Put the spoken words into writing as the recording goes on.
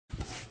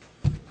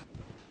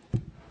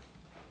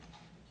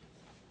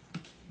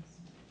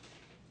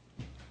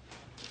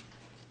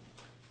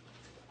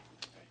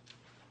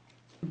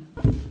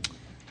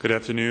Good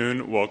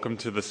afternoon. Welcome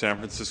to the San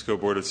Francisco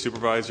Board of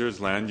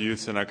Supervisors, Land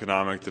Use and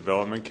Economic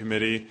Development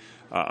Committee.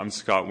 I'm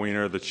Scott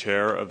Wiener, the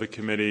chair of the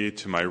committee.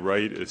 To my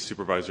right is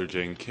Supervisor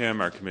Jane Kim,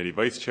 our committee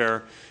vice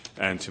chair,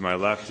 and to my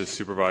left is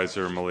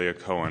Supervisor Malia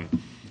Cohen.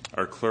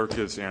 Our clerk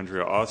is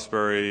Andrea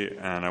Osbury,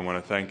 and I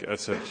want to thank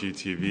SFG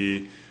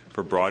TV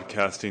for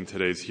broadcasting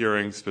today's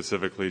hearing,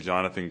 specifically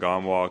Jonathan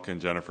Gomwalk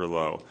and Jennifer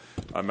Lowe.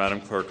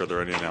 Madam Clerk, are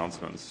there any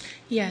announcements?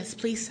 Yes,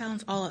 please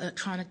silence all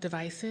electronic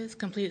devices.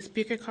 Completed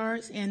speaker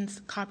cards and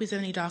copies of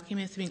any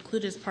documents to be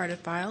included as part of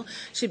the file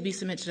should be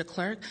submitted to the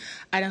clerk.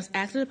 Items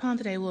acted upon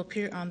today will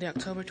appear on the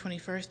October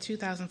 21st,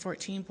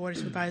 2014 Board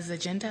of Supervisors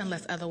agenda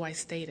unless otherwise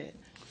stated.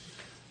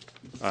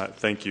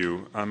 Thank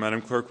you.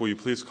 Madam Clerk, will you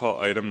please call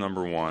item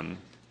number 1?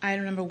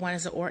 Item number 1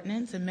 is an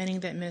ordinance amending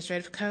the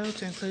administrative code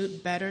to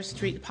include better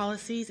street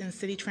policies and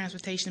city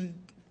transportation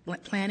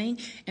planning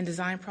and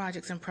design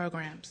projects and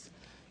programs.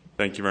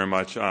 Thank you very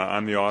much.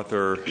 I'm the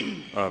author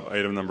of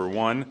item number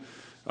 1,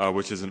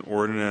 which is an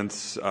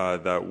ordinance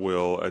that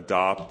will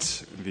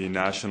adopt the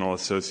National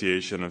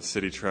Association of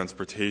City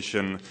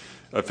Transportation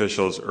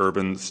Officials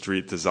Urban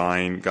Street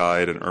Design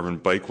Guide and Urban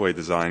Bikeway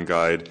Design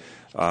Guide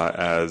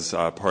as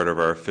part of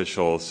our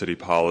official city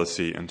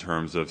policy in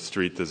terms of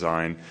street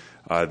design.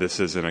 This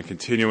is in a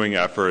continuing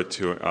effort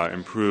to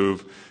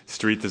improve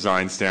street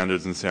design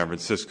standards in San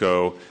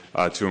Francisco,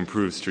 to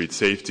improve street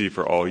safety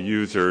for all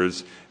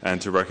users, and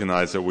to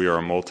recognize that we are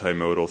a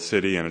multimodal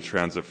city and a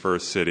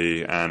transit-first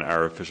city, and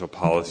our official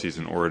policies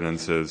and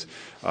ordinances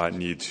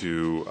need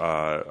to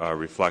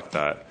reflect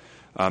that.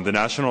 The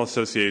National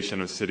Association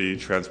of City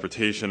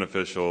Transportation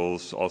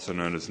Officials, also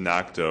known as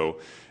NACTO,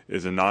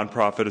 is a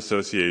nonprofit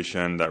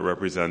association that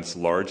represents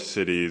large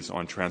cities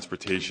on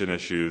transportation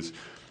issues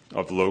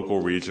of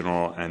local,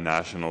 regional, and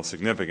national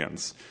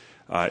significance.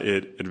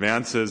 It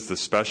advances the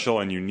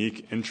special and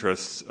unique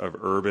interests of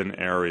urban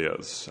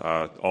areas.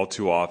 All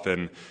too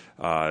often,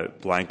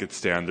 blanket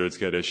standards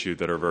get issued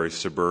that are very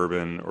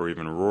suburban or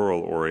even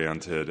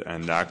rural-oriented,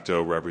 and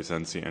NACTO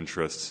represents the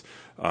interests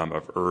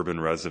of urban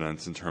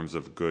residents in terms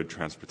of good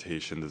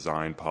transportation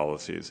design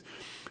policies.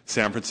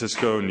 San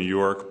Francisco, New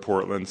York,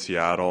 Portland,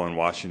 Seattle, and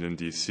Washington,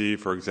 D.C.,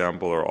 for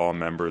example, are all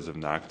members of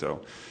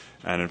NACTO.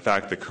 And in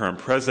fact, the current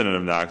president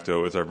of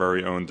NACTO is our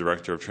very own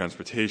Director of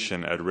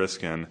Transportation, Ed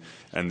Riskin,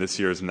 and this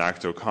year's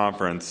NACTO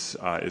conference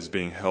is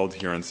being held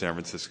here in San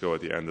Francisco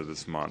at the end of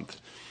this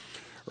month.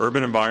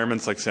 Urban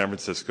environments like San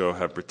Francisco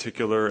have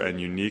particular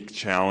and unique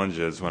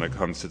challenges when it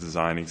comes to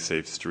designing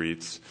safe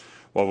streets.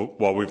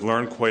 While we've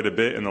learned quite a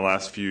bit in the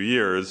last few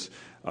years,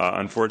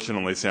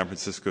 unfortunately, San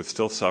Francisco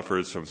still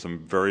suffers from some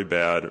very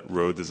bad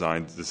road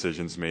design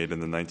decisions made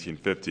in the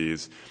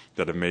 1950s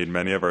that have made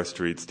many of our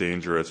streets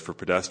dangerous for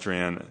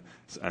pedestrians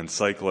and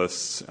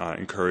cyclists,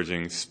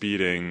 encouraging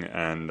speeding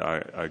and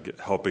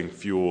helping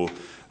fuel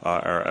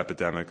our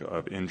epidemic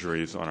of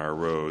injuries on our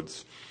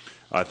roads.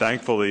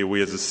 Thankfully,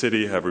 we as a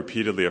city have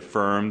repeatedly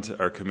affirmed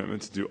our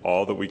commitment to do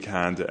all that we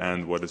can to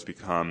end what has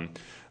become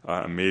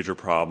a major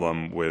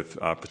problem with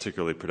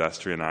particularly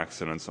pedestrian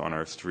accidents on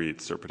our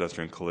streets or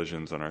pedestrian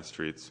collisions on our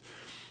streets.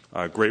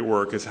 Great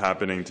work is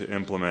happening to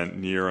implement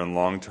near and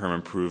long-term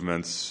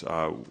improvements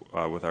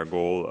with our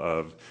goal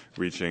of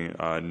reaching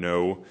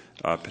no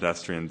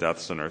pedestrian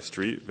deaths on our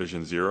street,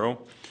 Vision Zero.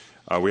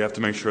 We have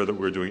to make sure that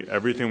we're doing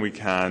everything we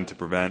can to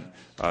prevent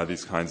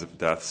these kinds of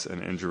deaths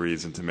and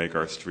injuries and to make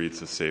our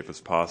streets as safe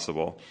as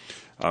possible.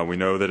 We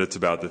know that it's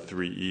about the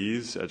 3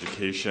 E's,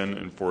 education,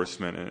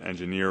 enforcement, and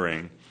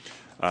engineering.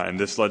 And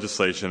this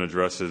legislation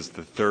addresses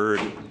the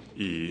third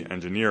E,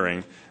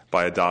 engineering,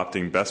 by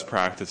adopting best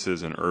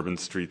practices in urban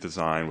street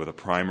design with a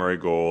primary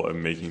goal of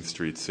making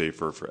streets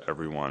safer for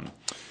everyone.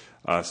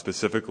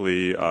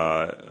 Specifically,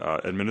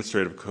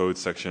 Administrative Code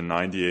Section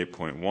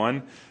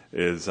 98.1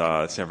 is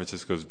San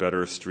Francisco's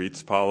Better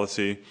Streets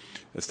policy,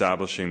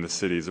 establishing the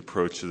city's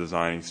approach to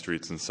designing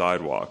streets and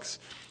sidewalks.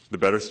 The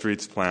Better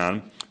Streets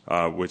Plan,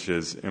 which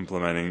is the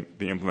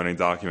implementing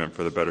document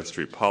for the Better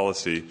Street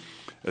policy,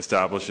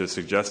 establishes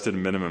suggested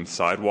minimum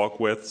sidewalk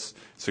widths,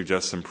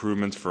 suggests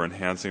improvements for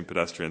enhancing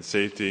pedestrian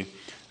safety,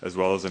 as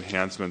well as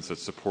enhancements that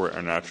support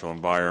our natural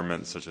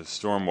environment, such as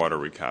stormwater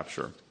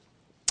recapture.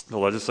 The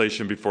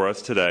legislation before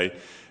us today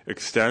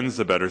extends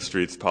the Better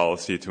Streets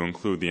policy to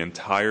include the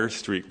entire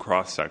street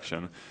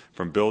cross-section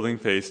from building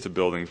face to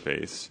building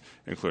face,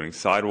 including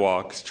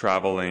sidewalks,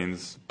 travel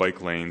lanes,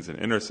 bike lanes, and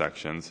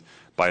intersections,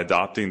 by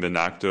adopting the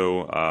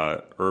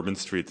NACTO Urban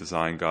Street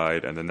Design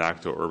Guide and the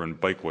NACTO Urban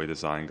Bikeway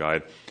Design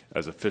Guide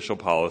as official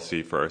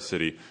policy for our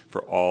city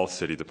for all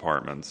city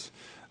departments.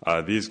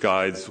 These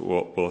guides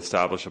will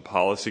establish a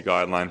policy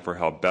guideline for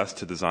how best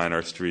to design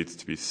our streets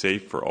to be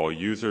safe for all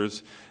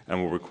users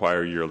and will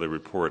require yearly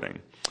reporting.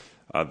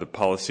 The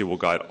policy will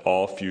guide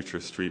all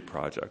future street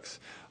projects.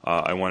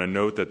 I want to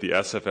note that the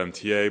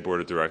SFMTA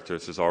Board of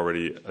Directors has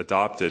already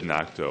adopted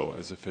NACTO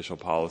as official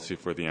policy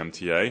for the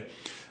MTA.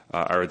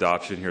 Our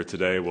adoption here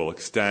today will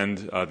extend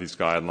these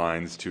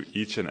guidelines to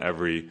each and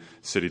every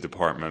city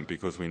department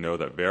because we know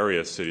that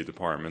various city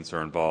departments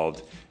are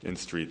involved in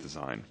street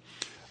design.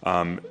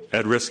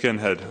 Ed Riskin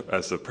had,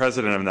 as the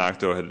president of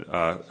NACTO,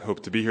 had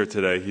hoped to be here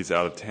today. He's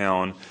out of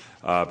town,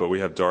 but we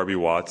have Darby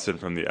Watson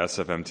from the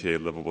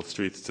SFMTA Livable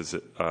Streets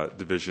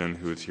Division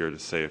who is here to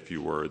say a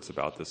few words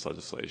about this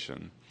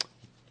legislation.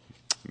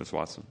 Ms.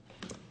 Watson.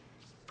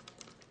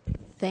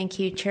 Thank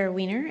you, Chair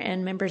Wiener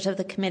and members of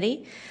the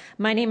committee.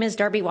 My name is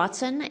Darby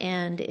Watson,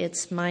 and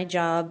it's my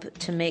job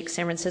to make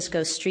San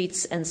Francisco's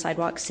streets and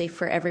sidewalks safe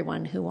for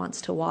everyone who wants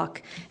to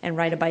walk and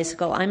ride a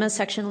bicycle. I'm a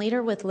section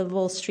leader with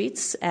Livable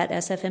Streets at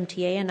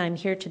SFMTA, and I'm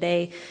here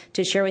today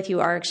to share with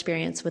you our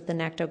experience with the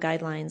NACTO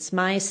guidelines.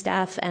 My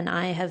staff and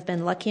I have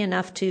been lucky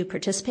enough to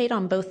participate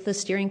on both the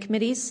steering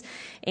committees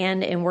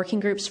and in working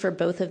groups for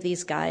both of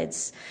these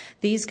guides.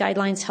 These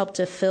guidelines help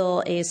to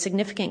fill a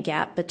significant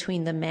gap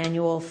between the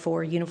Manual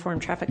for Uniform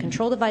Traffic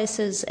Control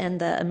Devices and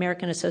the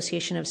American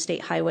Association of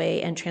State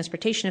Highway and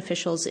Transportation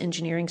Officials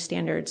engineering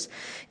standards,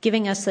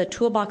 giving us the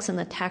toolbox and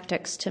the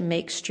tactics to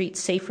make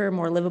streets safer,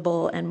 more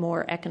livable, and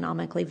more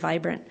economically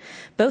vibrant.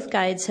 Both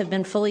guides have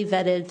been fully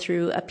vetted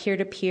through a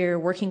peer-to-peer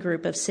working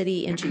group of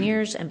city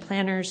engineers and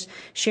planners,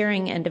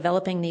 sharing and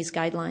developing these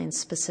guidelines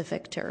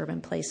specific to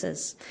urban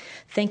places.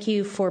 Thank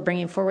you for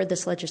bringing forward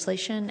this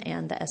legislation,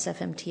 and the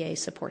SFMTA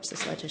supports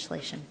this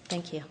legislation.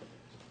 Thank you.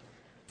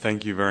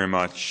 Thank you very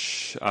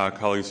much.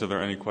 Colleagues, are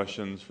there any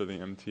questions for the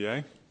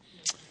MTA?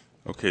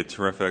 Okay,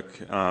 terrific.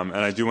 And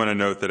I do want to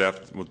note that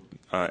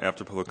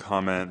after public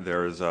comment,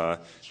 there's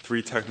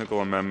 3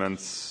 technical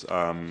amendments.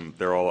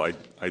 They're all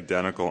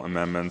identical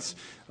amendments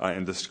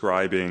in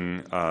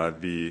describing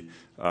the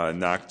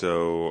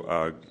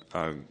NACTO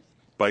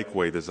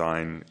bikeway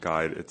design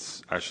guide.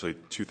 It's actually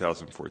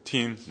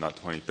 2014, not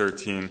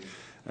 2013.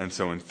 And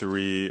so in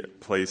 3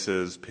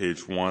 places,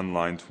 page 1,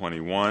 line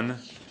 21,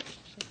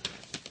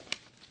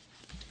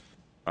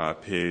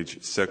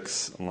 page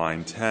 6,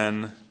 line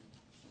 10,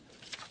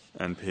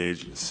 and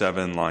page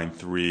 7, line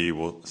 3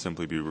 will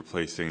simply be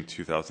replacing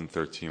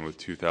 2013 with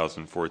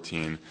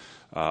 2014.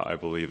 I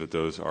believe that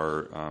those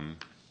are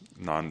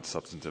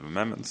non-substantive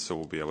amendments, so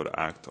we'll be able to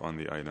act on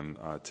the item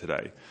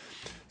today.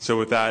 So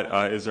with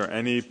that, is there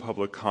any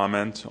public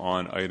comment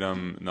on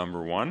item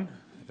number 1?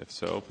 If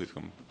so, please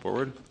come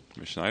forward.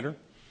 Ms. Schneider.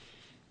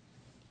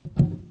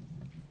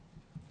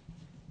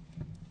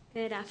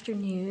 Good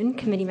afternoon,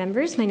 committee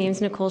members. My name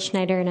is Nicole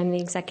Schneider, and I'm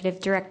the Executive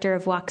Director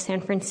of Walk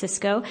San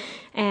Francisco.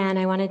 And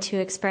I wanted to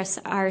express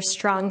our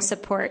strong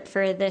support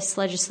for this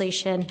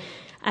legislation.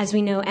 As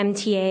we know,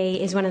 MTA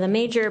is one of the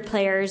major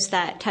players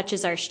that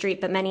touches our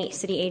street, but many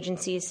city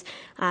agencies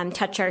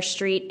touch our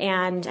street.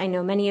 And I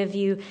know many of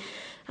you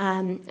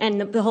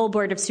and the whole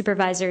Board of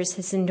Supervisors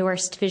has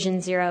endorsed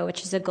Vision Zero,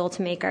 which is a goal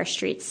to make our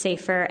streets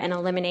safer and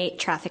eliminate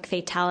traffic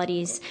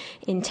fatalities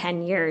in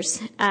 10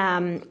 years.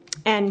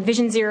 And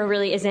Vision Zero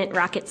really isn't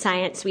rocket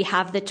science. We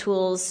have the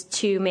tools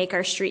to make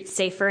our streets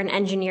safer, and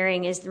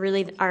engineering is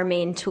really our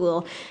main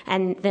tool.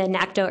 And the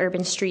NACTO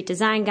Urban Street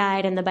Design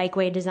Guide and the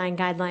Bikeway Design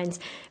Guidelines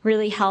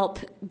really help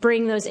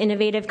bring those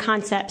innovative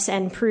concepts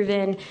and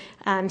proven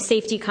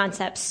safety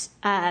concepts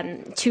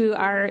to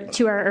our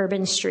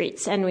urban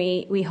streets, and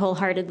we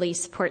wholeheartedly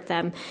support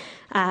them.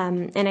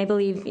 And I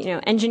believe,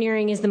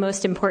 engineering is the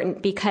most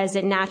important because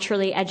it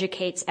naturally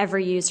educates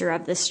every user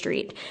of the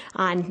street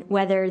on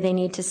whether they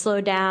need to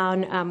slow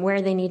down,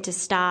 where they need to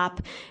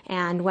stop,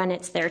 and when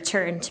it's their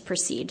turn to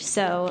proceed.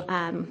 So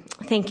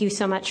thank you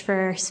so much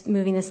for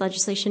moving this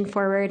legislation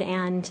forward,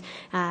 and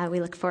we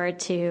look forward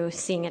to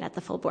seeing it at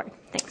the full board.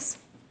 Thanks.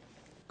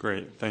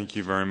 Great. Thank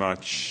you very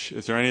much.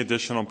 Is there any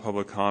additional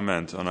public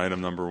comment on item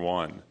number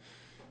 1?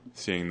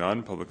 Seeing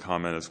none, public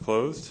comment is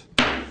closed.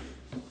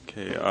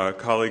 Okay,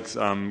 colleagues,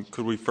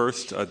 could we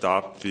first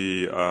adopt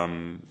the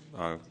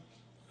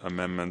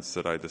amendments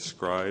that I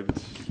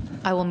described?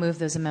 I will move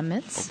those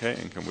amendments. Okay,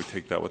 and can we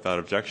take that without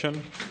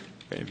objection?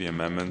 Okay, the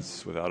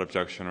amendments without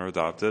objection are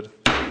adopted.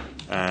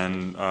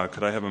 And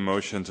could I have a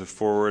motion to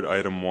forward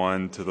item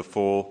 1 to the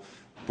full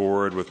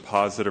board with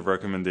positive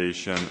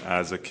recommendation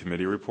as a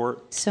committee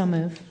report? So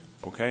moved.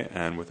 Okay,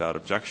 and without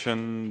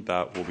objection,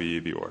 that will be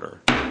the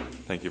order.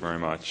 Thank you very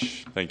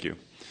much. Thank you.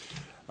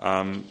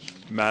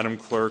 Madam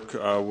Clerk,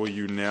 will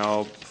you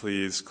now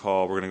please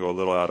call, we're going to go a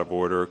little out of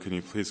order, can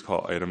you please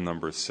call item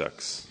number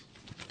 6?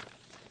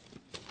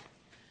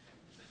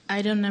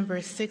 Item number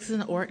 6 is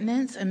an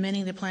ordinance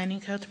amending the planning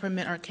code to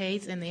permit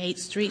arcades in the 8th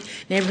Street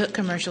Neighborhood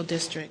Commercial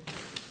District.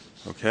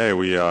 Okay,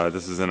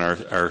 this is in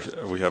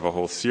we have a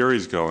whole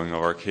series going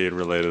of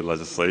arcade-related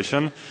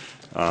legislation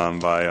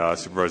by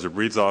Supervisor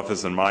Breed's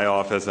office and my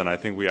office, and I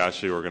think we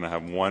actually were going to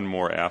have one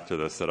more after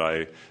this that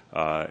I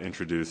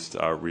introduced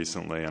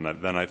recently, and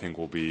then I think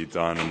we'll be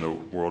done and the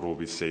world will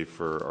be safe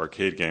for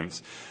arcade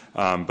games.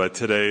 But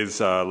today's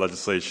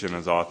legislation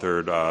is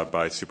authored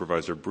by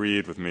Supervisor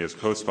Breed with me as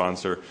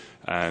co-sponsor,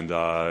 and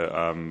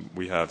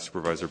we have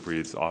Supervisor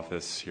Breed's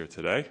office here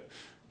today.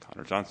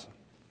 Connor Johnson.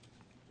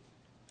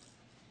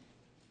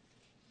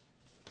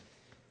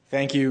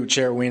 Thank you,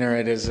 Chair Wiener.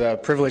 It is a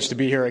privilege to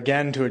be here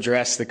again to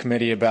address the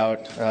committee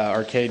about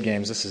arcade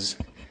games. This is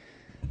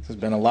There's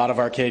been a lot of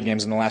arcade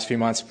games in the last few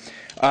months.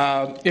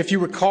 If you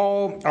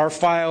recall, our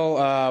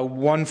file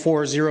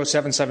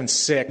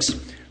 140776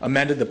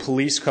 amended the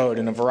police code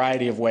in a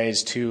variety of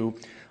ways to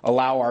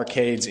allow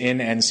arcades in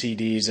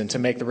NCDs and to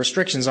make the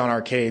restrictions on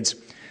arcades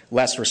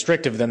less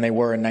restrictive than they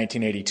were in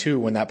 1982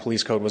 when that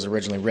police code was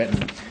originally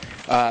written.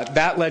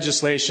 That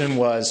legislation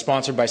was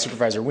sponsored by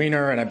Supervisor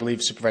Wiener and I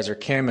believe Supervisor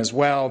Kim as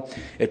well.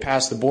 It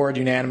passed the board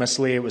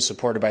unanimously. It was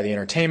supported by the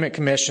Entertainment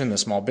Commission, the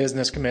Small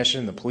Business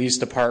Commission, the Police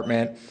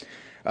Department.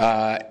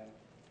 And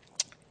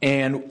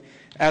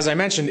as I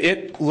mentioned,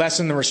 it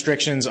lessened the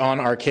restrictions on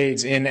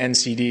arcades in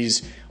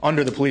NCDs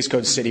under the police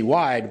code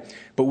citywide,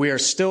 but we are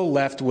still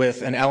left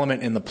with an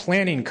element in the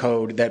planning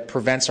code that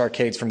prevents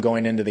arcades from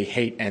going into the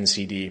hate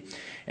NCD.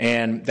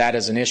 And that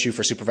is an issue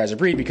for Supervisor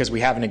Breed because we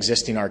have an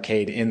existing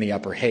arcade in the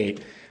upper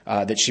hate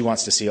that she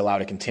wants to see allowed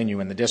to continue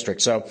in the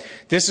district. So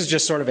this is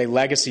just sort of a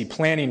legacy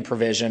planning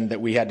provision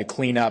that we had to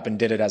clean up and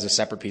did it as a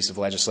separate piece of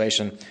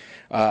legislation.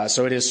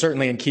 So it is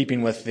certainly in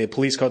keeping with the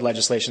police code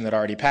legislation that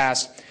already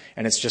passed,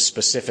 and it's just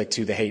specific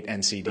to the hate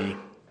NCD.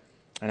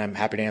 And I'm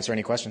happy to answer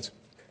any questions.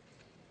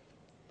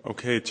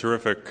 Okay,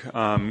 terrific.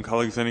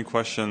 Colleagues, any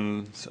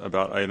questions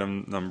about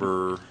item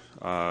number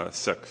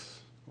 6?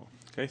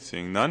 Okay,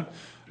 seeing none.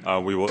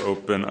 We will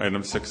open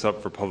item 6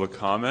 up for public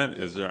comment.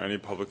 Is there any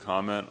public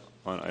comment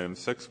on item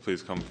 6?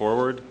 Please come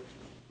forward.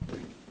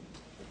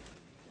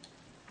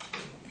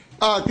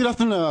 Good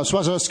afternoon,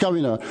 Supervisor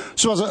Scaviner,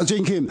 Supervisor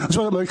Jane Kim,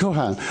 Supervisor Mary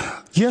Cohan.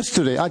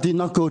 Yesterday, I did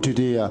not go to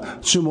the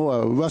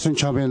Sumo Wrestling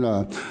Champion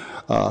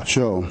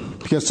show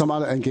because some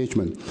other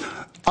engagement.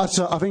 I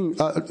think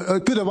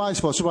good advice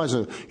for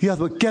Supervisor, you have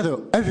to gather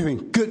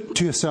everything good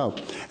to yourself.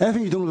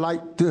 Everything you don't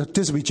like,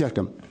 just reject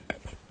them.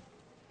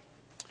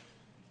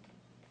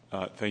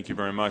 Thank you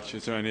very much.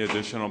 Is there any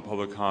additional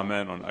public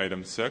comment on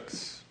item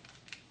 6?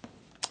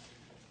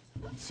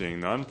 Seeing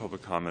none,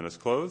 public comment is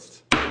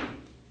closed.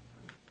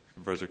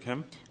 Supervisor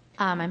Kim?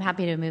 I'm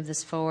happy to move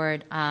this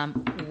forward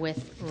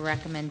with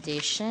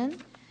recommendation.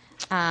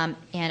 And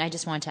I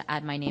just want to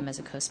add my name as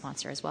a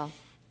co-sponsor as well.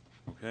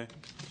 Okay.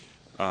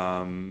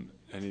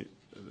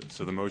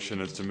 So the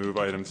motion is to move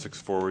item 6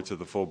 forward to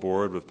the full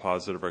board with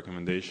positive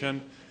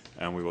recommendation,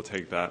 and we will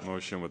take that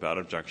motion without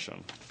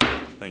objection.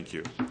 Thank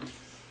you.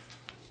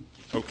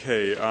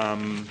 Okay.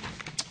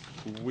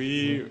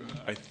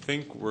 I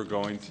think we're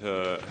going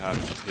to have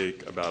to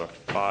take about a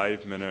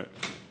 5-minute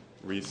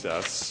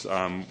recess.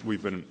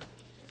 We've been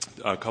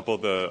a couple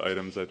of the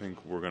items I think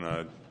we're going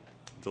to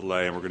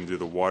delay, and we're going to do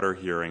the water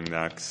hearing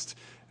next.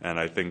 And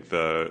I think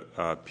the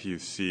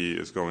PUC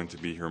is going to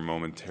be here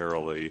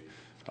momentarily.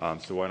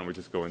 So why don't we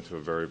just go into a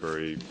very,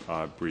 very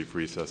brief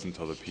recess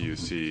until the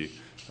PUC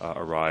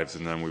arrives,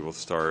 and then we will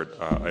start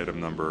item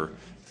number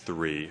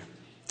 3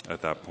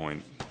 at that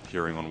point,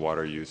 hearing on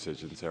water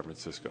usage in San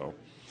Francisco.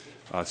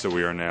 So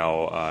we are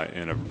now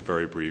in a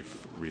very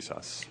brief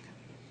recess.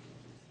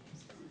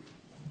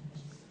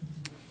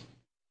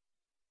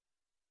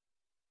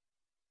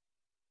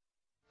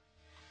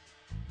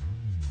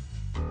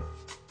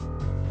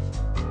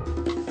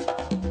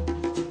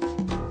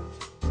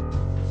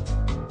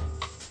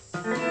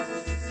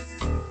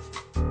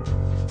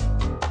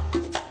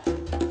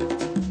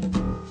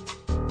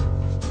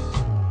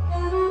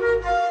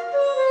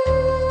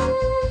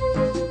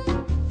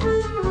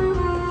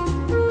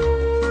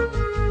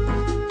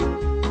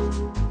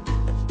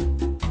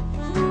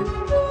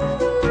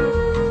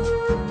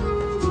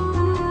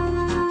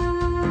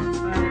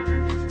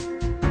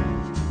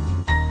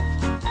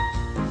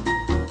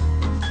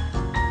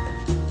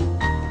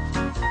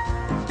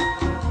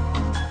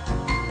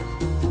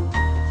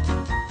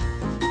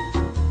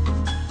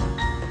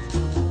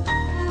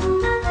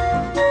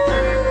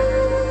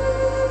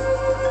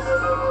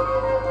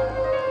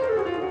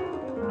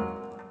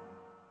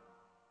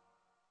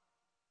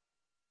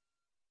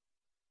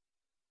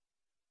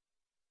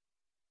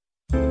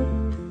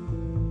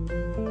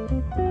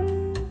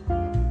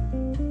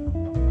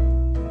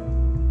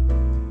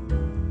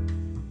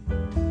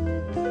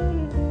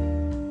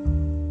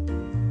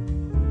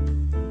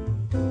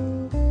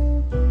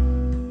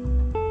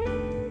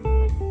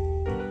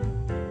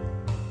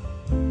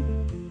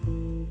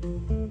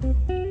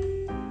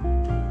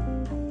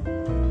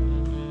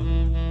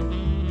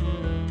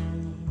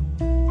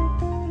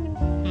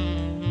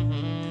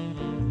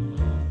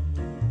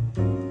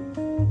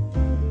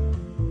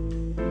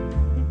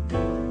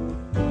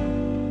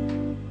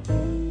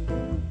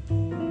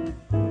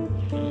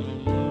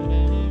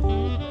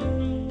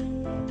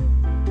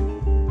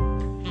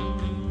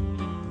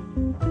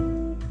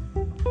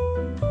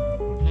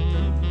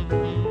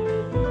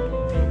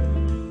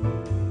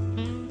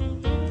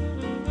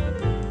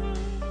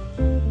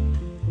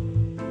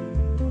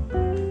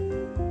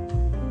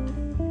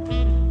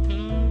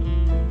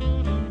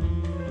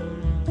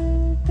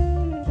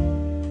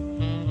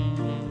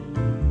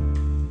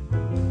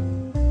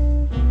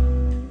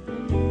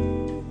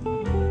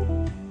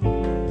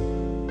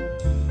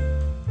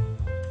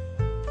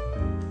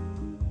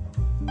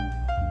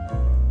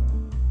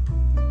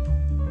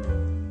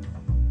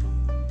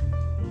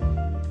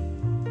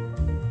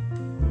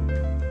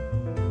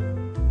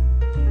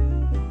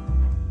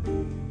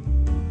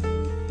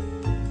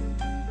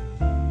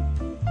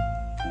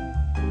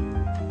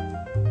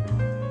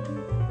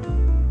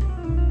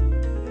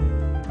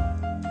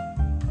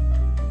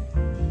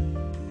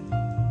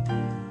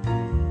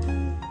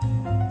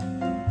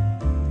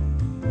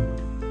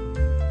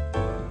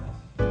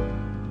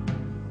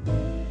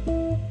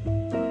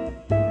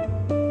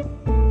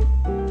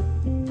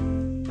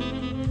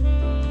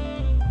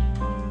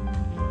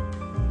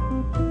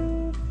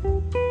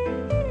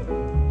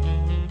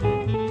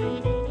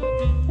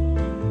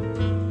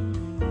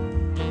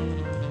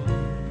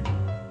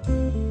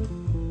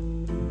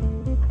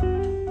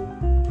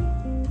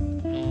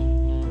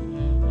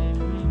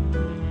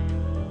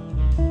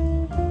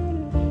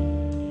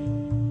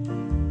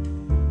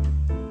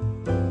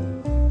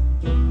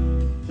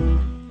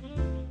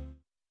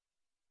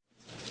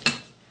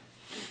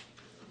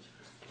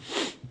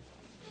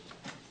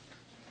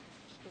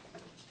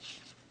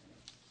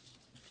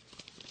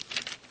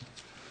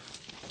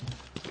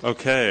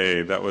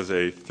 Okay, that was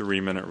a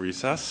 3-minute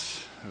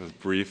recess. It was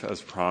brief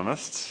as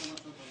promised.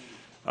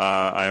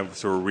 So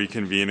we're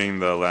reconvening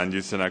the Land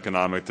Use and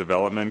Economic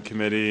Development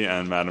Committee,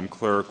 and Madam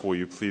Clerk, will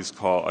you please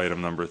call item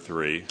number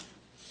 3?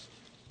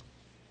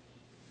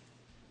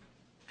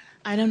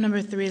 Item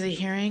number 3 is a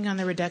hearing on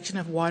the reduction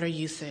of water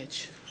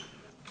usage.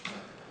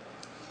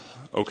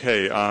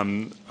 Okay,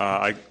 I'm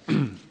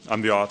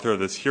the author of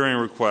this hearing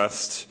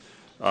request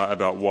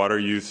about water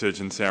usage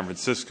in San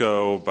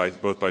Francisco,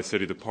 both by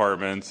city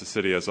departments, the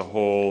city as a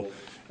whole,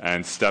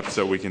 and steps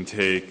that we can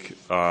take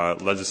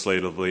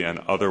legislatively and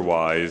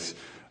otherwise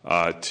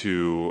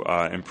to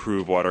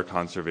improve water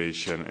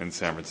conservation in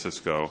San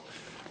Francisco.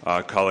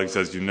 Colleagues,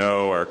 as you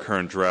know, our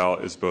current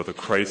drought is both a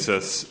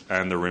crisis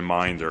and a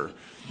reminder.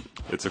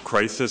 It's a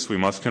crisis we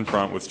must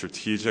confront with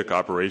strategic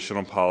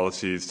operational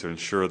policies to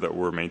ensure that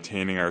we're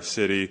maintaining our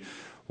city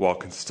while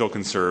still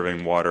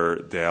conserving water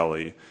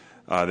daily.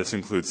 This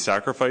includes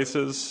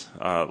sacrifices,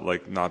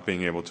 like not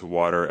being able to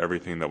water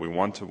everything that we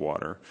want to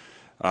water.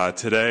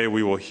 Today,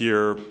 we will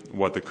hear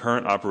what the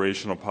current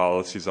operational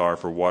policies are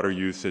for water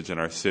usage in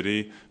our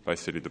city by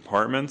city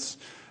departments,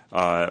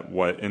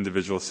 what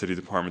individual city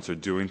departments are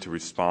doing to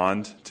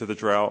respond to the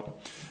drought.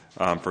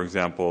 For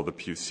example, the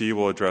PUC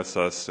will address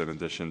us in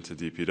addition to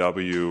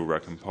DPW,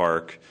 Rec and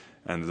Park,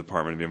 and the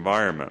Department of the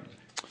Environment.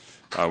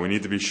 We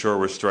need to be sure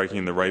we're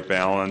striking the right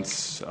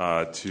balance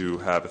to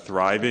have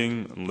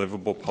thriving and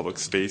livable public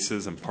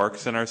spaces and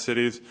parks in our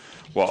cities,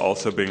 while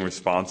also being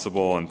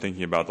responsible and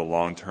thinking about the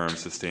long-term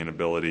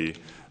sustainability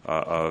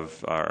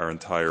of our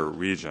entire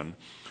region.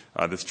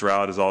 This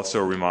drought is also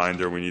a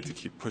reminder we need to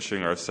keep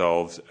pushing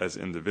ourselves as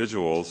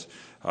individuals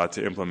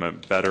to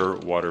implement better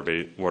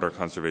water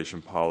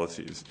conservation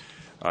policies.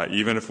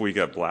 Even if we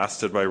get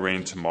blasted by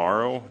rain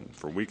tomorrow,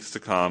 for weeks to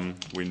come,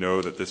 we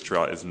know that this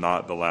drought is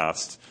not the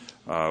last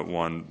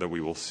one that we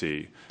will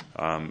see.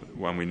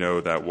 When we know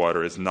that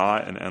water is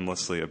not an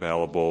endlessly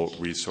available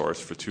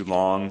resource. For too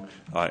long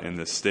in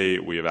this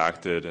state, we have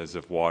acted as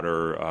if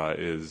water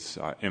is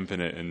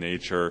infinite in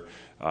nature,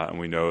 and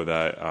we know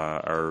that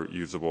our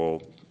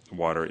usable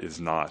water is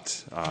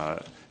not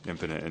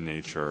infinite in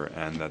nature,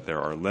 and that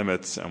there are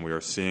limits, and we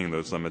are seeing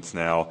those limits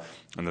now,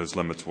 and those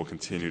limits will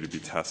continue to be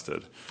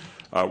tested.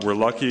 We're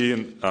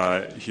lucky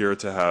here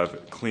to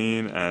have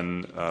clean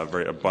and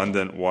very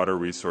abundant water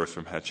resource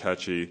from Hetch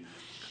Hetchy,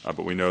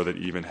 but we know that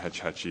even Hetch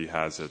Hetchy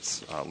has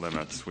its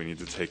limits. We need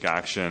to take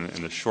action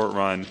in the short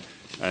run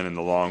and in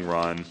the long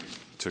run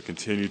to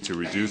continue to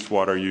reduce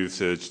water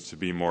usage, to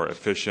be more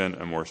efficient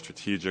and more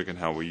strategic in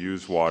how we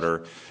use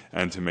water,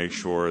 and to make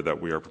sure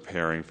that we are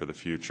preparing for the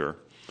future.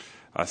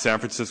 San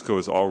Francisco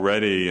is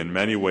already in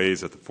many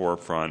ways at the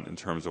forefront in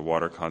terms of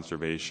water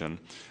conservation,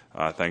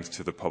 thanks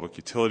to the Public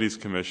Utilities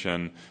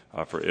Commission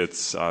for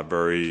its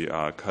very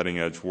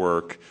cutting-edge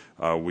work.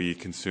 We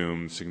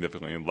consume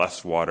significantly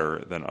less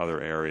water than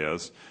other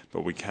areas,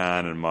 but we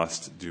can and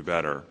must do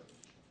better.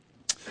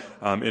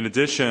 In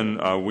addition,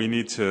 we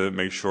need to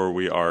make sure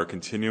we are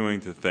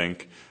continuing to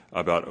think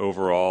about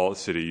overall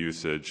city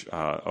usage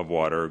of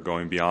water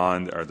going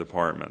beyond our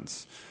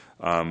departments.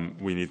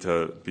 We need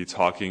to be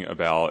talking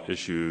about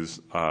issues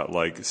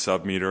like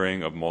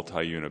sub-metering of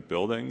multi-unit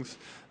buildings.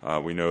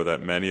 We know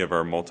that many of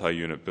our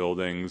multi-unit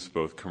buildings,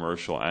 both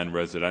commercial and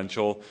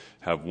residential,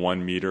 have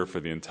 1 meter for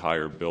the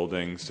entire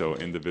building. So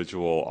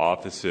individual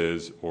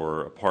offices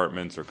or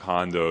apartments or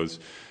condos,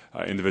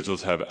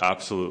 individuals have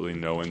absolutely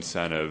no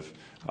incentive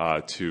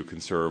to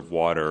conserve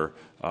water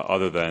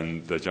other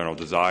than the general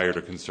desire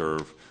to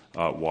conserve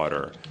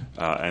water.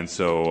 And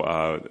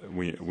so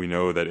we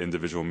know that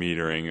individual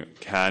metering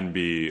can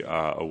be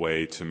a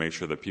way to make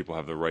sure that people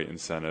have the right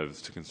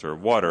incentives to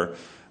conserve water.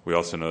 We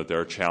also know that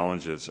there are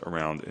challenges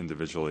around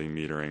individually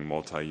metering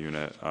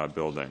multi-unit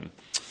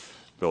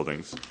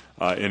buildings.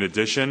 In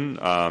addition,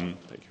 water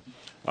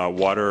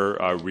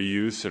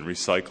reuse and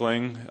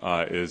recycling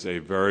is a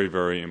very,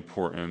 very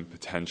important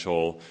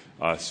potential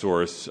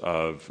source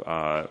of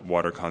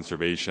water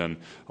conservation,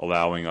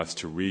 allowing us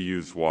to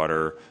reuse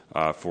water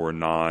for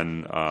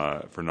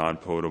non-potable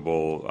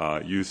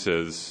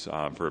uses,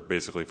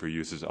 for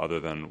uses other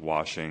than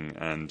washing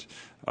and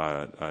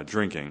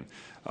drinking.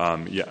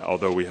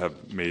 Although we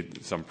have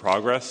made some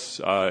progress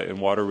in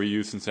water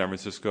reuse in San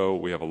Francisco,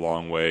 we have a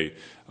long way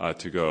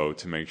to go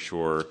to make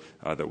sure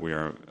that we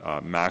are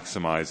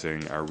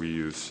maximizing our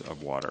reuse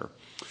of water.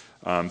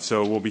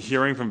 So we'll be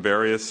hearing from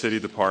various city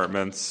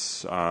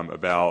departments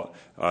about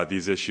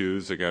these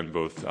issues, again,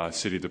 both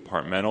city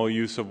departmental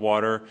use of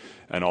water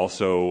and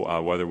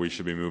also whether we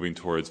should be moving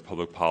towards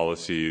public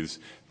policies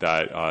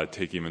that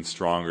take even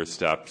stronger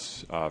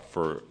steps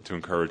to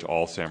encourage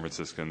all San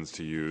Franciscans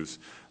to use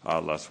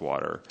less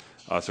water.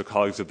 So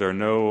colleagues, if there are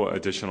no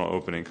additional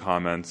opening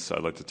comments,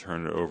 I'd like to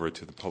turn it over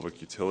to the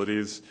Public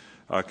Utilities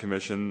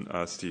Commission.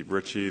 Steve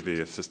Ritchie,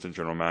 the Assistant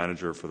General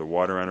Manager for the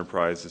Water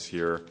Enterprise, is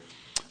here,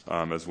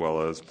 as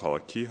well as Paula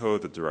Kehoe,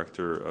 the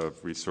Director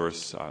of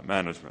Resource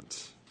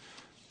Management.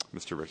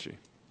 Mr. Ritchie.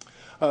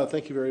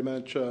 Thank you very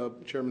much,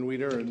 Chairman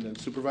Weiner and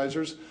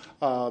supervisors.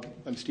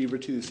 I'm Steve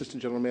Ritchie, the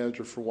Assistant General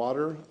Manager for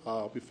Water.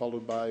 I'll be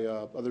followed by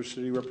other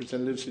city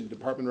representatives, city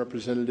department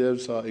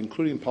representatives,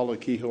 including Paula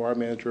Kehoe, our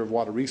Manager of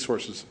Water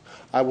Resources.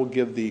 I will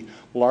give the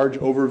large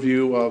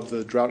overview of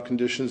the drought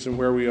conditions and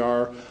where we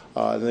are,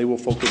 and they will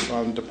focus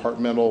on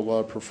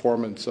departmental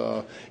performance,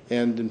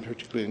 and in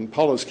particular in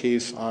Paula's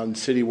case, on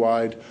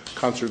citywide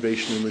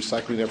conservation and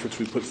recycling efforts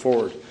we put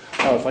forward.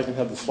 If I can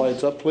have the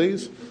slides up,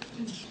 please.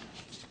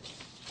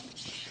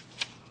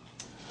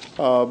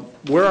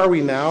 Where are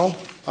we now?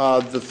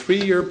 The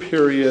 3-year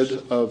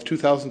period of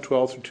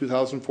 2012 through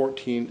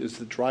 2014 is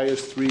the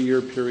driest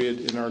 3-year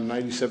period in our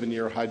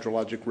 97-year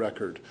hydrologic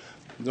record.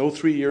 No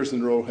 3 years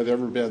in a row have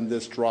ever been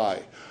this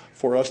dry.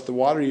 For us, the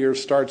water year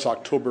starts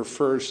October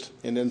 1st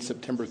and ends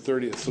September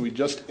 30th, so we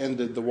just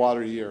ended the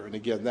water year, and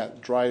again,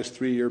 that driest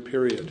 3-year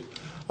period.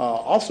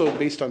 Also,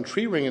 based on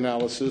tree ring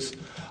analysis,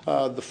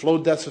 the flow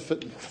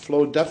deficit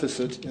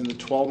in the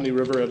Tuolumne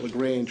River at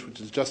LaGrange,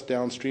 which is just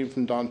downstream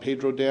from Don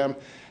Pedro Dam,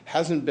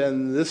 hasn't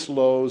been this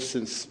low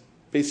since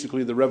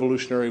basically the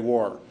Revolutionary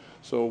War.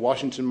 So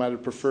Washington might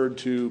have preferred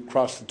to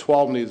cross the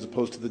Tuolumne as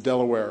opposed to the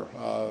Delaware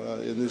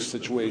in this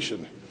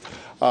situation.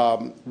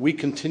 We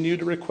continue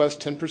to request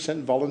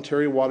 10%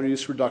 voluntary water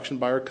use reduction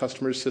by our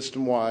customers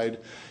system-wide,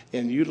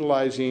 and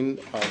utilizing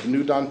the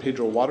new Don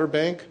Pedro Water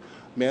Bank,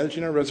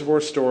 managing our reservoir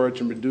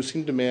storage, and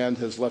reducing demand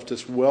has left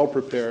us well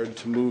prepared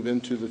to move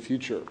into the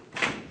future.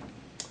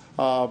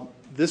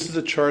 This is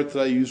a chart that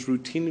I use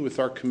routinely with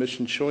our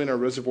commission showing our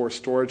reservoir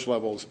storage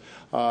levels,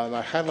 and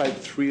I highlight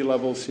 3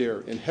 levels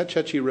here. In Hetch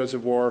Hetchy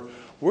Reservoir,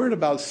 we're at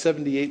about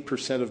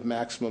 78% of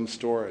maximum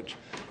storage.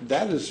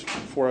 That is,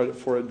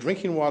 for a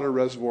drinking water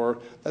reservoir,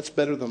 that's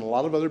better than a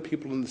lot of other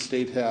people in the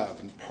state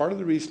have. And part of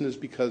the reason is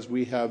because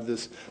we have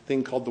this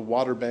thing called the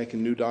Water Bank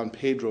in New Don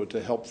Pedro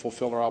to help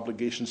fulfill our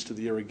obligations to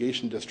the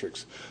irrigation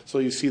districts. So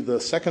you see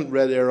the second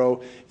red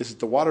arrow is at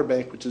the Water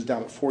Bank, which is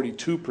down at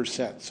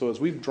 42%. So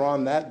as we've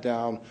drawn that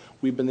down,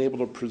 we've been able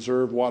to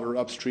preserve water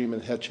upstream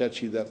in Hetch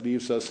Hetchy that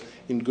leaves us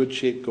in good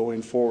shape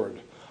going forward.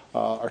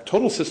 Our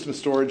total system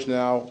storage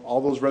now, all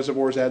those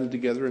reservoirs added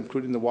together,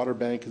 including the water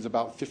bank, is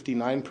about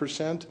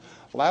 59%.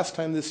 Last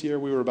time this year,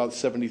 we were about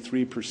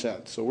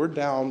 73%. So we're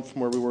down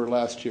from where we were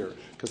last year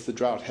because the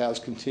drought has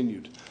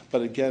continued.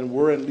 But again,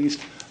 we're at least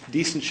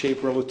decent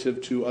shape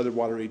relative to other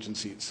water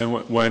agencies. And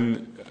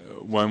when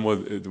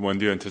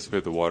do you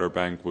anticipate the water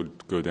bank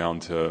would go down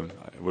to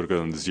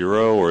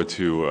 0 or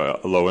to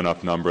a low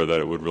enough number that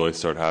it would really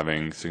start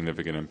having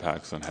significant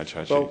impacts on Hetch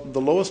Hetchy? Well,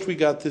 the lowest we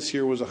got this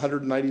year was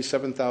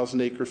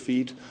 197,000 acre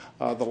feet.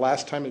 The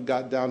last time it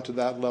got down to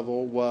that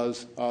level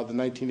was the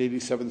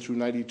 1987 through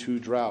 92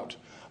 drought.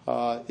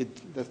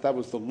 That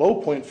was the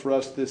low point for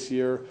us this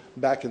year.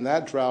 Back in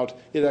that drought,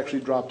 it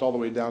actually dropped all the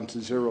way down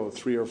to 0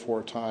 3 or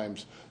 4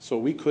 times. So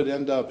we could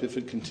end up, if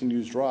it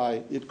continues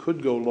dry, it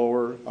could go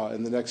lower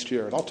in the next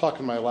year. And I'll talk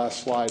in my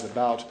last slide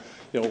about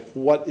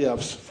what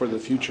ifs for the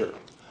future.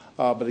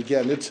 But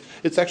again,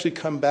 it's actually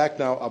come back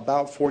now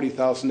about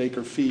 40,000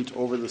 acre feet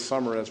over the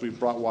summer as we've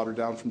brought water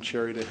down from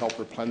Cherry to help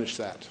replenish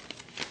that.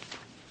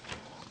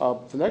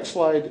 The next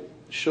slide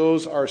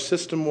shows our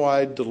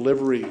system-wide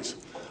deliveries.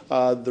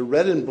 The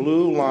red and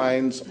blue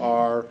lines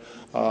are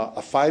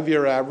a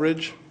 5-year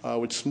average,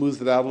 which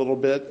smooths it out a little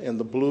bit, and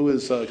the blue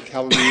is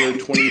calendar year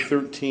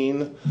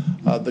 2013.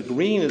 The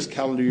green is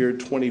calendar year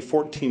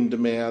 2014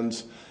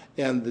 demands,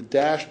 and the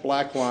dashed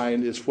black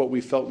line is what we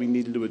felt we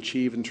needed to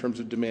achieve in terms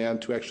of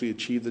demand to actually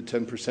achieve the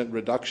 10%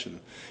 reduction.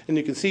 And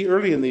you can see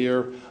early in the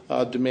year,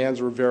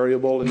 demands were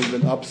variable and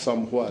even up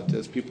somewhat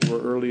as people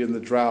were early in the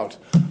drought.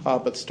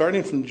 But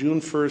starting from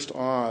June 1st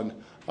on,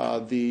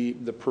 the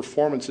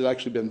performance has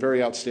actually been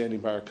very outstanding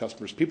by our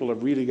customers. People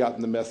have really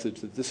gotten the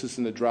message that this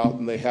isn't a drought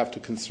and they have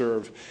to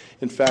conserve.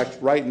 In fact,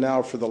 right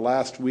now for the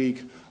last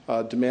week,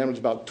 demand was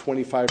about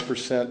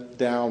 25%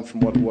 down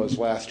from what it was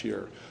last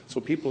year. So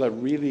people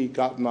have really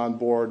gotten on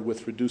board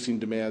with reducing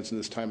demands in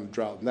this time of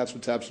drought, and that's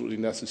what's absolutely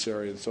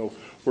necessary. And so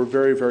we're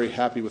very, very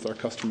happy with our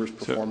customers'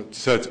 performance.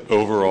 So that's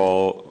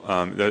overall,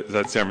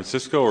 that's San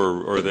Francisco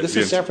or This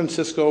is San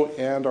Francisco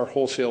and our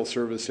wholesale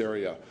service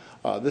area.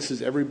 This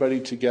is everybody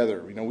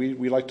together.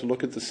 We like to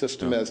look at the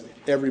system as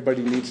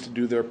everybody needs to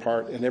do their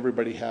part, and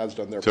everybody has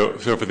done their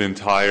part. So for the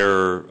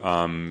entire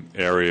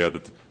area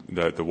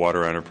that the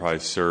water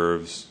enterprise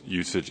serves,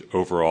 usage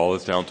overall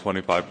is down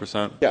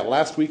 25%? Yeah,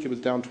 last week it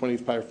was down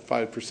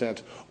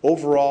 25%.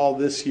 Overall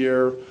this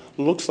year,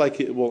 looks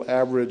like it will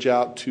average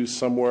out to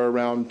somewhere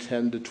around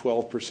 10 to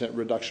 12%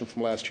 reduction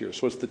from last year.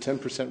 So it's the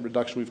 10%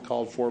 reduction we've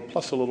called for,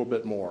 plus a little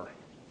bit more.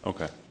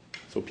 Okay.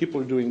 So people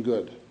are doing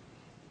good.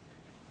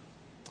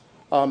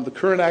 The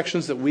current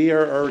actions that we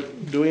are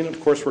doing,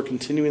 of course, we're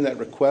continuing that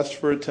request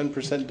for a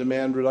 10%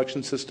 demand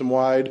reduction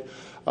system-wide.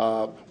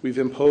 We've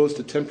imposed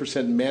a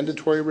 10%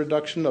 mandatory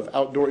reduction of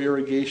outdoor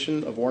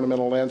irrigation of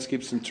ornamental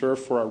landscapes and turf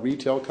for our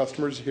retail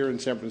customers here in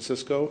San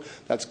Francisco.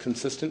 That's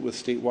consistent with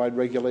statewide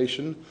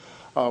regulation.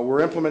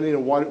 We're implementing a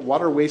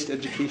water waste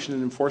education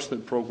and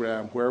enforcement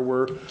program where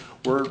we're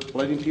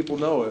letting people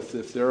know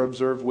if they're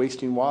observed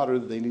wasting water,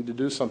 that they need to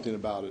do something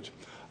about it.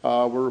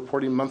 We're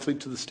reporting monthly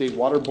to the State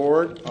Water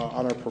Board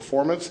on our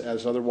performance,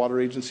 as other water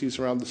agencies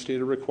around the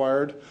state are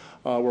required.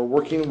 We're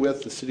working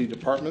with the city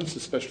departments,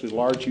 especially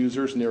large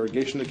users and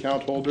irrigation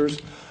account holders,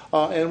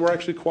 and we're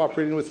actually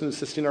cooperating with and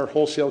assisting our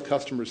wholesale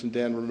customers in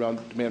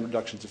demand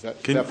reductions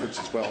efforts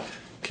as well.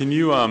 Can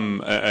you,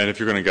 and if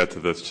you're going to get to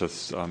this,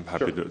 just I'm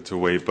happy to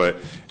wait, but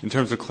in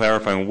terms of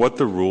clarifying what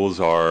the rules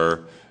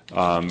are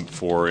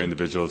for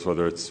individuals,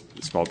 whether it's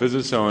small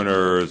business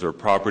owners or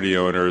property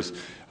owners,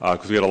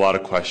 because we had a lot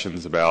of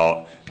questions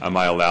about, am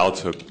I allowed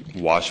to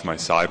wash my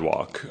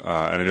sidewalk?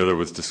 And I know there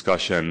was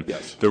discussion.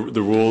 Yes. The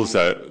rules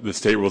the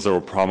state rules that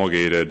were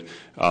promulgated,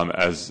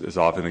 as is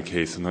often the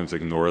case, sometimes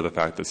ignore the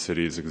fact that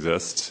cities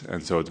exist,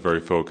 and so it's very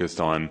focused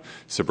on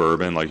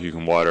suburban. Like you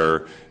can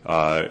water,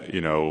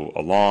 a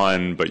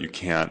lawn, but you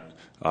can't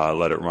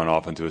let it run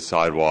off into a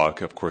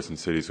sidewalk. Of course, in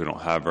cities we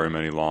don't have very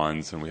many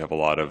lawns, and we have a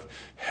lot of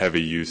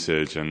heavy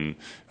usage and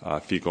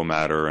fecal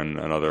matter and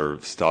other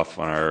stuff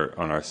on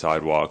our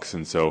sidewalks.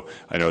 And so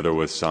I know there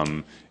was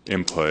some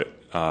input,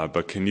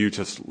 but can you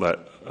just let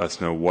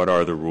us know what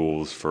are the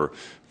rules for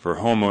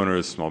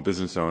homeowners, small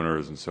business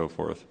owners, and so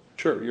forth?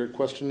 Sure. Your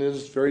question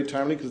is very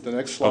timely because the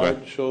next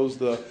slide shows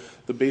the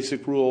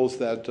basic rules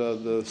that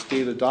the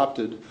state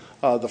adopted.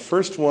 The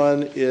first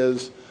one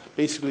is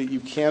basically you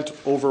can't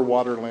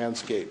overwater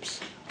landscapes.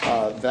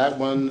 That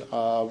one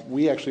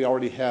we actually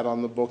already had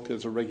on the book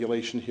as a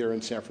regulation here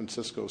in San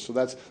Francisco. So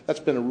that's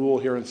been a rule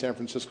here in San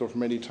Francisco for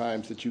many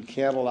times, that you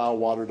can't allow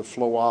water to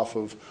flow off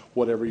of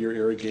whatever you're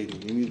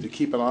irrigating. You need to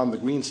keep it on the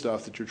green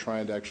stuff that you're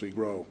trying to actually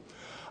grow.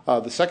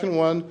 The second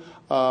one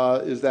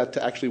is that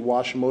to actually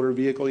wash a motor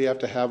vehicle, you have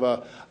to have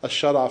a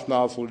shut-off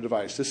nozzle or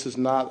device. This is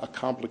not a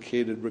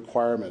complicated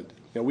requirement.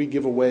 We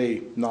give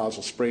away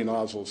spray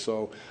nozzles,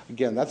 so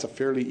again, that's a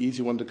fairly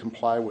easy one to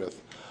comply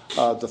with.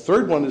 The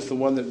third one is the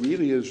one that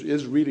really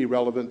is really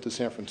relevant to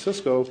San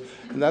Francisco,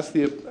 and that's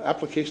the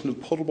application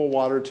of potable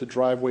water to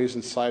driveways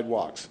and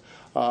sidewalks.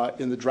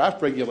 In the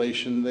draft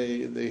regulation,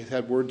 they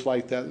had words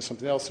like that and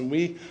something else, and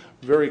we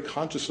very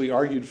consciously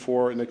argued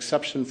for an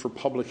exception for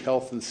public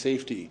health and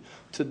safety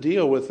to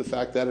deal with the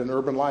fact that in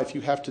urban life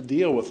you have to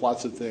deal with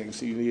lots of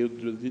things. You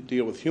need to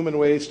deal with human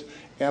waste,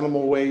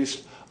 animal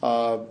waste,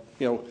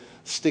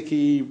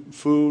 sticky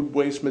food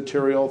waste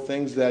material,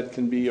 things that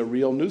can be a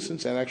real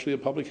nuisance and actually a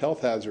public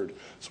health hazard.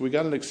 So we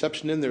got an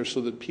exception in there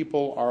so that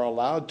people are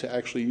allowed to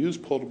actually use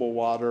potable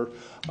water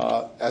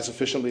as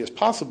efficiently as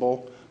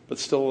possible, but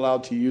still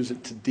allowed to use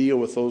it to deal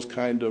with those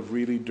kind of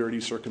really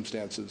dirty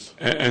circumstances.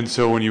 And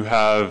so when you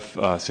have,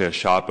 say, a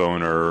shop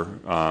owner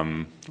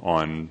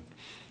on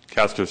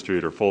Castro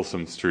Street or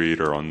Folsom Street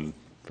or on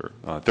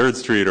 3rd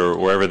Street or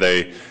wherever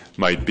they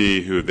might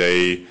be, who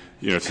they,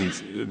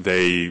 since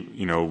they,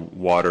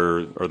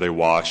 water or they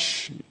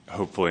wash,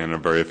 hopefully in a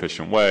very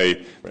efficient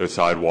way, their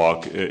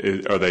sidewalk,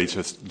 are they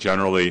just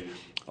generally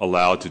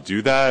allowed to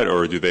do that,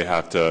 or do they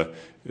have to?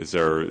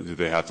 Do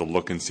they have to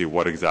look and see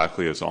what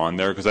exactly is on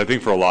there? Because I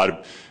think for a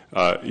lot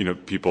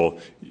of people,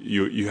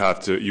 you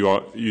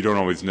don't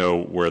always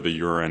know where the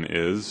urine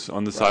is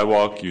on the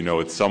sidewalk. You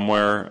know it's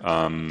somewhere.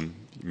 You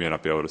may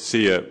not be able to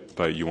see it,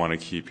 but you want to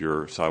keep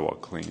your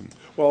sidewalk clean.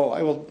 Well,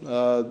 I will.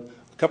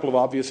 A couple of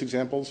obvious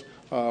examples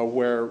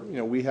where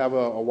we have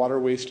a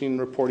water wasting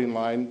reporting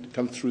line that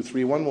comes through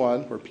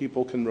 311 where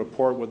people can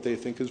report what they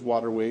think is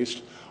water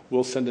waste.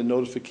 We'll send a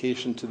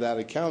notification to that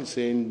account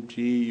saying,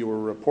 gee, you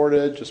were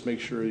reported, just make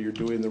sure you're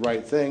doing the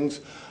right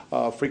things.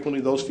 Frequently,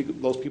 those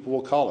people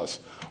will call us.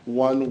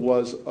 One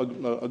was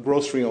a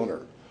grocery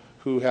owner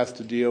who has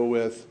to deal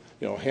with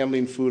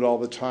handling food all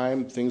the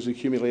time. Things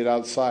accumulate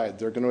outside.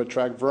 They're going to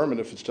attract vermin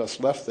if it's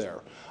just left there.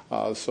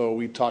 So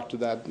we talked to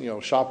that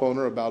shop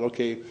owner about,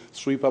 okay,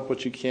 sweep up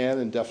what you can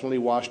and definitely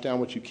wash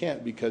down what you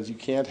can't, because you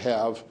can't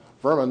have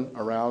vermin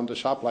around a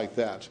shop like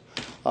that.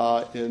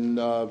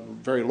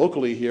 Very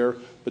locally here,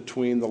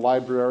 between the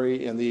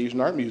library and the Asian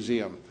Art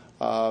Museum,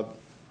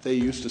 they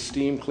used to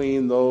steam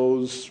clean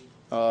those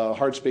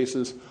hard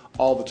spaces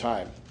all the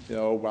time,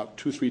 about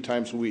 2-3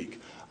 times a week.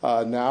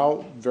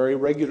 Now, very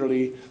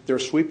regularly, they're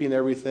sweeping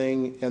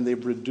everything, and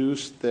they've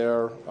reduced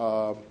their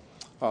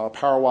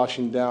power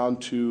washing down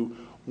to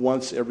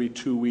once every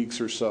 2 weeks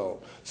or so.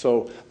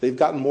 So they've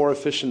gotten more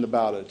efficient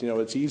about it.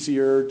 It's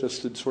easier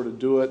just to sort of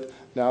do it.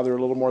 Now they're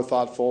a little more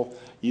thoughtful.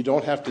 You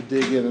don't have to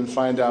dig in and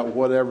find out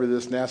whatever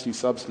this nasty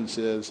substance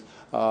is.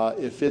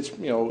 If it's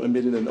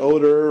emitting an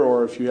odor,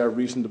 or if you have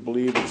reason to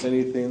believe it's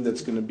anything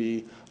that's going to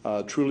be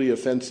truly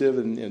offensive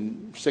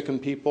and sicken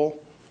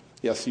people,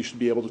 yes, you should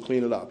be able to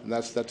clean it up. And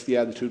that's the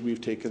attitude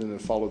we've taken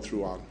and followed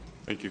through on.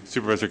 Thank you.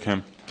 Supervisor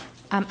Kim.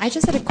 I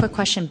just had a quick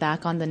question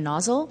back on the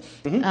nozzle.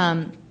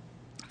 Mm-hmm.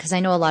 Because I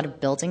know a lot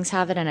of buildings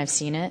have it, and I've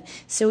seen it.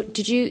 So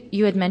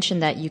you had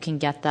mentioned that you can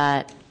get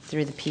that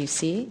through the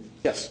PUC?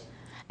 Yes.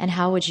 And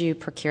how would you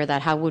procure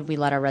that? How would we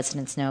let our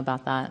residents know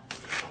about that?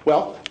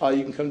 Well,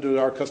 you can come to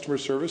our customer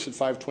service at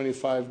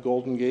 525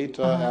 Golden Gate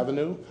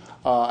Avenue.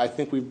 I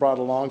think we've brought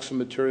along some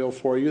material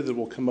for you that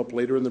will come up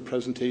later in the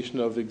presentation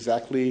of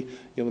exactly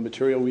the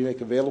material we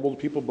make available to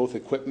people, both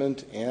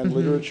equipment and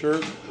literature.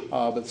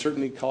 But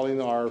certainly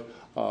calling our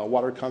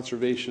water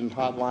conservation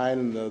hotline,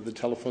 and the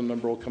telephone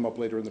number will come up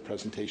later in the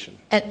presentation.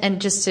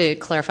 And just to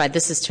clarify,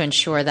 this is to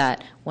ensure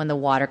that when the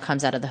water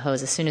comes out of the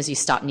hose, as soon as you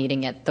stop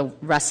needing it, the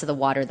rest of the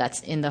water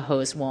that's in the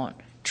hose won't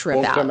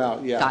Won't come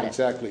out, yeah, Got it.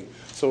 Exactly.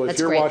 So if That's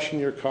you're great. washing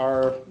your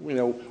car,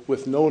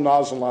 with no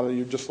nozzle on it,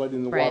 you're just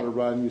letting the Right. water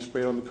run, you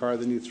spray it on the car,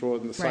 then you throw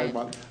it in the Right.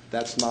 sidewalk,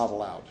 that's not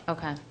allowed.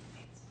 Okay.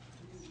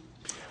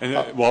 And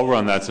while we're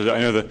on that, so I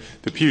know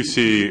the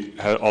PUC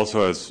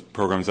also has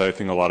programs that I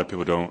think a lot of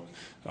people don't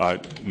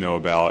know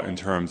about in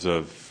terms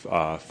of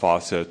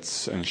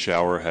faucets and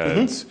shower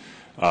heads.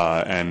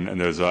 And I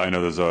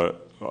know there's a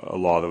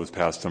law that was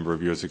passed a number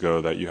of years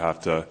ago that you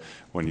have to,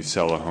 when you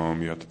sell a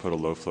home, you have to put a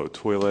low-flow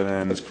toilet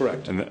in. That's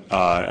correct.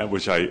 And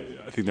which I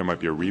think there might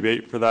be a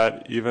rebate for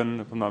that, even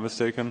if I'm not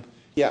mistaken.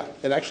 Yeah,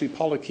 and actually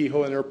Paula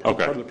Kehoe in her part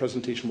Okay. of the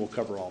presentation will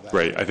cover all that.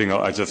 Great. I think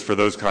just for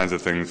those kinds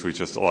of things,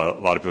 a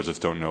lot of people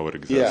just don't know it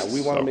exists. Yeah,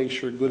 we want to so. make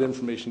sure good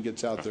information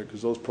gets out there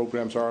because those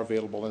programs are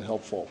available and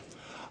helpful.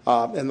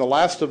 And the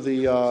last of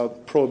the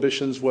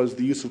prohibitions was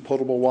the use of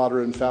potable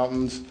water in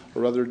fountains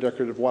or other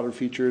decorative water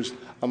features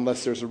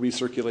unless there's a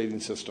recirculating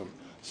system.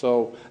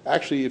 So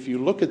actually, if you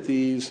look at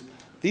these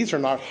are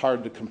not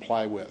hard to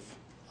comply with.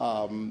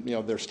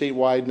 They're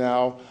statewide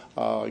now.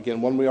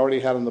 Again, one we already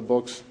had in the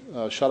books.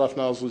 Shut-off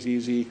nozzle is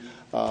easy.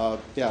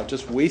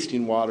 Just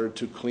wasting water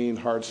to clean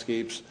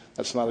hardscapes,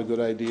 that's not a good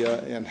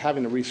idea. And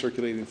having a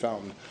recirculating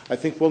fountain. I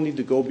think we'll need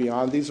to go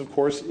beyond these, of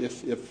course,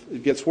 if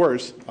it gets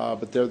worse,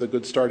 but they're the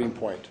good starting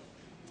point.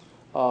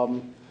 I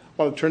want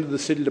to turn to the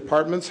city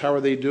departments. How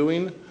are they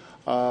doing?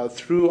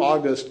 Through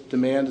August,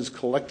 demand is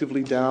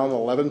collectively down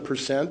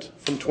 11%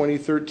 from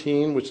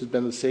 2013, which has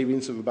been a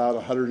savings of about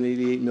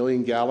 188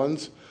 million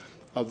gallons.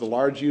 Of the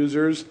large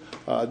users,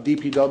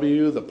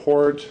 DPW, the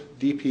Port,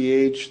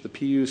 DPH, the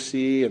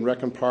PUC, and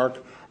Rec and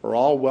Park are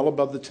all well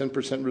above the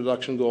 10%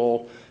 reduction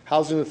goal.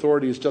 Housing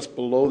Authority is just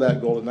below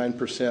that goal at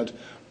 9%,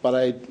 but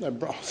I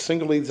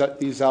singled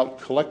these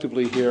out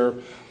collectively here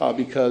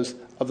because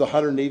of the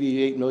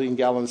 188 million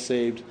gallons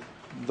saved,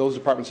 those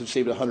departments have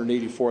saved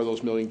 184 of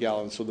those million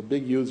gallons. So the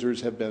big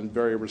users have been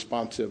very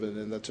responsive,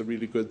 and that's a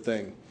really good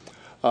thing.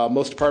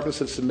 Most departments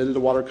have submitted a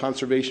water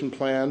conservation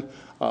plan.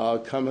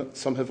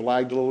 Some have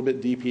lagged a little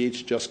bit.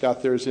 DPH just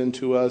got theirs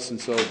into us,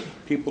 and so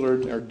people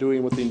are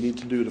doing what they need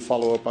to do to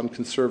follow up on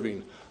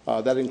conserving.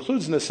 That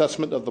includes an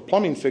assessment of the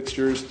plumbing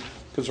fixtures,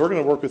 because we're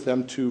going to work with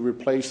them to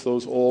replace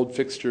those old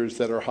fixtures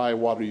that are high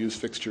water use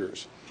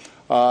fixtures.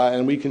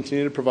 And we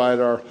continue to provide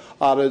our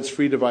audits,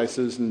 free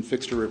devices, and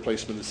fixture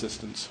replacement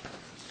assistance.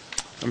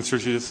 Mr.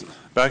 Ritchie, just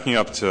backing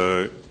up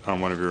to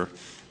one of your,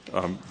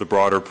 the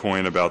broader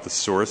point about the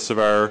source of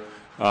our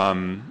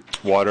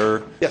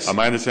water. Yes.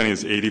 My understanding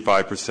is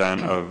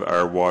 85% of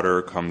our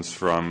water comes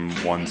from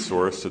one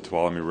source, the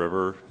Tuolumne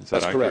River. Is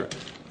that That's accurate?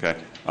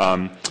 correct.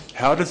 Okay.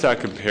 How does that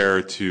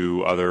compare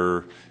to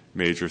other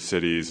major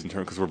cities in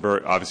terms? Because we're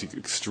very obviously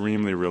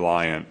extremely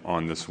reliant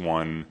on this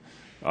one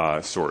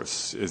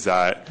source. Is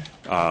that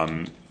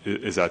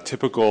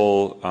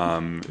typical?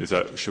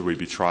 Should we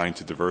be trying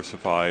to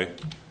diversify?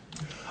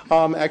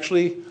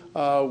 Actually,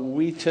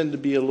 we tend to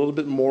be a little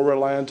bit more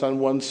reliant on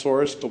one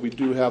source, but we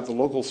do have the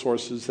local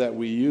sources that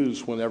we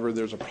use whenever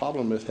there's a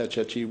problem with Hetch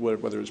Hetchy,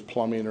 whether it's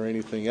plumbing or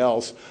anything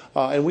else.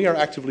 And we are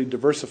actively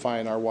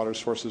diversifying our water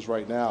sources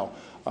right now.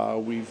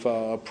 We've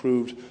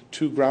approved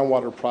 2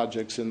 groundwater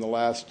projects in the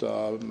last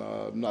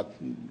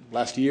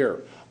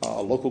year.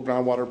 A local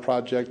groundwater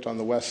project on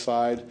the west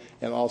side,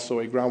 and also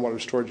a groundwater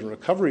storage and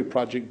recovery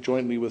project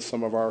jointly with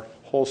some of our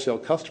wholesale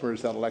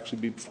customers that will actually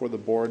be before the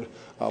board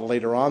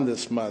later on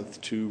this month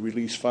to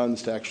release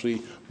funds to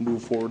actually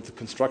move forward the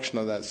construction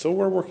of that. So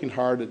we're working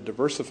hard at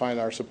diversifying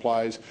our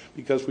supplies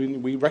because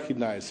we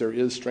recognize there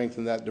is strength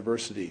in that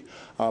diversity.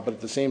 But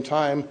at the same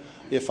time,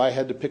 if I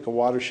had to pick a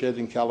watershed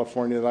in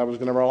California that I was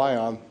going to rely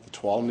on, the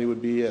Tuolumne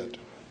would be it.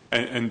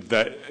 And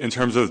that, in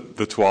terms of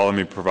the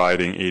Tuolumne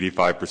providing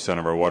 85%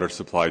 of our water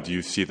supply, do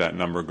you see that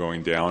number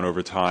going down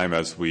over time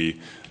as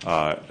we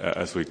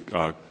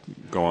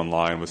go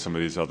online with some of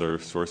these other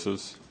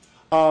sources?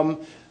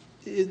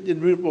 It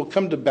will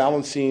come to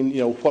balancing,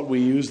 what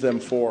we use them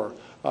for.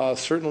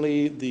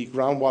 Certainly, the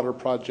groundwater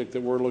project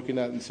that we're looking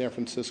at in San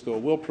Francisco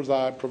will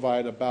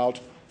provide about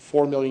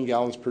 4 million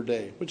gallons per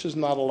day, which is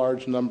not a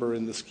large number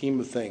in the scheme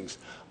of things.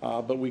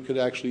 But we could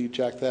actually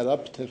jack that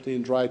up potentially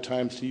in dry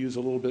times to use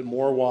a little bit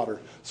more water.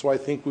 So I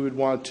think we would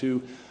want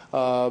to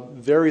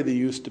vary the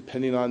use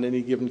depending on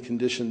any given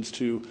conditions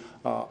to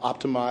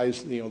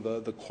optimize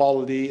the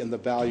quality and the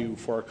value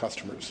for our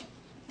customers.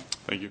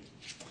 Thank you.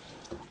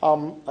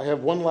 I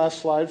have one last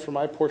slide for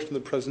my portion of the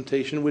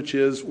presentation, which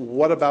is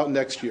what about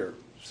next year?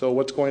 So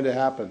what's going to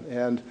happen?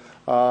 And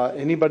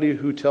anybody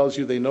who tells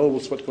you they know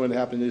what's going to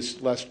happen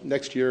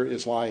next year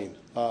is lying.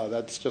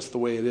 That's just the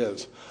way it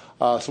is.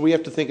 So we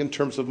have to think in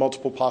terms of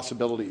multiple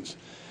possibilities.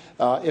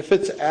 If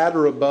it's at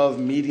or above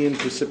median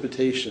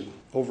precipitation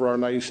over our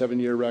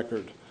 97-year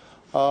record,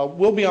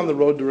 we'll be on the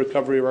road to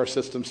recovery of our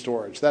system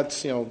storage. That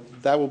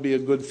will be a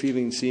good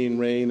feeling seeing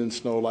rain and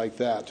snow like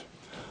that.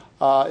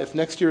 If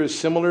next year is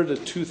similar to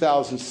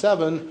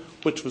 2007,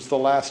 which was the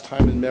last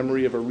time in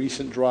memory of a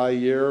recent dry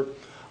year.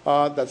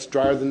 That's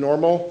drier than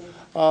normal.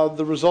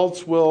 The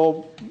results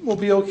will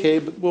be okay,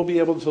 but we'll be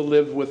able to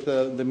live with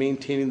the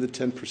maintaining the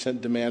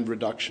 10% demand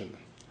reduction.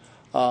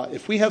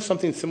 If we have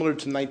something similar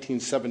to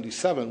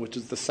 1977, which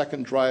is the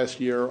second driest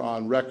year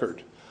on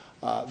record,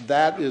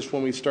 that is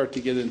when we start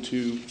to get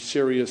into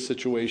serious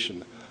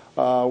situation.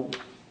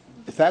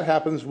 If that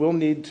happens, we'll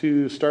need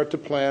to start to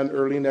plan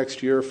early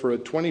next year for a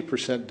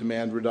 20%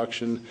 demand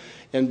reduction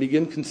and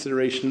begin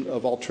consideration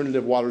of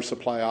alternative water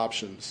supply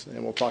options.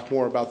 And we'll talk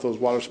more about those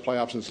water supply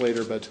options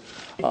later, but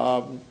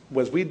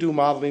as we do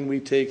modeling,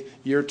 we take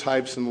year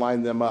types and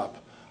line them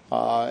up.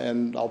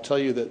 And I'll tell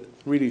you that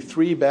really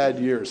 3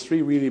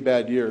 really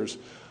bad years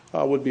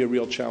would be a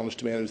real challenge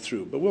to manage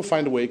through. But we'll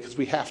find a way because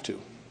we have to.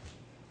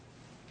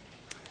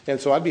 And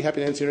so I'd be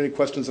happy to answer any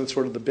questions on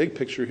sort of the big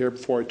picture here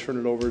before I turn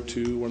it over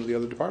to one of the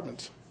other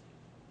departments.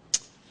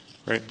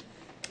 Great.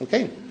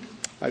 Okay.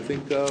 I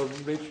think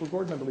Rachel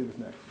Gordon, I believe, is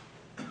next.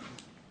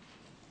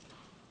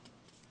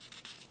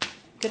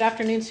 Good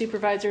afternoon,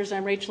 Supervisors.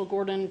 I'm Rachel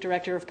Gordon,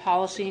 Director of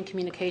Policy and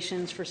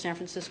Communications for San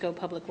Francisco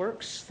Public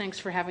Works. Thanks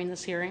for having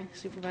this hearing,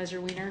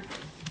 Supervisor Wiener.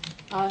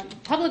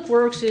 Public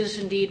Works is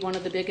indeed one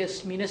of the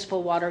biggest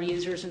municipal water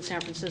users in San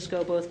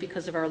Francisco, both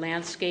because of our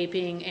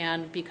landscaping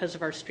and because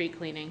of our street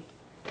cleaning.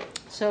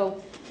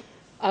 So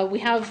we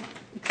have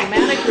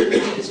dramatically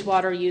reduced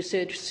water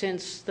usage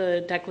since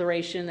the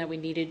declaration that we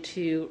needed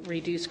to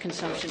reduce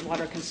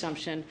water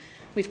consumption.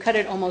 We've cut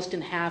it almost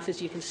in half,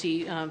 as you can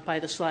see by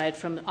the slide,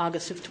 from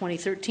August of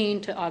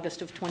 2013 to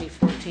August of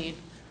 2014.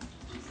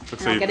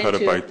 Looks like you cut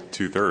it by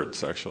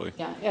 2/3, actually.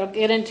 Yeah, I'll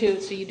get into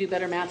it so you do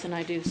better math than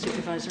I do,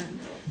 Supervisor.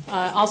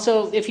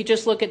 Also, if you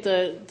just look at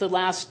the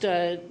last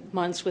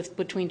months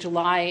between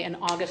July and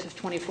August of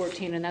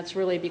 2014, and that's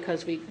really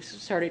because we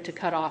started to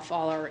cut off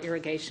all our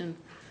irrigation,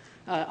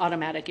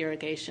 automatic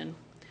irrigation.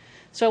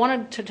 So I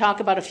wanted to talk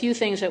about a few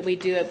things that we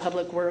do at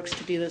Public Works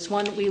to do this.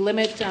 One, we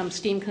limit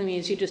steam cleaning,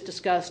 as you just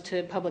discussed,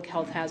 to public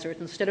health hazards.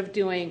 Instead of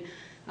doing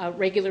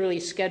regularly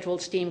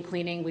scheduled steam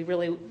cleaning, we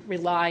really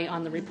rely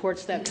on the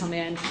reports that come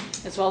in,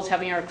 as well as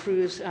having our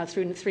crews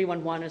through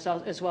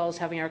 311, as well as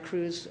having our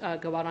crews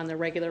go out on their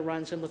regular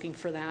runs and looking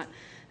for that.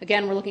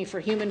 Again, we're looking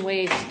for human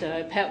waste,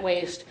 pet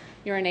waste,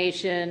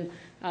 urination,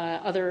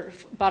 other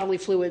bodily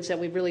fluids that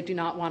we really do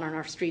not want on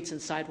our streets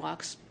and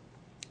sidewalks.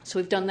 So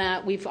we've done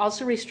that. We've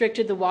also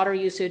restricted the water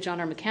usage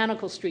on our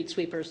mechanical street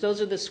sweepers. Those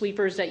are the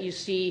sweepers that you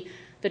see,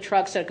 the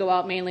trucks that go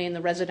out mainly in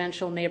the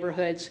residential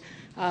neighborhoods.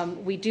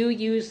 We do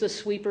use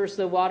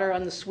the water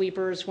on the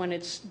sweepers when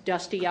it's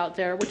dusty out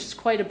there, which is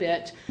quite a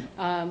bit,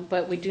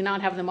 but we do not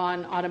have them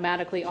on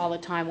automatically all the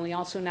time. We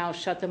also now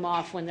shut them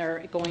off when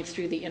they're going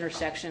through the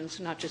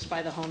intersections, not just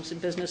by the homes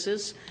and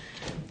businesses.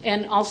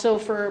 And also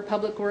for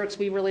Public Works,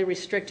 we really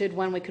restricted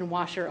when we can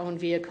wash our own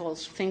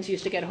vehicles. Things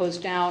used to get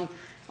hosed down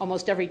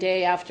almost every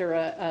day after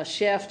a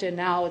shift, and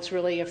now it's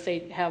really if they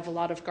have a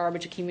lot of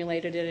garbage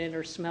accumulated in it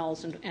or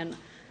smells and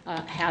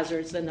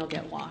hazards, then they'll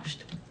get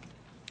washed.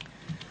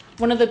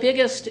 One of the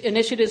biggest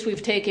initiatives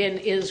we've taken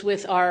is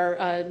with our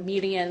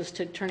medians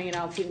to turning it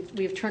off.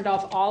 We've turned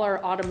off all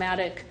our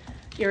automatic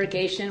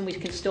irrigation. We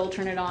can still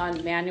turn it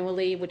on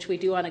manually, which we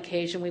do on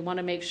occasion. We want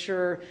to make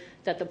sure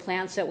that the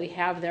plants that we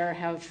have there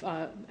have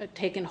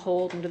taken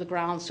hold into the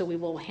ground, so we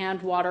will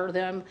hand water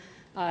them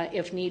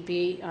if need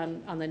be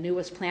on the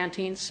newest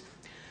plantings.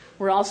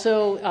 We're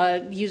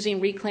also using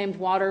reclaimed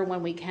water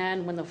when we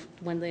can,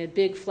 when the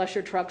big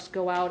flusher trucks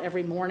go out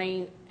every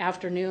morning,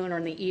 afternoon, or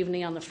in the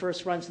evening on the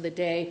first runs of the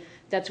day.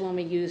 That's when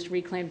we used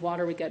reclaimed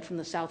water we get from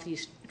the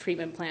Southeast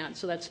Treatment Plant.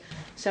 So that's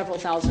several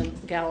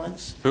thousand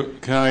gallons.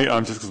 Can I,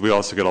 just because we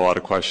also get a lot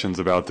of questions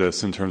about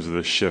this in terms of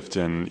the shift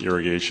in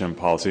irrigation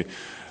policy.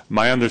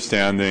 My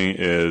understanding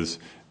is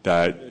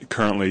that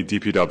currently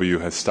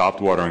DPW has stopped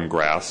watering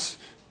grass,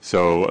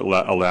 so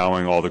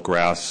allowing all the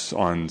grass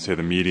on, say,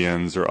 the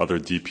medians or other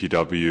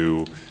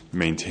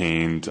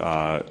DPW-maintained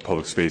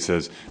public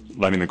spaces,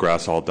 letting the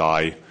grass all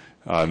die,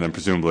 and then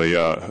presumably,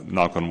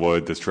 knock on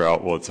wood, this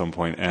drought will at some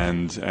point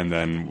end, and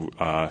then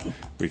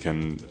we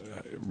can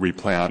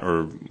replant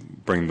or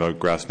bring the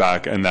grass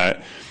back, and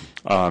that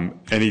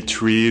any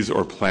trees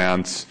or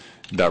plants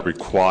that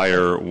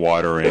require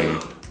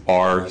watering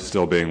are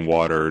still being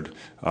watered.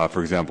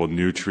 For example,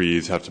 new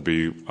trees have to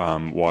be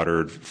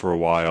watered for a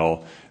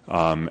while.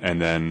 And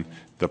then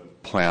the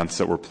plants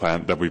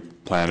that we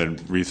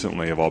planted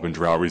recently have all been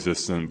drought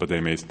resistant, but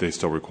they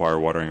still require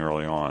watering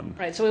early on.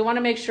 Right. So we want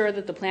to make sure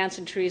that the plants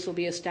and trees will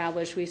be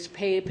established. We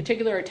pay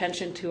particular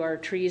attention to our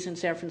trees in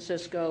San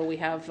Francisco. We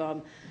have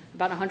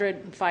about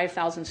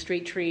 105,000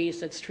 street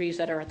trees. That's trees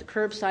that are at the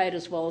curbside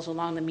as well as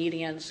along the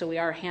median. So we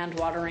are hand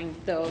watering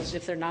those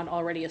if they're not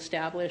already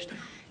established.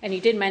 And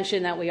you did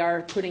mention that we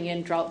are putting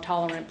in drought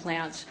tolerant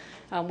plants.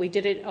 We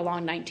did it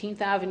along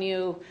 19th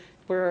Avenue.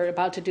 We're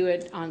about to do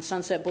it on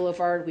Sunset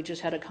Boulevard. We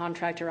just had a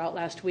contractor out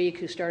last week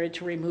who started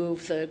to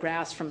remove the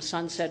grass from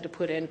Sunset to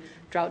put in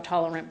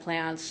drought-tolerant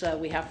plants.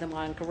 We have them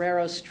on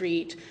Guerrero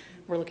Street.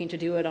 We're looking to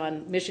do it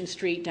on Mission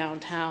Street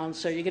downtown.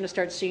 So you're going to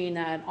start seeing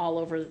that all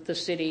over the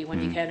city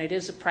when you can. It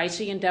is a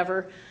pricey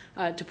endeavor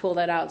to pull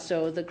that out.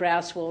 So the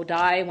grass will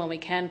die. When we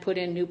can put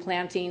in new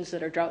plantings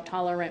that are drought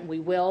tolerant, we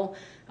will.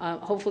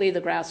 Hopefully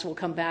the grass will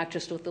come back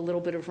just with a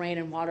little bit of rain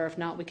and water. If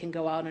not, we can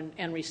go out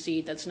and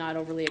reseed. That's not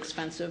overly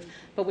expensive.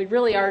 But we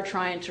really are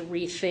trying to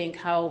rethink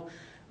how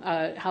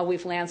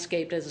we've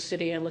landscaped as a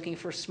city and looking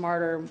for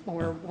smarter,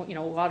 more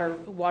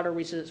water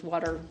resist,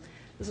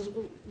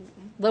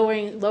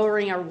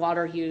 lowering our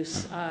water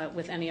use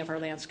with any of our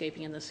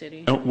landscaping in the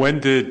city. When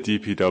did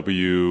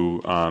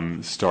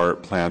DPW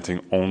start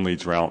planting only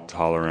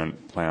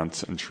drought-tolerant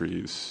plants and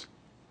trees?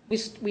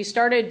 We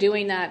started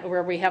doing that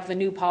where we have the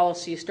new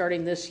policy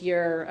starting this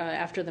year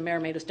after the mayor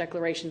made his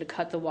declaration to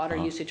cut the water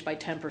usage by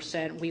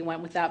 10%. We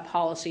went with that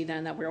policy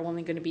then that we're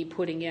only going to be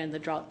putting in the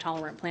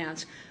drought-tolerant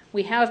plants.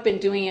 We have been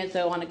doing it,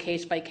 though, on a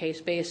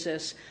case-by-case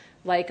basis.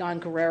 Like on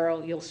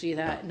Guerrero, you'll see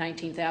that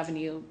 19th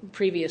Avenue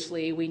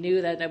previously. We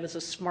knew that was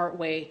a smart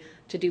way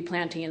to do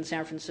planting in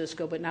San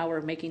Francisco, but now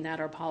we're making that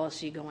our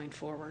policy going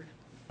forward.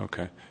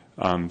 Okay.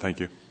 Thank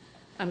you.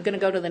 I'm going to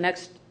go to the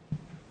next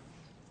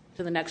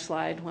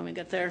slide when we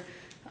get there.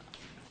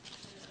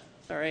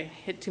 Sorry,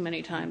 hit too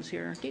many times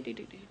here.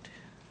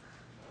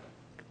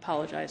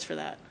 Apologize for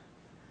that.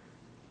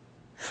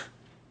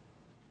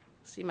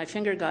 See, my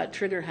finger got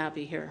trigger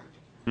happy here.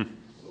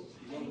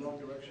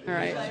 All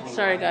right,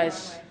 sorry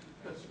guys.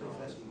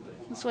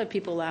 That's why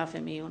people laugh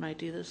at me when I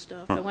do this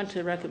stuff. I went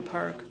to Rec and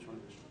Park.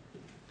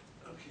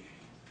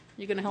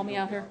 You going to help me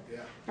out here? Yeah.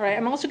 All right,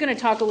 I'm also going to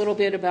talk a little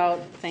bit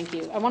about, thank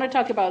you. I want to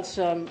talk about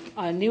some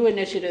new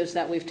initiatives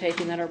that we've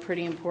taken that are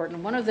pretty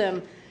important. One of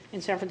them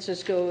in San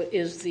Francisco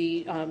is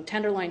the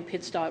Tenderloin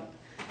Pit Stop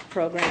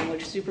program,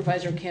 which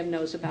Supervisor Kim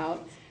knows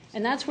about.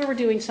 And that's where we're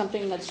doing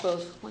something that's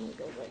both, let me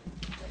go right.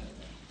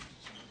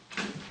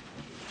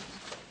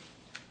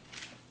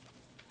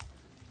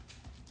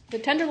 The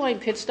Tenderloin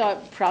Pit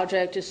Stop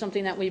project is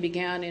something that we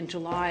began in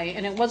July,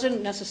 and it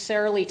wasn't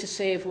necessarily to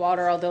save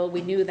water, although we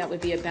knew that would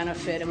be a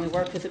benefit, and we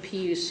worked with the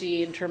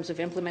PUC in terms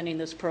of implementing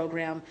this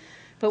program.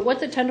 But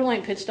what the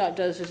Tenderloin Pit Stop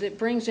does is it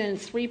brings in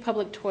 3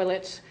 public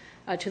toilets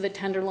to the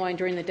Tenderloin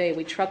during the day.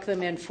 We truck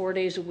them in 4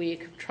 days a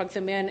week, truck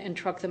them in and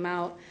truck them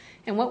out.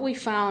 And what we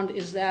found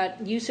is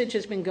that usage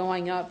has been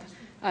going up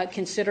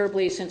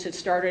considerably since it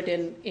started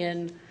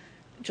in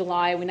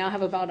July. We now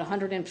have about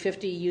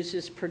 150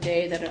 uses per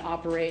day that it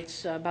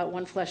operates, about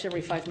 1 flush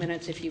every 5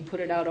 minutes if you put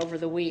it out over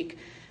the week.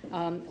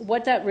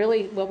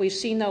 What we've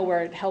seen, though,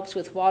 where it helps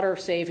with water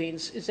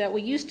savings is that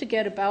we used to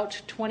get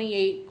about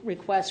 28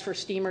 requests for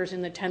steamers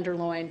in the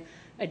Tenderloin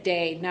a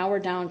day. Now we're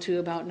down to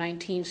about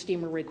 19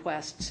 steamer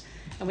requests,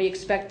 and we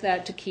expect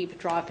that to keep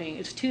dropping.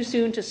 It's too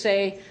soon to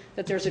say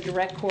that there's a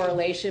direct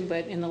correlation,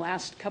 but in the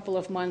last couple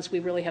of months, we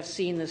really have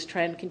seen this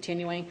trend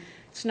continuing.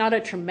 It's not a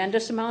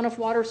tremendous amount of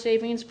water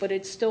savings, but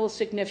it's still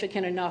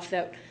significant enough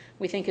that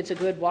we think it's a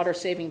good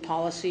water-saving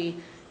policy.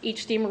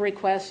 Each steamer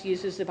request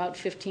uses about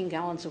 15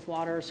 gallons of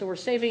water, so we're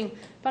saving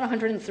about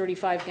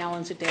 135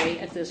 gallons a day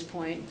at this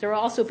point. There have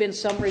also been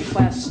some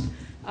requests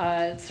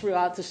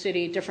throughout the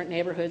city, different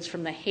neighborhoods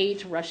from the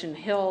Haight, Russian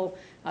Hill,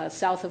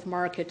 south of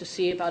Market, to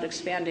see about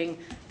expanding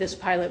this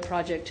pilot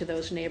project to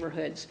those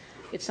neighborhoods.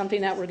 It's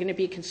something that we're going to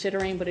be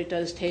considering, but it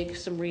does take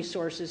some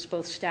resources,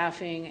 both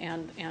staffing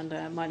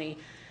and money.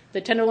 The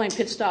Tenderloin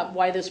Pit Stop,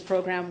 why this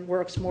program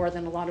works more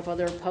than a lot of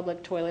other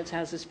public toilets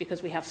has, is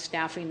because we have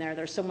staffing there.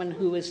 There's someone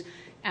who is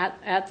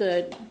at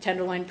the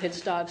Tenderloin Pit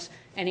Stops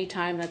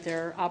anytime that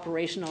they're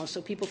operational,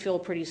 so people feel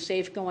pretty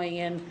safe going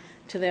in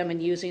to them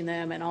and using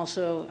them, and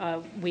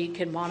also we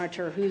can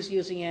monitor who's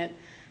using it,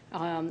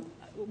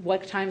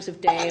 what times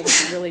of day. We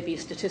can really be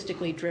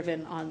statistically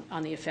driven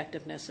on the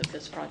effectiveness of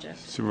this project.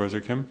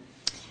 Supervisor Kim?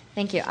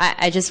 Thank you.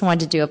 I just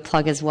wanted to do a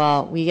plug as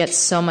well. We get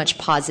so much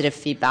positive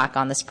feedback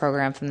on this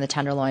program from the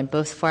Tenderloin,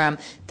 both from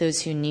those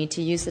who need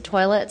to use the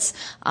toilets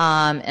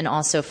and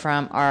also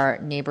from our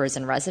neighbors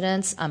and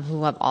residents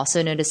who have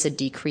also noticed a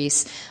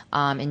decrease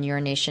in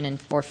urination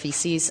or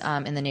feces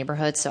in the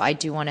neighborhood. So I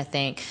do want to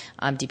thank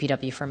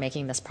DPW for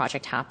making this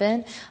project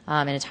happen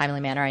in a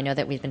timely manner. I know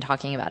that we've been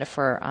talking about it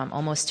for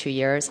almost 2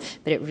 years,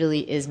 but it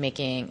really is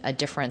making a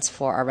difference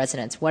for our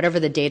residents, whatever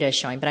the data is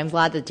showing. But I'm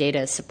glad the data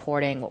is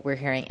supporting what we're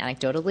hearing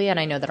anecdotally, and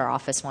I know that our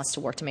office wants to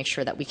work to make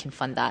sure that we can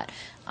fund that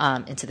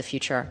into the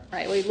future.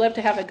 Right. We'd love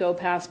to have it go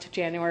past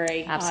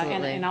January.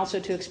 Absolutely. And also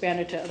to expand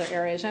it to other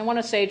areas. And I want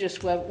to say,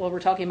 just while we're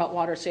talking about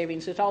water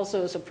savings, it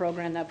also is a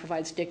program that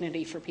provides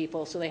dignity for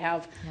people, so they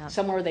have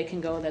somewhere they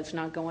can go that's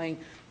not going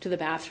to the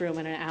bathroom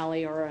in an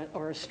alley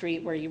or a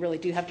street where you really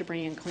do have to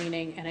bring in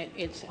cleaning, and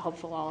it's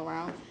helpful all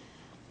around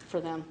for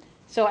them.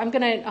 So I'm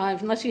going to,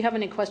 unless you have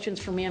any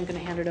questions for me, I'm going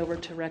to hand it over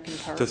to Rec and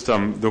Park. Just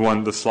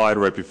the slide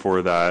right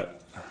before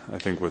that, I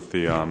think with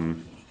the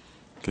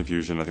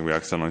confusion, I think we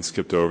accidentally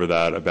skipped over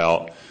that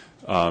about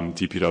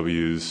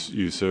DPW's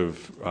use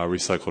of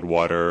recycled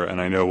water,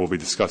 and I know we'll be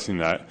discussing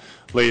that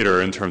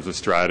later in terms of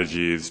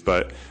strategies,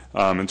 but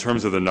in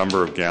terms of the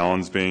number of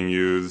gallons being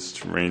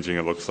used, ranging,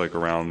 it looks like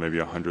around maybe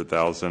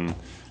 100,000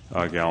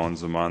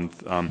 gallons a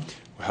month,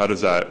 how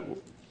does that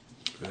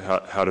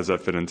how does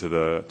that fit into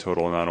the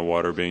total amount of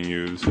water being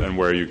used, and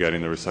where are you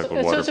getting the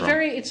recycled water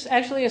from? It's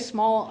actually a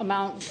small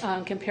amount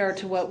compared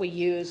to what we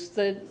use.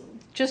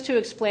 Just to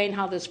explain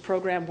how this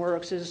program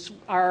works is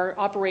our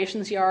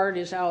operations yard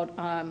is out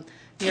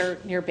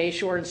near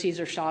Bayshore and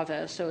Cesar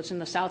Chavez, so it's in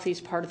the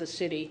southeast part of the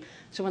city.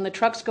 So when the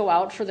trucks go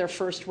out for their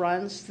first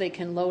runs, they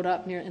can load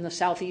up in the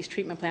southeast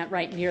treatment plant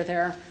right near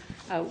there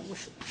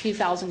with a few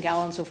thousand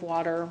gallons of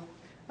water,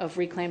 of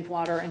reclaimed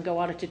water, and go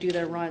out to do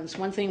their runs.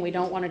 One thing we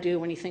don't want to do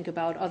when you think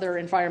about other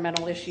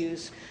environmental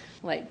issues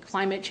like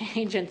climate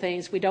change and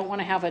things, we don't want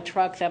to have a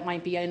truck that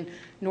might be in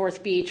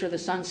North Beach or the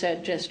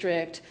Sunset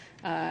District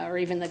or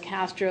even the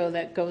Castro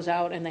that goes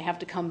out and they have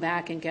to come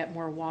back and get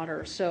more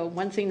water. So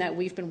one thing that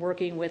we've been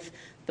working with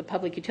the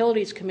Public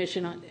Utilities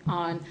Commission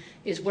on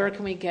is where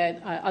can we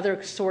get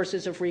other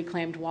sources of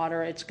reclaimed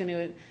water. It's going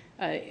to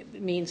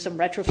mean some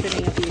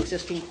retrofitting of the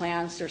existing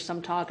plants. There's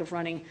some talk of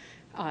running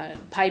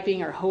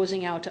piping or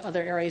hosing out to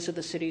other areas of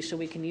the city so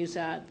we can use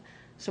that.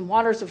 Some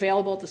water is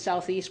available at the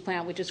southeast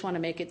plant. We just want to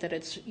make it that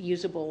it's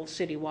usable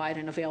citywide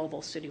and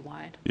available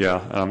citywide.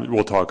 Yeah,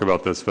 we'll talk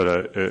about this,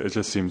 but it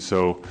just seems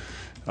so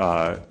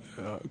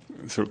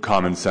sort of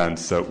common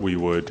sense that we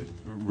would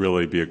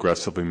really be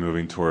aggressively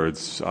moving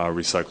towards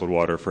recycled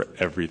water for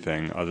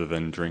everything other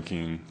than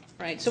drinking.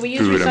 Right, so we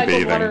use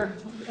recycled water.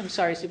 I'm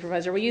sorry,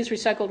 Supervisor. We use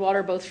recycled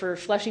water both for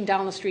flushing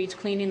down the streets,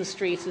 cleaning the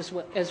streets,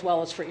 as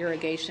well as for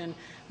irrigation.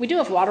 We do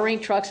have watering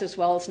trucks as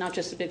well. It's not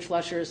just the big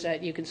flushers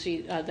that you can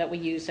see that we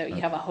use, that you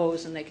have a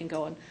hose and they can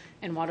go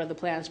and water the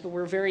plants. But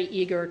we're very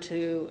eager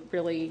to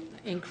really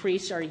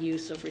increase our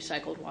use of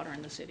recycled water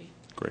in the city.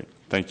 Great.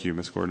 Thank you,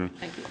 Ms. Gordon.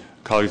 Thank you.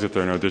 Colleagues, if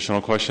there are no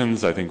additional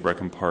questions, I think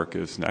Rec and Park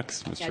is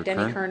next. Mr. Kern.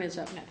 Denny Kern is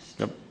up next.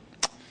 Yep.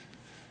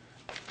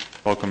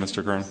 Welcome,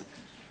 Mr. Kern.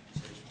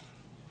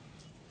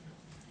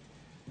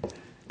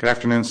 Good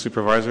afternoon,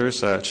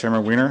 Supervisors,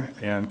 Chairman Wiener,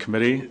 and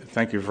committee.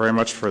 Thank you very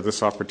much for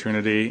this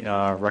opportunity.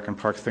 Rec and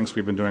Park thinks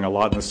we've been doing a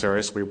lot in this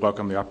area, so we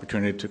welcome the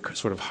opportunity to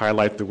sort of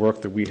highlight the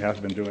work that we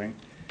have been doing.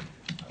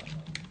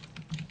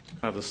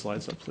 Have the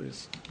slides up,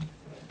 please.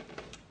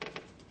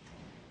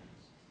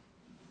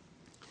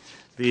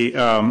 The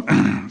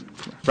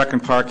Rec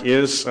and Park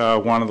is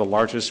one of the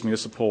largest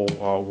municipal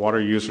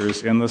water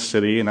users in the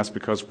city, and that's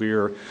because we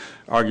are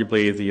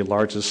arguably the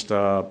largest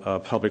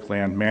public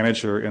land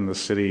manager in the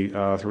city,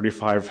 almost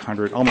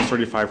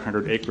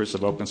 3,500 acres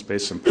of open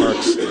space and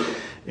parks,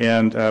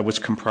 and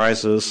which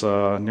comprises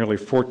nearly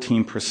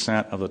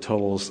 14% of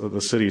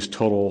the city's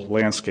total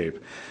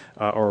landscape.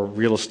 Or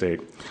real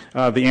estate.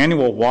 The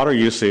annual water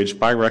usage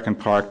by Rec and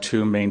Park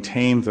to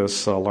maintain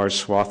this large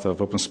swath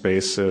of open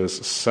space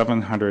is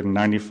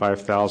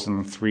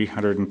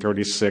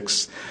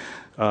 795,336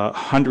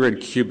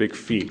 100 cubic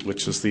feet,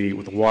 which is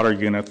with the water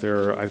unit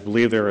there. I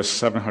believe there are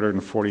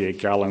 748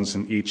 gallons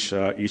in each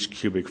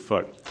cubic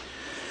foot.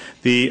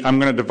 I'm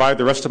going to divide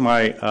the rest of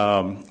my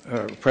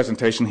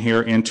presentation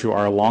here into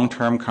our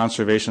long-term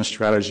conservation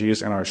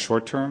strategies and our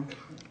short-term.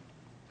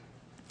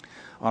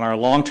 On our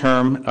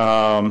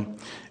long-term,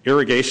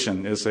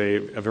 irrigation is a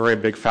very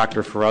big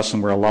factor for us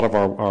and where a lot of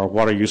our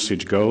water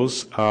usage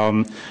goes.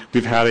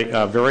 We've had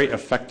a very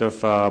effective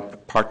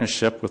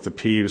partnership with the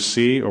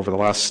PUC over the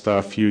last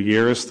few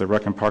years. The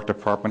Rec and Park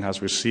Department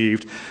has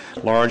received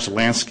large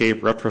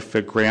landscape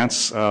retrofit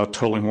grants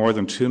totaling more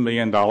than $2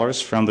 million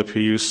from the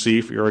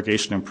PUC for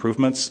irrigation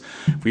improvements.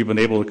 We've been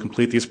able to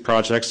complete these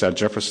projects at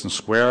Jefferson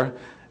Square,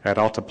 at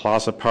Alta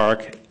Plaza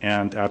Park,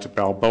 and at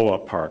Balboa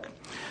Park.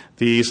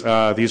 These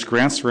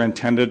grants are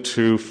intended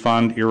to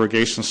fund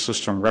irrigation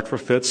system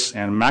retrofits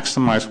and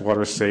maximize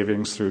water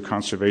savings through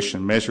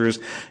conservation measures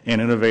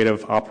and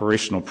innovative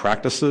operational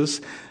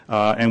practices.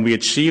 And we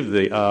achieved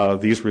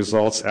these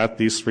results at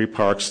these three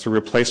parks through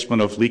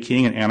replacement of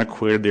leaking and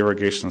antiquated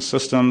irrigation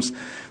systems,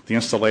 the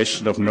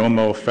installation of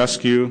No-Mow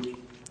fescue,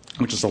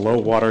 which is a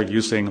low-water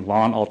using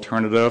lawn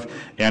alternative,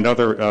 and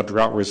other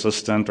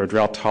drought-resistant or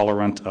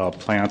drought-tolerant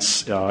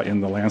plants in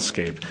the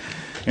landscape.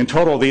 In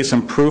total, these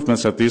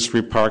improvements at these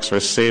three parks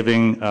are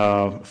saving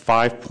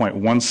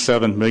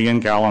 5.17 million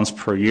gallons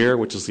per year,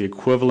 which is the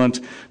equivalent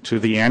to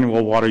the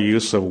annual water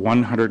use of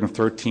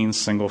 113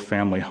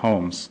 single-family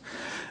homes.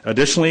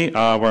 Additionally,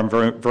 I'm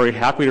very, very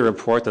happy to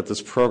report that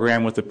this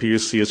program with the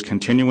PUC is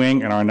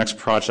continuing, and our next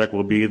project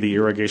will be the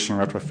irrigation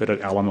retrofit at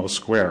Alamo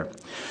Square.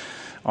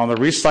 On the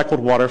recycled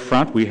water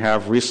front, we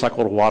have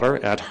recycled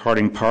water at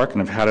Harding Park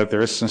and have had it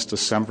there since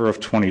December of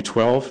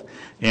 2012.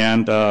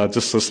 And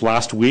just this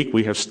last week,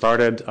 we have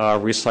started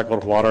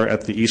recycled water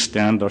at the east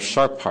end of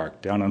Sharp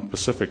Park down in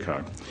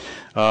Pacifica.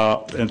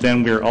 And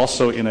then we're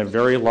also in a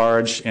very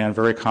large and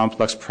very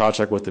complex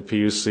project with the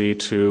PUC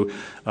to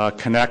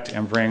connect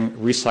and bring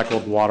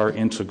recycled water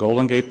into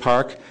Golden Gate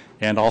Park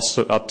and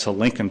also up to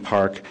Lincoln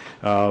Park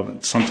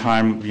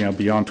sometime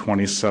beyond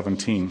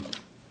 2017.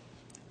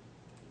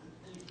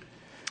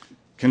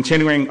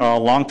 Continuing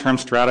long-term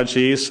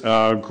strategies,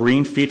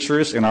 green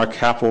features in our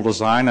capital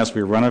design as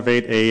we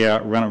renovate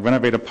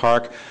a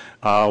park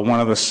One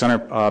of the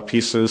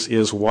centerpieces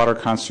is water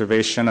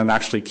conservation and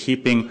actually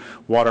keeping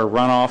water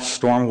runoff,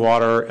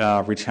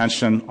 stormwater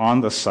retention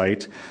on the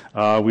site.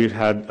 We've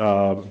had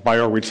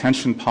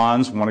bioretention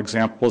ponds. One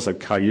example is at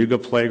Cayuga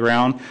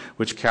Playground,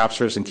 which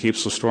captures and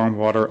keeps the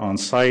stormwater on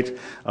site.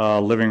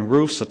 Living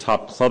roofs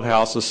atop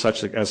clubhouses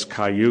such as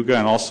Cayuga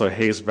and also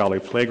Hayes Valley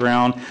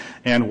Playground,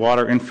 and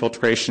water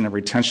infiltration and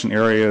retention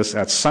areas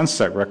at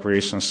Sunset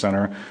Recreation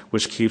Center,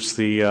 which keeps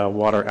the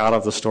water out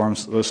of the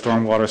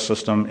stormwater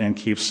system and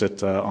keeps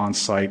it on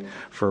site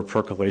for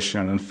percolation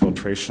and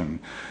infiltration.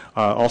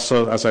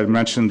 Also, as I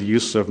mentioned, the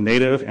use of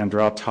native and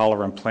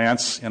drought-tolerant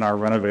plants in our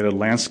renovated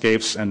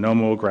landscapes and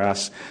no-mow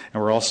grass,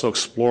 and we're also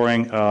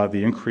exploring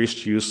the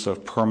increased use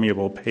of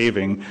permeable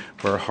paving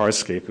where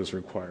hardscape is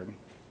required.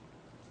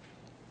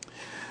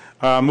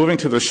 Moving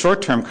to the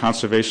short-term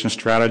conservation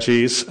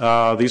strategies,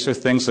 these are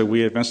things that we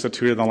have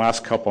instituted in the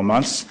last couple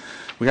months.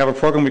 We have a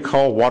program we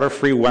call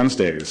Water-Free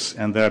Wednesdays,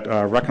 and that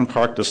Recon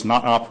Park does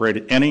not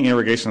operate any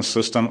irrigation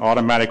system,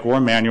 automatic or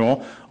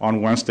manual,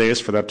 on Wednesdays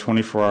for that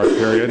 24-hour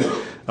period.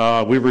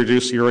 We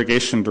reduce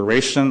irrigation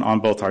duration on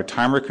both our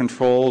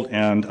timer-controlled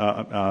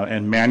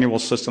and manual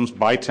systems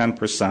by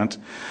 10%.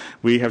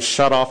 We have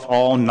shut off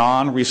all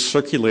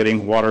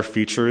non-recirculating water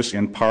features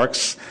in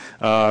parks.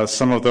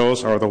 Some of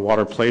those are the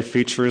water play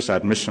features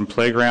at Mission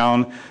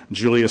Playground,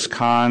 Julius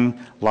Kahn,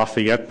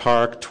 Lafayette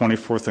Park,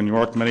 24th and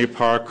York Mini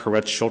Park,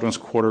 Corrette Children's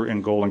Quarter,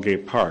 and Golden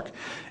Gate Park.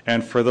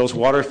 And for those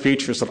water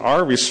features that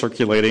are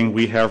recirculating,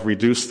 we have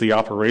reduced the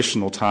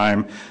operational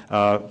time,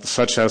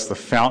 such as the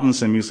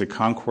fountains and music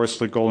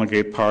concourse at Golden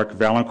Gate Park,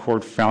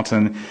 Valancourt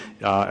Fountain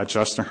at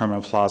Justin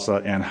Herman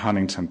Plaza, and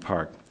Huntington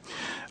Park.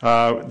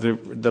 The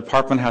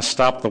department has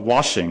stopped the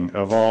washing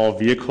of all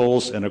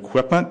vehicles and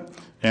equipment,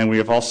 and we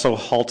have also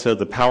halted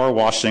the power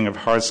washing of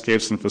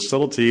hardscapes and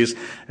facilities,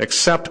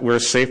 except where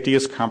safety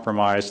is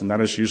compromised, and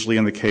that is usually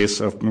in the case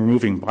of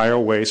removing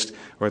bio-waste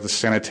or the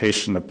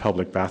sanitation of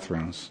public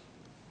bathrooms.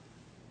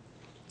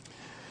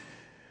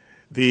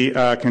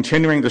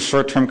 Continuing the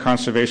short-term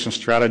conservation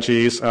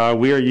strategies,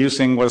 we are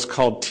using what is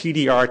called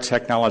TDR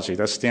technology.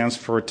 That stands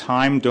for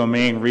Time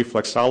Domain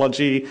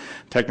Reflexology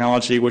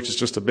technology, which is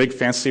just a big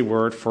fancy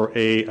word for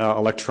a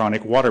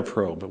electronic water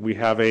probe. But we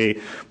have a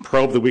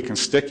probe that we can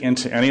stick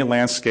into any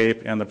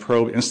landscape, and the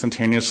probe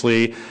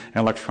instantaneously and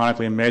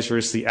electronically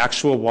measures the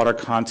actual water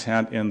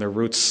content in the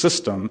root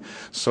system,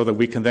 so that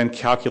we can then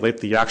calculate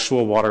the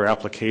actual water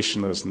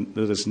application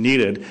that is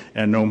needed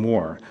and no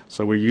more.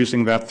 So we're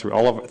using that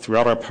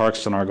throughout our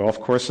parks and our golf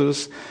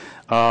courses.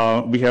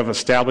 We have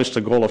established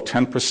a goal of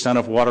 10%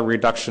 of water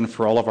reduction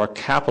for all of our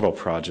capital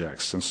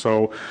projects. And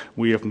so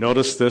we have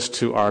noticed this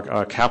to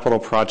our capital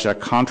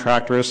project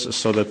contractors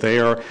so that they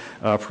are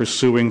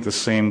pursuing the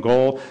same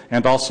goal,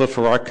 and also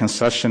for our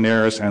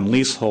concessionaires and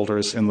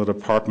leaseholders in the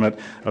department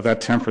of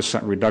that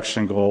 10%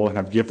 reduction goal, and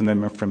have given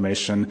them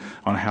information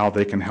on how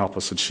they can help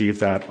us achieve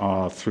that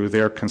through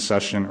their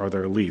concession or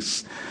their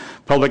lease.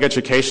 Public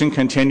education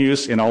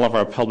continues in all of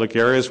our public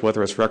areas,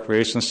 whether it's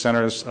recreation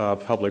centers,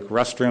 public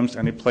restrooms,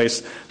 any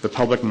place the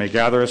public may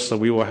gather. So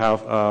we will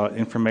have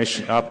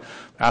information up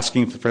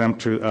asking for them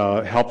to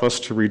help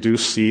us to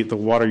reduce the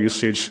water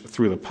usage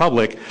through the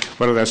public,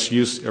 whether that's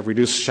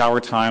reduce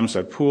shower times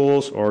at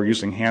pools or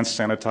using hand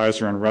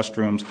sanitizer in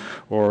restrooms,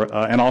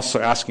 and also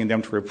asking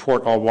them to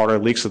report all water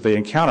leaks that they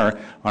encounter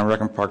on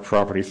Recon Park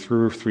property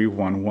through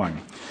 311.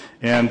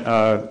 And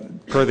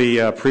per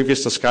the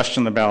previous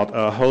discussion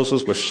about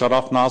hoses with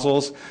shutoff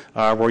nozzles,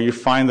 where you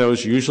find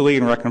those usually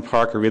in Recon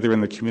Park or either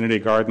in the community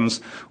gardens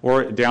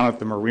or down at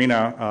the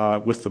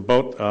marina with the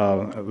boat,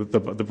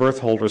 the berth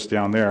holders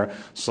down there.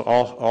 So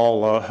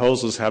all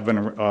hoses have been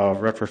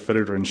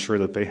retrofitted to ensure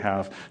that they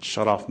have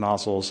shutoff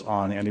nozzles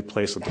on any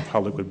place that the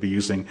public would be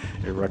using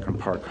a Recon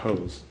Park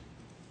hose.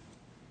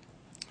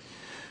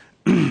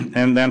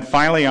 And then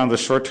finally, on the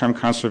short-term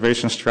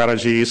conservation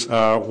strategies,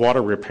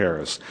 water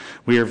repairs.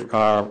 We have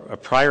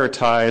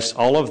prioritized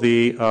all of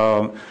the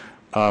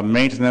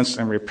maintenance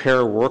and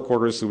repair work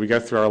orders that we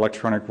get through our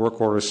electronic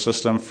work order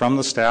system from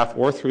the staff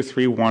or through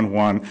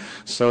 311,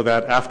 so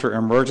that after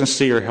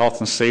emergency or health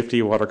and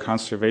safety, water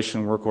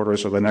conservation work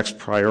orders are the next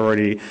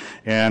priority.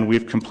 And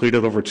we've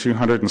completed over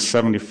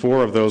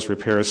 274 of those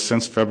repairs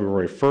since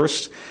February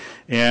 1st.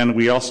 And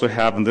we also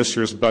have in this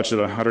year's budget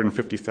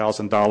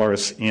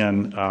 $150,000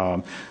 in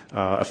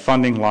a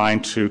funding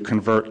line to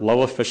convert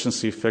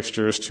low-efficiency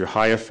fixtures to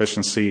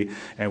high-efficiency,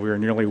 and we are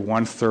nearly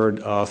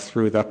one-third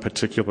through that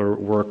particular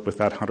work with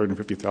that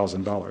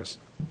 $150,000.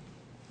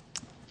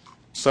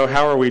 So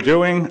how are we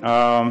doing?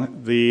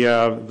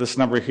 This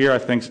number here, I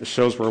think,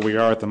 shows where we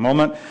are at the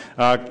moment.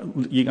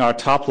 Our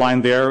top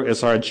line there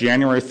is our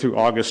January through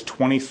August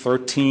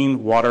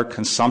 2013 water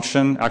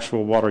consumption,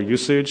 actual water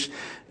usage.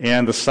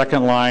 And the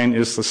second line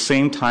is the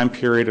same time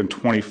period in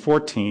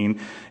 2014,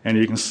 and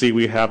you can see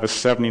we have a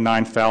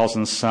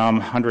 79,000 some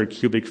 100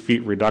 cubic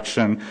feet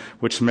reduction,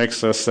 which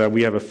makes us,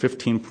 we have a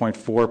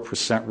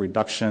 15.4%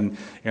 reduction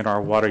in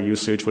our water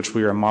usage, which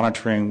we are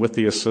monitoring with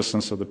the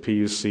assistance of the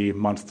PUC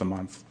month to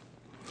month.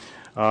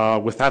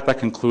 With that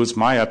concludes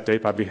my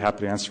update. I'd be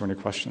happy to answer any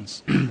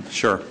questions.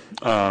 Sure.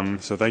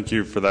 So thank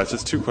you for that.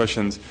 Just two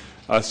questions.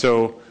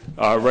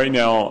 Right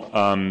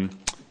now,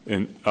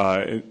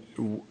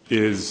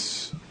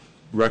 is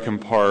Reckham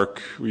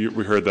Park, we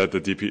heard that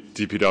the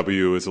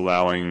DPW is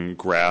allowing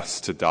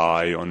grass to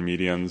die on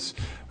medians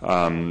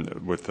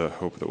with the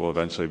hope that we'll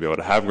eventually be able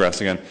to have grass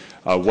again.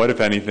 What,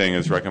 if anything,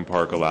 is Reckham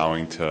Park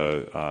allowing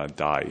to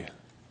die?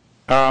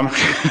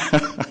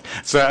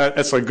 So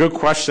it's a good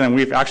question.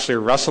 We've actually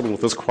wrestled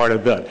with this quite a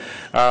bit.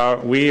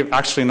 We've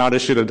actually not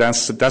issued a death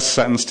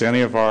sentence to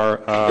any of our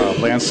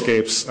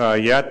landscapes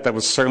yet. That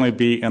would certainly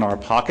be in our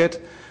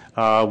pocket.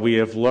 We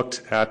have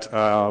looked at,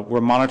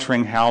 we're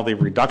monitoring how the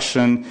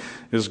reduction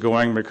is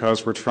going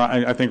because we're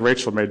trying, I think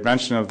Rachel made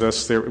mention of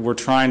this, we're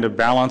trying to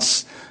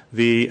balance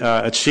the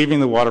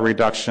achieving the water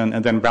reduction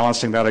and then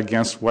balancing that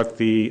against what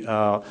the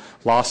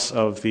loss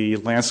of the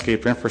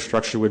landscape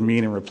infrastructure would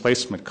mean in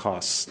replacement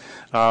costs.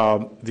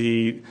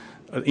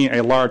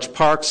 A large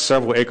park,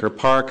 several acre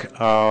park,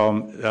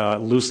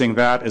 losing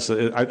that is,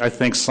 I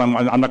think, I'm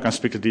not going to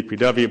speak to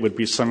DPW, it would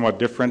be somewhat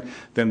different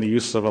than the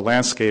use of a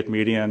landscape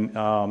median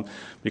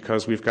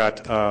because we've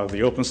got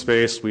the open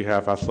space, we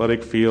have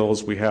athletic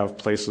fields, we have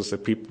places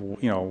that people,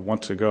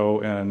 want to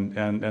go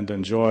and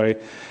enjoy.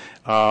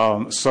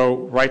 So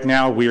right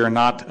now we are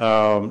not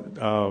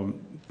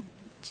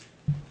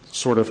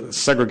sort of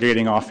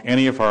segregating off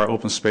any of our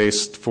open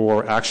space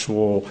for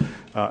actual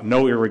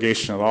no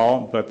irrigation at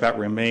all, but that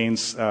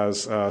remains,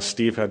 as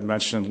Steve had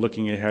mentioned,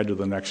 looking ahead to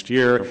the next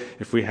year.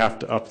 If we have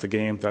to up the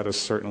game, that is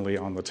certainly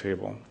on the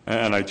table.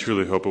 And I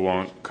truly hope it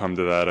won't come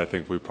to that. I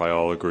think we probably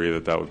all agree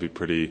that that would be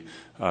pretty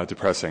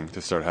depressing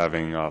to start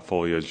having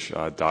foliage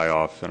die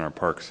off in our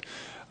parks.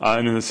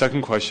 And then the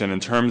second question, in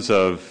terms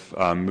of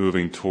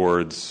moving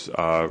towards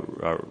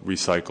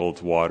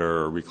recycled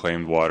water or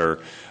reclaimed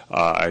water,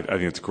 I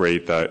think it's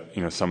great that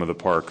some of the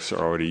parks are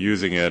already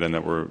using it, and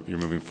that you're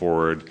moving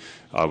forward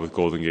with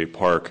Golden Gate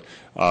Park.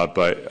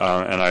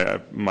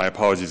 My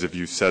apologies if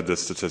you said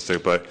this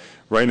statistic, but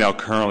right now,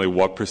 currently,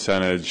 what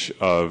percentage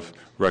of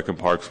Reckham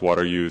Park's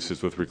water use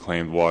is with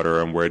reclaimed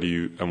water, and where do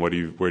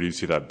you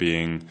see that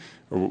being,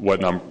 or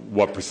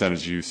what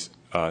percentage you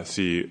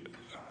see?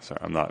 Sorry,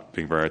 I'm not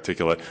being very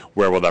articulate.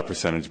 Where will that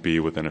percentage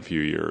be within a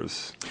few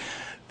years?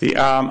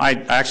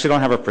 I actually don't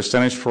have a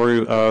percentage for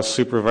you,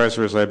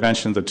 Supervisor. As I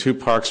mentioned, the two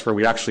parks where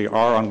we actually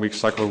are on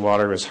recycled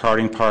water is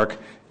Harding Park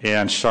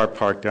and Sharp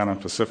Park down in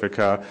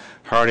Pacifica.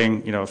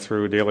 Harding,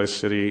 through Daly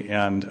City,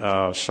 and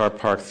Sharp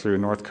Park through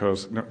North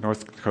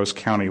Coast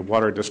County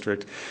Water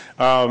District.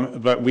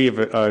 But we have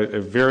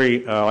a very,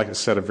 like I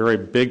said, a very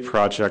big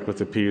project with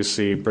the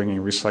PUC bringing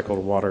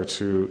recycled water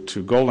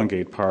to Golden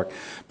Gate Park.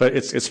 But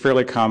it's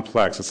fairly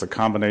complex. It's a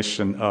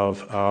combination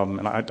of,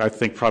 and I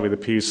think probably the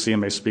PUC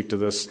may speak to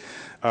this,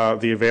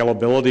 the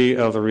availability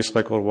of the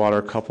recycled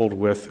water coupled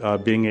with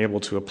being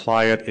able to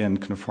apply it in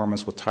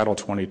conformance with Title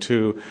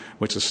 22,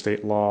 which is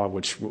state law,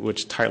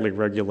 which tightly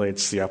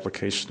regulates the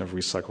application of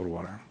recycled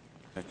water.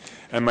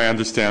 And my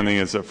understanding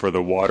is that for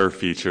the water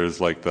features,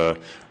 like the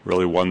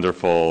really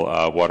wonderful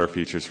water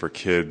features for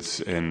kids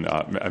in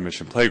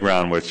Mission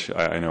Playground, which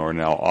I know are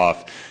now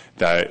off,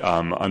 that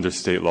under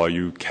state law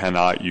you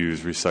cannot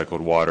use recycled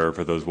water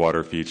for those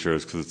water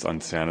features because it's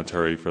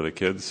unsanitary for the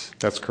kids?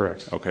 That's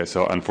correct. Okay,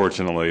 so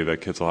unfortunately the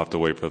kids will have to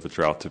wait for the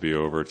drought to be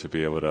over to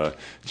be able to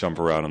jump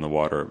around in the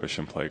water at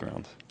Mission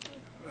Playground.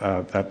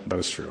 That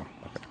is true.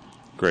 Okay.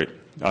 Great.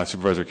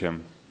 Supervisor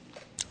Kim.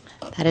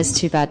 That is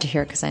too bad to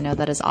hear because I know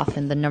that is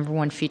often the number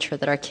one feature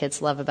that our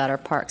kids love about our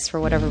parks. For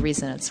whatever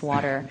reason, it's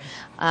water.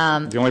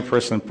 The only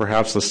person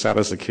perhaps as sad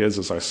as the kids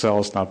is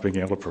ourselves not being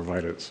able to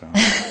provide it. So.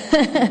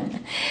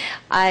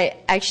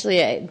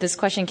 This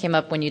question came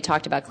up when you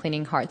talked about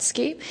cleaning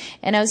hardscape,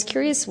 and I was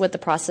curious what the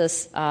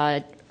process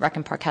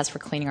Reckham Park has for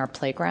cleaning our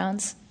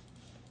playgrounds,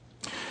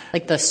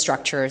 like the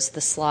structures, the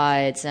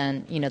slides,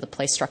 and the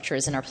play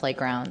structures in our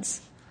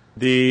playgrounds.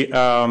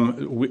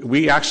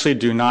 We actually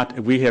do not.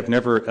 We have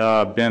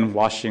never been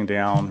washing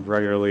down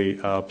regularly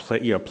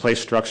play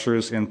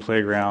structures in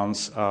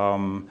playgrounds.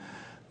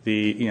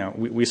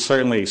 We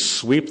certainly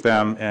sweep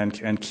them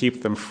and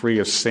keep them free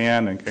of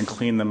sand and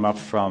clean them up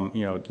from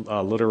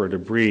litter or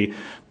debris.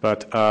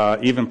 But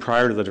even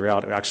prior to the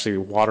drought,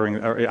 actually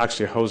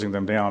hosing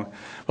them down.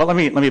 Well, let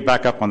me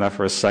back up on that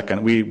for a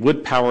second. We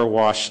would power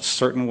wash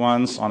certain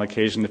ones on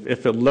occasion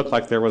if it looked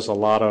like there was a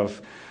lot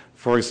of,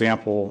 for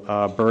example,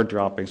 bird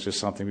droppings or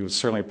something. We would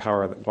certainly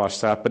power wash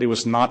that, but it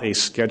was not a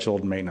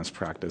scheduled maintenance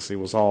practice. It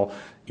was all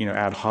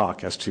ad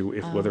hoc as to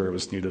whether it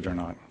was needed or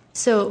not.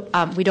 So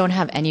we don't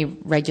have any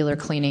regular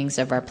cleanings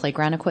of our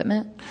playground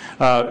equipment?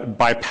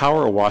 By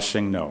power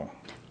washing, no.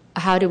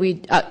 how do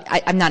we,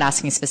 I'm not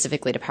asking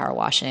specifically to power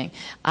washing,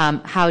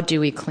 how do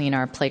we clean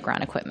our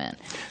playground equipment?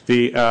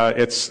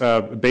 It's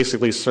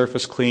basically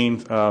surface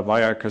cleaned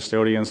by our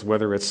custodians,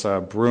 whether it's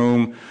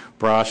broom,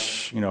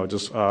 brush,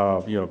 just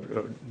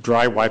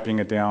dry wiping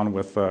it down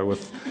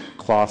with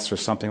cloths or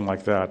something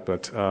like that.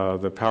 But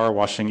the power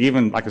washing,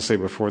 even like I say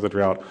before the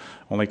drought,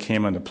 only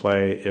came into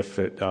play if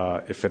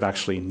it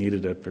actually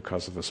needed it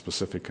because of a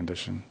specific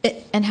condition.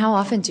 And how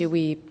often do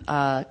we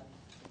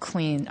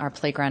clean our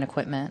playground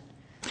equipment?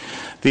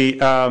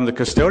 The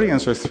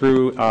custodians are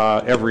through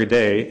every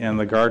day, and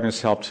the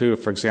gardeners help too.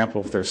 For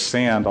example, if there's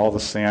sand, all the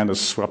sand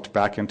is swept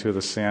back into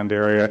the sand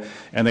area,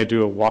 and they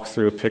do a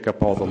walkthrough, pick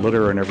up all the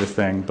litter and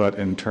everything. But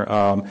as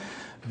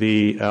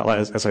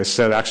I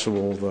said,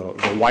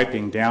 the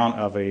wiping down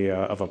of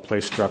a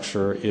play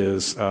structure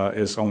is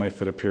only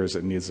if it appears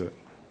it needs it.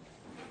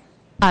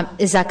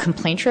 Is that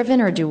complaint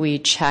driven, or do we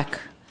check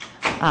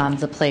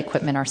the play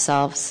equipment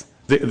ourselves?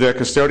 The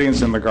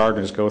custodians and the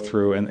gardeners go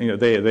through, and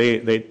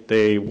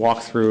they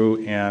walk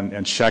through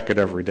and check it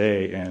every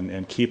day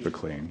and keep it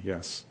clean.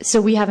 Yes.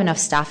 So we have enough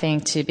staffing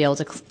to be able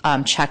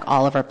to check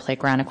all of our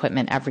playground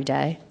equipment every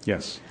day?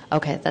 Yes.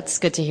 Okay, that's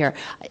good to hear.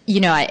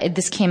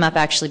 This came up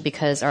actually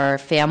because our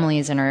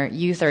families and our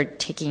youth are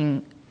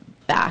taking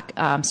back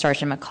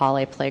Sergeant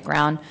Macaulay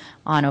Playground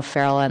on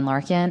O'Farrell and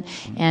Larkin.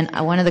 And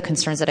one of the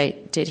concerns that I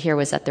did hear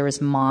was that there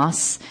was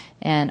moss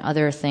and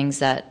other things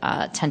that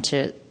tend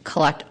to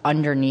collect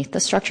underneath the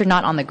structure,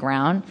 not on the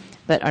ground,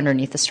 but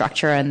underneath the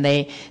structure. And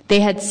they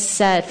had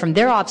said from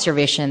their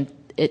observation,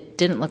 it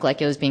didn't look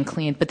like it was being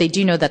cleaned, but they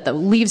do know that the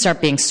leaves aren't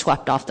being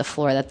swept off the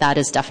floor, that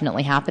is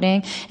definitely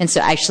happening. And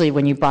so actually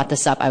when you brought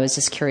this up, I was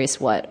just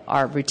curious what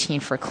our routine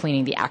for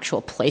cleaning the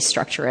actual play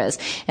structure is.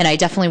 And I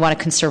definitely want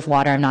to conserve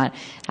water. I'm not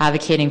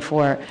advocating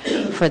for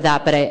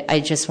that, but I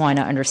just want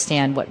to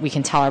understand what we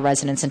can tell our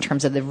residents in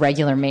terms of the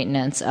regular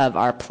maintenance of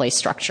our play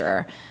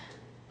structure.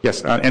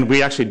 Yes, and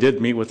we actually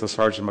did meet with the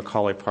Sergeant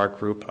Macaulay Park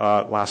group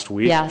last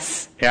week.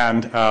 Yes.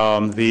 And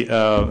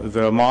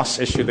the moss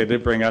issue they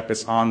did bring up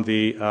is on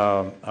the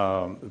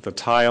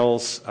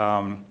tiles.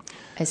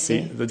 I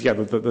see.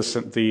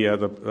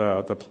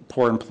 The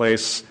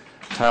pour-in-place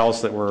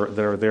tiles that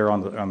are there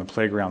on the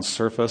playground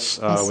surface,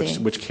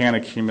 which can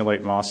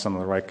accumulate moss under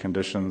the right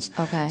conditions.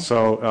 Okay.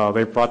 So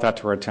they brought that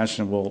to our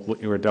attention.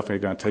 We're definitely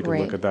going to take a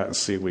look at that and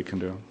see what we can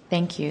do.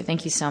 Thank you.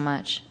 Thank you so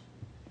much.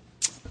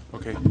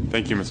 Okay,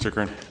 thank you, Mr.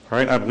 Kern. All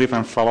right, I believe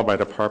I'm followed by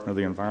Department of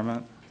the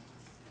Environment.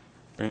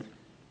 Great.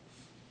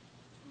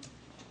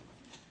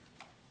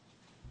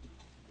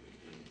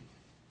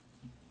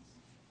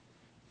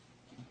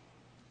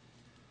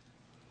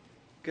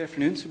 Good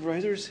afternoon,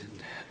 supervisors.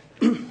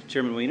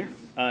 Chairman Weiner.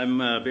 I'm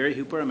Barry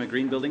Hooper. I'm a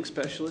green building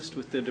specialist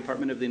with the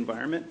Department of the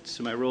Environment.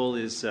 So my role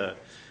is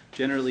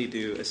generally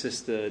to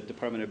assist the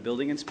Department of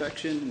Building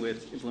Inspection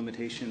with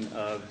implementation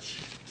of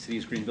the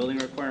city's green building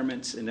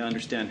requirements and to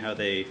understand how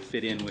they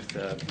fit in with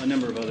a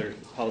number of other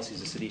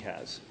policies the city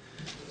has.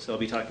 So I'll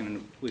be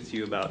talking with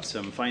you about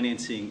some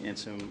financing and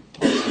some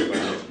policy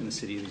environment in the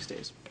city these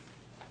days.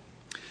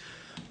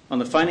 On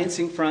the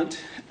financing front,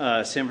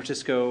 San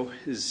Francisco,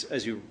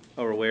 as you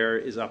are aware,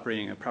 is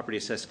operating a property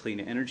assessed clean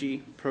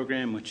energy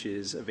program, which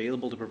is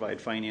available to provide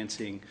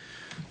financing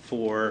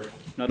for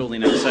not only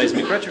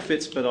seismic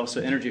retrofits, but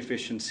also energy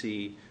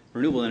efficiency,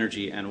 renewable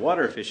energy, and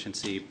water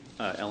efficiency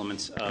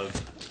elements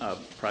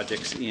of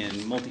projects in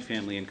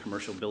multifamily and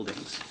commercial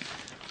buildings.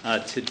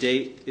 To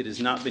date, it has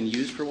not been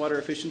used for water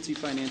efficiency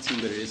financing,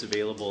 but it is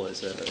available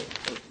as a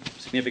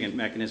significant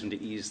mechanism to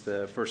ease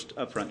the first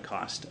upfront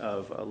cost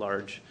of a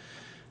large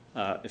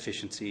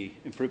efficiency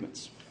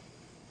improvements.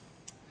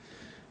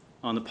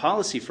 On the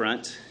policy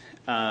front,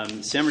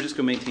 San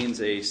Francisco maintains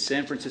a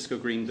San Francisco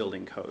Green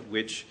Building Code,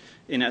 which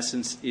in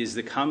essence is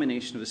the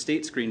combination of the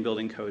state's Green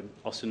Building Code,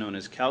 also known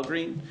as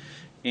CalGreen,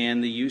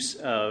 and the use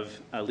of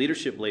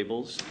leadership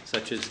labels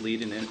such as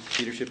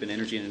Leadership in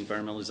Energy and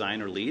Environmental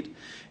Design, or LEED,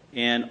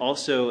 and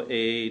also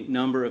a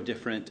number of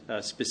different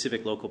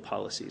specific local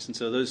policies. And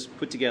so those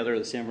put together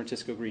the San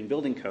Francisco Green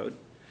Building Code.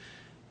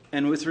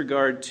 And with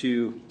regard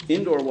to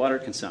indoor water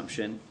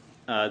consumption,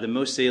 the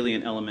most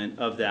salient element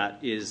of that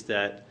is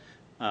that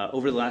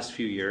over the last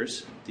few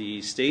years,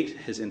 the state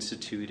has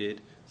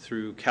instituted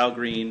through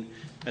CalGreen,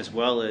 as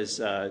well as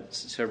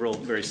several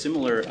very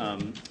similar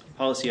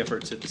policy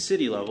efforts at the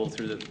city level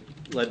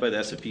led by the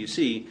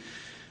SFPUC,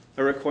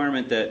 a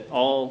requirement that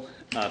all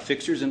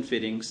fixtures and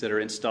fittings that are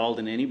installed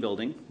in any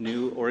building,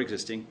 new or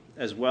existing,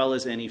 as well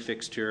as any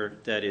fixture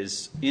that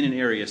is in an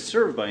area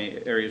served by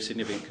an area of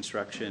significant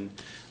construction,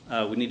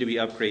 would need to be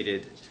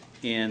upgraded,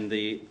 and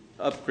the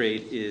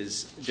upgrade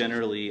is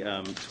generally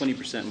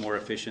 20% more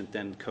efficient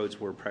than codes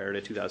were prior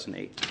to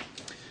 2008.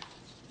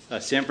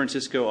 San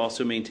Francisco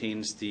also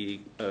maintains the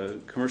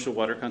Commercial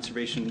Water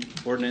Conservation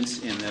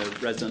Ordinance and the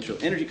Residential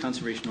Energy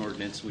Conservation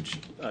Ordinance, which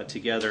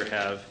together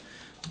have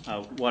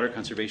water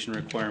conservation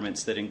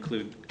requirements that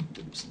include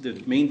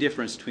the main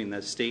difference between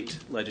the state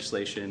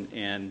legislation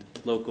and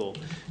local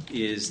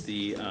is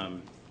the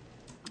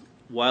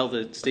while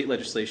the state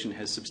legislation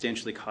has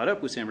substantially caught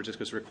up with San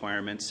Francisco's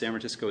requirements, San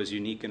Francisco is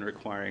unique in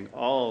requiring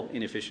all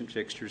inefficient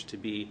fixtures to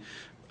be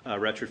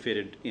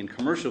retrofitted in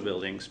commercial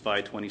buildings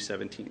by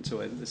 2017. So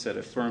it set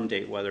a firm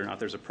date whether or not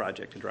there's a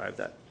project to drive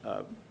that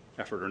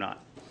effort or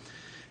not.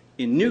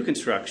 In new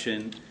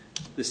construction,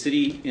 the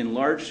city in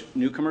large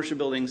new commercial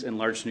buildings and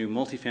large new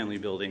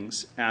multifamily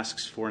buildings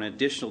asks for an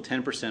additional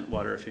 10%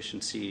 water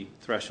efficiency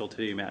threshold to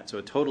be met, so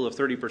a total of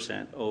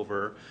 30%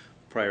 over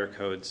prior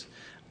codes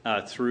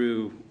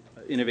through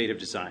innovative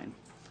design.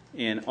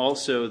 And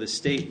also the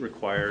state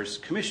requires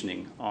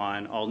commissioning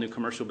on all new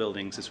commercial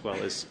buildings as well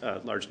as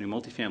large new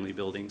multifamily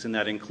buildings, and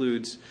that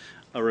includes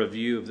a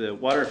review of the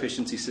water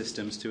efficiency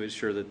systems to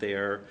ensure that they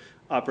are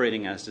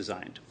operating as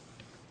designed.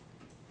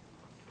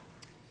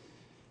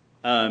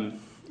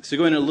 So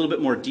go into a little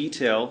bit more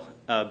detail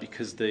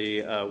because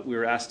we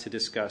were asked to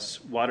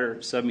discuss water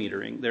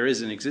submetering. There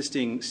is an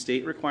existing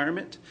state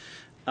requirement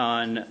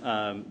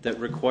on that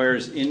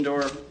requires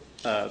indoor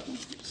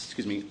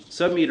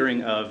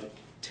submetering of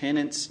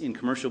tenants in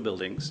commercial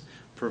buildings,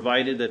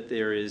 provided that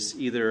there is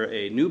either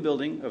a new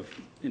building of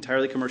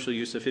entirely commercial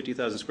use of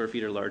 50,000 square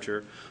feet or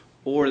larger,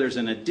 or there's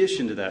an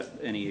addition to that,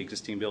 any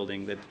existing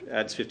building that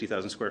adds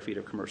 50,000 square feet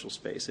of commercial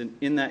space. And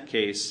in that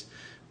case,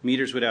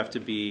 meters would have to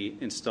be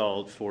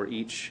installed for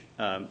each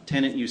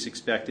tenant use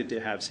expected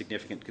to have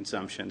significant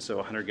consumption, so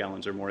 100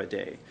 gallons or more a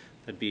day.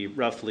 That'd be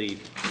roughly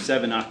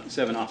seven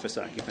office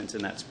occupants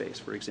in that space,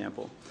 for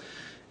example.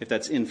 If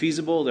that's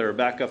infeasible, there are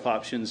backup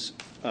options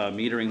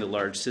metering the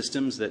large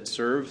systems that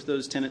serve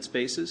those tenant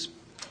spaces.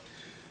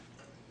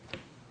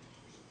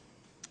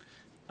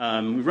 We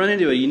run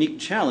into a unique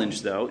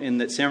challenge, though, in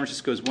that San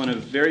Francisco is one of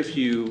very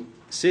few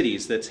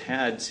cities that's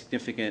had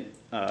significant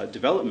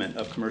development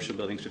of commercial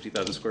buildings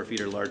 50,000 square feet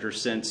or larger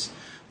since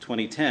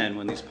 2010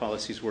 when these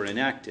policies were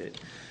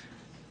enacted.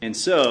 And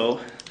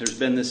so there's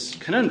been this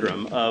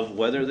conundrum of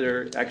whether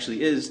there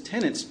actually is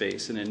tenant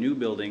space in a new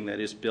building that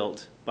is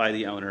built by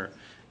the owner,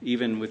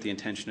 even with the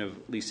intention of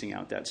leasing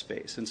out that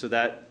space. And so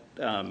that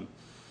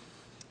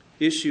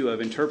issue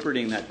of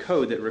interpreting that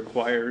code that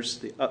requires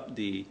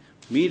the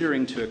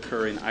metering to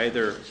occur in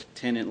either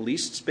tenant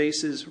leased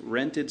spaces,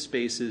 rented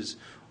spaces,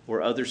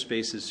 or other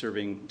spaces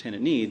serving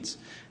tenant needs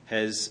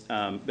has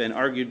been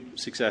argued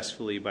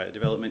successfully by the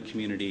development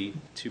community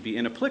to be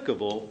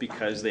inapplicable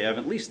because they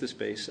haven't leased the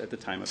space at the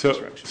time of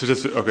construction. So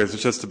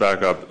just to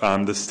back up,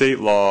 the state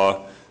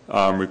law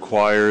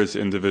requires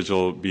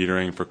individual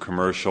metering for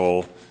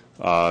commercial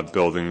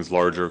buildings,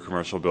 larger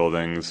commercial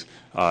buildings,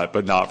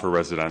 but not for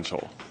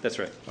residential. That's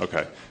right.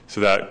 Okay,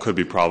 so that could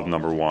be problem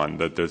number one,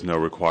 that there's no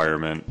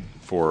requirement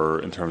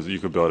for, in terms of, you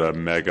could build a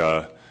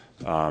mega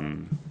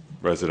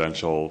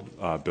residential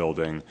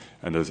building,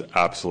 and there's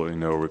absolutely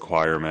no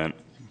requirement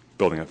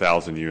building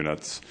 1,000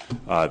 units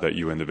that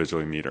you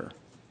individually meter.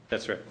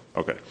 That's right.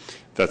 Okay,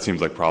 that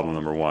seems like problem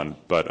number one.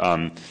 But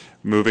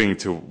moving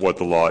to what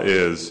the law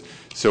is,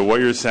 so what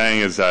you're saying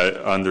is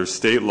that under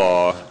state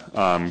law,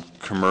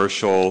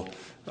 commercial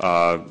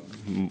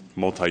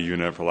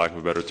multi-unit, for lack of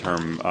a better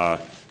term,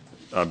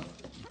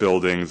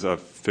 buildings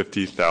of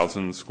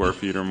 50,000 square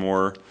feet or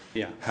more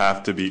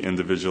have to be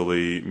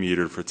individually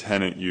metered for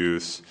tenant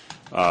use,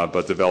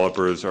 but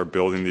developers are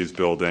building these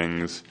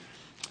buildings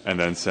and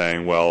then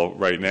saying, well,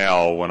 right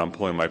now when I'm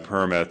pulling my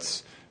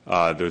permits,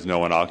 there's no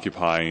one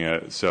occupying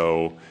it,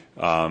 so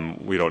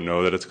we don't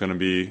know that it's going to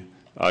be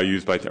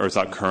used by, or it's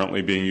not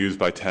currently being used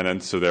by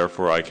tenants, so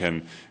therefore I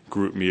can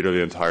group meter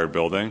the entire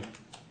building?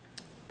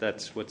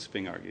 That's what's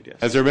being argued, yes.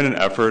 Has there been an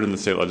effort in the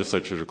state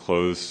legislature to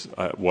close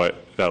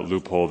that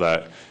loophole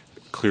that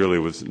clearly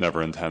was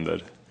never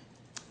intended?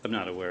 I'm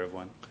not aware of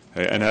one.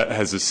 Okay. And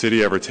has the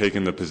city ever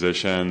taken the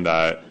position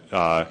that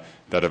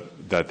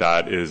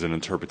that is an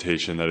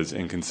interpretation that is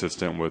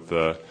inconsistent with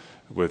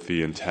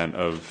the intent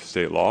of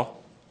state law?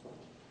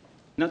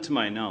 Not to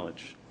my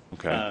knowledge.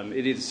 Okay.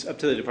 It is up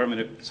to the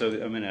Department so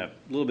I'm in a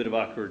little bit of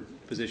awkward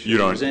position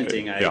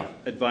presenting. I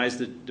advise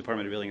the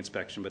Department of Building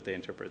Inspection, but they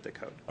interpret the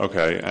code.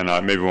 Okay, and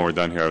maybe when we're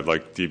done here, I'd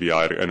like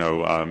DBI, I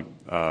know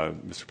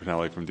Mr.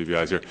 Pinelli from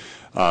DBI is here.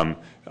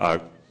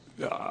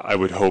 I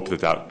would hope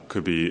that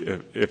could be,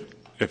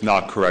 if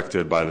not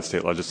corrected by the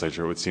state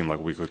legislature, it would seem like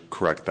we could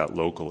correct that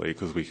locally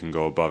because we can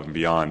go above and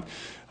beyond.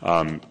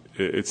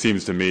 It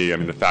seems to me,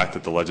 the fact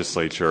that the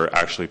legislature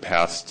actually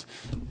passed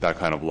that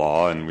kind of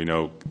law, and we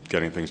know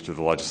getting things to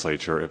the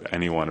legislature, if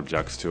anyone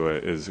objects to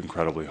it, is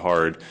incredibly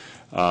hard,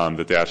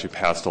 that they actually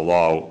passed a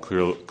law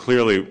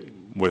clearly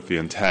with the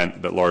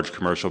intent that large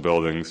commercial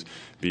buildings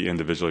be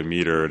individually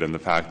metered, and the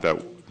fact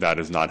that that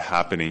is not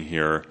happening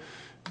here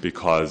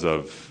because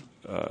of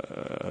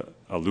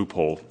a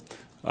loophole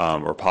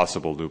or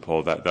possible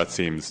loophole, that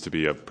seems to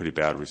be a pretty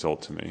bad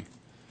result to me.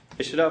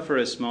 I should offer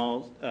a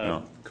small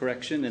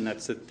correction, and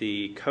that's that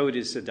the code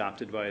is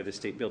adopted by the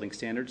State Building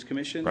Standards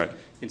Commission. Right.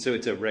 And so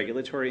it's a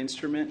regulatory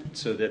instrument,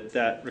 so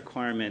that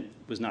requirement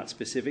was not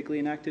specifically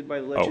enacted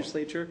by the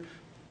legislature,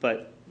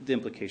 but the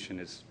implication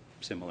is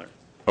similar.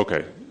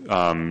 Okay.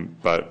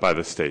 But by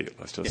the state,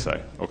 let's just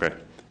say. Okay.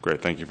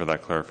 Great. Thank you for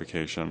that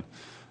clarification.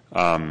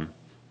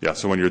 Yeah,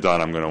 so when you're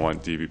done, I'm going to want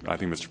I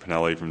think Mr.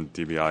 Pinelli from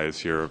DBI is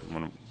here. I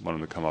want him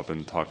to come up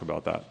and talk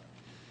about that.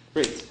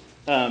 Great.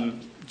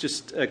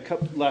 Just a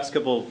last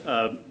couple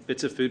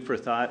bits of food for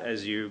thought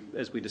as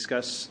we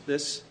discuss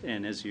this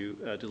and as you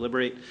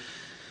deliberate.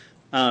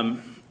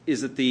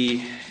 Is that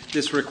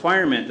this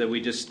requirement that we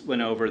just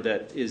went over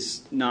that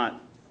is not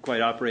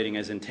quite operating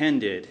as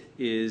intended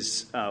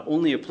is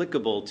only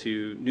applicable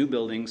to new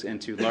buildings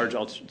and to large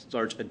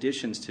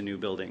additions to new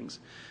buildings,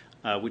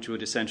 which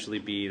would essentially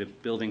be the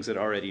buildings that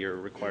already are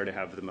required to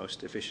have the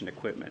most efficient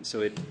equipment.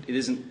 So it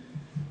isn't,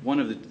 one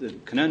of the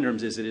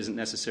conundrums is it isn't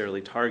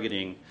necessarily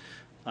targeting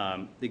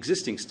the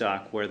existing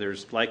stock where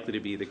there's likely to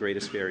be the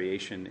greatest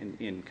variation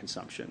in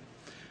consumption.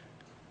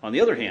 On the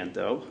other hand,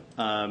 though,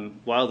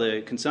 while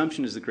the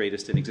consumption is the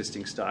greatest in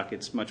existing stock,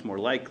 it's much more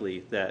likely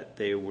that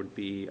they would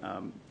be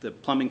the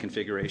plumbing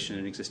configuration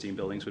in existing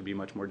buildings would be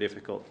much more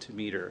difficult to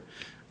meter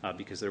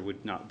because there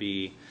would not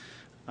be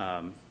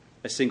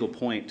a single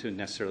point to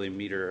necessarily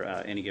meter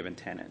any given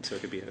tenant. So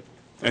it could be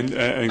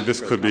and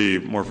this could be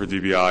more for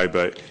DBI,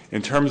 but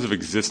in terms of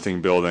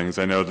existing buildings,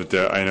 I know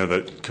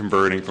that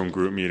converting from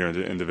group metering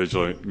to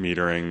individual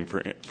metering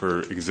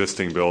for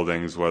existing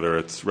buildings, whether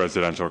it's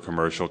residential or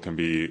commercial, can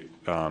be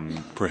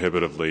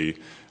prohibitively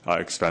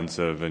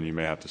expensive, and you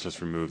may have to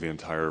just remove the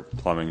entire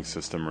plumbing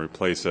system and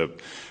replace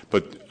it.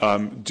 But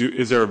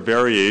is there a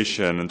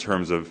variation in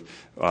terms of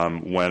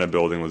when a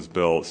building was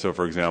built? So,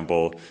 for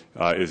example,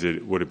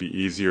 would it be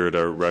easier to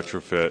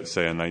retrofit,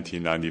 say, a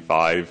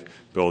 1995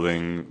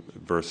 building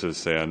versus,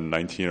 say, a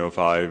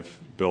 1905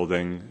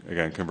 building?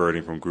 Again,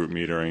 converting from group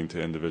metering to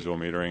individual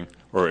metering,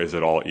 or is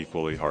it all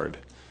equally hard?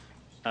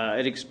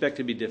 I'd expect it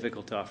to be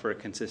difficult to offer a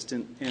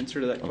consistent answer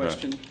to that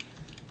question.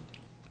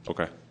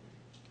 Okay.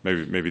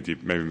 Maybe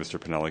Mr.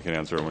 Pinelli can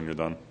answer it when you're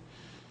done.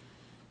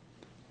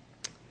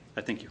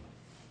 I think you.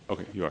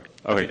 Okay, you are.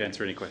 I Okay. could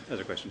answer any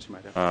other questions you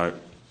might have.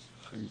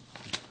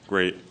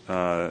 Great.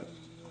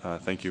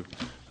 Thank you.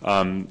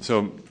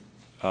 So,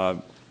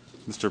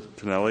 Mr.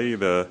 Pinelli,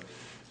 the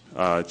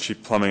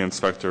Chief Plumbing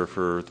Inspector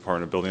for the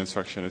Department of Building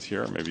Inspection, is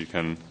here. Maybe you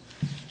can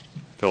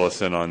fill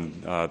us in on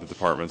the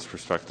department's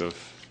perspective.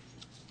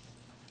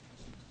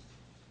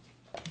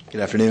 Good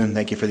afternoon.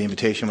 Thank you for the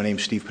invitation. My name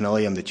is Steve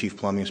Pinelli. I'm the Chief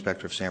Plumbing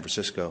Inspector of San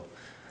Francisco.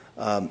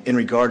 In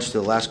regards to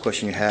the last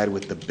question you had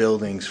with the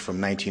buildings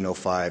from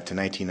 1905 to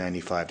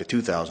 1995 to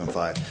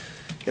 2005,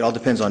 it all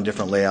depends on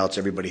different layouts.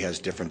 Everybody has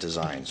different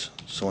designs.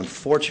 So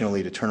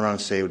unfortunately, to turn around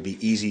and say it would be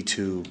easy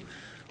to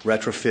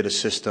retrofit a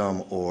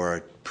system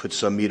or put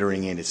some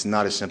metering in, it's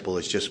not as simple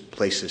as just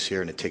place this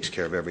here and it takes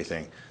care of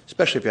everything,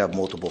 especially if you have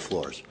multiple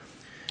floors.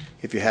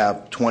 If you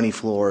have 20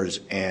 floors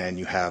and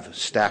you have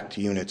stacked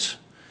units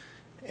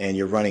and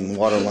you're running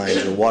water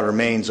lines or water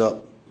mains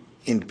up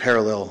in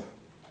parallel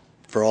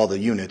for all the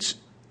units,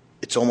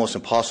 it's almost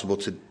impossible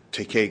to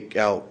take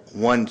out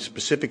one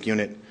specific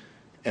unit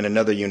and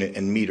another unit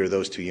and meter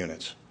those two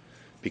units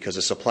because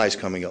the supply is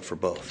coming up for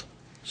both.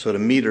 So to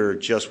meter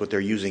just what they're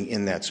using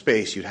in that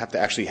space, you'd have to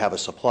actually have a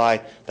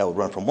supply that would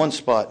run from one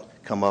spot,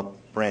 come up,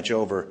 branch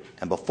over,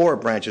 and before it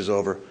branches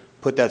over,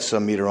 put that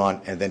sub-meter on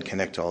and then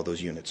connect to all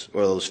those units,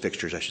 or those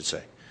fixtures, I should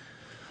say.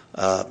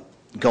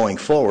 Going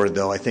forward,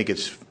 though, I think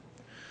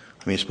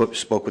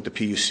spoke with the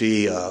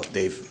PUC.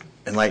 They've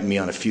enlightened me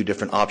on a few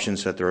different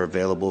options that are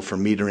available for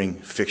metering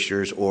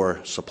fixtures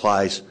or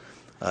supplies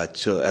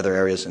to other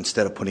areas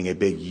instead of putting a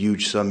big,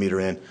 huge sub-meter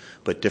in,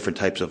 but different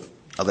types of,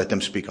 I'll let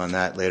them speak on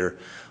that later,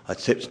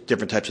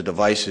 different types of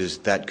devices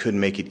that could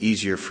make it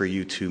easier for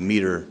you to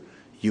meter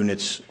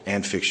units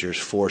and fixtures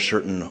for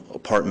certain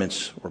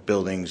apartments or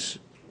buildings,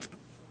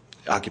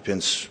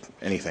 occupants,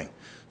 anything.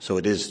 So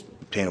it is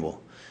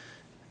obtainable.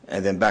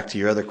 And then back to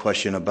your other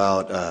question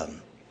about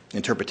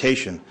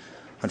interpretation.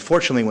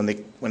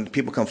 Unfortunately, when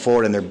people come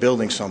forward and they're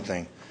building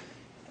something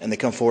and they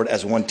come forward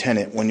as one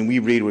tenant, when we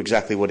read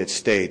exactly what it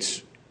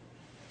states,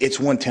 it's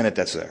one tenant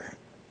that's there.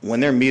 When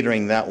they're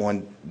metering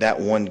that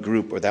one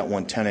group or that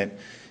one tenant,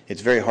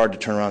 it's very hard to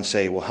turn around and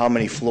say, well, how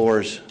many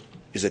floors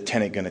is a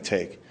tenant going to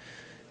take?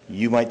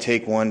 You might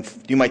take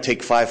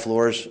 5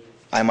 floors,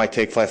 I might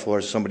take 5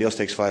 floors, somebody else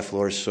takes 5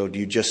 floors, so do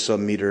you just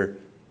sub-meter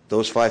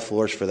those 5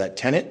 floors for that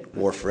tenant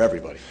or for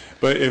everybody?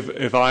 But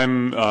if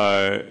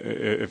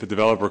a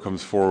developer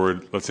comes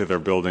forward, let's say they're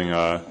building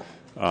a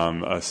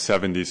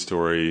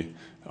 70-story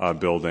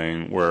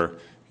building where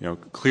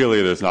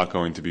clearly there's not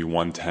going to be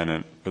one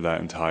tenant for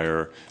that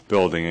entire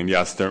building, and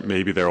yes,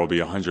 maybe there will be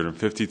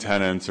 150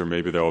 tenants or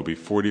maybe there will be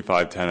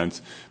 45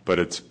 tenants, but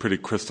it's pretty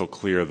crystal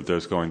clear that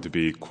there's going to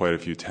be quite a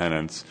few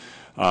tenants.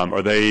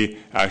 Are they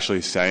actually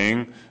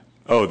saying,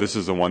 oh, this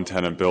is a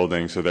one-tenant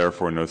building, so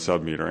therefore no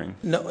sub-metering?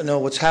 No.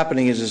 What's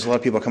happening is a lot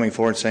of people are coming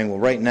forward saying, well,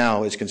 right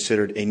now it's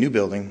considered a new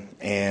building,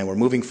 and we're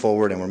moving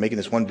forward, and we're making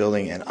this one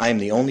building, and I'm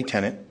the only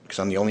tenant because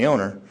I'm the only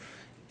owner,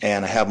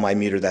 and I have my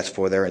meter that's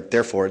for there, and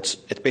therefore it's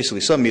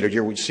basically sub-metered.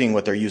 You're seeing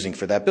what they're using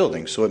for that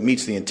building, so it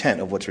meets the intent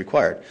of what's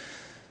required.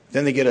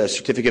 Then they get a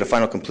certificate of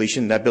final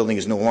completion. That building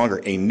is no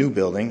longer a new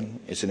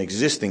building. It's an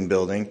existing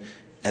building,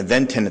 and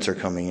then tenants are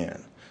coming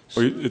in.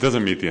 Well, it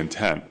doesn't meet the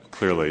intent,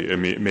 clearly. It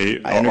may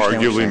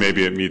arguably,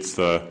 maybe it meets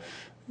the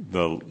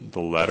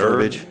letter.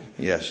 Verbiage,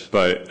 yes.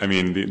 But, I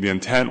mean, the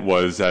intent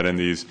was that in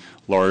these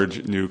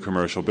large new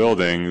commercial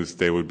buildings,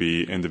 they would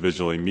be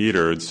individually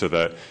metered so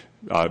that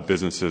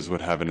businesses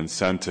would have an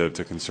incentive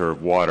to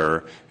conserve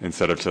water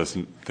instead of just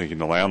thinking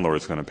the landlord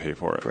is going to pay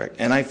for it. Correct.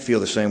 And I feel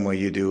the same way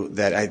you do,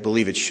 that I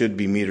believe it should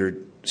be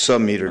metered,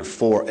 sub-metered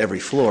for every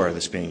floor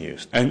that's being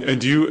used.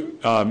 And do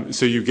you,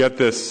 so you get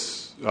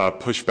this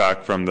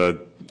pushback from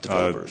the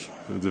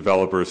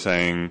developer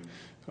saying,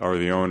 or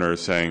the owner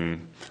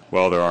saying,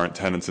 well, there aren't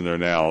tenants in there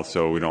now,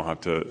 so we don't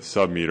have to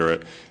sub-meter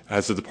it.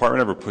 Has the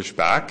department ever pushed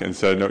back and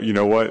said, no, you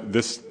know what,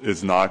 this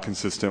is not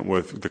consistent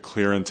with the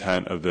clear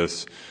intent of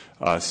this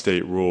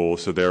state rule,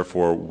 so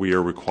therefore we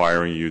are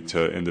requiring you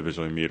to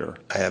individually meter?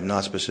 I have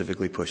not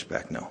specifically pushed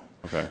back, no.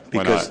 Okay.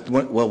 Because,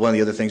 well, one of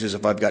the other things is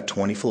if I've got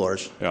 20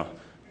 floors, yeah,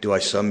 do I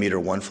sub-meter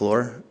one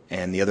floor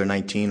and the other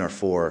 19 are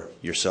for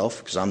yourself,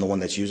 because I'm the one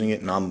that's using it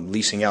and I'm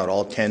leasing out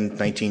all 10,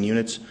 19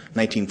 units,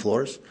 19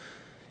 floors?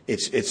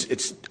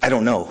 It's I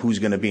don't know who's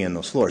going to be in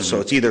those floors. So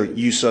it's either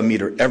you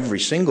sub-meter every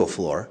single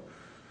floor,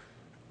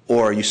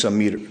 or you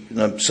sub-meter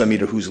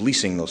who's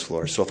leasing those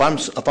floors. So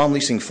if I'm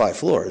leasing 5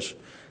 floors,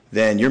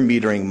 then you're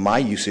metering my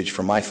usage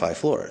for my 5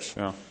 floors.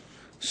 Yeah.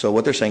 So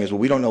what they're saying is, well,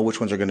 we don't know which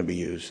ones are going to be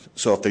used.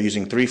 So if they're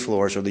using 3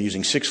 floors, or they're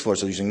using 6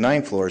 floors, or they're using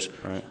 9 floors,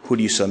 right, who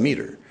do you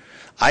sub-meter?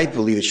 I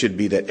believe it should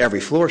be that every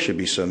floor should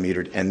be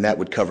sub-metered, and that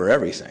would cover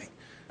everything.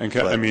 And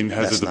I mean,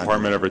 has the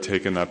department ever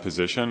taken that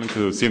position? Because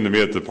it would seem to me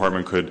that the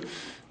department could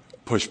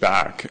push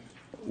back.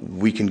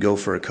 We can go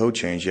for a code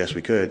change. Yes,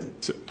 we could.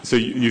 So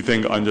you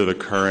think under the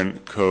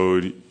current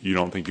code, you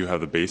don't think you have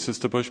the basis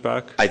to push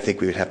back? I think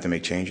we would have to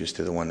make changes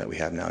to the one that we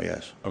have now,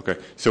 yes. Okay.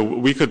 So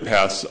we could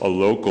pass a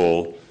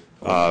local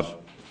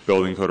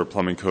building code or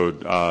plumbing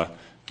code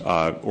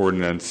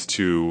ordinance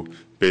to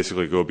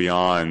basically go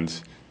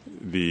beyond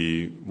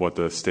what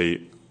the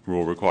state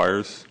rule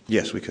requires?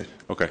 Yes, we could.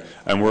 Okay.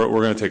 And we're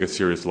going to take a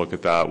serious look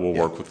at that. We'll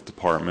work with the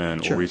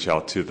department. Sure. We'll reach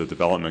out to the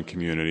development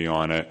community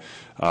on it.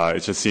 It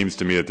just seems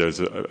to me that there's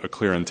a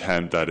clear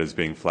intent that is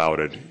being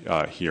flouted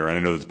here. And I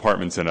know the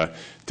department's in a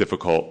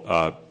difficult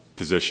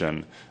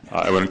position.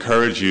 I would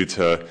encourage you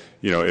to,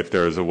 if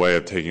there is a way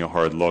of taking a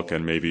hard look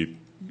and maybe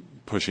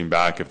pushing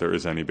back if there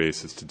is any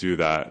basis to do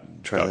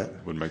that,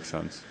 that would make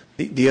sense.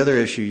 The other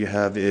issue you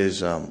have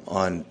is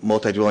on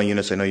multi-dwelling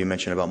units. I know you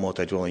mentioned about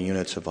multi-dwelling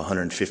units of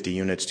 150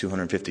 units,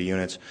 250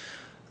 units.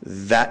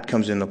 That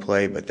comes into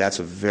play, but that's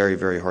a very,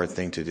 very hard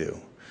thing to do.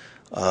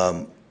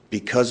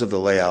 Because of the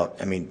layout,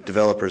 I mean,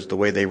 developers, the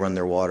way they run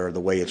their water,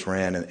 the way it's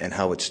ran and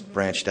how it's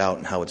branched out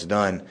and how it's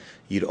done,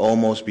 you'd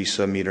almost be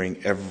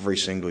sub-metering every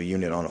single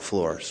unit on a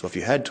floor. So if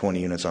you had 20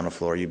 units on a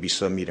floor, you'd be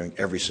sub-metering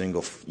every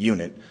single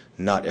unit,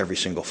 not every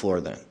single floor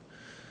then.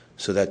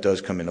 So that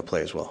does come into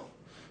play as well.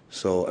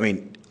 So, I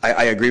mean,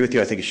 I agree with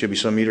you. I think it should be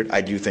sub-metered. I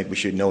do think we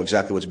should know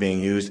exactly what's being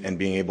used and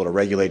being able to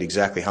regulate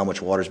exactly how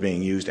much water is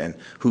being used and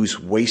who's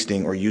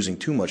wasting or using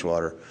too much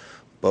water.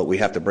 But we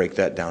have to break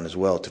that down as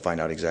well to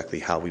find out exactly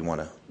how we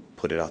want to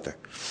put it out there.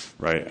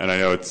 Right. And I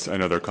know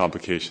there are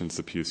complications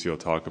the PUC will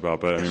talk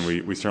about, but I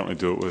mean, we certainly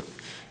do it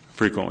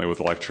frequently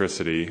with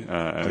electricity.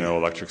 I know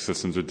electric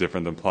systems are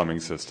different than plumbing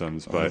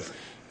systems, but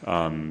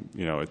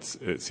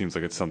it seems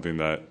like it's something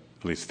that,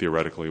 at least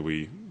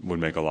theoretically, would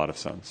make a lot of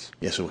sense.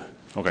 Yes, it would.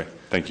 Okay.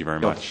 Thank you very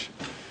much.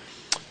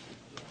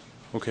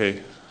 Okay.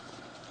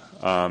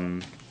 Are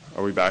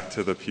we back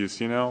to the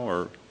PUC now,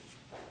 or?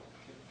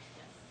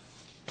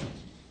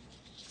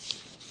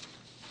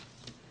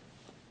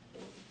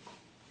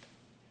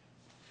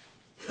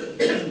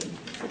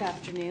 Good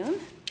afternoon.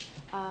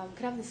 Could I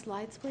have the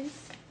slides,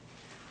 please?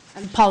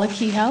 I'm Paula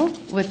Kehoe,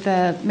 with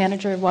the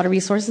Manager of Water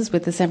Resources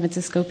with the San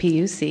Francisco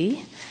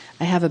PUC.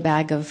 I have a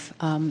bag of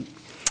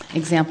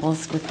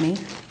examples with me.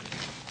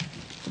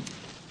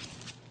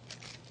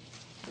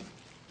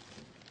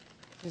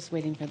 Just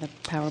waiting for the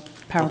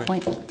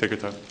PowerPoint. Okay. Take your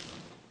time.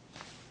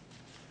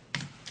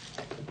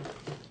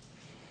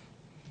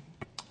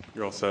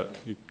 You're all set.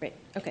 Great.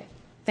 Okay.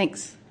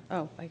 Thanks.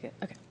 Oh, I get.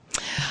 Okay.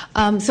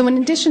 So in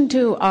addition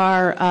to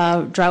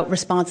our drought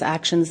response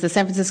actions, the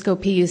San Francisco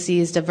PUC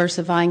is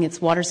diversifying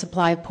its water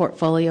supply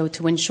portfolio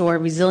to ensure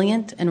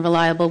resilient and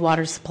reliable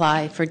water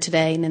supply for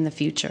today and in the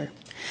future.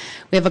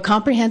 We have a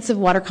comprehensive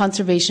water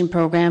conservation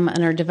program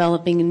and are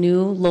developing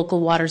new local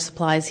water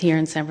supplies here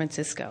in San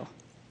Francisco.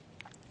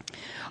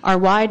 Our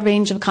wide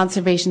range of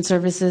conservation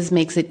services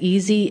makes it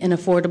easy and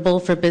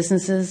affordable for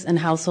businesses and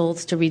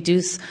households to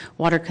reduce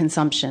water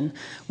consumption.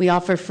 We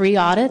offer free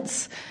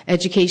audits,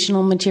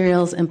 educational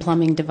materials, and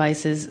plumbing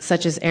devices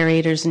such as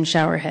aerators and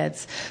shower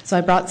heads. So I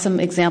brought some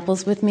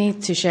examples with me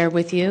to share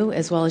with you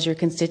as well as your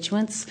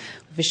constituents.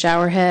 We have a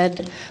shower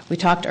head. We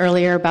talked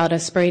earlier about a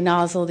spray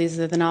nozzle. These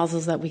are the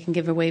nozzles that we can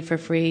give away for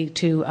free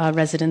to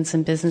residents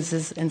and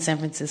businesses in San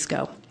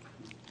Francisco.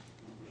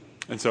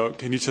 And so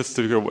can you just,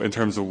 in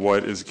terms of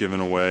what is given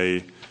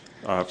away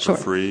for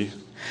free?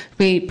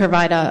 We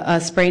provide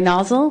a spray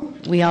nozzle.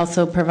 We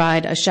also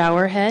provide a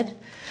shower head.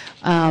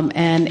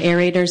 and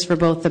aerators for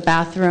both the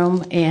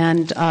bathroom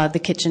and the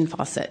kitchen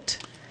faucet.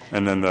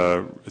 And then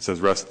it says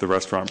the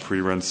restaurant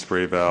pre-rinse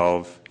spray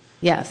valve.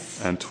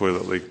 Yes. And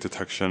toilet leak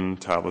detection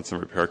tablets and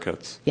repair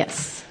kits.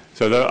 Yes.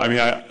 So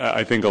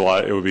I think a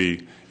lot, it would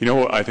be,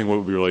 I think what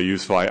would be really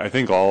useful, I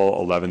think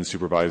all 11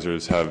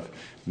 supervisors have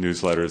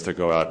newsletters that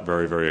go out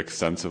very, very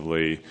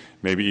extensively,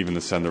 maybe even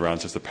to send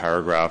around just a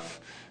paragraph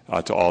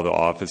to all the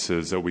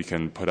offices that we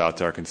can put out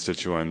to our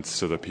constituents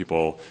so that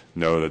people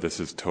know that this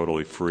is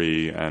totally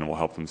free and will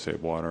help them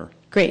save water.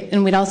 Great.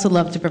 And we'd also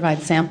love to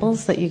provide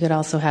samples that you could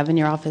also have in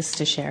your office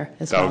to share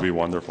as well. That would be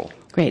wonderful.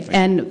 Great.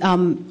 And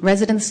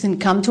residents can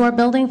come to our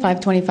building,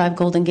 525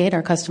 Golden Gate,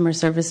 our customer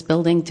service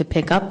building, to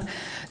pick up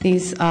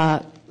these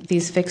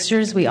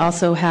fixtures. We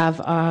also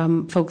have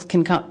folks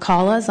can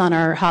call us on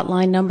our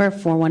hotline number,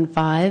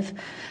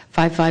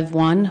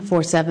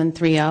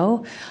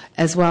 415-551-4730,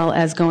 as well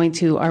as going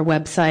to our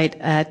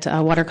website at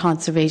water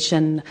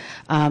conservation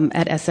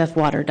at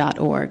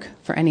sfwater.org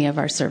for any of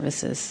our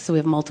services. So we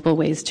have multiple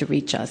ways to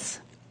reach us.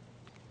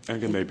 And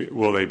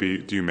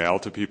do you mail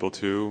to people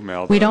too?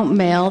 We don't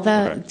mail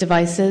the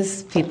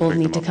devices. People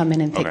need to come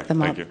in and pick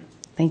them up.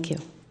 Thank you.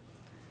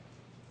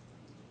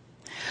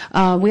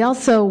 We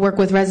also work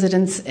with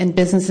residents and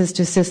businesses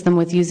to assist them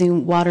with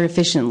using water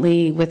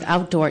efficiently with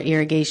outdoor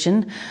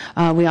irrigation.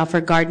 We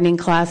offer gardening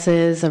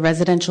classes, a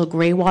residential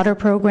gray water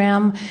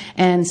program,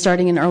 and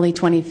starting in early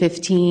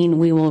 2015,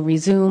 we will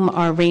resume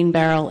our rain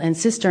barrel and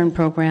cistern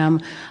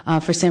program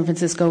for San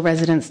Francisco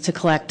residents to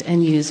collect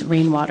and use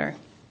rainwater.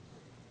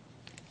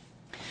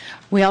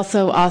 We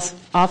also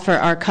offer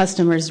our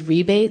customers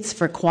rebates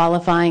for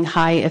qualifying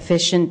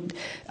high-efficient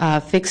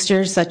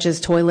fixtures such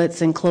as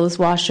toilets and clothes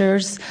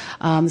washers.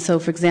 So,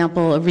 for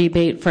example, a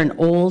rebate for an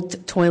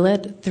old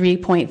toilet,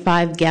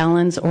 3.5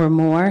 gallons or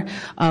more,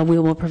 we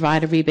will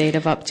provide a rebate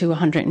of up to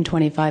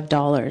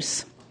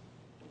 $125.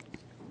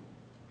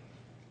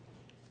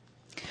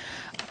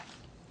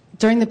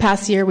 During the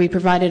past year, we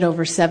provided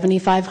over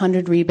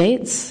 7,500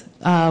 rebates.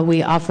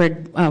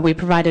 We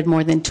provided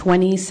more than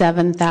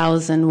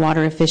 27,000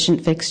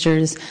 water-efficient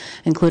fixtures,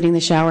 including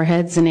the shower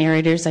heads and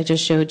aerators I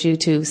just showed you,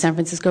 to San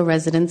Francisco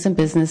residents and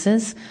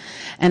businesses.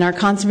 And our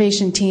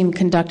conservation team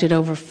conducted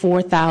over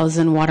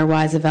 4,000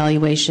 WaterWise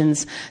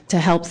evaluations to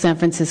help San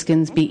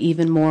Franciscans be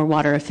even more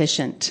water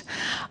efficient.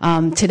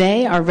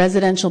 Today, our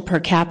residential per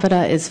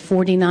capita is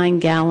 49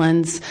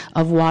 gallons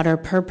of water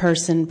per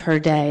person per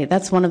day.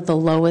 That's one of the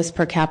lowest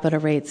per capita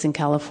rates in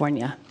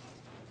California.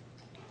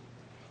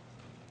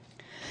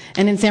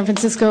 And in San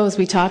Francisco, as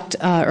we talked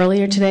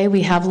earlier today,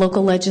 we have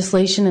local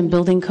legislation and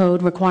building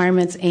code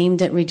requirements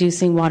aimed at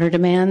reducing water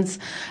demands.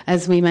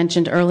 As we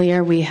mentioned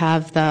earlier, we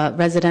have the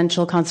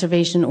residential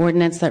conservation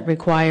ordinance that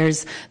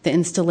requires the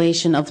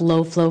installation of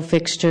low-flow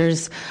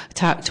fixtures,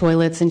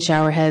 toilets, and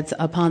shower heads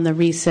upon the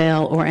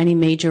resale or any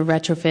major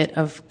retrofit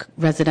of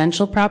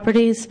residential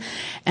properties.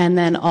 And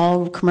then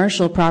all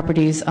commercial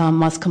properties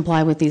must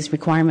comply with these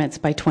requirements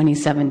by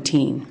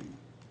 2017.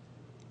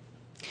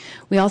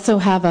 We also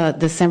have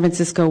the San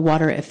Francisco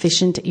Water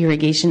Efficient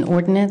Irrigation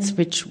Ordinance,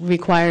 which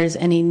requires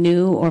any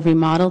new or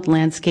remodeled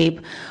landscape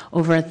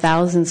over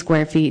 1,000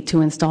 square feet to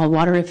install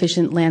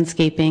water-efficient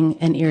landscaping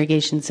and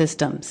irrigation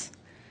systems.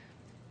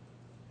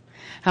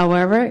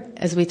 However,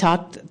 as we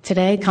talked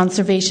today,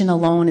 conservation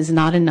alone is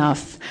not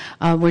enough.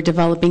 We're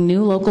developing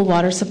new local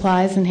water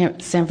supplies in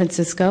San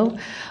Francisco.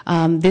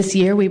 This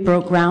year, we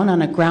broke ground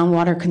on a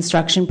groundwater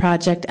construction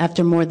project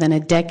after more than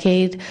a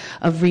decade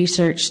of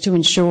research to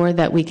ensure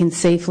that we can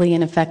safely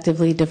and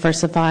effectively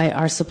diversify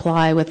our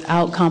supply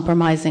without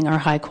compromising our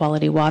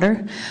high-quality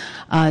water.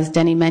 As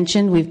Denny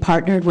mentioned, we've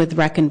partnered with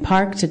Rec and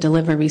Park to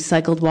deliver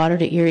recycled water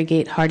to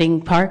irrigate Harding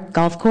Park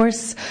Golf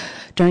Course.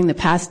 During the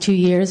past 2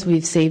 years,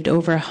 we've saved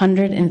over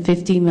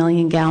 150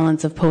 million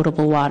gallons of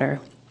potable water.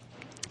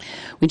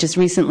 We just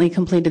recently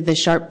completed the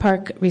Sharp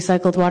Park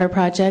Recycled Water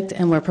Project,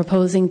 and we're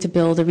proposing to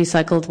build a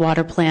recycled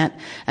water plant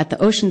at the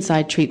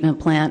Oceanside Treatment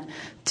Plant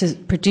to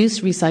produce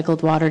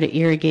recycled water to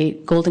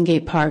irrigate Golden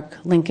Gate Park,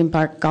 Lincoln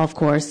Park Golf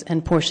Course,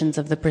 and portions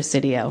of the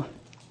Presidio.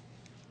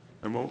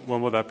 And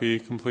when will that be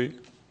complete?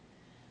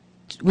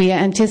 We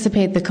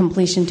anticipate the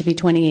completion to be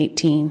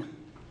 2018.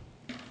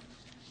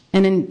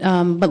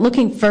 But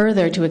looking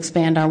further to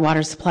expand our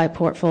water supply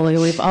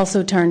portfolio, we've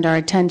also turned our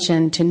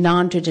attention to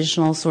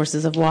non-traditional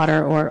sources of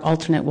water or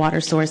alternate water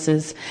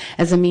sources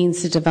as a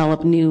means to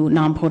develop new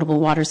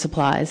non-potable water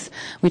supplies.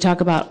 We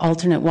talk about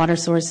alternate water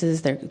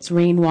sources. It's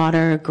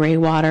rainwater, gray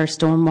water,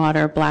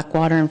 stormwater, black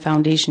water, and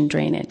foundation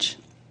drainage.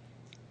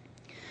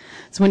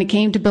 So when it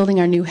came to building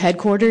our new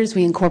headquarters,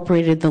 we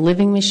incorporated the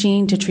living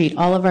machine to treat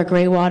all of our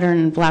gray water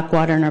and black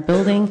water in our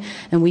building,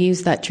 and we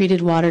used that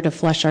treated water to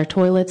flush our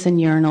toilets and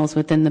urinals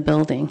within the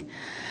building.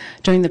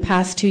 During the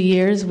past 2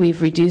 years,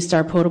 we've reduced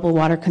our potable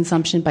water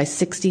consumption by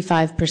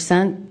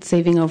 65%,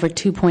 saving over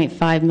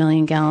 2.5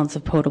 million gallons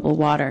of potable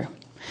water.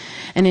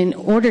 And in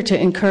order to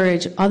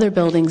encourage other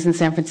buildings in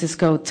San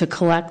Francisco to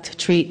collect,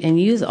 treat, and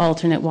use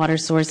alternate water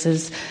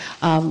sources,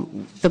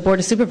 the Board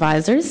of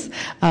Supervisors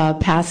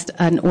passed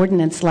an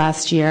ordinance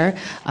last year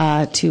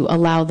to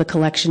allow the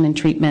collection and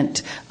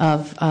treatment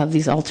of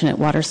these alternate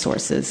water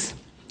sources.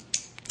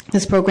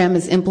 This program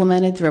is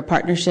implemented through a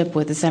partnership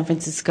with the San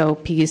Francisco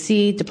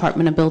PUC,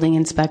 Department of Building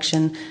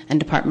Inspection, and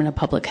Department of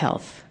Public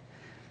Health.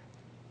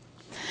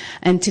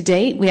 And to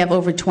date, we have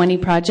over 20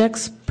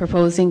 projects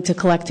proposing to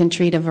collect and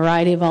treat a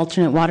variety of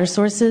alternate water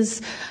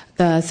sources.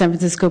 The San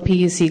Francisco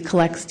PUC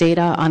collects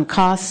data on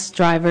costs,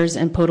 drivers,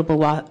 and potable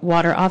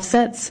water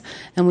offsets.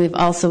 And we've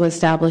also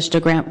established a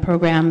grant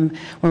program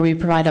where we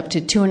provide up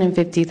to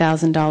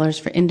 $250,000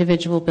 for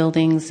individual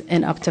buildings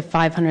and up to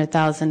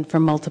 $500,000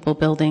 for multiple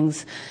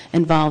buildings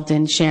involved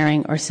in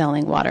sharing or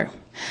selling water.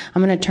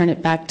 I'm going to turn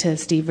it back to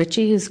Steve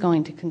Ritchie, who's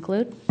going to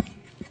conclude.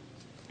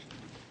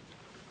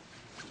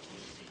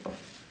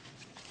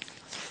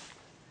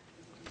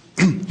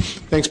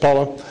 Thanks,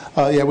 Paula.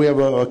 We have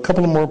a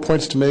couple of more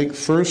points to make.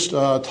 First,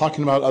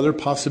 talking about other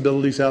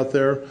possibilities out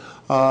there.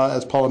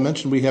 As Paula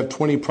mentioned, we have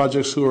 20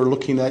 projects who are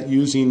looking at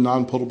using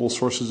non-potable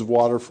sources of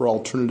water for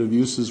alternative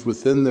uses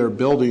within their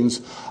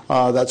buildings.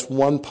 That's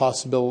one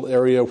possible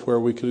area where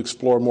we could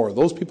explore more.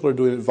 Those people are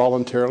doing it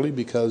voluntarily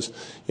because,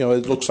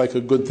 it looks like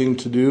a good thing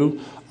to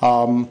do.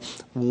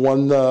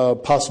 One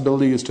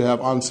possibility is to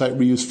have on-site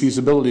reuse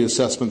feasibility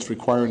assessments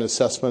requiring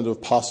assessment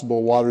of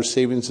possible water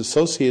savings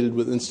associated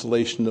with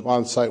installation of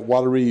on-site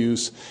water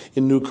reuse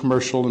in new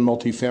commercial and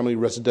multifamily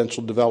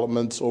residential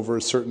developments over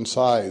a certain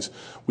size.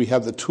 We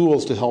have the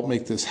tools to help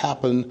make this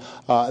happen,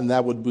 and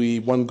that would be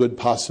one good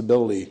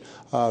possibility.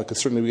 Because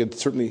certainly we could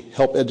certainly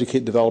help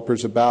educate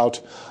developers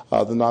about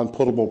the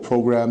non-potable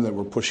program that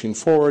we're pushing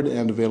forward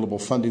and available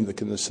funding that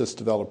can assist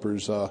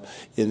developers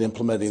in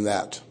implementing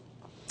that.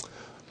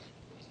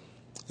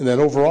 And then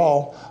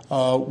overall,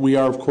 we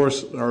are, of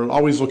course,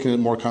 always looking at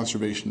more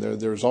conservation.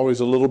 There's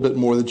always a little bit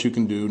more that you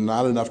can do,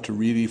 not enough to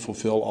really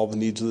fulfill all the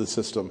needs of the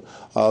system.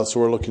 So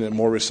we're looking at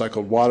more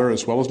recycled water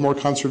as well as more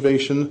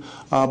conservation.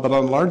 But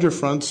on larger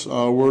fronts,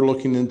 we're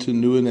looking into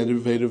new and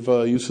innovative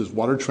uses.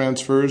 Water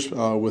transfers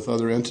with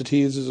other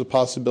entities is a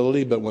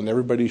possibility, but when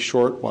everybody's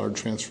short, water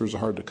transfers are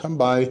hard to come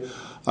by.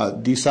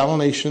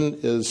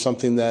 Desalination is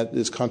something that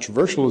is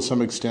controversial to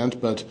some extent,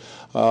 but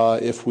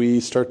if we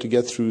start to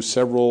get through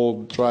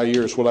several dry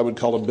years, what I would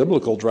call a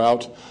biblical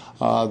drought,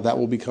 that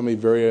will become a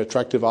very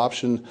attractive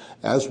option,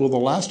 as will the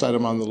last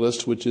item on the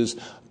list, which is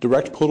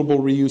direct potable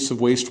reuse of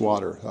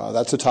wastewater.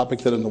 That's a topic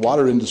that in the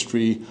water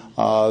industry,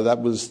 that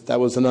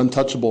was an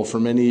untouchable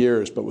for many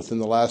years, but within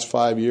the last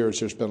 5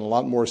 years, there's been a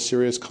lot more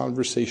serious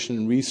conversation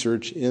and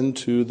research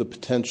into the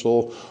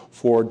potential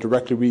for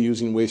directly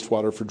reusing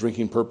wastewater for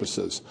drinking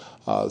purposes.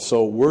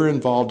 So we're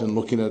involved in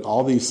looking at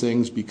all these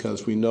things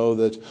because we know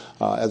that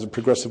as a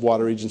progressive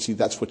water agency,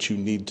 that's what you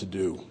need to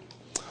do.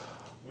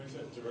 When you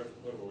said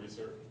direct potable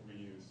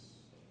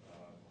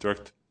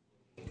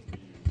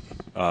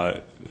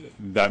reuse,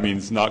 that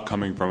means not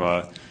coming from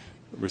a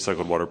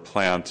recycled water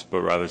plant,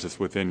 but rather just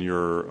within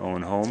your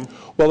own home?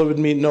 Well, it would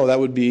mean, that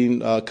would be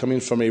coming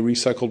from a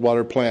recycled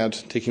water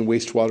plant, taking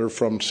wastewater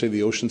from, say,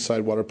 the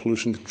Oceanside Water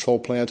Pollution Control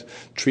Plant,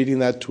 treating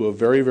that to a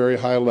very, very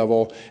high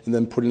level, and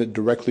then putting it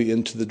directly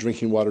into the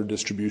drinking water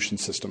distribution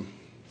system.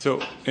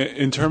 So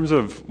in terms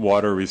of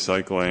water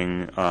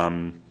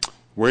recycling,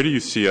 where do you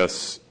see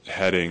us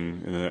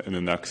heading in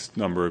the next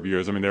number of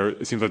years? I mean,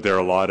 it seems like there are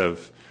a lot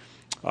of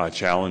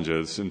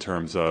challenges in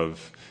terms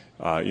of,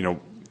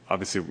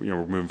 obviously,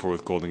 we're moving forward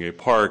with Golden Gate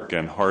Park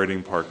and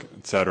Harding Park,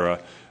 et cetera.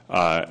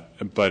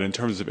 But in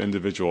terms of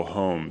individual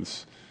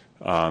homes,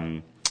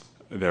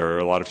 there are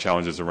a lot of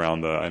challenges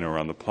around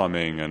the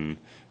plumbing and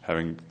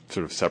having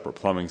sort of separate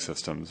plumbing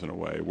systems in a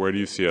way. Where do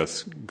you see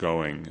us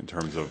going in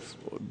terms of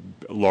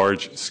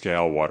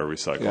large-scale water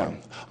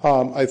recycling?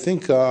 Yeah. I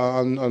think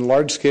on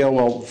large scale,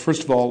 well,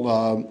 first of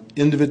all,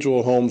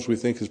 individual homes we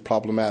think is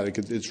problematic.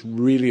 It's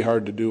really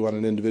hard to do on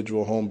an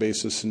individual home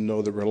basis and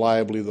know that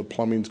reliably the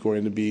plumbing is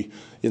going to be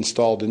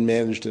installed and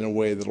managed in a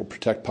way that will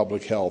protect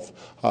public health.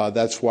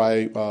 That's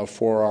why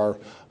for our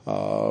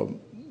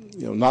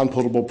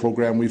non-potable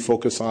program, we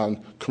focus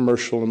on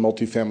commercial and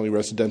multifamily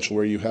residential,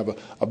 where you have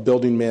a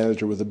building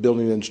manager with a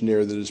building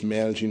engineer that is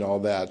managing all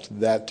that.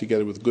 That,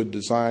 together with good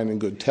design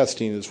and good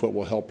testing, is what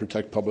will help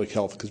protect public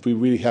health, because we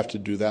really have to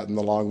do that in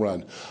the long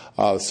run.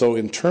 So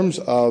in terms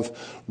of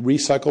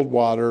recycled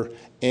water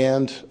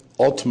and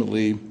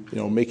ultimately,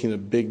 making a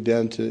big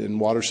dent in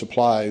water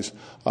supplies,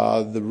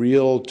 the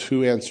real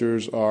two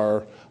answers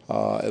are,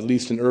 at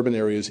least in urban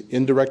areas,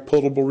 indirect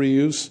potable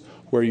reuse,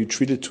 where you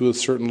treat it to a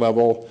certain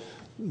level.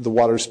 The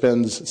water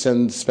spends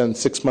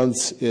 6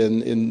 months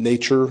in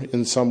nature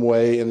in some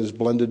way and is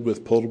blended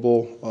with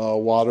potable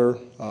water,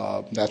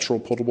 natural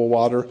potable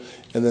water,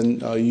 and then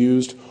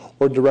used,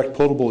 or direct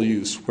potable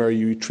use, where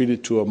you treat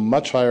it to a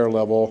much higher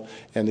level,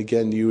 and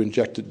again, you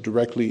inject it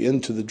directly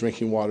into the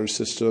drinking water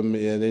system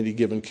in any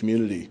given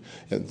community.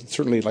 And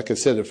certainly, like I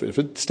said, if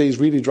it stays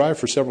really dry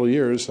for several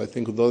years, I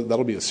think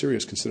that'll be a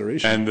serious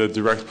consideration. And the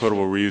direct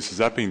potable reuse, is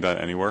that being done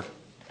anywhere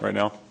right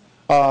now?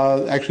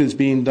 Actually, it's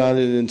being done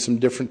in some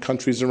different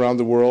countries around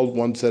the world,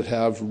 ones that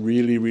have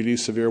really, really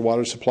severe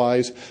water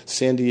supplies.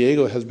 San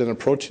Diego has been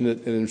approaching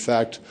it and, in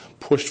fact,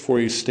 pushed for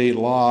a state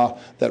law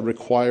that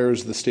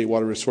requires the State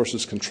Water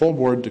Resources Control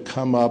Board to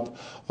come up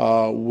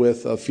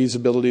with a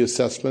feasibility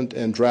assessment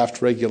and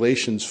draft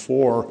regulations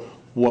for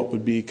what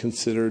would be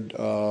considered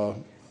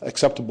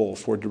acceptable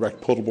for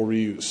direct potable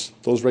reuse.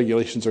 Those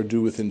regulations are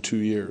due within 2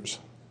 years.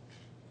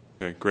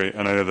 Okay, great.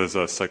 And I know there's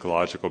a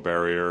psychological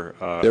barrier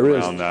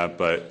around that,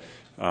 but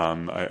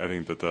I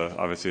think that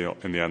obviously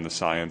in the end the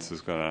science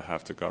is going to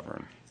have to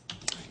govern.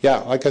 Yeah,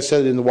 like I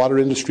said, in the water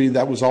industry,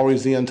 that was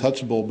always the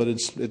untouchable, but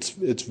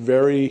it's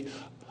very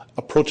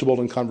approachable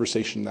in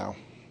conversation now.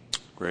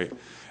 Great.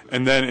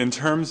 And then in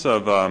terms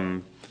of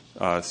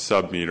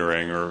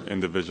sub-metering or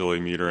individually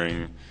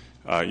metering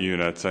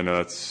units, I know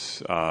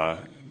that's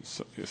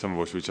some of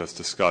which we just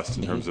discussed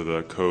in terms of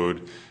the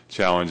code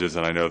challenges,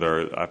 and I know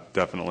there are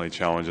definitely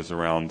challenges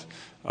around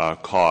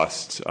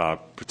cost,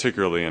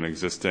 particularly in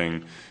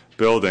existing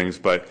buildings,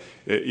 but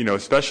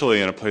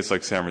especially in a place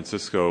like San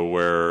Francisco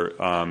where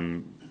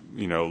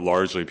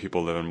largely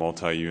people live in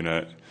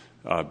multi-unit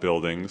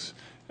buildings,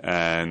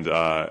 and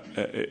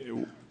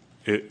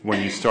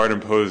when you start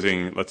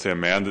imposing, let's say, the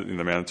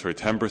mandatory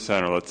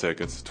 10%, or let's say it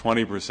gets to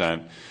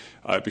 20%,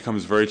 it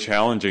becomes very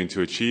challenging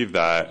to achieve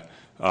that.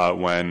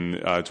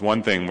 When it's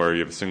one thing where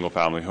you have a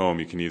single-family home,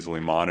 you can easily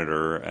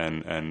monitor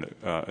and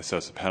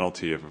assess a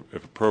penalty if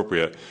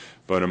appropriate.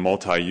 But in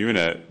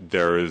multi-unit,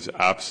 there is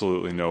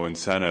absolutely no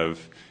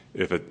incentive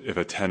if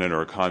a tenant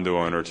or a condo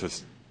owner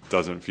just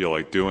doesn't feel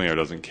like doing it or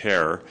doesn't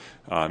care.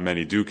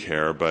 Many do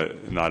care,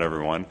 but not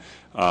everyone.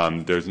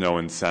 There's no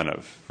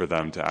incentive for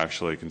them to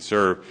actually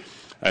conserve.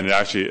 And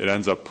it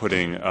ends up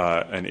putting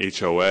an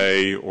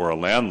HOA or a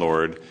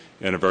landlord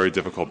in a very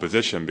difficult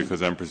position,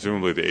 because then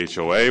presumably the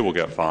HOA will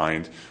get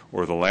fined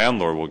or the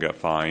landlord will get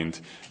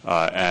fined,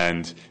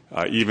 and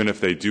even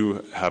if they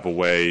do have a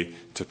way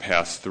to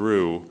pass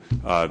through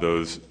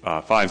those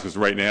fines, because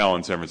right now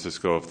in San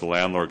Francisco, if the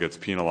landlord gets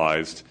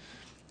penalized,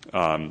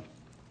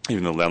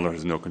 even though the landlord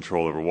has no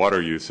control over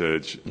water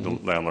usage, the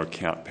landlord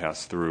can't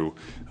pass through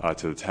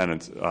to the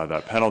tenants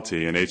that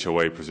penalty, and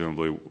HOA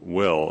presumably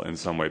will in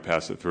some way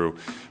pass it through.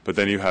 But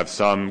then you have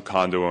some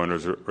condo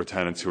owners or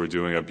tenants who are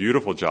doing a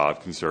beautiful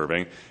job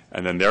conserving,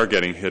 and then they're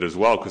getting hit as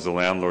well because the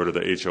landlord or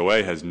the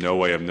HOA has no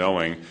way of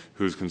knowing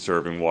who's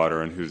conserving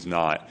water and who's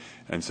not.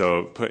 And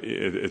so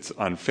it's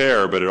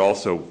unfair, but it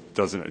also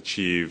doesn't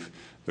achieve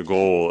the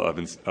goal of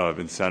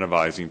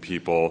incentivizing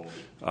people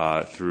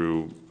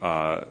through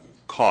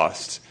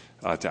cost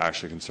to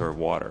actually conserve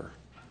water.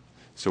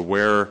 So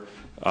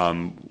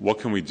what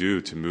can we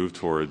do to move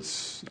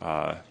towards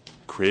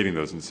creating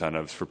those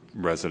incentives for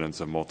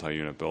residents of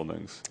multi-unit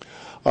buildings?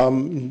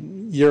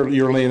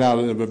 You're laying out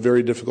a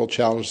very difficult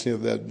challenge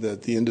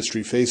that the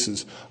industry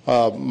faces.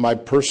 My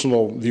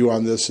personal view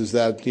on this is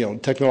that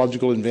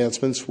technological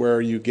advancements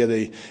where you get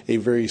a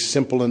very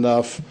simple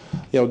enough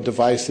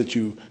device that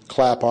you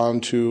clap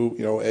onto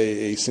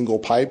a single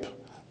pipe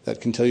that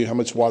can tell you how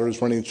much water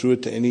is running through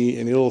it to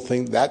any little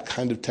thing, that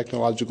kind of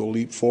technological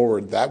leap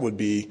forward, that would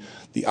be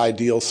the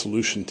ideal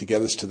solution to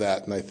get us to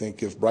that. And I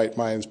think if bright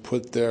minds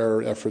put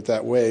their effort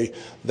that way,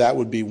 that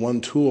would be one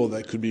tool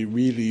that could be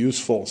really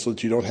useful so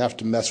that you don't have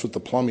to mess with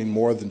the plumbing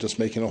more than just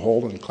making a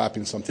hole and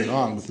clapping something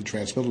on with the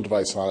transmittal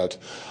device on it.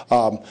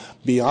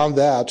 Beyond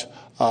that,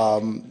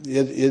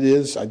 it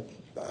is,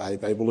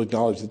 I will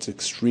acknowledge, it's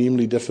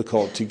extremely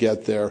difficult to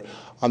get there.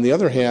 On the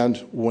other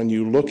hand, when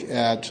you look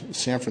at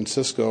San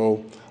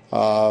Francisco,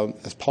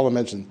 as Paula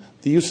mentioned,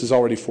 the use is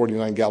already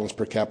 49 gallons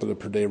per capita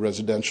per day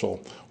residential.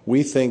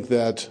 We think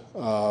that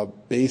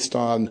based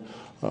on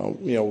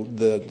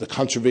the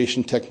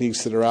conservation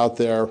techniques that are out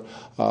there,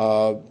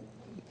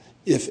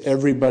 if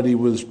everybody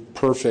was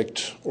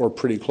perfect or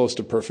pretty close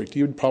to perfect,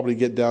 you'd probably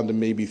get down to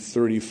maybe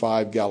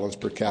 35 gallons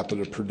per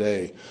capita per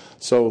day.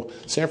 So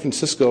San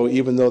Francisco,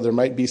 even though there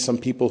might be some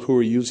people who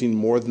are using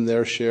more than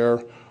their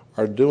share,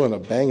 are doing a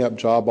bang-up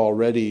job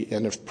already,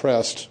 and if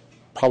pressed,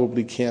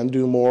 probably can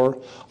do more.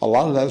 A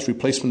lot of that is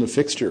replacement of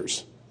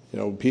fixtures.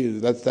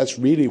 That's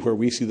really where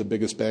we see the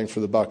biggest bang for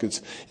the buck.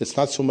 It's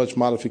not so much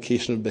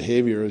modification of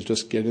behavior as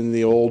just getting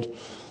the old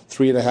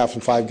 3.5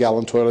 and 5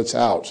 gallon toilets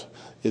out.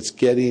 It's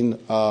getting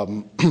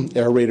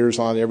aerators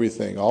on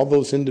everything. All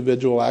those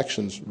individual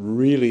actions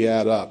really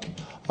add up.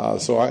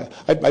 So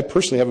I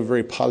personally have a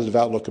very positive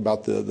outlook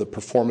about the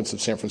performance of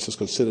San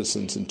Francisco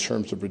citizens in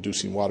terms of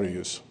reducing water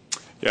use.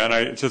 Yeah,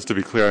 and just to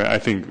be clear, I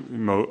think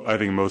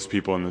most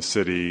people in the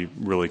city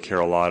really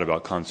care a lot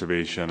about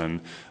conservation, and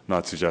I'm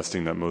not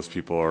suggesting that most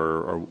people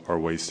are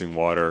wasting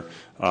water.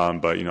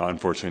 But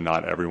unfortunately,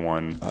 not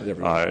everyone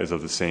is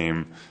of the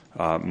same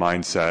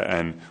mindset.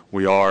 And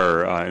we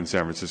are in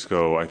San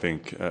Francisco, I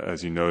think,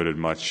 as you noted,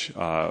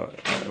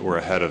 we're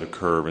ahead of the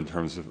curve in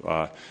terms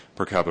of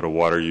per capita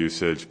water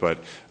usage. But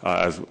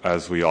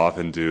as we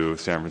often do,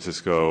 San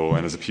Francisco,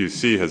 and as the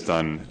PUC has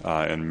done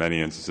in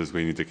many instances,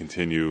 we need to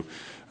continue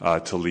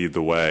to lead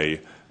the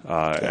way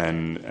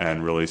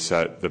and really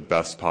set the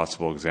best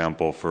possible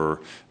example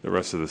for the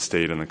rest of the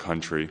state and the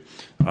country.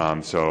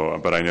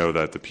 But I know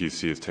that the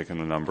PUC has taken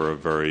a number of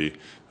very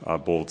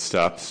bold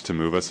steps to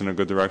move us in a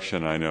good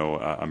direction. I know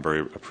I'm very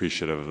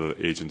appreciative of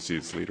the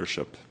agency's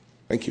leadership.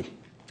 Thank you.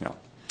 Yeah.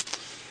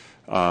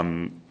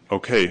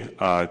 Okay,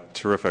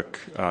 terrific.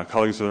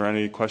 Colleagues, are there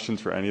any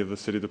questions for any of the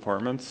city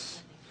departments?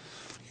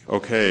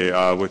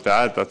 Okay, with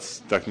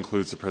that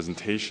concludes the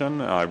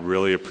presentation. I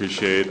really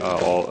appreciate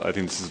I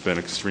think this has been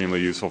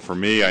extremely useful for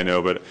me, I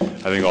know, but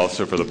I think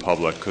also for the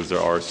public, because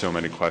there are so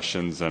many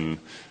questions and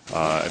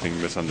I think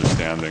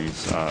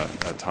misunderstandings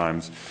at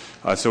times.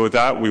 So with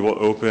that, we will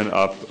open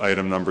up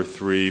item number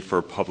 3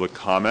 for public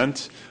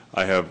comment.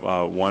 I have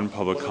one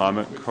public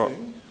comment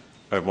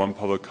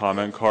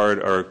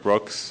card. Eric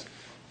Brooks.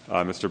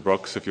 Mr.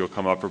 Brooks, if you'll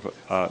come up.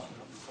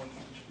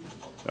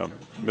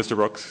 Mr.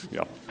 Brooks,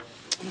 yeah.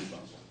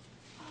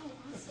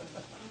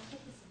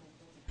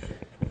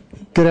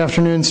 Good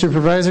afternoon,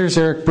 supervisors.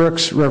 Eric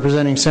Brooks,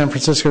 representing San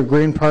Francisco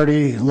Green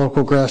Party,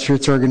 local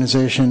grassroots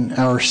organization,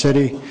 Our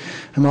City.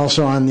 I'm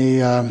also on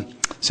the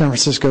San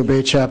Francisco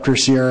Bay Chapter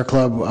Sierra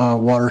Club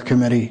Water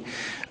Committee.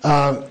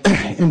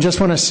 And just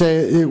want to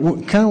say,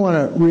 kind of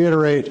want to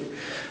reiterate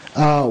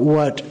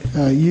what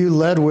you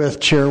led with,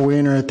 Chair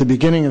Wiener, at the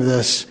beginning of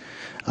this,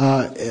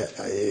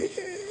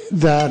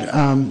 that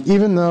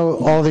even though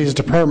all these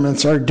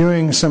departments are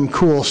doing some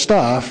cool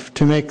stuff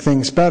to make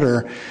things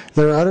better,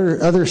 there are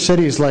other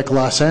cities like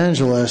Los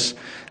Angeles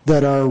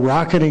that are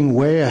rocketing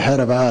way ahead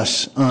of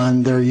us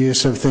on their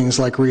use of things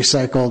like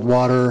recycled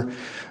water.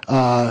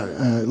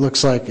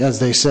 Looks like, as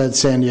they said,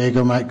 San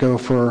Diego might go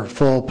for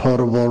full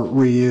potable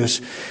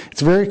reuse.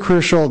 It's very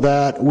crucial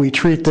that we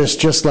treat this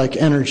just like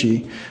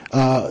energy.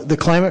 The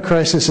climate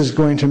crisis is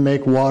going to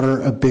make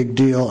water a big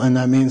deal, and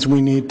that means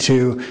we need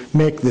to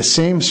make the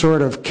same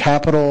sort of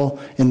capital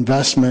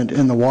investment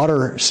in the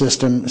water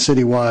system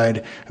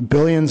citywide,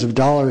 billions of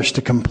dollars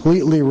to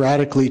completely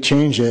radically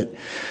change it.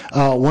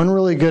 One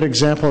really good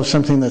example of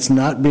something that's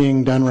not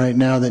being done right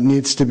now that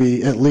needs to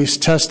be at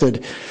least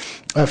tested.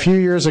 A few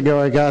years ago,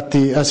 I got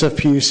the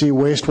SFPUC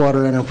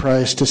wastewater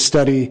enterprise to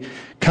study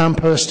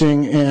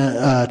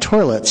composting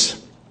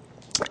toilets.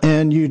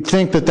 And you'd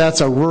think that that's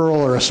a rural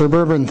or a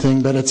suburban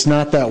thing, but it's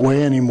not that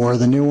way anymore.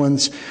 The new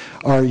ones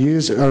are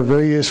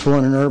very useful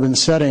in an urban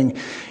setting.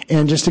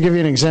 And just to give you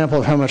an example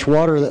of how much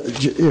water,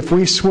 if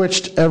we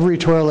switched every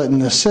toilet in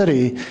the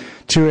city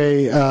to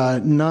a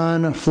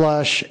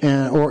non-flush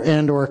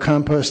and/or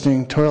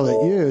composting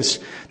toilet use,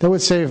 that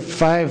would save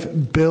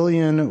 5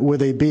 billion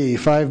with a B,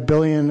 5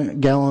 billion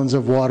gallons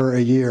of water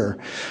a year.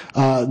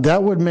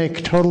 That would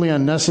make totally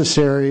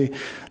unnecessary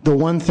the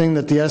one thing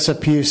that the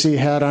SFPUC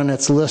had on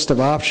its list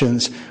of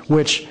options,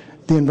 which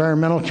the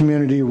environmental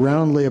community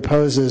roundly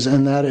opposes,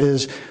 and that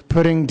is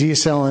putting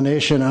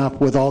desalination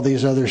up with all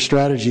these other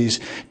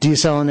strategies.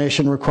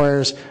 Desalination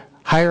requires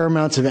higher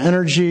amounts of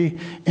energy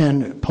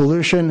and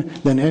pollution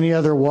than any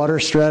other water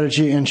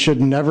strategy and should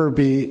never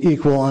be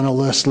equal on a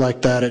list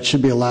like that. It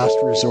should be a last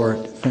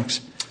resort. Thanks.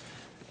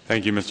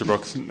 Thank you, Mr.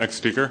 Brooks. Next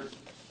speaker.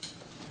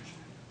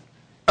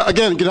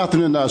 Again, good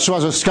afternoon,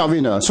 Supervisor Scott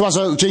Wiener,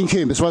 Supervisor Jane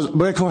Kim, Supervisor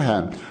Mary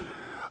Cohan.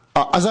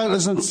 As I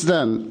listen to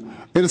them,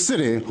 in the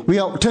city, we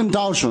have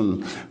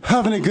 10,000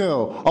 heavenly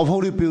girls of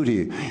holy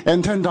beauty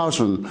and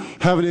 10,000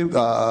 heavenly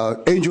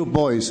angel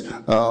boys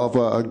of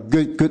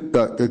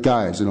good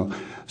guys,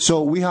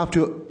 So we have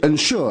to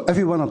ensure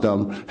every one of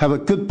them have a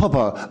good,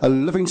 proper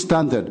living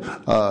standard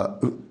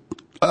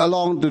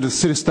along to the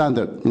city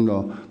standard,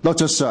 not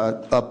just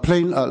a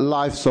plain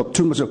life, so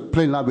too much of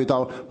plain life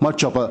without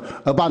much of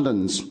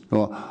abundance,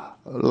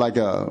 like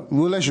a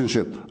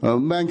relationship, a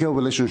man-girl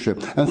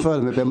relationship, and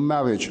further maybe a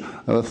marriage,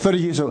 30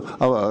 years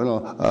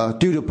of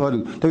duty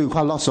burden. They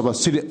require lots of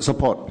city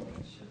support.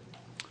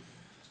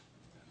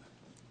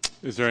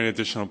 Is there any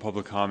additional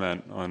public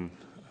comment on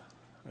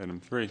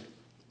item 3?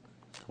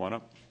 Come on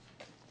up.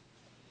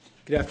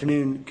 Good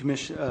afternoon,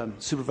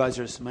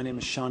 Supervisors. My name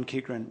is Sean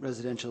Kikren,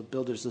 Residential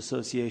Builders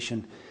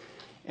Association,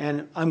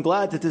 and I'm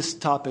glad that this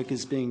topic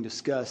is being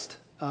discussed.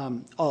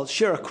 I'll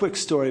share a quick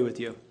story with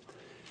you.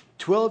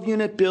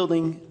 12-unit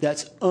building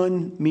that's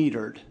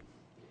unmetered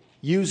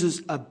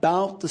uses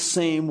about the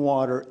same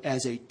water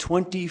as a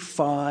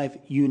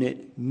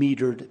 25-unit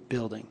metered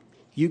building.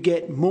 You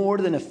get more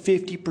than a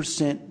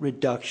 50%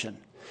 reduction.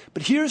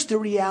 But here's the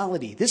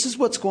reality. This is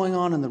what's going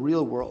on in the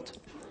real world.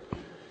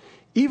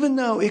 Even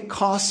though it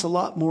costs a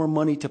lot more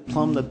money to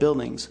plumb the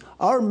buildings,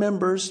 our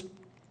members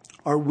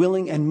are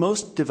willing, and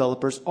most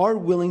developers are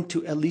willing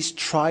to at least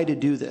try to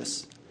do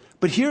this.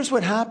 But here's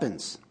what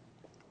happens.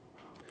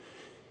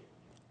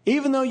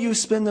 Even though you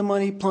spend the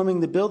money plumbing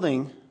the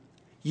building,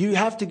 you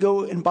have to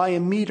go and buy a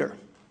meter.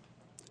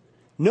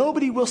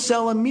 Nobody will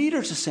sell a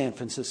meter to San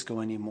Francisco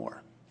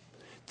anymore.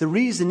 The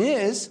reason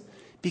is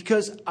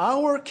because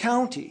our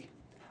county,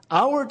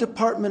 our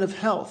Department of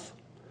Health,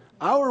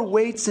 our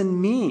Weights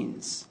and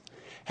Means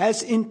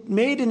has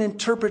made an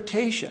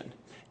interpretation,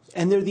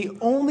 and they're the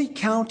only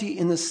county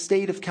in the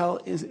state of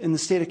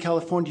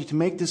California to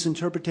make this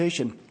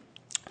interpretation.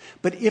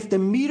 But if the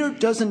meter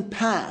doesn't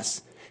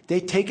pass, they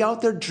take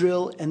out their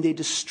drill and they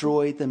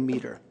destroy the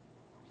meter.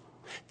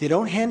 They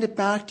don't hand it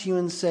back to you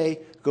and say,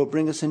 go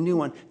bring us a new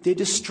one. They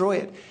destroy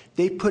it.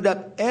 They put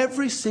up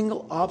every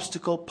single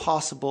obstacle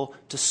possible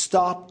to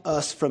stop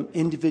us from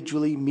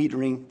individually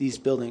metering these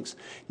buildings.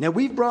 Now,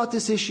 we've brought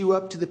this issue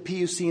up to the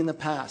PUC in the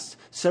past.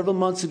 Several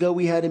months ago,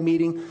 we had a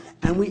meeting,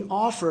 and we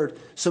offered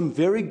some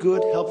very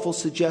good, helpful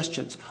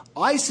suggestions.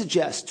 I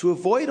suggest, to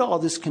avoid all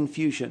this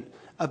confusion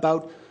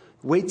about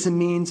weights and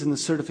means and the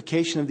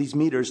certification of these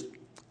meters,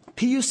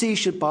 PUC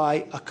should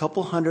buy a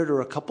couple hundred or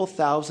a couple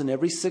thousand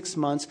every 6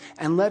 months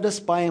and let us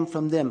buy them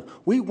from them.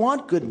 We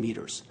want good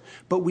meters,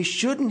 but we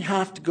shouldn't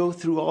have to go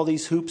through all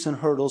these hoops and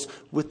hurdles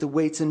with the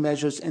weights and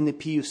measures and the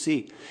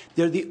PUC.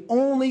 They're the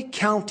only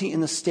county in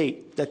the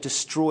state that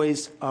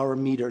destroys our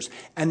meters.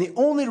 And the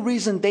only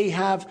reason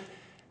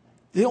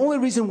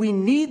we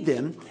need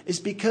them is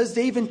because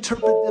they've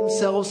interpreted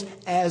themselves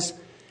as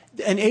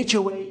an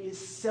HOA is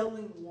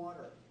selling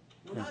water.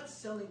 We're not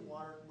selling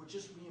water, we're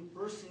just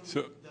reimbursing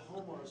the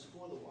homeowners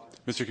for the water.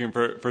 Mr. King,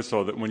 first of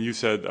all, when you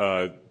said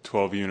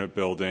 12-unit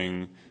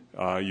building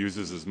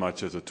uses as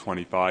much as a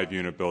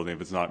 25-unit building,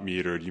 if it's not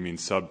metered, you mean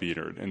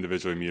sub-metered,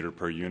 individually metered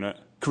per unit?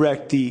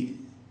 Correct. The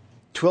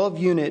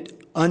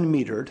 12-unit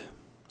unmetered.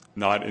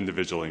 Not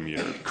individually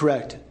metered.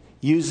 Correct.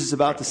 Uses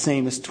about the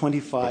same as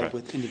 25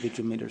 with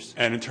individual meters.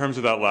 And in terms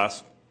of that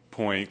last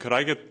point, could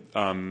I get,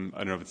 I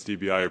don't know if it's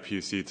DBI or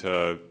PUC,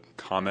 to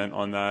comment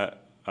on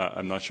that?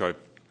 I'm not sure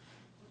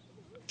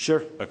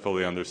I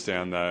fully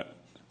understand that.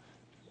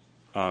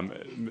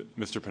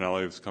 Mr.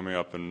 Pinelli is coming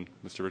up, and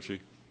Mr. Ritchie.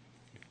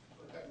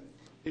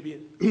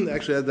 Maybe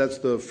actually, that's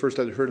the first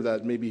I'd heard of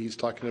that. Maybe he's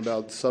talking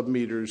about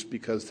sub-meters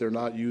because they're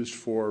not used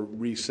for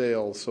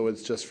resale, so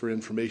it's just for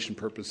information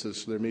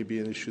purposes. So there may be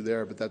an issue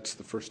there, but that's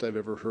the first I've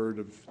ever heard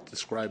of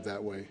described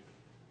that way.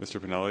 Mr.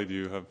 Pinelli, do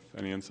you have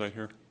any insight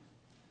here?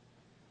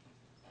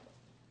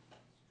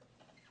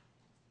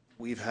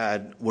 We've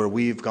had where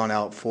we've gone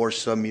out for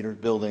sub-meter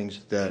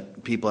buildings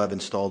that people have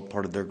installed,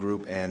 part of their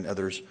group and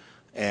others,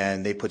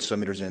 and they put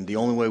sub-meters in. The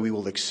only way we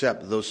will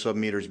accept those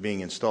sub-meters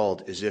being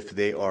installed is if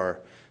they are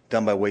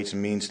done by weights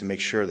and means to make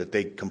sure that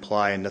they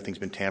comply and nothing's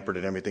been tampered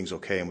and everything's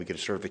okay, and we get a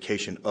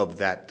certification of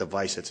that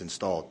device that's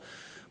installed.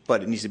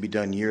 But it needs to be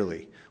done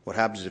yearly. What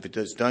happens is if it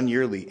is done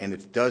yearly and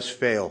it does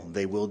fail,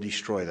 they will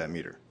destroy that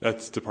meter.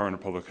 That's Department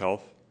of Public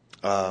Health?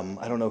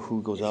 I don't know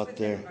who goes out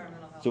there.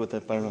 Is it with the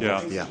environmental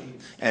health? Yeah.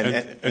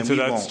 And so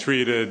that's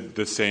treated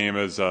the same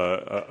as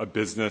a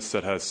business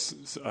that has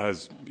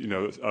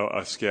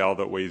a scale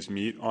that weighs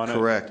meat on it?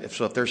 Correct.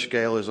 So if their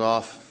scale is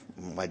off,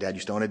 my dad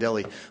used to own a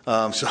deli,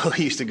 so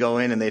he used to go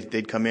in and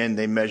they'd come in,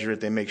 they measure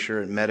it, they make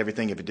sure it met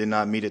everything. If it did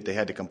not meet it, they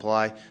had to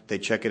comply. They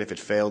check it. If it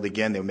failed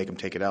again, they would make them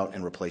take it out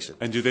and replace it.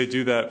 And do they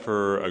do that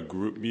for a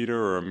group meter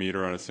or a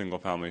meter on a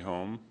single-family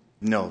home?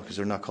 No, because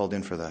they're not called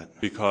in for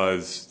that.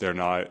 Because they're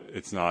not.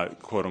 It's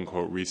not quote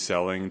unquote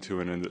reselling to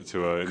an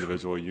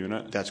individual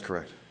unit. That's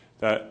correct.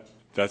 That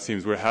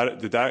seems weird. How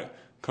did that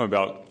come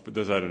about?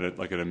 Does that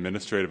like an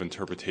administrative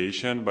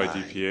interpretation by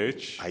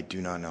DPH? I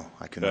do not know.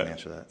 I could not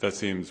answer that. That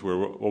seems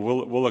weird. Well,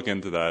 we'll look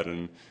into that.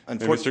 And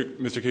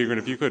Mr. Keegren,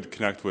 if you could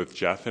connect with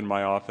Jeff in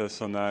my office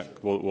on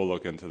that, we'll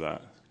look into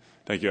that.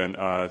 Thank you. And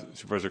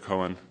Supervisor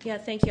Cohen. Yeah,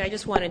 thank you. I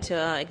just wanted to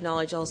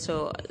acknowledge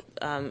also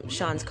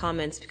Sean's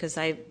comments because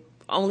I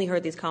only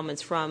heard these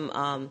comments from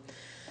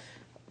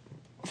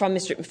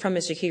Mr.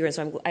 Keegren,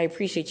 so I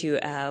appreciate you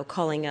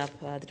calling up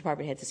the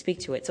department head to speak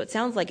to it. So it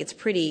sounds like it's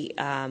pretty.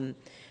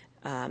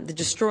 The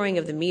destroying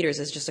of the meters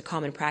is just a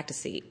common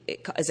practice.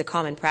 Is a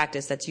common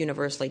practice that's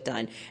universally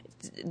done.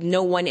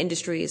 No one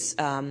industry is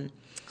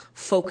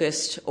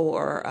focused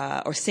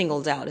or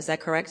singled out. Is that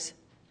correct?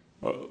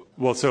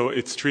 Well, so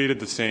it's treated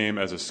the same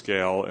as a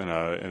scale in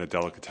a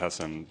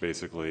delicatessen,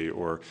 basically,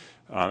 and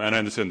I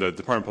understand the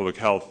Department of Public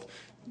Health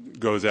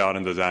goes out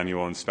and does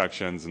annual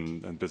inspections,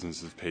 and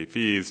businesses pay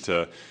fees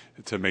to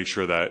make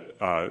sure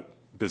that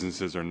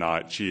businesses are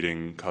not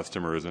cheating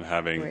customers and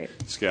having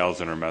scales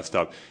that are messed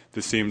up.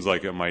 This seems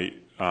like it might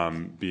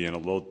be in a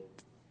little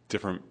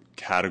different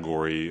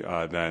category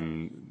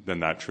than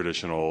that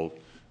traditional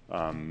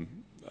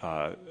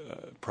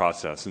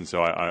process, and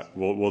so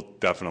we'll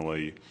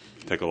definitely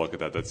take a look at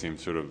that. That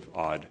seems sort of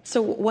odd.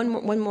 So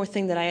one more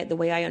thing that the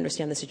way I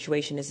understand the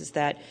situation is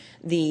that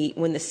if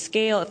the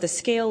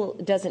scale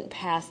doesn't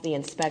pass the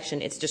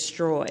inspection, it's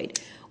destroyed.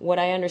 What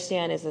I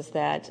understand is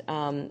that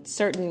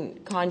certain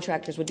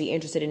contractors would be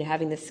interested in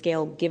having the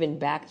scale given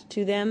back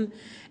to them,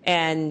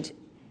 and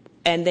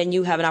then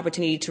you have an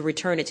opportunity to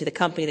return it to the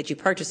company that you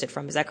purchased it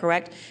from. Is that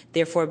correct?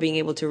 Therefore, being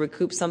able to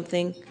recoup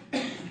something.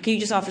 Can you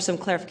just offer some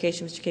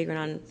clarification, Mr. Keegren,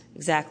 on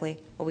exactly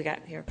what we got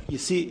here? You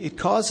see, it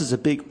causes a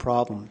big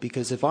problem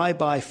because if I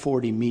buy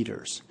 40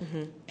 meters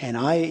and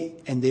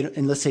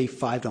let's say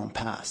 5 don't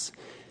pass,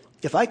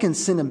 if I can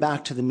send them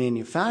back to the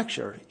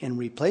manufacturer and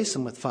replace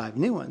them with 5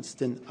 new ones,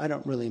 then I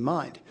don't really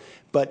mind.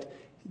 But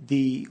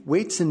the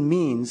Weights and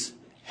Means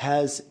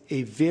has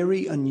a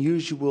very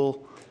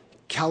unusual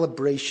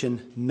calibration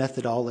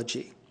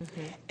methodology.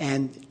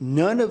 And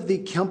none of the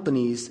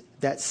companies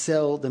that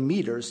sell the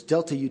meters,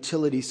 Delta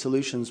Utility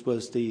Solutions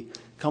was the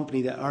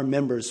company that our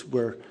members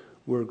were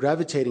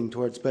gravitating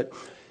towards, but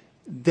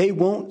they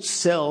won't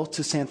sell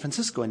to San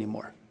Francisco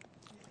anymore.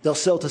 They'll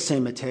sell to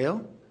San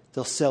Mateo,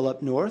 they'll sell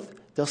up north,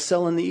 they'll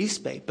sell in the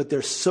East Bay, but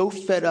they're so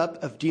fed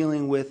up of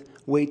dealing with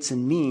weights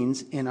and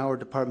means in our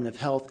Department of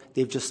Health,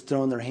 they've just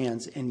thrown their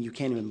hands and you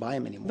can't even buy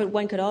them anymore. But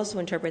one could also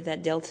interpret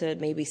that Delta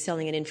may be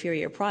selling an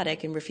inferior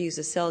product and refuse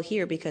to sell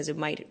here because it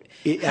might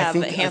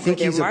hamper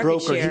their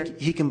market share.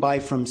 He can buy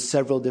from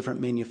several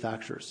different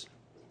manufacturers.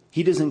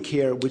 He doesn't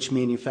care which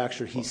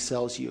manufacturer he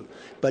sells you.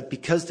 But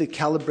because the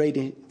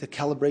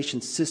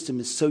calibration system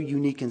is so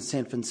unique in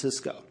San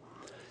Francisco,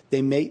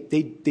 they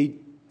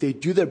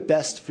do their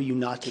best for you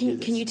not to do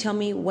this. Can you tell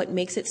me what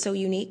makes it so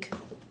unique?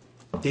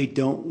 They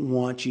don't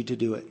want you to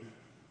do it.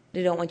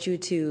 They don't want you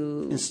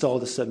to install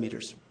the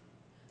submeters.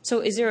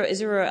 So is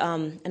there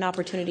an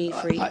opportunity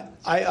for you?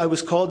 I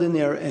was called in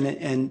there,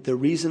 and the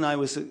reason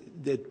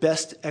the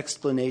best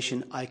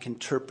explanation I can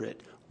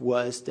interpret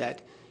was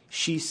that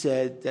she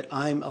said that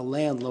I'm a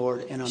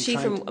landlord and was that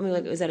a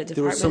department?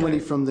 There were somebody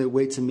from the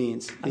Weights and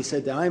Means. They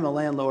said that I'm a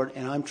landlord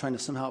and I'm trying to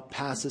somehow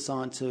pass this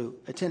on to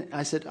a tenant.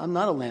 I said, I'm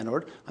not a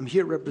landlord. I'm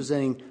here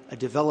representing a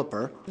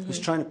developer who's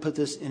trying to put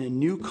this in a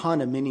new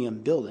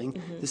condominium building.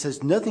 This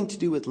has nothing to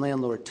do with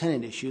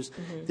landlord-tenant issues.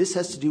 This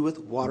has to do with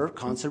water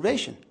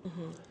conservation.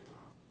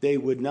 They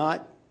would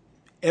not.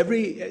 There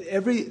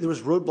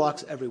was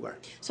roadblocks everywhere.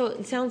 So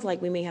it sounds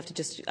like we may have to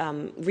just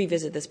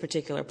revisit this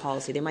particular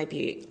policy. There might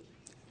be.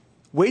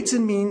 Weights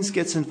and Means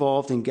gets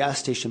involved in gas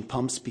station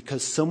pumps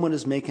because someone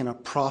is making a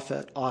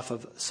profit off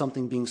of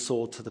something being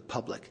sold to the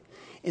public.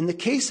 In the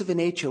case of an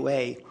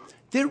HOA,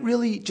 they're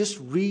really just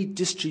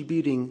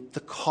redistributing the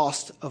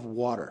cost of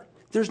water.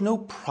 There's no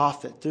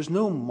profit. There's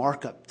no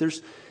markup.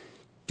 It's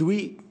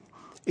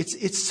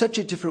such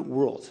a different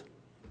world.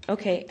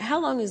 Okay.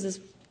 How long has this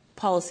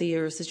policy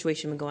or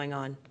situation been going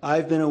on?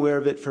 I've been aware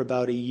of it for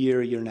about a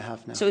year and a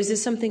half now. So was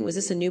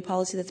this a new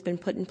policy that's been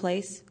put in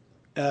place?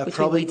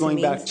 Probably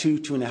going back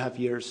 2.5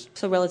 years.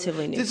 So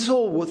relatively new. This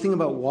whole thing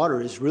about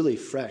water is really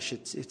fresh.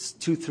 It's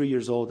 2-3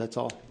 years old, that's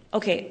all.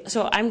 Okay,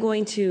 so I'm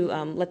going to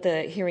let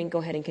the hearing go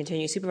ahead and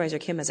continue. Supervisor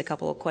Kim has a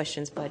couple of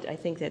questions, but I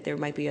think that there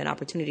might be an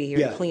opportunity here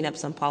to clean up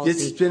some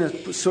policy. It's been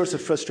a source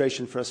of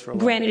frustration for us for a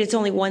while. Granted, it's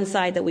only one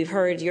side that we've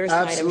heard. Your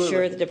side, I'm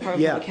sure the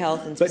Department of Public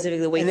Health and specifically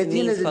the Weights and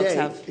Means folks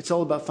have. It's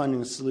all about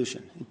finding a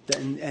solution.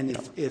 And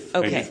if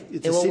the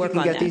we'll city work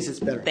can on get that. these, it's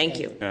better. Thank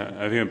you. Yeah,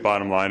 I think the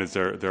bottom line is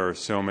there are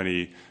so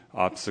many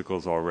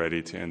obstacles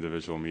already to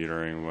individual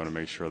metering. We want to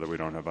make sure that we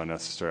don't have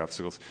unnecessary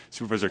obstacles.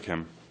 Supervisor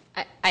Kim.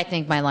 I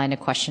think my line of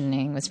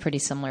questioning was pretty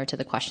similar to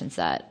the questions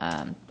that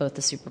both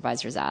the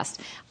supervisors asked.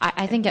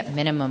 I think at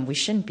minimum we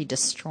shouldn't be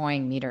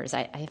destroying meters.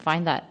 I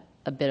find that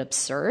a bit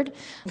absurd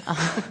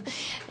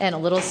and a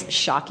little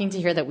shocking to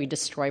hear that we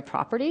destroy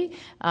property,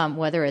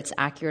 whether it's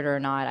accurate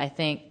or not. I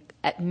think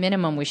at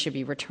minimum we should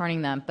be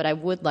returning them, but I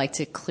would like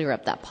to clear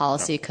up that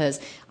policy because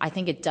I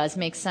think it does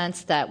make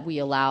sense that we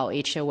allow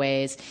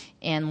HOAs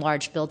and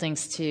large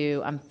buildings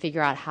to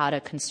figure out how to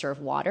conserve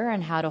water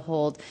and how to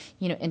hold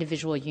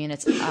individual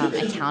units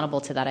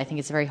accountable to that. I think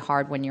it's very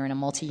hard when you're in a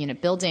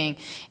multi-unit building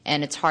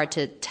and it's hard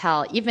to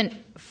tell, even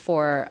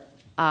for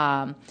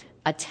a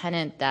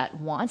tenant that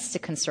wants to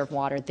conserve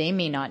water, they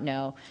may not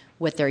know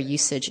what their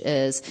usage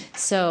is.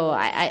 So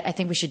I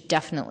think we should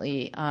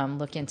definitely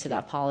look into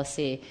that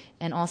policy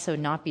and also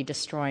not be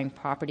destroying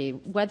property,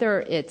 whether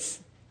it's,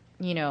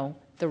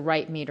 the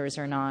right meters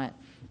or not.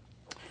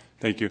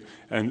 Thank you.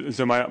 And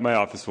so my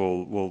office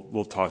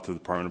will talk to the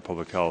Department of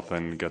Public Health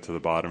and get to the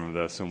bottom of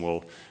this, and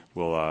we'll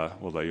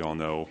let you all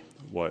know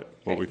what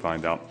we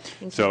find out.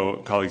 So,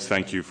 colleagues,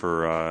 thank you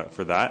for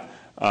that.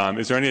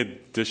 Is there any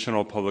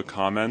additional public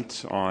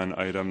comment on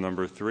item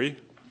number 3?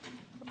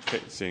 Okay,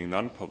 seeing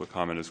none, public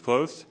comment is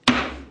closed.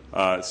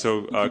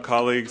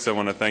 Colleagues, I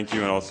want to thank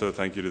you and also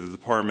thank you to the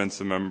departments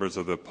and members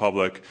of the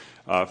public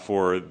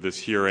for this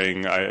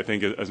hearing. I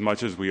think as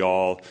much as we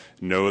all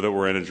know that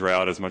we're in a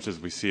drought, as much as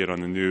we see it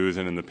on the news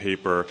and in the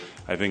paper,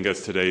 I think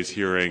as today's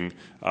hearing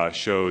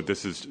showed,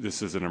 this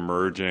is an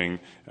emerging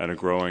and a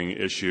growing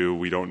issue.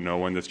 We don't know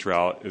when this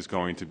drought is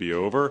going to be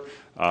over,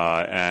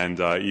 and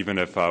even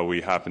if we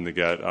happen to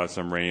get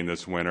some rain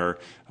this winter,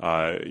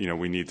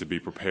 we need to be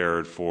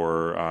prepared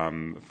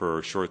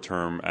for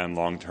short-term and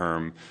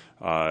long-term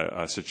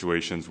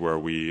situations where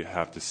we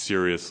have to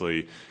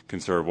seriously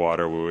conserve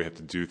water, where we have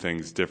to do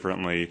things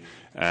differently,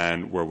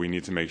 and where we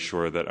need to make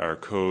sure that our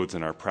codes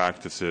and our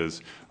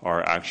practices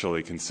are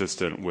actually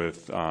consistent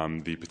with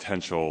the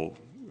potential,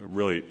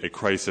 really a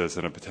crisis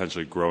and a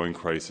potentially growing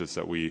crisis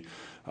that we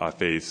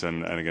face.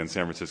 And again,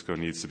 San Francisco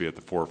needs to be at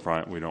the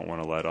forefront. We don't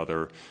want to let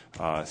other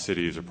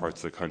cities or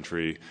parts of the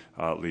country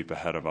leap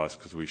ahead of us,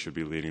 because we should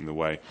be leading the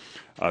way.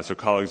 So,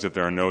 colleagues, if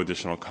there are no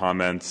additional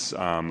comments,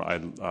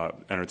 I'd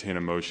entertain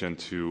a motion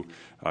to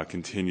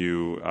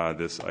continue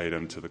this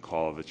item to the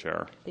call of the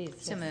chair. Please.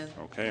 So moved.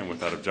 Okay, and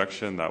without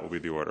objection, that will be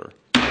the order.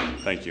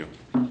 Thank you.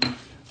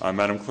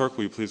 Madam Clerk,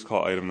 will you please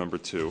call item number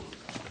 2?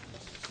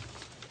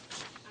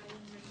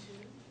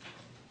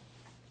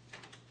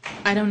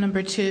 Item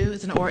number 2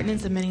 is an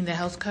ordinance amending the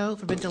health code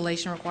for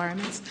ventilation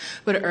requirements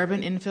for the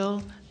urban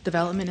infill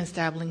development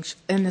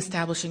and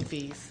establishing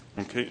fees.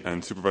 Okay,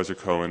 and Supervisor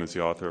Cohen is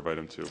the author of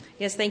item 2.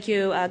 Yes, thank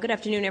you. Good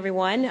afternoon,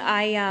 everyone.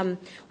 I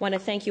want to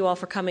thank you all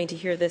for coming to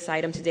hear this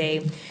item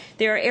today.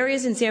 There are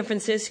areas in San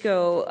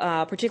Francisco,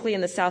 particularly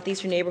in the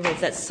southeastern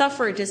neighborhoods, that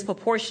suffer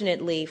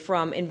disproportionately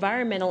from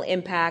environmental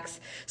impacts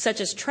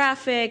such as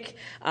traffic,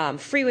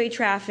 freeway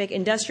traffic,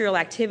 industrial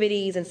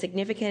activities, and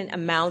significant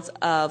amounts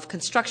of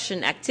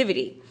construction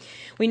activity.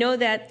 We know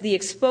that the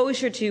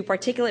exposure to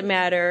particulate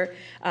matter,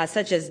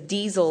 such as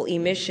diesel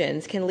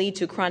emissions, can lead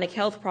to chronic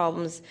health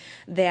problems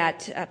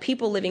that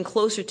people living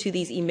closer to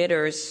these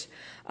emitters,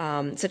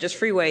 such as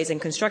freeways and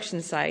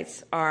construction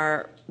sites,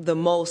 are the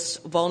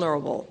most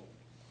vulnerable.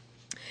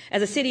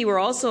 As a city, we're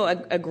also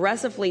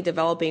aggressively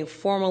developing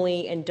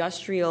formerly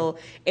industrial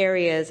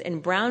areas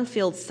and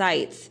brownfield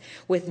sites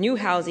with new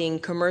housing,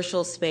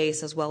 commercial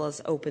space, as well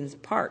as open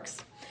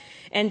parks.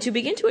 And to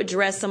begin to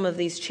address some of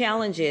these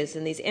challenges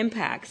and these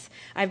impacts,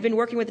 I've been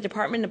working with the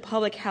Department of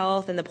Public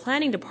Health and the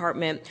Planning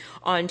Department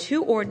on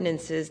 2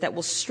 ordinances that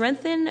will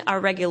strengthen our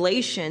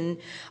regulation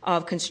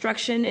of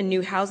construction and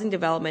new housing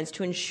developments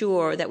to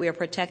ensure that we are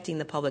protecting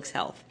the public's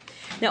health.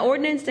 Now,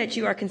 ordinance that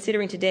you are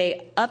considering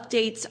today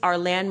updates our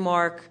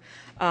landmark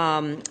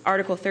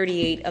Article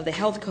 38 of the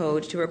Health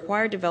Code to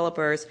require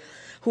developers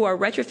who are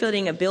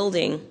retrofitting a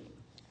building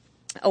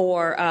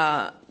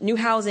or new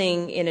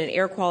housing in an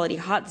air quality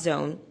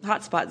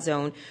hotspot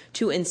zone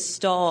to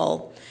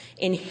install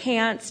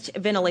enhanced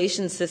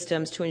ventilation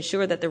systems to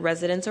ensure that the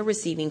residents are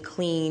receiving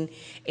clean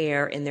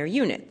air in their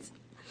units.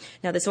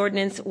 Now, this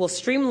ordinance will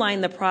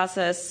streamline the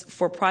process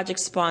for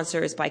project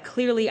sponsors by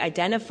clearly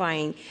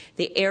identifying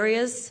the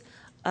areas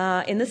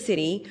in the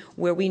city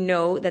where we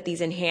know that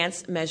these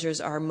enhanced measures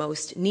are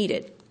most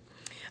needed.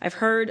 I've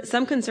heard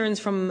some concerns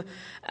from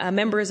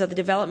members of the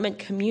development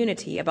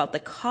community about the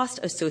cost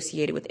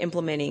associated with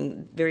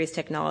implementing various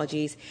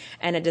technologies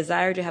and a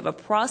desire to have a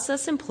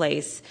process in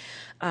place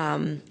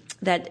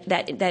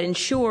that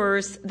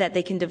ensures that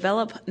they can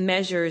develop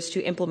measures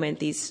to implement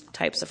these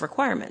types of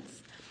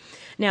requirements.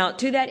 Now,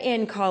 to that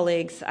end,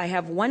 colleagues, I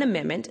have one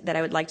amendment that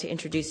I would like to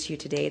introduce to you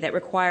today that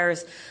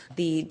requires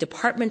the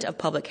Department of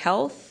Public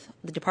Health,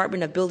 the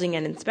Department of Building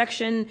and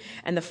Inspection,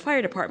 and the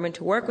Fire Department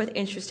to work with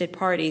interested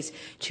parties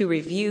to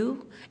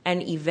review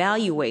and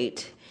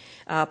evaluate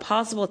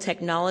possible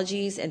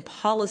technologies and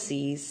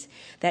policies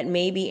that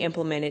may be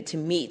implemented to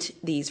meet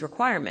these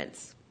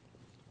requirements.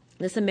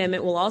 This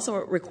amendment will also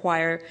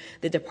require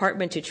the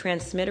department to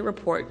transmit a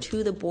report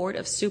to the Board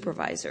of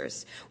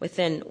Supervisors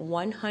within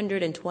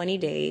 120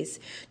 days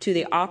to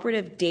the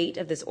operative date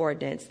of this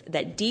ordinance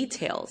that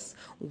details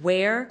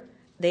where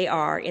they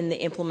are in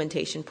the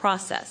implementation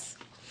process.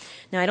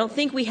 Now, I don't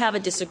think we have a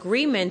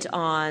disagreement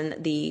on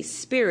the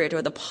spirit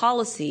or the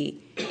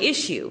policy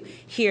issue.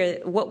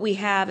 Here, what we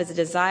have is a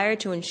desire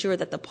to ensure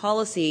that the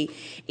policy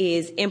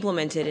is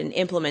implemented and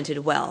implemented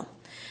well.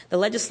 The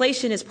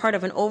legislation is part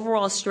of an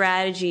overall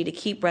strategy to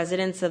keep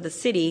residents of the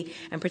city,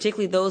 and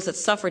particularly those that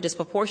suffer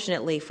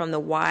disproportionately from the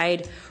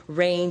wide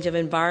range of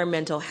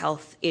environmental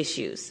health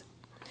issues.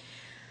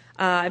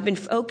 I've been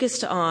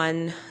focused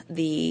on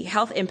the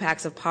health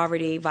impacts of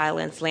poverty,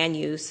 violence, land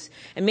use,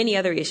 and many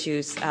other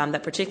issues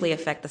that particularly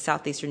affect the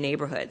southeastern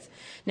neighborhoods.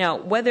 Now,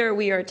 whether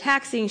we are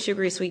taxing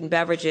sugary sweetened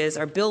beverages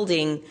or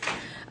building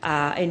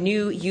a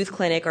new youth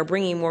clinic or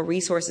bringing more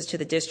resources to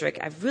the district,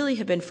 I've really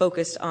have been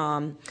focused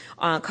on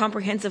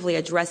comprehensively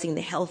addressing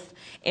the health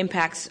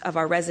impacts of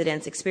our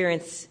residents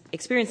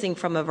experiencing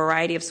from a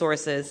variety of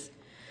sources,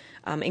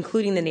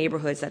 including the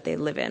neighborhoods that they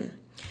live in.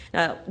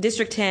 Now,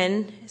 District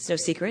 10, it's no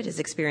secret, is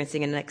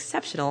experiencing an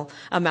exceptional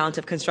amount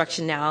of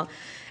construction now,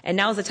 and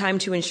now is the time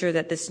to ensure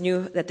that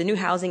the new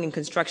housing and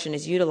construction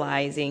is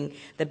utilizing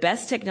the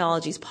best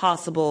technologies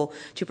possible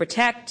to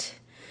protect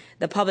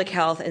the public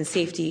health and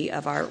safety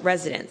of our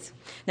residents.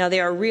 Now,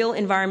 there are real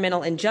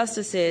environmental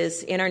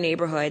injustices in our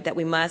neighborhood that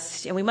we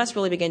must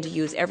really begin to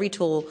use every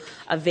tool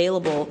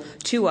available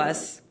to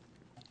us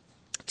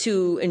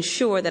to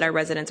ensure that our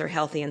residents are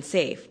healthy and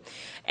safe.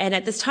 And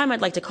at this time,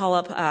 I'd like to call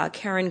up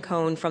Karen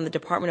Cohn from the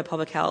Department of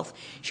Public Health.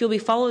 She'll be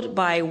followed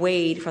by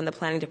Wade from the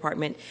Planning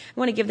Department. I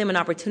want to give them an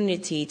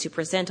opportunity to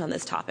present on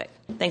this topic.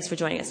 Thanks for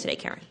joining us today,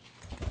 Karen.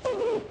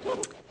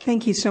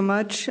 Thank you so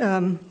much,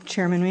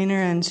 Chairman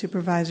Wiener and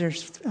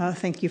supervisors.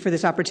 Thank you for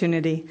this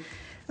opportunity.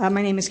 My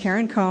name is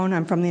Karen Cohn.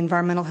 I'm from the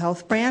Environmental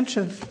Health Branch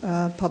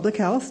of Public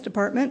Health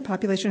Department,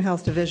 Population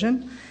Health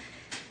Division.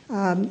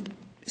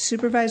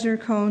 Supervisor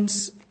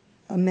Cohn's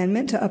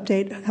amendment to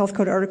update Health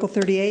Code Article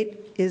 38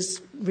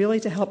 is really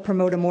to help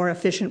promote a more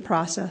efficient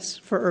process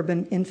for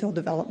urban infill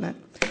development.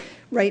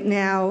 Right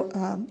now,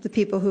 the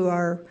people who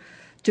are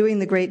doing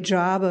the great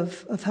job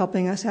of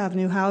helping us have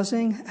new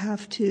housing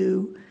have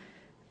to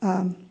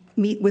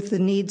meet with the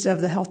needs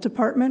of the Health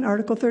Department,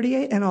 Article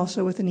 38, and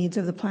also with the needs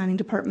of the Planning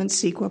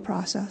Department's CEQA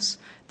process.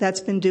 That's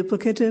been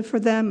duplicative for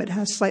them. It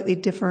has slightly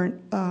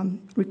different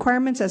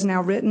requirements as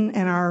now written,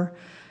 and our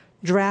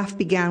draft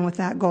began with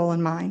that goal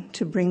in mind,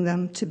 to bring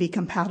them to be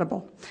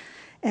compatible.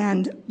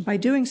 And by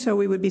doing so,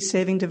 we would be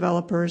saving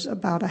developers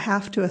about a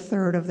half to a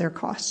third of their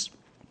costs.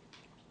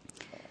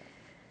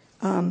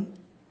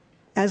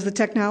 As the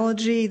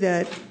technology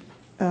that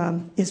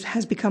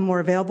has become more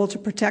available to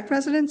protect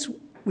residents,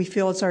 we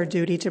feel it's our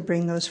duty to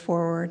bring those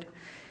forward.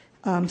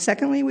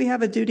 Secondly, we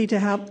have a duty to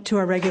help to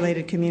our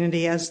regulated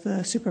community, as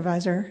the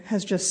supervisor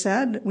has just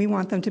said. We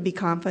want them to be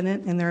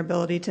confident in their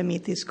ability to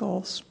meet these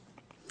goals.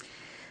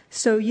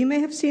 So you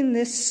may have seen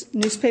this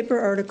newspaper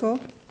article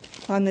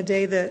on the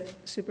day that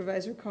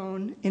Supervisor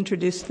Cohn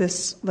introduced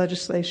this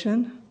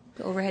legislation.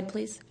 The overhead,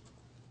 please.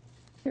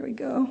 There we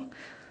go.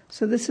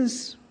 So this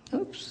is,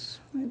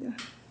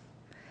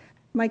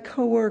 my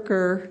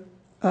coworker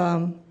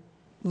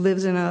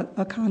lives in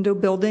a condo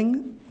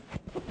building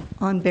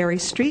on Berry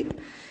Street,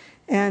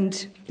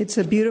 and it's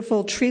a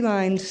beautiful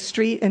tree-lined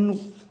street.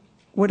 And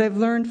what I've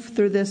learned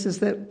through this is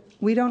that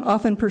we don't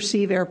often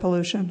perceive air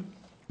pollution.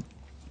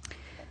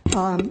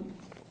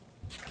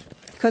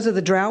 Because of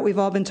the drought we've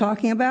all been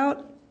talking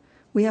about,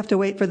 we have to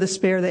wait for the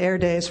Spare the Air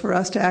days for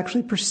us to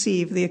actually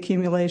perceive the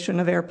accumulation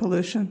of air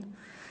pollution.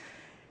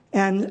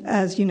 And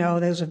as you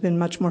know, those have been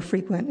much more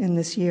frequent in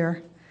this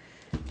year.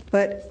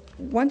 But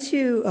once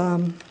you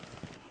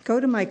go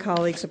to my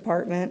colleague's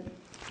apartment,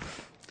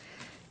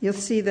 you'll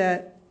see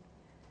that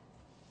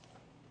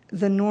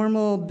the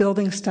normal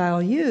building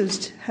style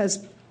used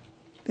has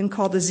been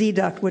called the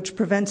Z-duct, which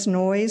prevents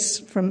noise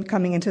from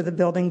coming into the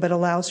building but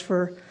allows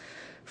for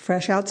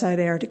fresh outside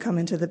air to come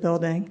into the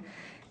building.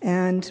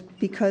 And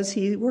because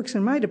he works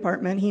in my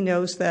department, he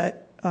knows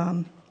that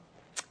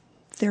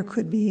there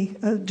could be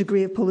a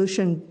degree of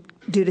pollution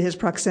due to his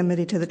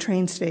proximity to the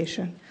train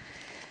station.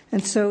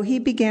 And so he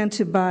began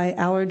to buy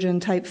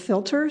allergen-type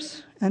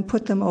filters and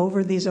put them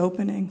over these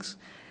openings.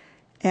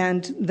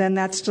 And then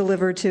that's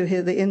delivered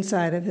to the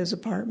inside of his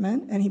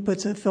apartment, and he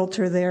puts a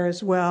filter there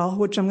as well,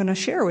 which I'm going to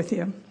share with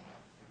you.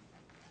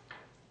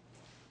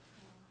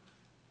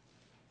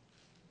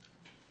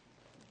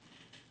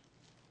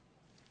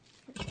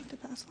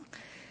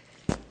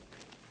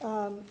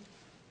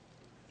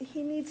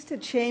 He needs to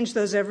change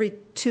those every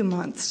 2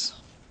 months.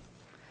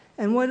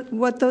 And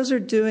what those are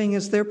doing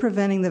is they're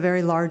preventing the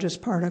very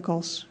largest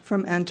particles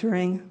from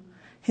entering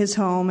his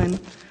home. And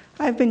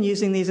I've been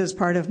using these as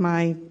part of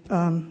my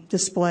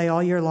display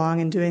all year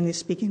long and doing these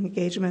speaking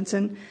engagements.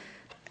 And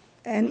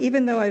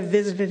even though I've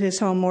visited his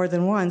home more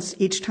than once,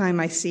 each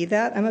time I see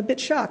that, I'm a bit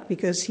shocked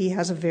because he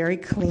has a very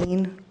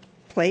clean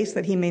place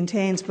that he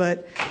maintains.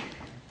 But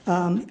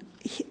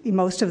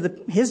most of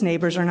his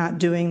neighbors are not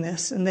doing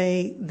this, and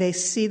they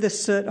see the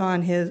soot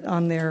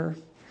on their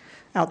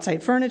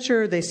outside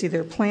furniture. They see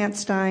their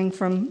plants dying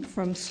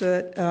from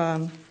soot.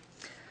 On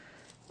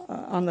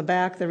the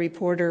back, the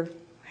reporter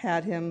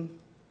had him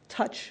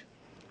touch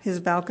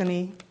his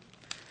balcony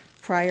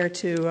prior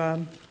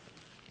to,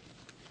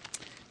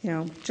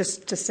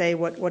 just to say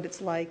what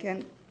it's like.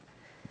 And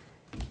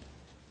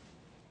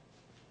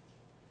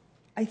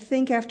I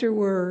think after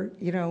we're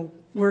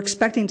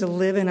expecting to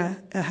live in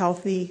a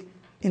healthy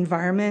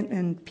environment,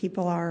 and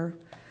people are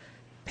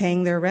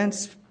paying their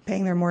rents,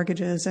 paying their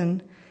mortgages,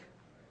 and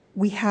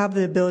we have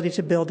the ability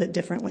to build it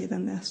differently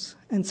than this.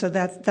 And so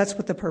that's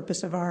what the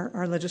purpose of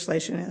our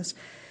legislation is.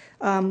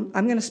 I'm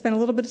going to spend a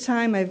little bit of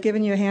time. I've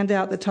given you a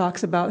handout that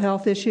talks about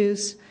health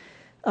issues.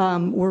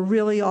 We're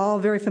really all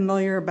very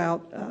familiar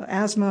about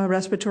asthma,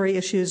 respiratory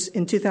issues.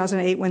 In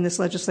 2008, when this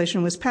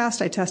legislation was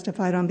passed, I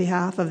testified on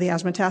behalf of the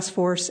Asthma Task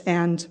Force,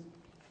 and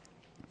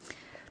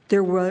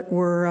there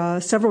were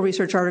several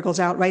research articles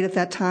out right at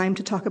that time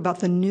to talk about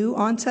the new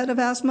onset of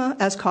asthma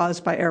as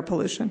caused by air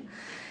pollution.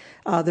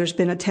 There's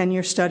been a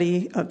 10-year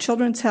study of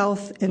children's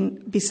health,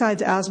 and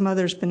besides asthma,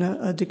 there's been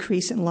a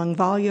decrease in lung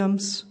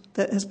volumes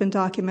that has been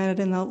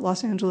documented in the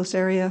Los Angeles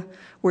area,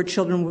 where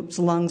children's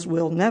lungs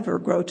will never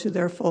grow to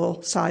their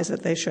full size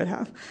that they should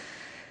have.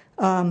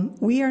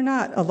 We are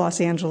not a Los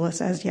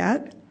Angeles as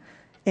yet,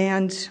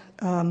 and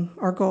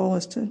our goal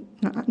is to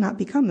not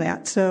become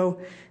that. So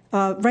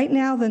right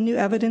now, the new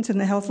evidence in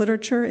the health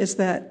literature is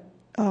that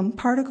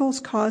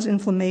particles cause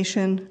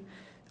inflammation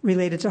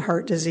related to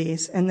heart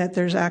disease, and that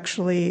there's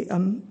actually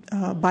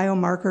a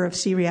biomarker of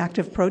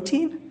C-reactive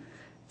protein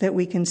that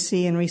we can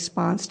see in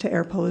response to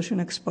air pollution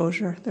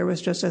exposure. There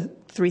was just a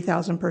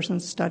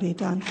 3,000-person study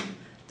done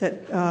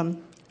that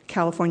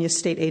California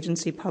State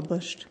Agency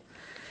published.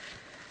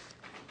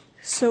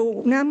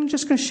 So now I'm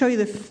just going to show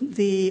you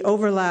the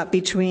overlap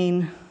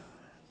between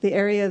the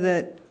area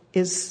that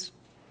is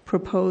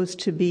proposed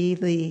to be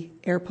the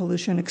air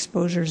pollution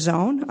exposure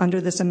zone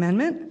under this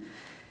amendment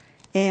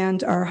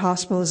and our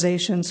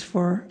hospitalizations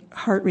for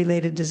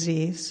heart-related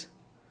disease.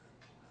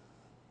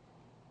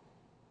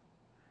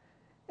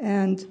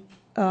 And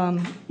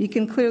you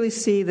can clearly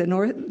see the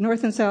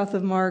north and south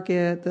of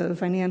Market, the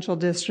Financial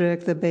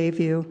District, the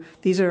Bayview.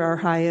 These are our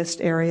highest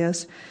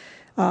areas.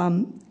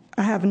 I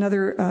have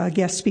another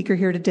guest speaker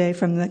here today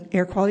from the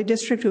Air Quality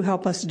District who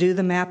helped us do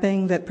the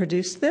mapping that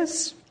produced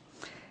this.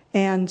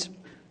 And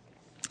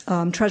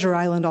Treasure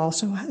Island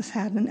also has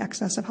had an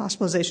excess of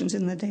hospitalizations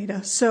in the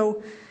data.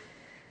 So,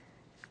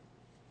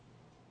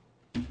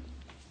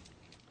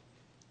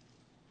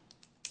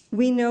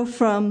 We know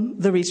from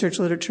the research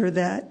literature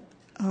that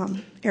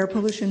air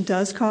pollution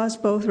does cause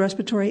both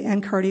respiratory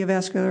and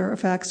cardiovascular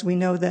effects. We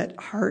know that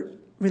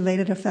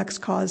heart-related effects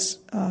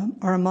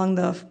are among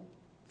the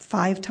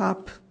 5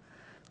 top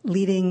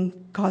leading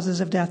causes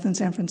of death in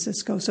San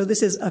Francisco. So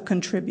this is a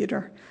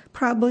contributor,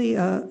 probably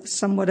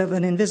somewhat of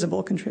an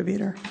invisible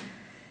contributor.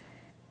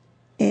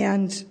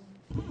 And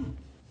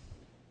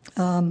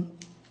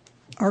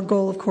our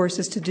goal, of course,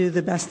 is to do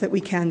the best that we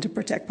can to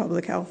protect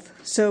public health.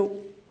 So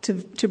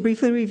to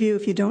briefly review,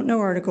 if you don't know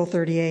Article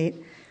 38,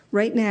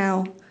 right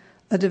now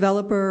a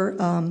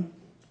developer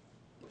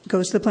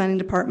goes to the planning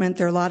department.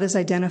 Their lot is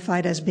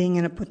identified as being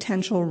in a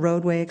potential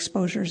roadway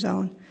exposure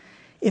zone.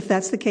 If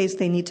that's the case,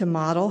 they need to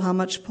model how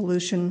much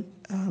pollution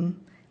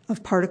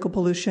of particle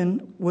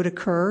pollution would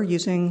occur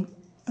using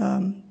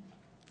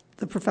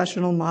the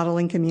professional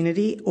modeling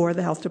community or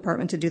the health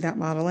department to do that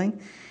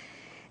modeling.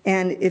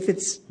 And if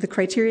the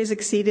criteria is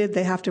exceeded,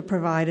 they have to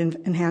provide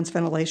enhanced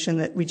ventilation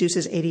that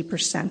reduces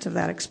 80% of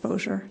that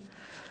exposure.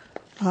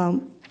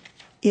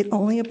 It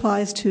only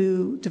applies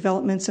to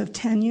developments of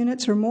 10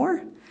 units or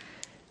more.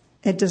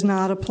 It does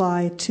not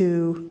apply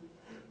to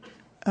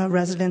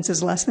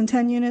residences less than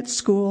 10 units,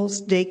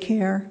 schools,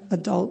 daycare,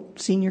 adult,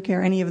 senior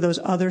care, any of those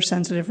other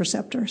sensitive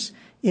receptors.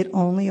 It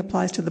only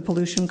applies to the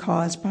pollution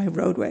caused by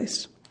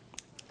roadways.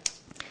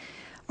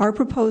 Our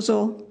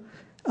proposal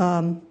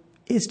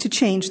is to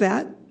change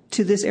that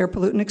to this air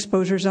pollutant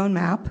exposure zone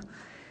map.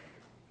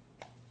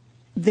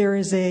 There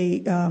is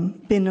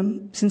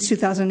been, since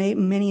 2008,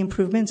 many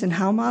improvements in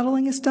how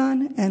modeling is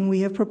done, and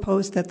we have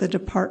proposed that the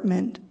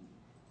department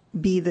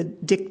be the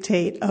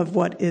dictate of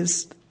what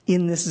is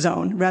in this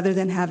zone, rather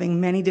than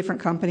having many different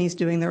companies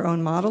doing their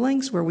own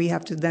modelings, where we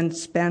have to then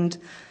spend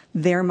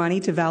their money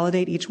to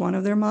validate each one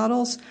of their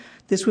models.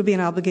 This would be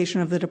an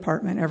obligation of the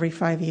department every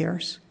 5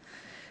 years.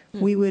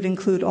 We would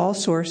include all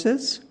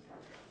sources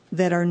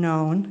that are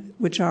known,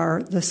 which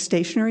are the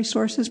stationary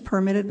sources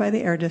permitted by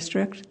the Air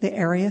District, the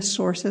area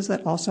sources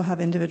that also have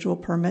individual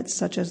permits,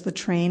 such as the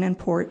train and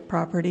port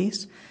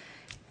properties,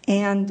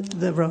 and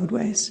the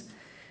roadways.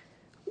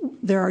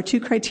 There are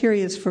 2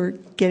 criteria for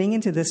getting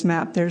into this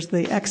map. There's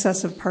the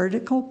excess of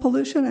particle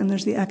pollution and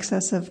there's the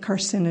excess of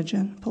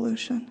carcinogen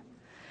pollution.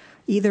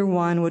 Either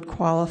one would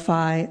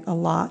qualify a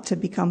lot to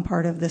become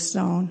part of this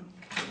zone.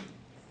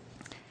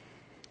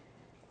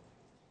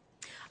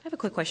 I have a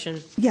quick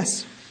question.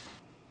 Yes.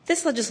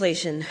 This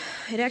legislation,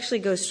 it actually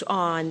goes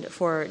on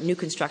for new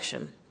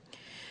construction.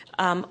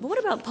 But what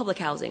about public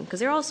housing? Because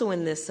they're also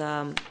in this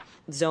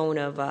zone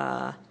of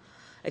the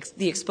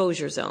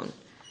exposure zone.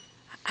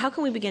 How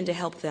can we begin to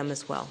help them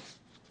as well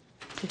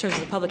in terms of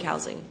the public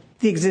housing?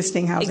 The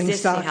existing housing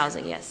stock? Existing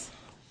housing, yes.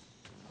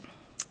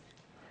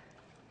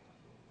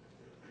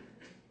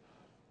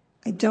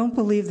 I don't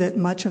believe that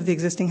much of the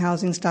existing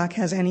housing stock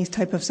has any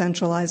type of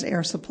centralized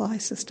air supply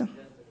system.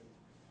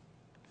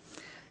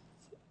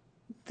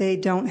 They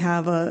don't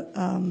have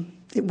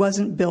it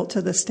wasn't built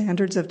to the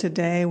standards of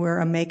today where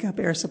a makeup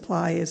air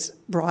supply is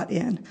brought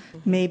in.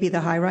 Maybe the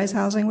high-rise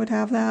housing would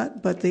have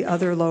that, but the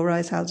other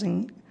low-rise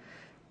housing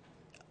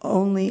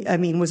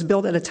was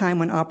built at a time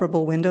when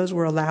operable windows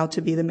were allowed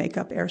to be the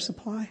makeup air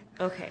supply.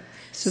 Okay.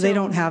 So they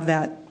don't have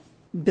that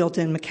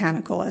built-in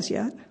mechanical as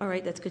yet. All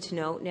right, that's good to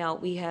know. Now,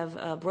 we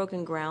have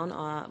broken ground.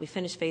 We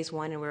finished phase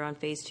 1 and we're on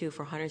phase 2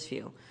 for Hunters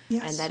View.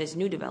 Yes. And that is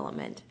new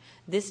development.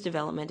 This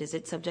development,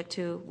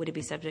 would it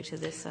be subject to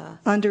this?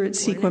 Under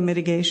its CEQA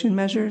mitigation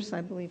measures,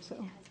 I believe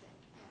so.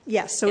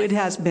 Yes, so it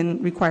has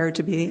been required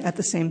to be at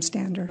the same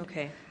standard.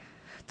 Okay.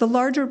 The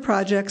larger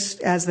projects,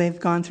 as they've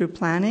gone through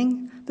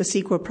planning, the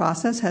CEQA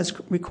process has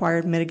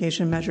required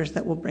mitigation measures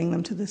that will bring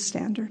them to this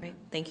standard. Right.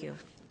 Thank you.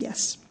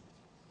 Yes.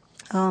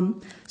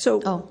 Go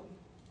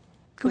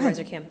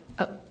ahead. Kim.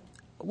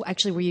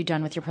 Actually, were you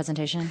done with your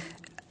presentation?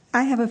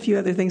 I have a few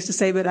other things to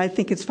say, but I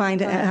think it's fine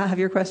to have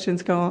your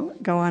questions go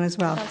on as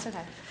well. That's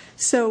okay.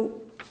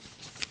 So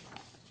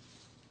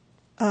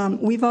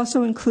we've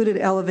also included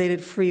elevated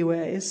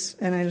freeways,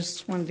 and I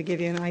just wanted to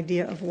give you an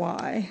idea of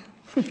why.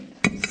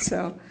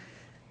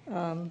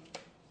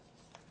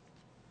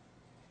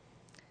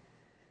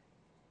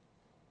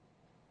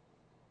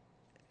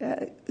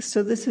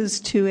 So this is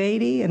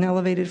 280, an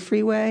elevated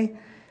freeway,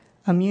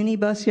 a muni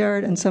bus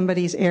yard, and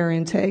somebody's air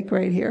intake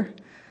right here.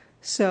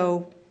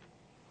 So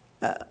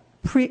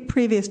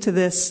previous to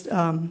this,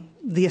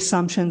 the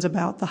assumptions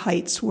about the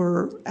heights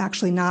were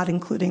actually not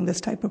including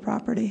this type of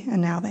property,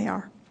 and now they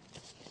are.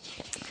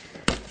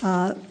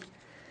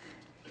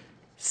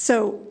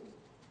 So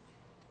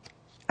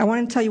I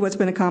want to tell you what's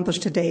been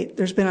accomplished to date.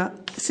 There's been,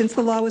 since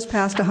the law was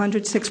passed,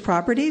 106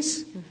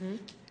 properties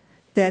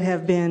that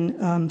have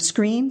been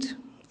screened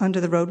under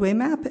the roadway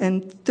map,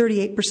 and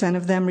 38%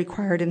 of them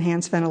required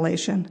enhanced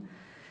ventilation.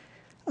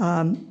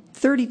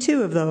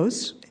 32 of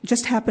those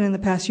just happened in the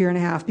past year and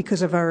a half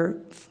because of our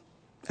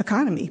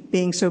economy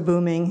being so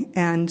booming,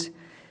 and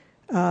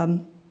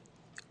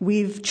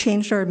we've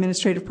changed our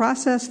administrative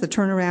process. The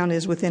turnaround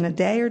is within a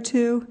day or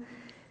two.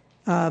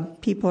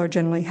 People are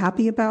generally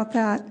happy about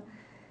that.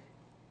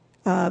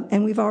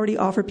 And we've already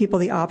offered people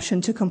the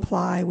option to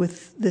comply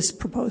with this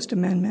proposed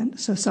amendment.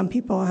 So some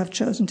people have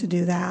chosen to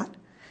do that.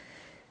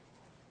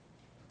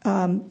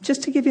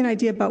 Just to give you an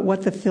idea about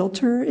what the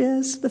filter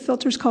is, the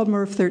filter is called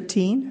MERV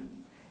 13,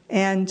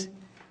 and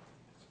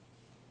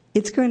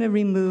it's going to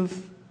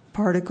remove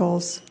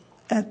particles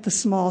at the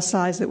small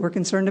size that we're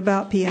concerned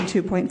about, PM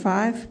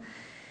 2.5.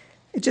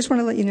 I just want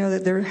to let you know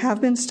that there have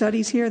been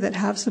studies here that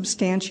have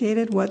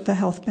substantiated what the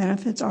health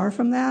benefits are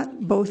from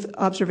that, both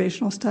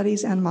observational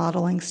studies and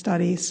modeling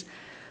studies.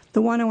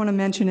 The one I want to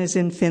mention is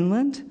in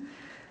Finland,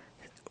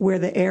 where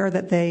the air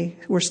that they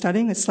were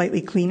studying is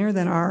slightly cleaner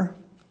than our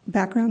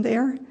background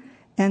air.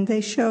 And they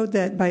showed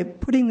that by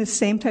putting the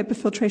same type of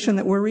filtration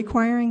that we're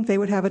requiring, they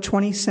would have a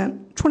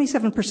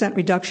 27%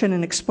 reduction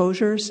in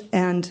exposures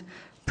and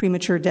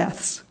premature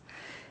deaths.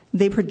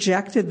 They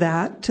projected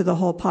that to the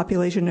whole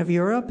population of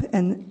Europe,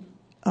 and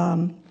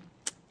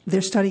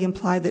their study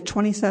implied that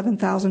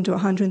 27,000 to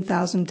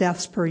 100,000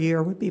 deaths per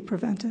year would be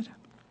prevented.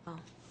 Oh.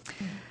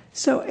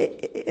 So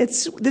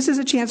this is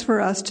a chance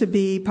for us to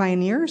be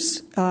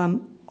pioneers.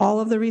 All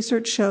of the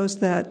research shows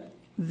that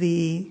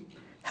the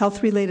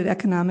health-related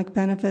economic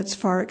benefits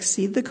far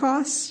exceed the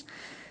costs.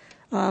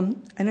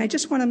 And I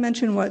just want to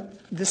mention what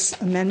this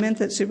amendment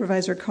that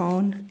Supervisor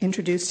Cohn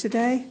introduced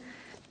today.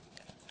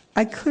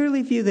 I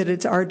clearly view that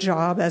it's our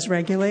job as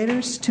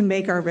regulators to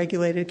make our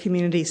regulated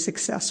communities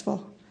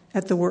successful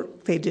at the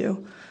work they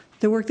do.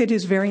 The work they do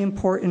is very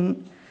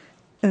important,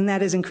 and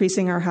that is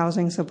increasing our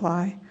housing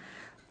supply.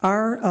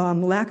 Our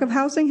lack of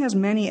housing has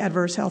many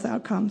adverse health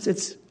outcomes.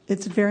 It's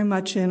very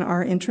much in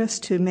our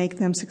interest to make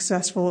them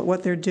successful at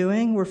what they're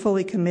doing. We're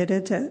fully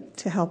committed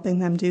to helping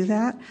them do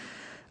that.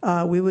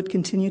 We would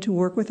continue to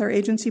work with our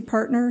agency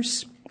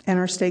partners and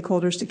our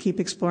stakeholders to keep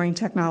exploring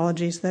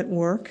technologies that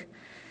work.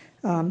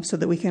 So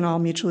that we can all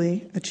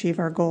mutually achieve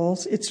our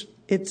goals. It's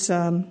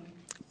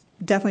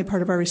definitely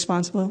part of our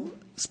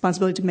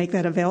responsibility to make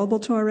that available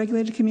to our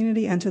regulated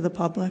community and to the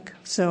public.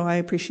 So I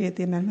appreciate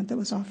the amendment that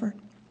was offered.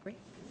 Great.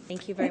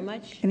 Thank you very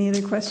much. Any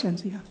other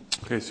questions? Yeah.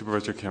 Okay,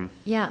 Supervisor Kim.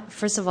 Yeah,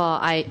 first of all,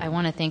 I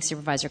want to thank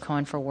Supervisor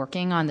Cohen for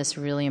working on this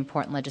really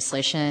important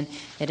legislation.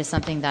 It is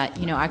something that,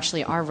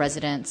 actually our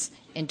residents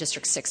in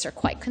District 6 are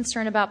quite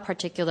concerned about,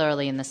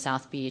 particularly in the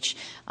South Beach,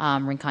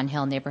 Rincon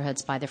Hill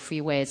neighborhoods by the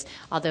freeways,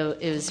 although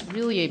it was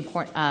really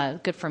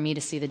important, good for me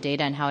to see the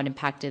data and how it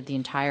impacted the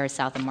entire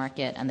South of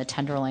Market and the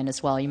Tenderloin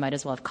as well. You might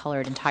as well have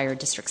colored entire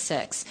District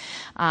 6.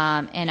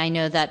 And I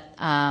know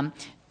that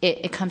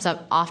it comes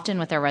up often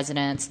with our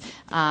residents,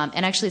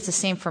 and actually it's the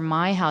same for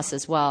my house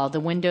as well. The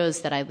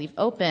windows that I leave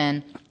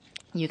open,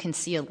 you can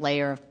see a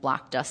layer of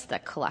black dust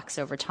that collects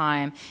over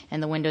time.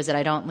 And the windows that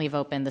I don't leave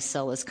open, the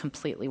sill is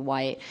completely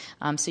white.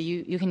 So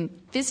you can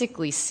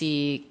physically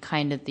see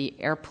kind of the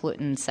air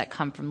pollutants that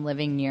come from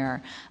living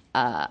near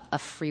a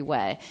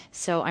freeway.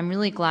 So I'm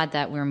really glad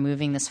that we're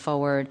moving this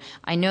forward.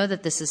 I know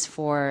that this is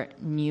for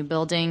new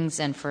buildings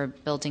and for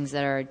buildings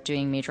that are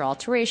doing major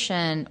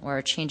alteration or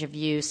a change of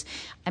use.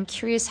 I'm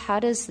curious, how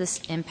does this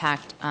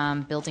impact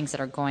buildings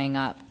that are going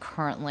up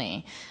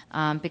currently?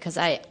 Because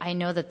I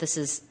know that this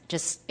is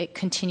it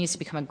continues to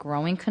become a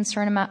growing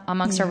concern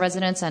amongst our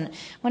residents, and I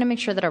want to make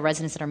sure that our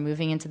residents that are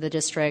moving into the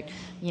district,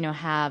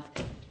 have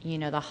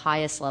the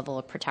highest level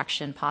of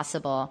protection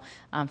possible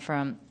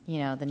from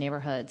the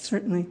neighborhoods.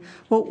 Certainly.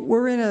 Well,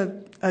 we're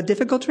in a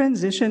difficult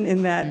transition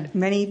in that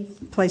many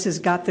places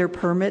got their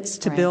permits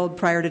to build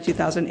prior to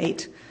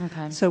 2008.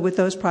 Okay. So with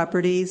those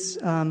properties,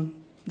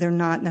 they're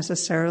not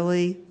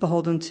necessarily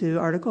beholden to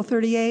Article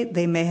 38.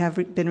 They may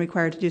have been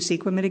required to do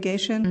CEQA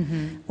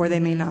mitigation, or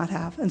they may not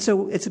have. And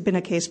so it's been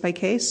a case by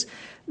case.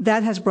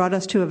 That has brought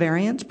us to a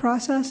variance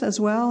process as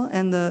well,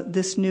 and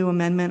this new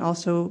amendment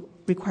also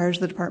requires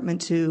the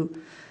department to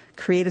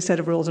create a set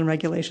of rules and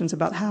regulations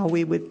about how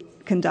we would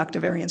conduct a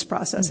variance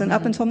process. And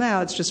up until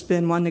now, it's just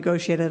been one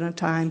negotiated at a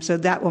time, so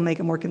that will make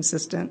it more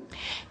consistent.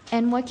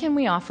 And what can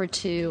we offer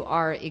to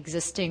our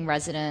existing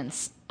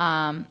residents,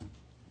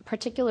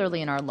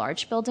 particularly in our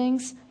large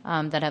buildings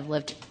that have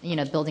lived,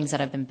 buildings that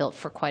have been built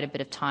for quite a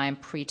bit of time,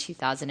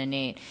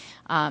 pre-2008?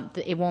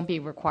 It won't be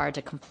required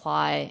to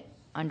comply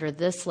under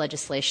this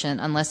legislation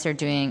unless they're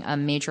doing a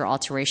major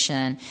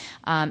alteration.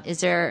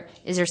 Is there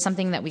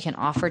something that we can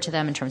offer to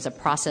them in terms of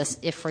process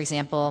if, for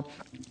example,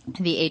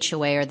 the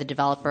HOA or the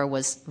developer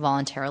was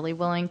voluntarily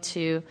willing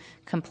to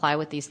comply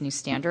with these new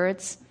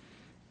standards?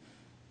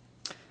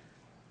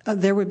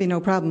 There would be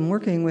no problem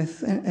working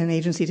with an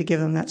agency to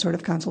give them that sort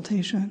of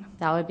consultation.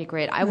 That would be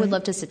great. I would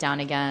love to sit down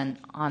again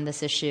on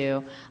this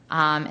issue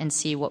and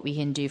see what we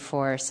can do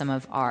for some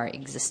of our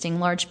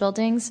existing large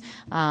buildings.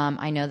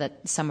 I know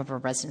that some of our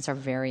residents are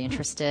very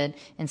interested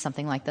in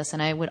something like this,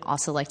 and I would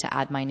also like to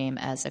add my name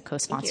as a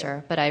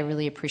co-sponsor. But I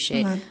really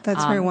appreciate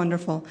that's very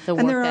wonderful. The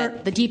work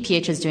that the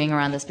DPH is doing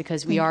around this,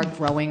 because we are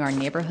growing our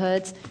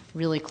neighborhoods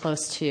really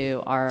close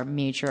to our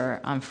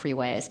major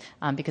freeways,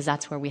 because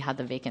that's where we have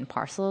the vacant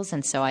parcels.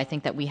 And so I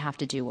think that we have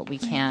to do what we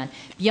can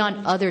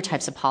beyond other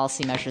types of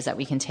policy measures that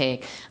we can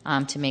take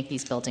to make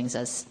these buildings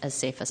as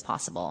safe as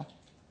possible.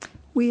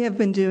 We have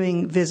been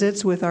doing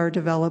visits with our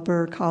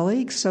developer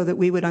colleagues so that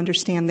we would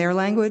understand their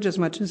language as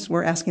much as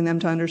we're asking them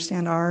to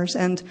understand ours.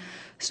 And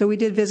so we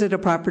did visit a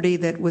property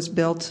that was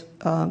built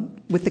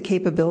with the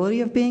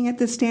capability of being at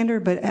this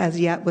standard, but as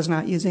yet was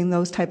not using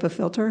those type of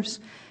filters.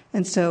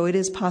 And so it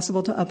is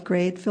possible to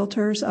upgrade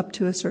filters up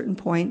to a certain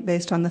point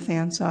based on the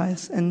fan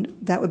size. And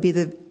that would be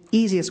the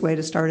easiest way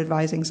to start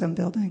advising some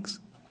buildings.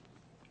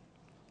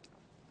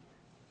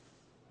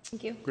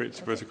 Thank you. Great.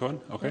 Supervisor Cohen?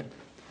 Okay.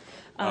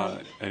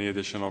 Any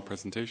additional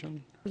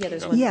presentation? Yeah,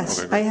 there's one. Yes,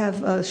 okay, I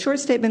have a short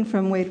statement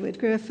from Wade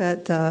Whitgriff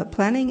at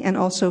Planning and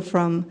also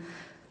from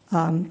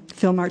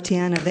Phil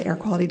Martin of the Air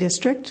Quality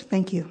District.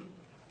 Thank you.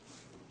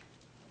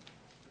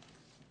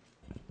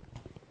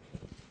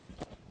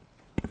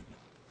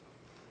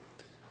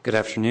 Good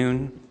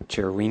afternoon,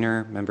 Chair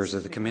Wiener, members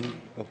of the committee.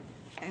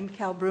 And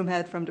Cal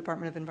Broomhead from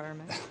Department of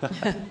Environment.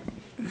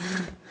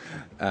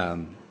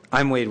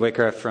 I'm Wade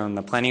Whitgriff from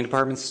the Planning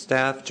Department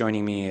staff.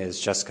 Joining me is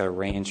Jessica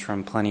Range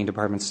from Planning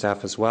Department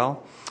staff as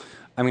well.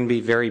 I'm going to be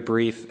very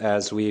brief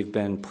as we've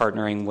been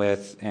partnering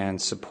with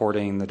and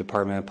supporting the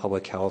Department of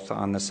Public Health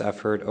on this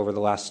effort over the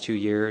last 2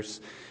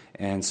 years.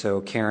 And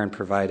so Karen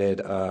provided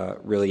a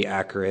really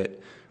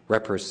accurate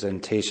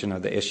representation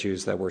of the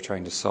issues that we're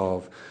trying to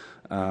solve.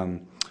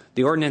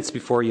 The ordinance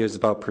before you is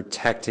about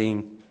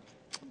protecting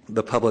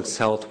the public's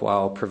health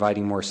while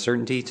providing more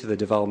certainty to the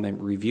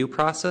development review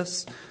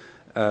process.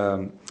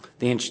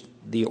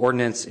 The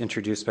ordinance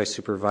introduced by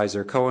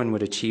Supervisor Cohen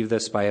would achieve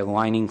this by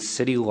aligning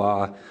city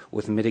law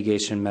with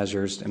mitigation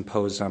measures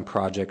imposed on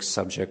projects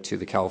subject to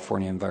the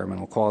California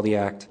Environmental Quality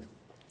Act,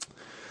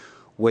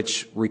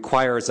 which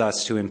requires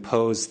us to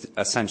impose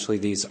essentially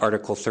these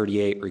Article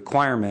 38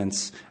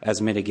 requirements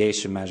as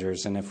mitigation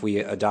measures. And if we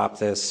adopt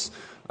this,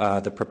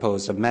 the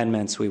proposed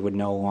amendments, we would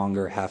no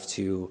longer have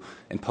to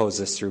impose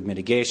this through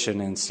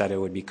mitigation. Instead, it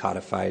would be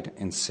codified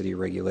in city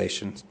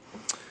regulations.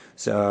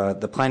 So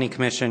the Planning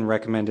Commission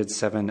recommended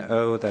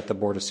 7-0 that the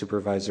Board of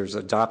Supervisors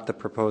adopt the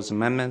proposed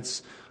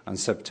amendments on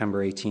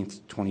September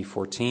 18th,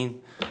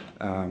 2014.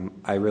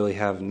 I really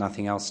have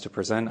nothing else to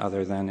present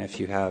other than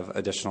if you have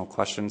additional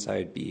questions,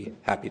 I'd be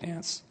happy to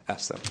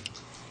ask them.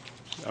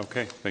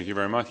 Okay, thank you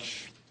very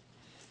much.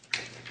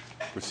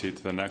 Proceed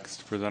to the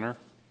next presenter.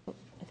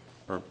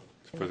 Or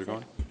Supervisor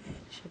Cohen?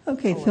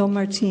 Okay, Phil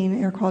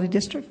Martin, Air Quality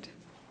District.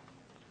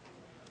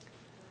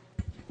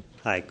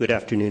 Hi, good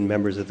afternoon,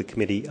 members of the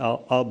committee.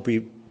 I'll be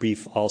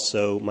brief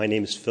also. My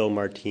name is Phil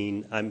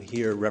Martin. I'm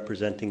here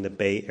representing the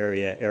Bay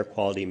Area Air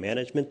Quality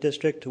Management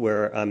District,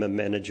 where I'm a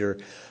manager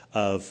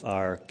of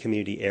our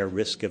Community Air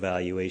Risk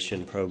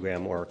Evaluation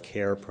Program, or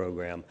CARE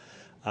program.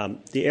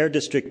 The Air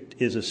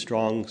District is a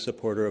strong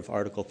supporter of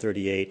Article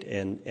 38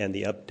 and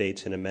the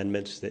updates and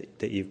amendments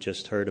that you've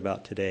just heard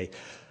about today.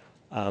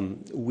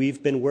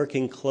 We've been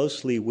working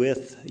closely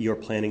with your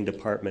planning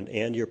department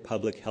and your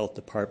public health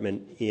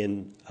department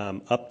in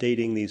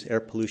updating these air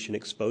pollution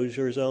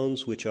exposure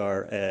zones, which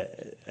are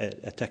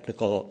a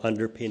technical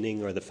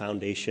underpinning or the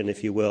foundation,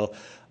 if you will,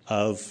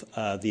 of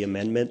the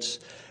amendments.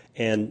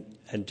 And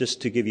just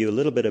to give you a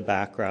little bit of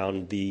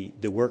background, the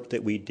work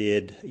that we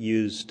did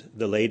used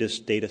the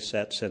latest data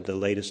sets and the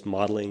latest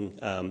modeling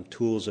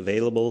tools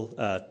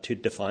available to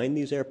define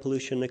these air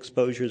pollution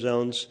exposure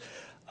zones.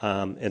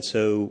 And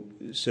so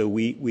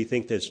we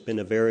think there's been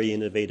a very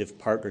innovative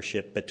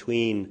partnership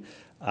between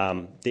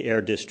the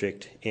Air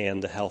District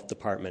and the Health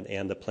Department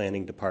and the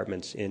planning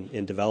departments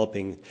in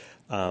developing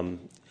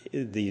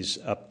these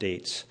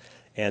updates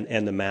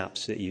and the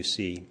maps that you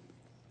see.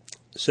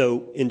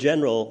 So in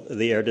general,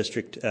 the Air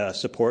District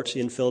supports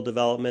infill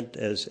development,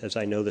 as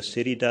I know the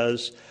city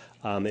does.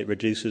 It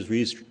reduces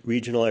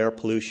regional air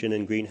pollution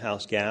and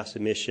greenhouse gas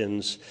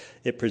emissions.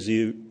 It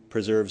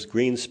preserves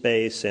green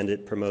space, and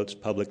it promotes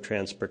public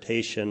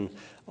transportation,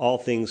 all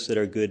things that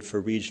are good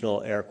for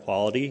regional air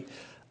quality.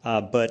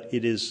 But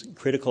it is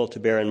critical to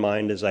bear in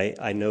mind, as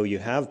I know you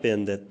have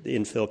been, that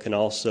infill can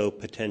also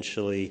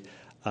potentially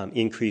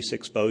increase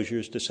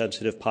exposures to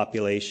sensitive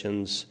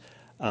populations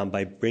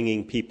by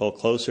bringing people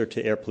closer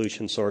to air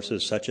pollution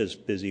sources such as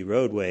busy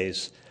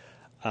roadways.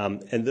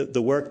 And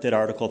the work that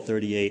Article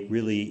 38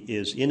 really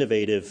is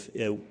innovative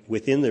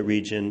within the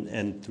region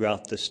and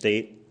throughout the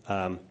state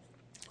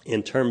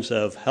in terms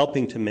of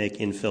helping to make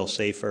infill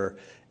safer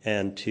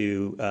and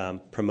to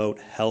promote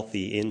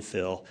healthy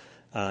infill,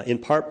 in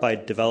part by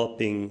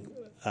developing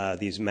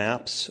these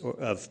maps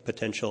of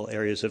potential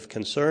areas of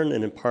concern,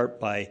 and in part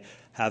by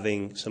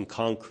having some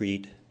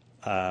concrete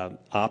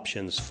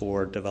options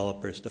for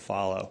developers to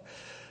follow.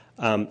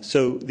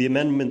 So the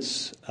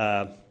amendments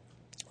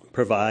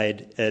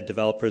provide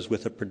developers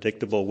with a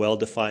predictable,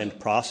 well-defined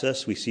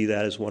process. We see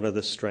that as one of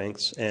the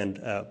strengths,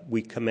 and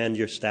we commend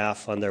your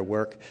staff on their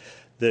work.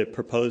 The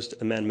proposed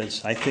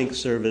amendments, I think,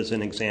 serve as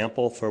an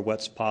example for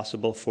what's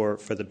possible for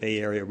the Bay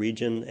Area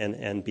region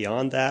and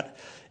beyond that.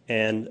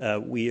 And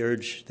we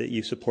urge that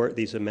you support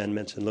these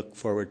amendments and look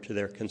forward to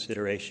their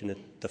consideration at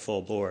the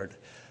full board.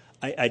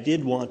 I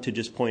did want to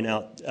just point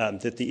out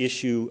that the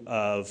issue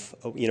of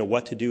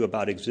what to do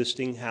about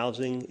existing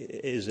housing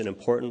is an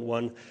important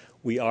one.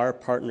 We are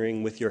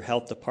partnering with your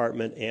health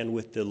department and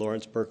with the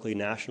Lawrence Berkeley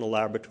National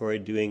Laboratory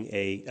doing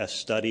a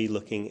study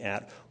looking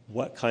at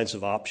what kinds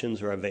of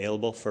options are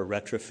available for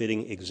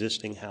retrofitting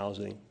existing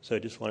housing. So I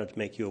just wanted to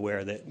make you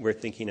aware that we're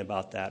thinking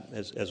about that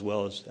as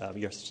well as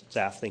your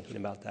staff thinking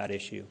about that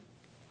issue.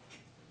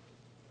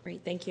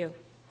 Great, thank you.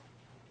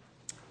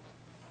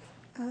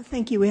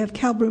 Thank you. We have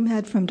Cal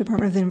Broomhead from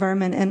Department of the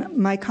Environment, and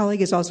my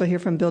colleague is also here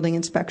from Building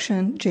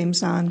Inspection, James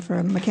Zahn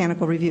from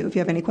Mechanical Review, if you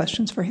have any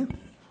questions for him.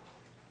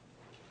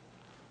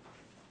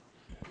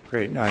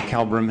 Great.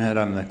 Cal Broomhead,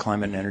 I'm the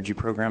Climate and Energy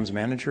Programs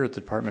Manager at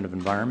the Department of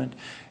Environment,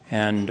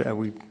 and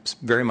we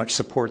very much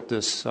support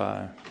this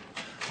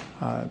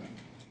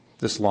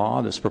this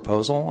law, this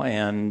proposal,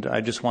 and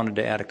I just wanted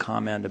to add a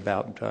comment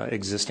about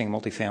existing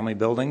multifamily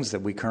buildings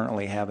that we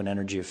currently have an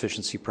energy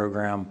efficiency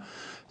program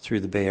through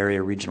the Bay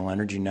Area Regional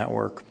Energy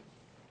Network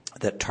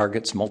that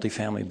targets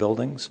multifamily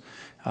buildings.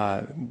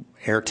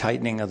 Air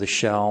tightening of the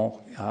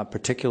shell,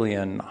 particularly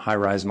in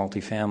high-rise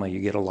multifamily, you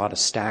get a lot of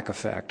stack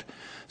effect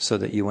so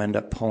that you end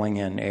up pulling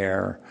in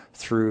air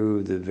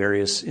through the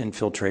various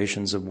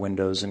infiltrations of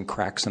windows and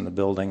cracks in the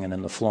building and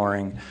in the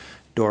flooring,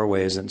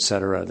 doorways, et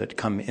cetera, that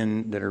come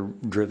in, that are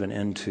driven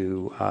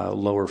into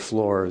lower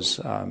floors,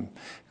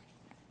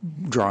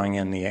 drawing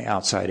in the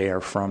outside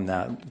air from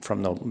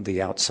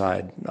the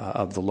outside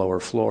of the lower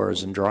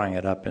floors and drawing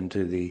it up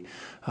into the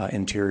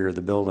interior of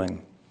the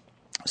building.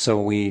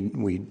 So we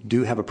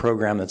do have a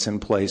program that's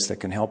in place that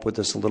can help with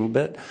this a little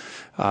bit.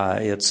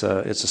 It's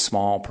a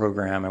small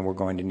program, and we're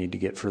going to need to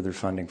get further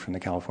funding from the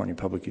California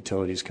Public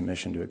Utilities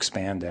Commission to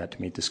expand that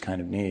to meet this kind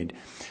of need.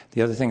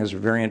 The other thing is we're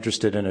very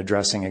interested in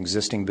addressing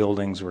existing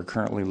buildings. We're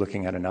currently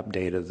looking at an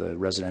update of the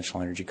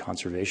Residential Energy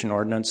Conservation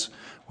Ordinance,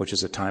 which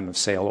is a time of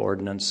sale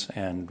ordinance,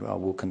 and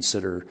we'll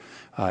consider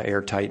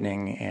air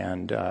tightening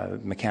and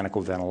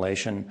mechanical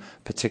ventilation,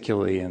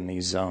 particularly in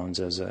these zones,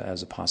 as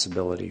a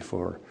possibility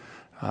for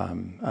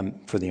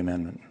the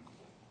amendment.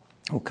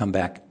 We'll come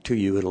back to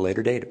you at a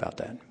later date about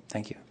that.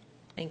 Thank you.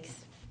 Thanks.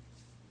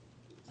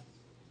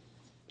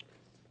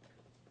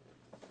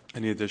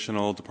 Any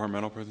additional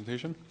departmental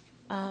presentation?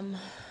 I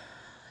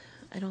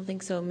don't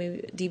think so.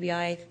 Maybe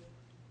DBI,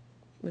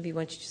 maybe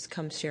why don't you just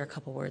come share a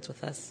couple words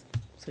with us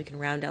so we can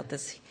round out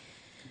this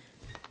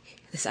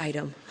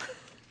item.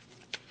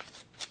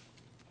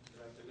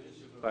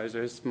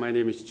 Supervisors, my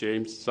name is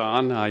James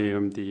Zahn. I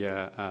am the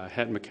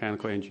head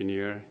mechanical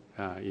engineer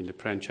in the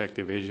plan check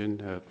division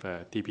of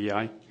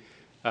DBI.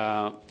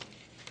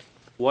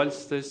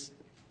 Once this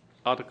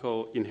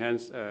article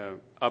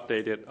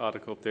updated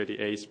Article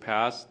 38 is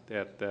passed,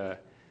 that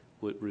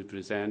would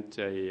represent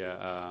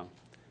a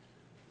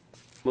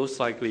most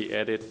likely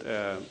added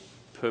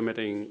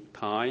permitting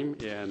time,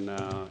 and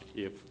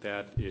if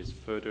that is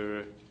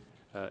further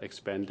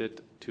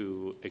expanded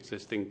to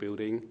existing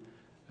building,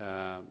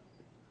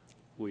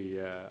 we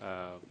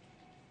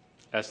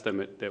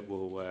estimate that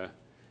will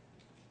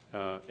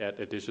add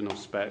additional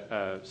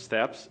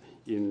steps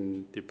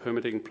in the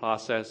permitting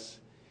process,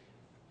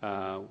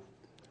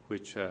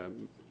 which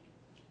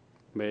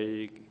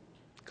may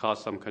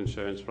cause some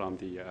concerns from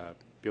the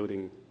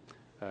building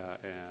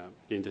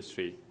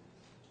industry.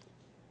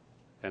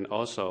 And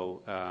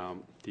also,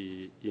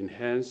 the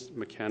enhanced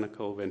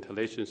mechanical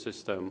ventilation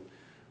system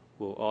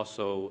will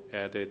also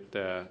add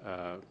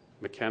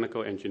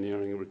mechanical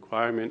engineering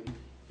requirement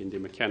in the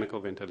mechanical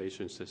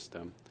ventilation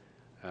system.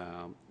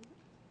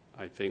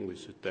 I think we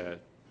should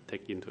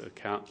take into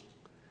account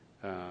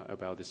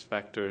about these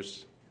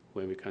factors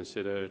when we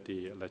consider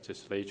the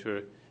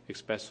legislature,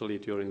 especially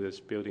during this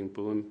building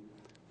boom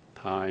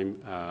time.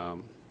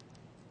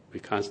 We're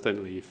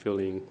constantly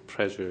feeling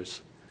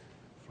pressures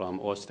from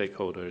all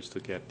stakeholders to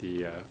get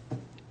the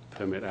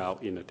permit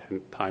out in a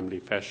timely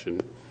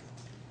fashion.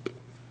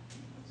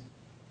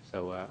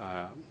 So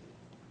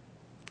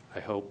I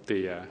hope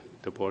the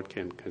board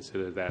can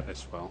consider that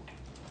as well.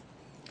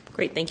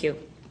 Great, thank you.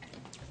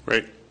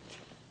 Great.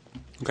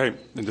 Okay,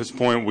 at this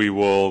point we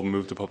will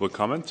move to public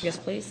comment. Yes,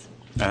 please.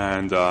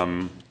 And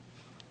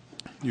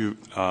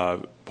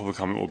public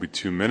comment will be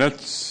 2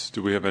 minutes.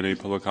 Do we have any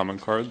public comment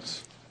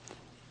cards?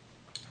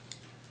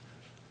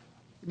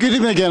 Good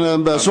evening again,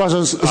 Can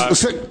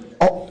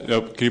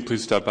you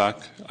please step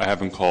back? I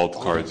haven't called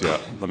cards yet.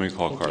 Let me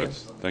call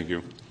cards. Thank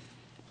you.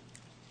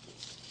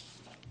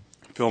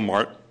 Phil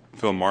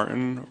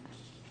Martin.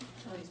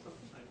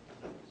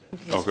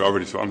 Okay,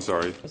 already. So I'm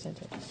sorry.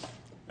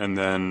 And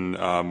then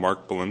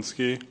Mark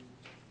Belinsky.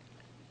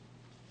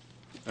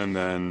 And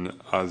then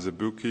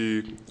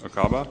Azubuike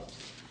Akaba,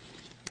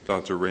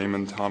 Dr.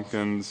 Raymond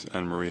Tompkins,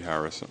 and Marie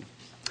Harrison.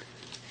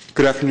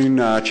 Good afternoon,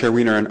 Chair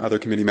Wiener and other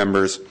committee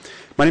members.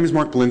 My name is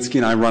Mark Belinsky,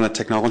 and I run a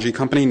technology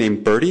company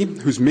named Birdie,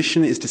 whose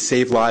mission is to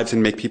save lives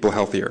and make people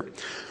healthier.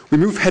 We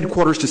moved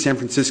headquarters to San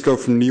Francisco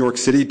from New York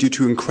City due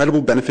to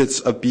incredible benefits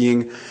of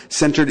being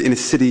centered in a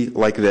city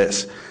like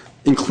this.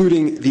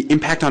 including the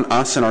impact on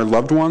us and our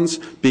loved ones,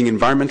 being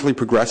environmentally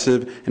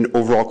progressive, and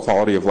overall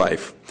quality of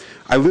life.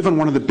 I live on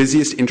one of the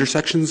busiest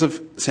intersections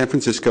of San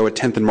Francisco at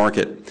 10th and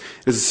Market.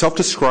 It is a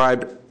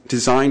self-described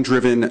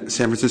design-driven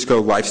San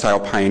Francisco lifestyle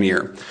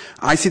pioneer.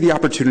 I see the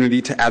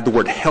opportunity to add the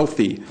word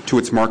healthy to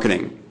its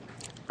marketing.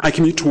 I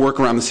commute to work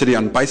around the city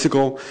on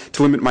bicycle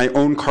to limit my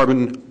own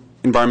carbon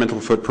environmental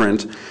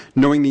footprint,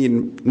 knowing the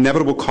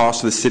inevitable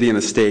cost of the city and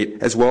the state,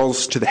 as well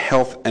as to the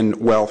health and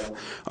wealth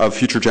of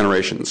future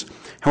generations.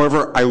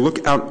 However, I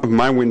look out of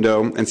my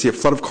window and see a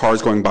flood of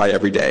cars going by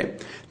every day.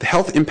 The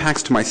health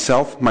impacts to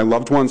myself, my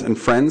loved ones, and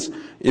friends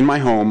in my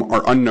home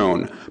are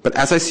unknown, but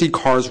as I see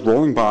cars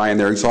rolling by and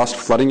their exhaust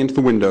flooding into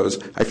the windows,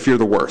 I fear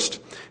the worst.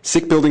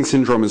 Sick building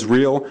syndrome is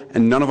real,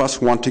 and none of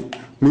us want to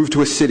move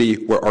to a city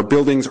where our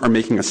buildings are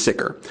making us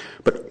sicker.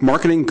 But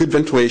marketing good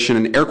ventilation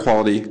and air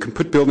quality can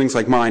put buildings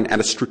like mine at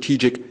a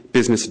strategic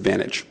business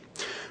advantage.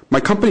 My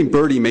company,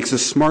 Birdie, makes a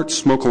smart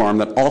smoke alarm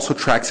that also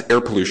tracks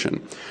air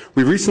pollution.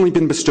 We've recently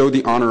been bestowed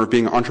the honor of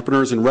being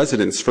entrepreneurs in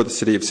residence for the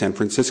city of San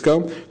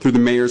Francisco through the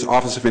Mayor's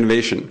Office of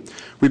Innovation.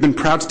 We've been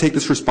proud to take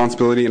this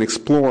responsibility and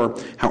explore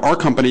how our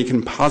company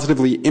can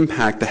positively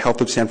impact the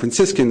health of San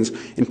Franciscans,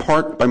 in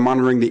part by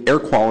monitoring the air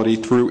quality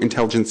through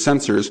intelligent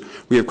sensors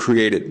we have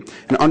created,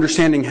 and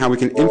understanding how we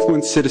can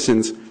influence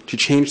citizens to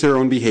change their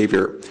own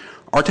behavior.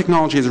 Our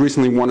technology has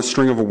recently won a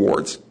string of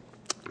awards.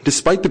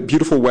 Despite the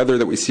beautiful weather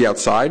that we see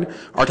outside,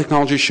 our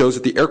technology shows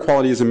that the air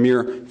quality is a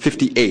mere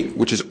 58,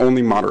 which is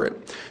only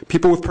moderate.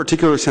 People with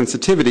particular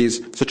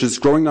sensitivities, such as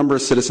growing number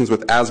of citizens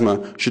with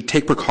asthma, should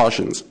take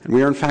precautions, and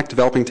we are in fact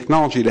developing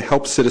technology to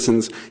help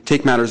citizens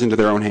take matters into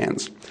their own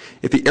hands.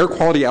 If the air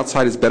quality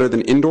outside is better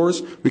than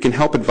indoors, we can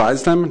help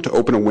advise them to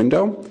open a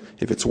window.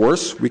 If it's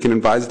worse, we can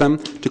advise them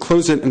to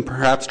close it and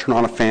perhaps turn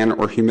on a fan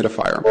or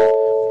humidifier.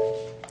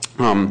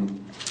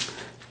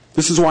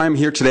 This is why I'm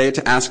here today,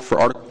 to ask for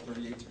Article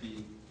 38 to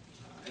be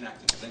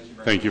enacted.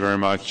 Thank you very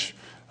much.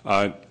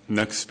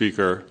 Next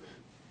speaker,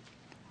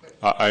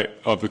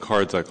 of the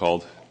cards I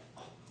called.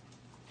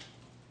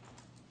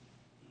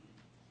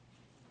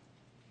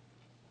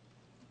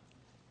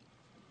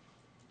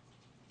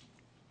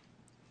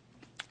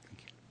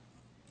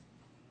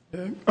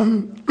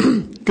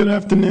 Good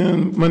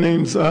afternoon. My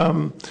name's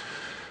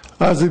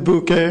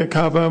Azibuke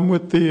Akaba. I'm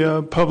with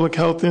the Public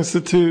Health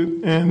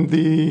Institute and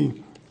the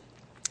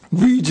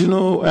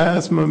Regional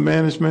Asthma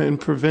Management and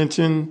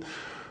Prevention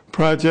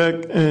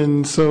Project.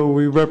 And so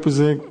we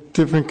represent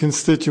different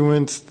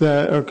constituents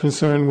that are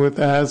concerned with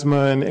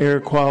asthma and air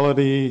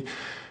quality,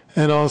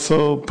 and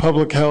also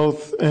public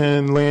health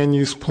and land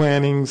use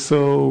planning.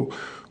 So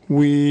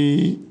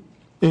we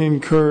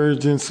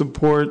encourage and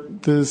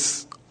support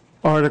this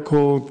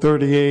Article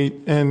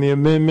 38 and the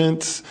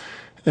amendments,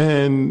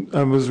 and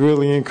I was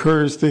really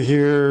encouraged to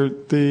hear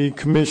the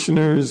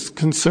commissioner's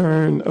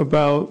concern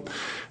about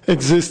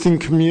existing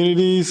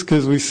communities,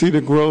 because we see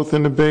the growth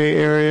in the Bay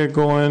Area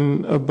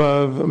going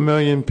above 1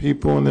 million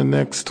people in the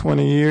next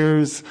 20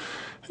 years,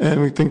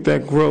 and we think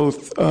that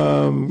growth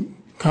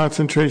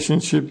concentration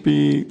should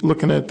be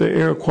looking at the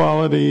air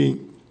quality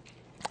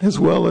as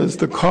well as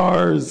the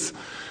cars,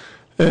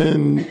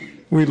 and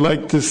we'd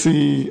like to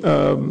see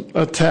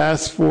a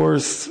task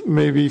force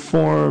maybe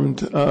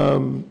formed,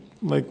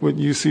 like with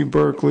UC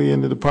Berkeley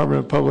and the Department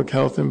of Public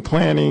Health and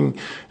Planning,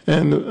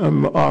 and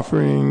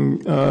offering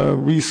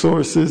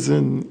resources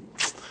and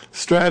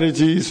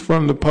strategies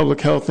from the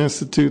Public Health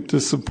Institute to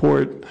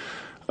support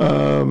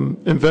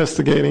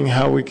investigating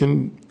how we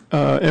can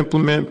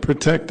implement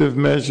protective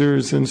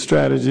measures and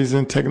strategies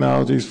and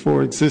technologies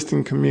for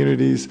existing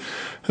communities,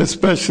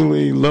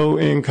 especially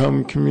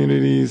low-income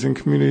communities and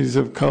communities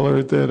of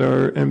color that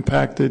are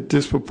impacted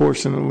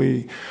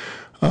disproportionately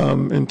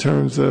in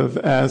terms of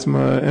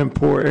asthma and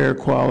poor air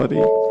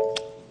quality.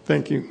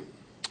 Thank you.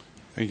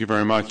 Thank you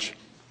very much.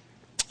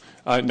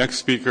 Next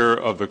speaker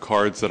of the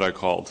cards that I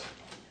called.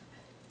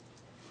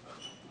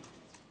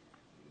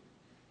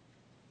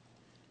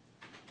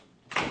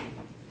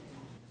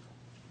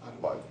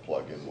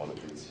 Plug in one of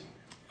these.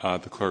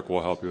 The clerk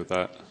will help you with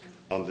that.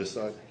 On this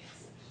side?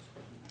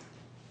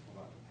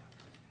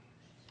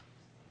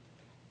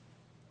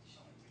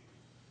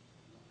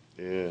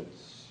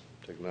 It's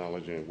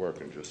technology ain't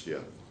working just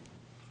yet.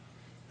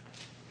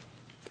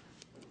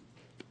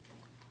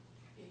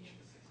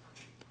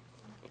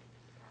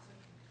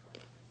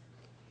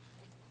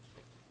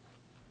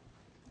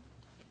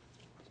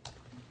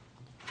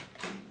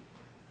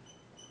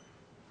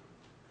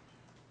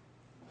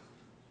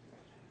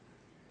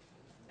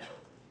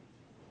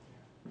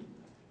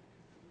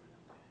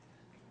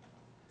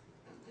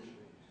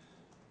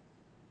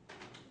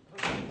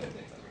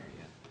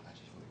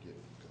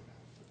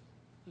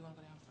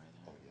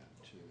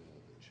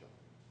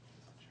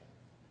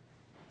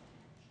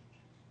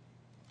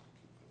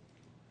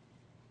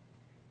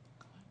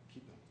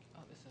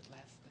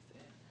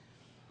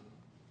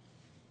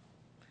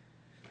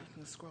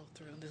 Scroll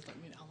through and just let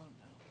me know. I'll let them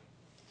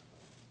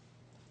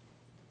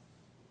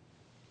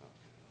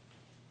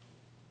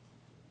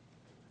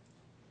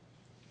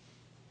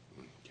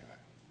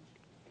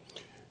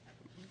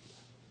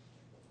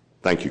know.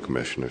 Thank you,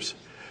 Commissioners.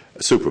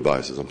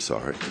 Supervisors, I'm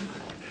sorry.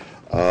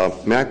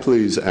 May I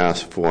please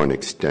ask for an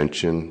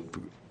extension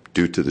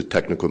due to the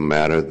technical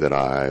matter that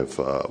I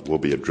will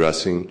be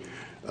addressing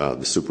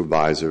the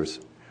supervisors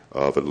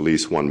of at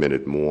least 1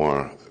 minute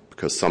more,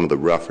 because some of the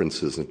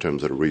references in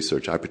terms of the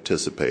research I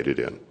participated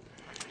in.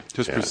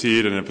 Just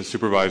proceed, and if a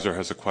supervisor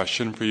has a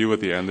question for you at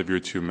the end of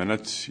your 2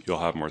 minutes, you'll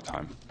have more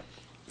time.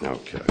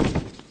 Okay.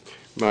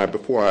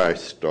 Before I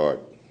start,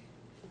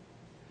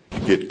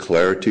 get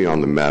clarity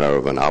on the matter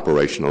of an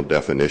operational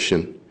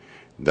definition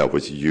that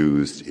was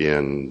used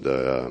in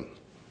the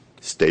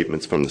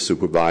statements from the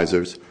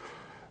supervisors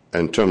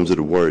in terms of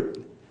the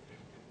word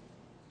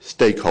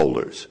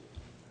stakeholders.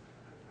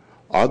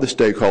 Are the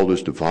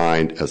stakeholders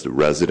defined as the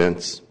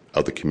residents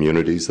of the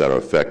communities that are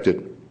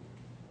affected?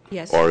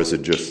 Yes. Or is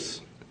it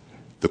just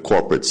the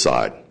corporate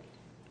side?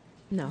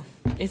 No,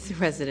 it's the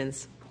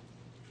residents.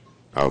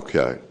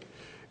 Okay.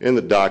 In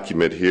the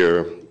document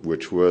here,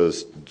 which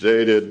was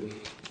dated,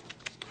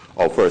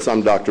 first,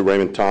 I'm Dr.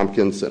 Raymond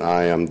Tompkins, and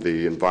I am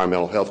the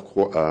environmental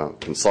health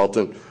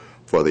consultant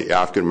for the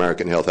African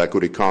American Health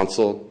Equity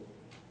Council,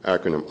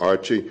 acronym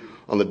ARCHE.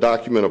 On the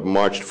document of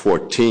March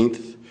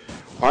 14th,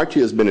 ARCHE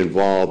has been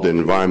involved in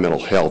environmental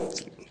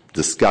health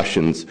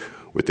discussions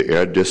with the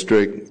Air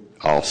District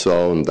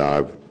also, and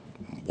I'm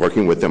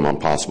working with them on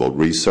possible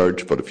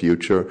research for the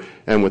future,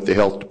 and with the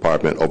Health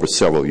Department over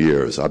several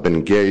years. I've been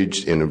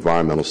engaged in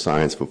environmental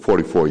science for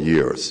 44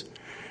 years.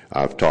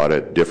 I've taught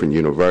at different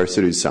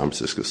universities, San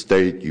Francisco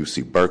State,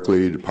 UC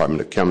Berkeley,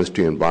 Department of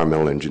Chemistry, and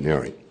Environmental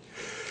Engineering.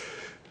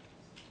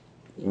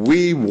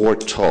 We were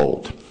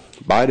told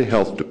by the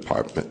Health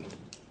Department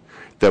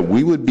that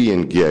we would be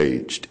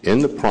engaged in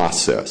the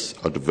process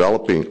of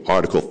developing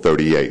Article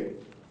 38.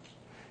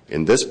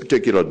 In this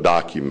particular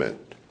document,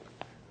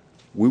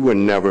 we were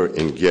never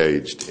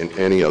engaged in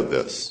any of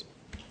this.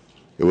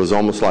 It was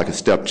almost like a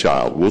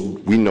stepchild.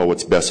 We know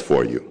what's best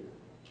for you.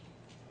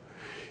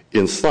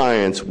 In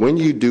science, when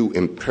you do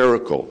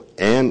empirical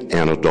and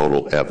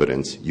anecdotal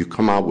evidence, you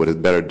come out with a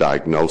better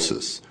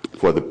diagnosis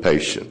for the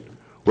patient.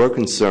 We're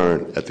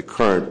concerned at the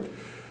current,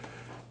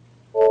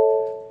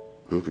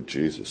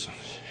 Jesus.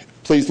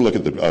 Please look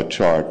at the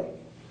chart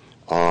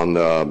on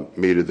the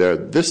meter there.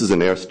 This is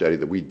an air study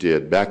that we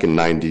did back in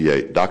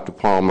 '98. Dr.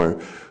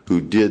 Palmer, who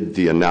did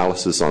the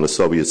analysis on the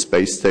Soviet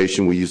space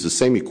station, we used the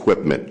same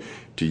equipment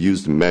to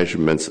use the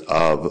measurements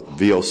of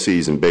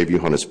VOCs in Bayview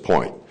Hunters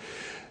Point.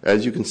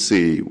 As you can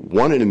see,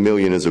 1 in a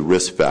million is a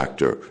risk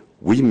factor.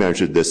 We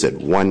measured this at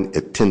 1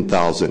 at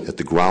 10,000 at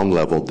the ground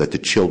level that the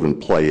children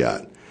play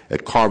at.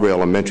 At Carver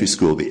Elementary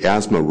School, the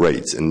asthma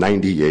rates in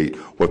 '98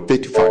 were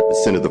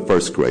 55% of the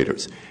first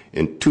graders.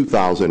 In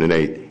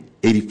 2008,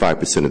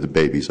 85% of the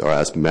babies are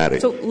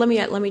asthmatic. So let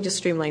me just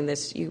streamline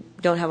this. You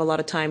don't have a lot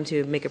of time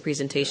to make a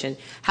presentation.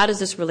 How does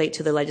this relate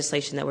to the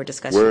legislation that we're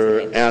discussing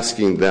today? We're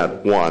asking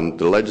that, one,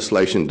 the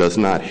legislation does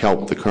not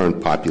help the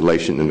current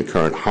population in the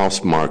current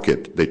house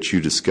market that you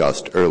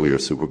discussed earlier,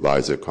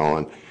 Supervisor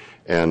Cohen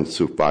and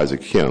Supervisor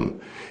Kim,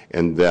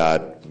 and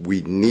that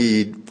we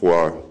need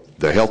for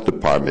the Health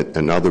Department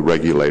and other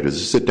regulators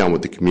to sit down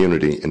with the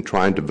community and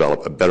try and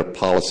develop a better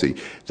policy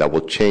that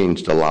will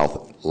change the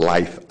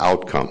life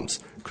outcomes.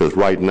 Because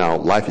right now,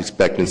 life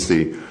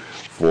expectancy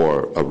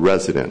for a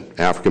resident,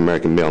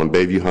 African-American male in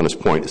Bayview Hunters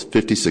Point is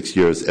 56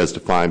 years as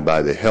defined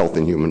by the Health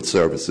and Human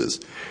Services.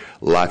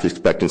 Life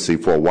expectancy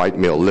for a white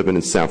male living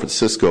in San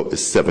Francisco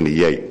is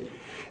 78.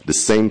 The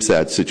same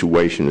sad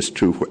situation is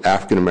true for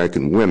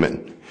African-American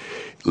women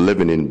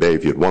living in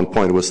Bayview. At one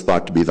point, it was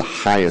thought to be the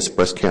highest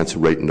breast cancer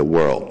rate in the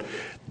world.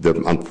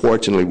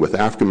 Unfortunately, with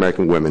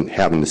African-American women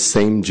having the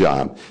same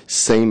job,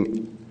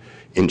 same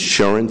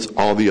insurance,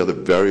 all the other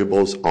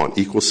variables on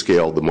equal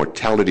scale, the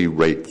mortality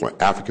rate for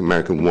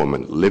African-American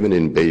women living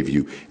in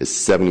Bayview is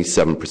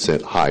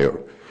 77% higher.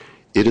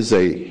 It is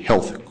a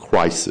health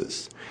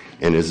crisis,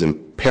 and it is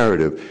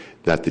imperative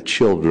that the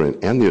children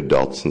and the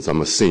adults, since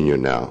I'm a senior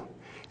now,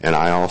 and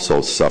I also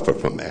suffer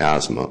from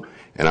asthma,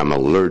 and I'm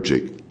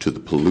allergic to the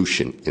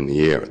pollution in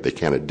the air. They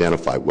can't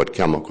identify what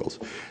chemicals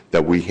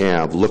that we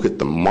have. Look at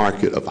the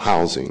market of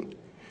housing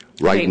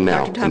right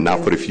now and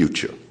not for the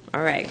future.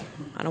 All right.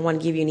 I don't want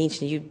to give you an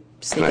inch and you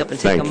sneak up and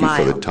take a mile. Thank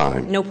you for the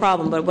time. No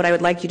problem. But what I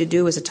would like you to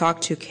do is to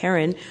talk to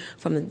Karen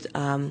from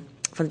the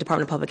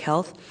Department of Public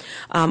Health.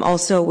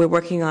 Also, we're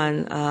working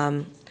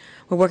on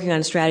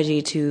a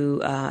strategy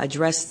to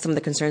address some of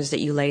the concerns that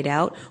you laid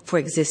out for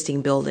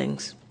existing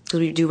buildings. So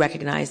we do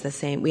recognize the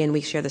same, and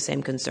we share the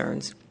same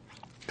concerns.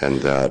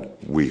 And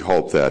that we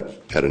hope that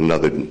at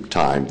another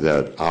time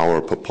that our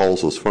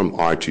proposals from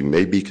ARCHE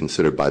may be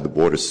considered by the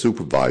Board of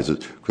Supervisors,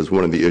 because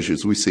one of the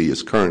issues we see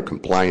is current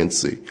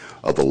compliancy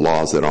of the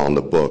laws that are on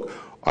the book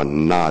are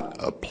not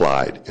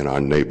applied in our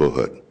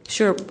neighborhood.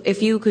 Sure.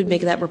 If you could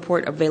make that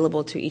report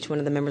available to each one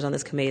of the members on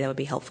this committee, that would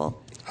be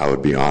helpful. I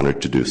would be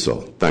honored to do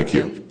so. Thank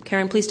you.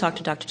 Karen, please talk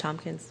to Dr.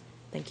 Tompkins.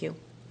 Thank you.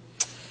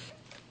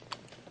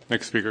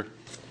 Next speaker.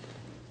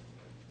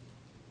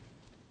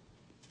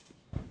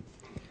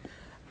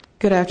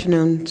 Good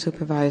afternoon,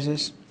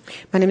 supervisors.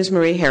 My name is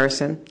Marie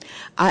Harrison.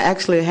 I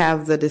actually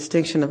have the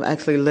distinction of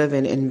actually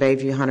living in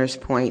Bayview Hunters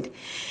Point,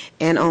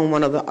 and on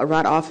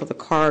right off of the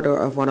corridor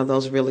of one of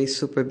those really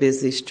super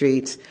busy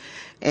streets.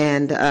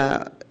 And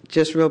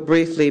just real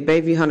briefly,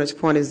 Bayview Hunters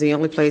Point is the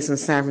only place in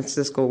San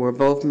Francisco where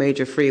both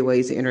major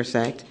freeways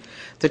intersect.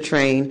 The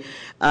train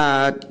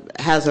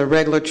has a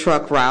regular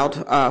truck route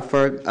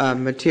for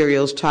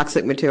materials,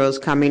 toxic materials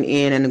coming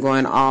in and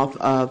going off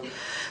of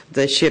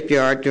the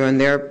shipyard during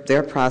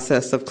their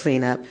process of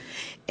cleanup.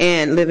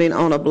 And living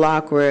on a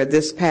block where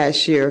this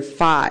past year,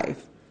 five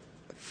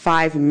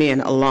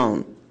men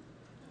alone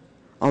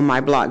on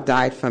my block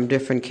died from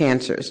different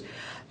cancers.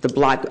 The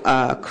block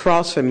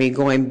across from me,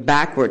 going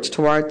backwards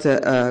towards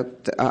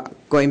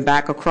going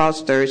back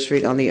across 3rd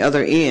Street on the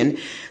other end,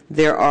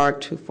 there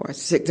are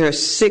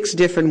 6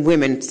 different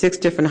women, 6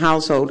 different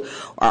households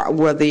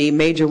where the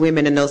major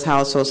women in those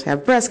households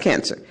have breast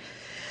cancer.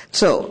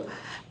 So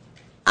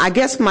I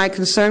guess my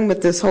concern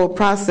with this whole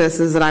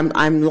process is that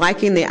I'm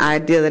liking the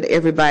idea that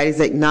everybody's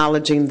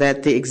acknowledging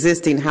that the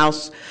existing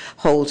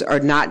households are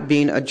not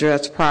being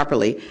addressed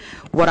properly.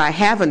 What I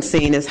haven't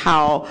seen is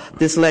how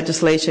this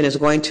legislation is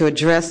going to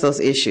address those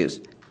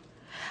issues.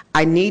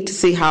 I need to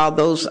see how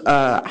those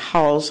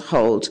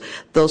households,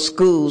 those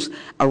schools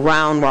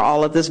around where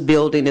all of this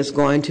building is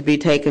going to be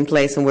taking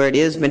place and where it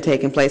has been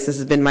taking place. This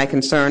has been my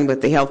concern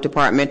with the health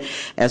department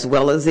as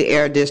well as the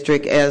air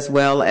district as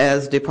well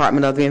as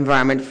Department of the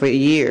Environment for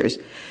years.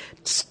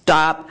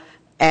 Stop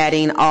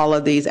adding all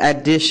of these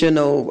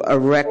additional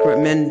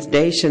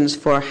recommendations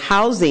for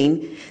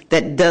housing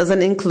that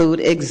doesn't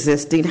include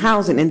existing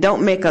housing, and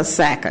don't make us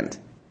second.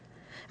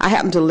 I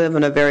happen to live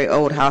in a very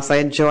old house. I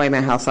enjoy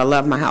my house. I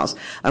love my house.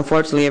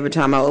 Unfortunately, every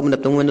time I open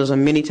up the windows,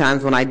 and many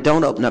times when I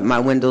don't open up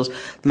my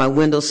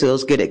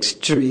windowsills get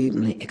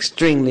extremely,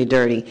 extremely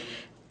dirty.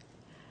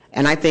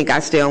 And I think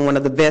I stay on one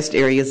of the best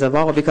areas of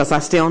all because I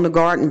stay on the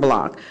garden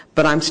block,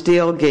 but I'm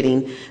still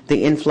getting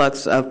the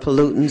influx of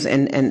pollutants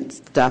and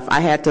stuff. I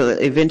had to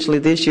eventually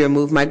this year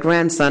move my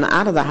grandson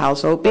out of the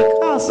household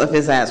because of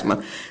his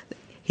asthma.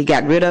 He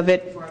got rid of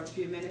it for a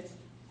few minutes,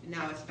 and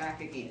now it's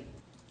back again.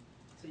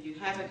 So you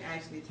haven't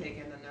actually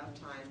taken enough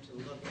time to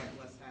look at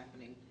what's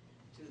happening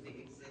to the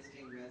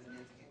existing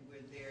residents, and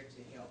we're there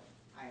to help.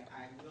 I'm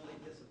really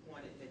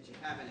disappointed that you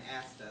haven't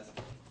asked us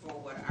for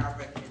what our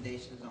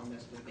recommendations on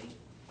this would be.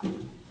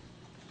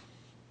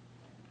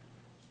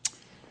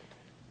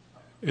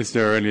 Is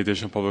there any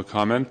additional public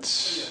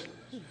comment?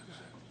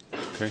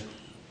 Okay.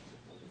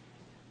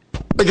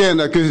 Again,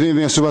 good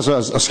evening,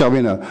 Supervisor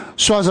Scalvina,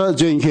 Supervisor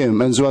Jane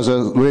Kim, and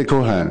Supervisor Ray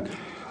Cohen.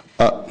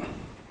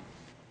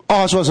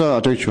 Supervisor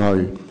Director, how are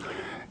you?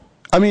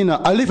 I mean,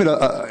 I live in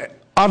the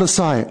other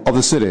side of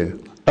the city,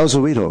 El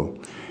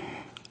Cerrito.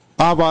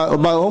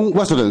 My own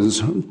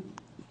residence,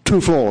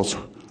 2 floors.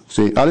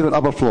 See, I live on the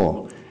upper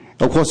floor.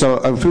 Of course,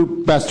 I feel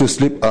best to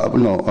sleep,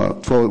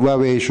 for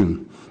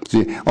variation.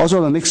 See,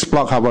 also the next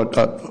block I have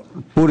a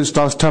Buddhist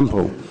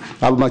temple.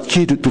 I have my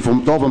key to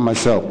open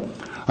myself.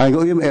 I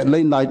go in at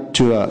late night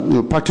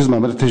to practice my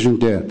meditation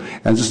there,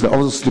 and just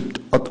also sleep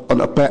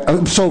on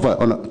a sofa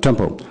on a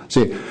temple.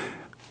 See,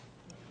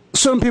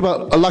 certain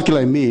people are lucky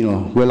like me,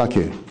 we're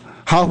lucky.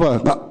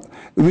 However,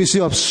 we see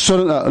a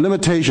certain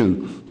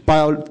limitation by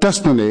our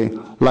destiny,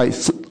 like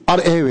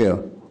other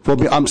area. For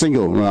me, I'm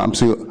single. I'm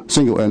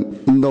single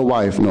and no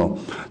wife. No,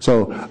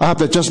 so I have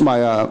to adjust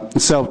my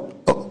self.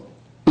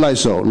 Like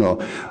so, no.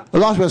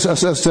 Last week I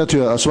said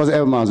to Supervisor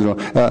Evans,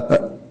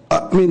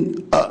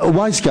 a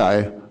wise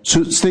guy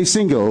should stay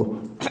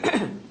single,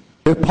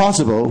 if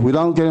possible,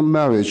 without getting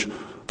married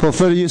for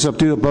 30 years of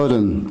duty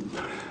burden,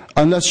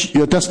 unless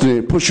your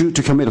destiny push you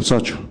to commit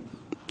such.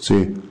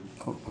 See?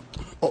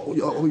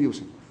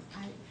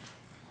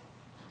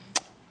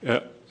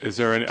 Is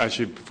there any,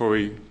 actually, before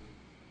we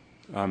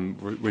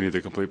need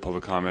to complete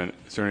public comment,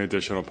 is there any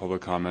additional public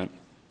comment?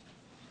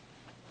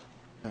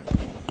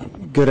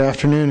 Good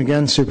afternoon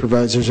again,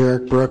 Supervisors.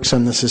 Eric Brooks.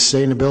 I'm the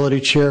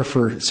Sustainability Chair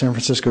for San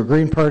Francisco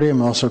Green Party.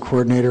 I'm also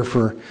coordinator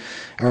for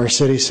our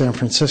city, San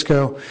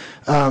Francisco.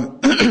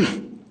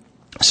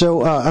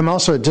 So I'm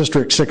also a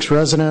District 6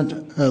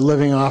 resident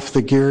living off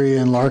the Geary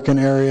and Larkin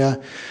area.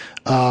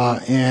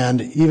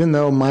 And even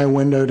though my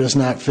window does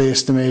not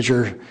face the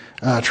major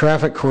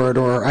traffic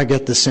corridor, I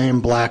get the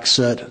same black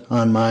soot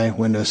on my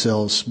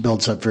windowsills,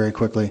 builds up very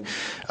quickly.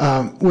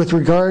 With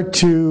regard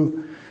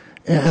to,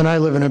 and I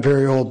live in a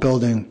very old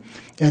building,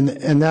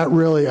 and that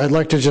really, I'd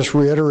like to just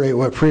reiterate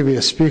what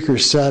previous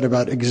speakers said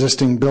about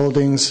existing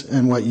buildings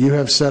and what you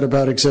have said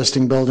about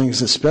existing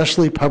buildings,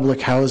 especially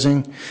public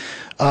housing.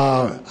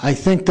 I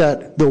think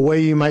that the way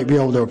you might be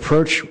able to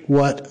approach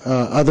what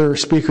other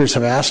speakers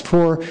have asked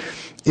for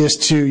is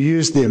to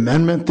use the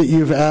amendment that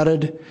you've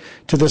added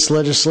to this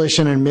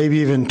legislation and maybe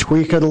even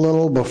tweak it a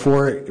little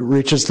before it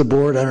reaches the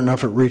board. I don't know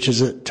if it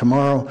reaches it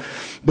tomorrow,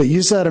 but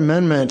use that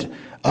amendment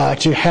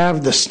to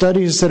have the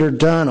studies that are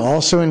done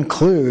also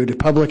include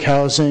public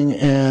housing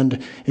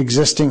and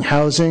existing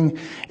housing.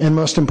 And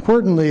most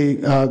importantly,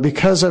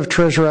 because of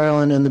Treasure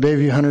Island and the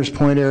Bayview Hunters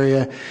Point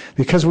area,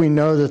 because we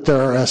know that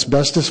there are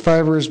asbestos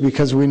fibers,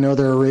 because we know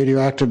there are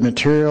radioactive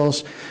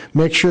materials,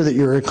 make sure that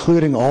you're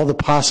including all the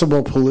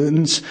possible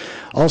pollutants.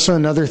 Also,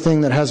 another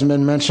thing that hasn't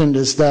been mentioned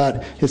is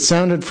that it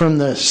sounded from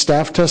the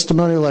staff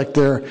testimony like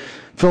they're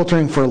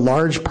filtering for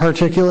large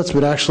particulates,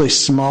 but actually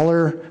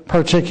smaller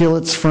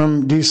particulates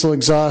from diesel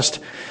exhaust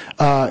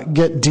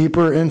get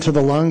deeper into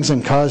the lungs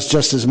and cause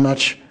just as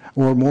much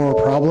or more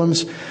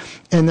problems.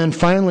 And then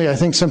finally, I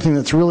think something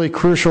that's really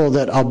crucial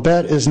that I'll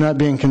bet is not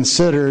being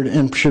considered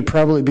and should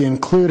probably be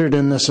included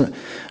in this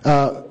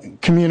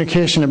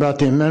communication about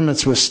the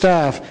amendments with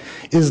staff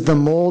is the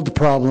mold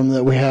problem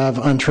that we have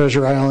on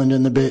Treasure Island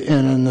and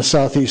in the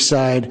southeast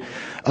side.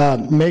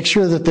 Make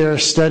sure that they're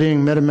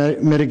studying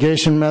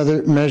mitigation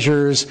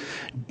measures,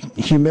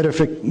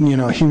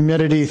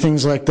 humidity,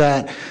 things like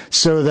that,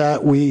 so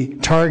that we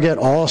target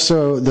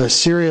also the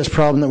serious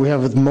problem that we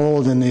have with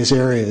mold in these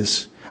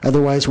areas.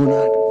 Otherwise, we're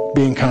not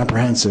being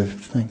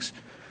comprehensive. Thanks.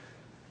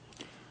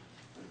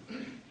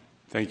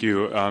 Thank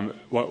you.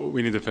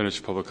 We need to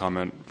finish public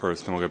comment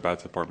first, and we'll get back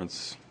to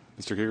departments.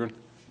 Mr. Kegren?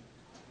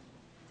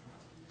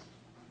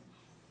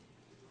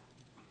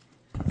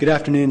 Good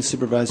afternoon,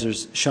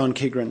 Supervisors. Sean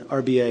Kegren,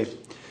 RBA.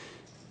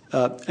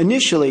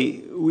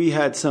 Initially, we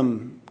had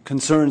some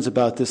concerns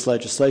about this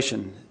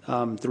legislation.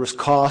 There was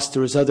cost,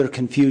 there was other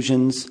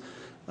confusions,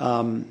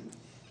 and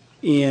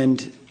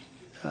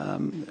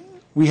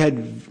we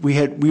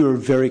were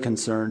very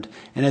concerned.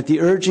 And at the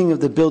urging of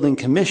the Building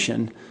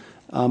Commission,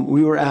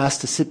 we were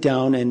asked to sit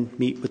down and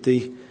meet with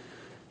the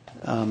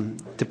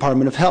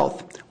Department of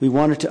Health. We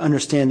wanted to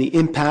understand the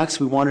impacts.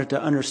 We wanted to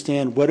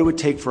understand what it would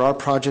take for our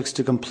projects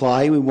to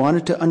comply. We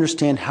wanted to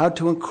understand how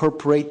to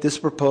incorporate this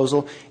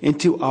proposal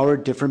into our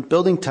different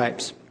building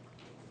types.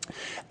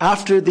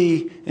 After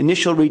the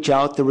initial reach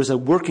out, there was a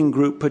working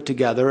group put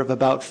together of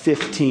about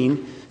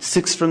 15,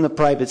 6 from the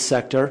private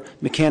sector,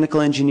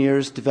 mechanical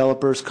engineers,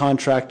 developers,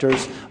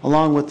 contractors,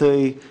 along with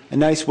a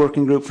nice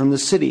working group from the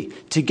city.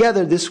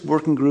 Together, this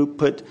working group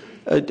put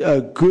a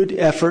good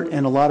effort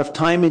and a lot of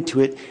time into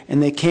it,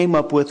 and they came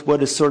up with what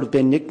has sort of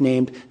been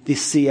nicknamed the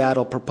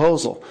Seattle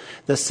proposal.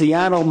 The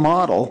Seattle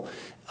model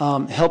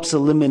helps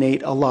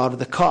eliminate a lot of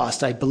the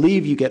cost. I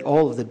believe you get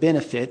all of the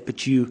benefit,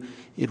 but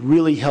it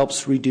really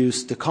helps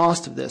reduce the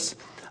cost of this.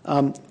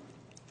 As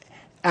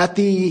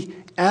the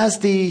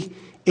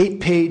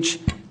 8-page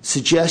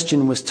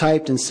suggestion was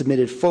typed and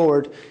submitted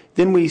forward,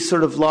 then we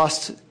sort of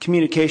lost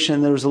communication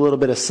and there was a little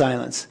bit of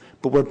silence.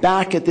 But we're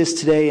back at this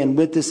today, and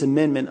with this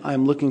amendment,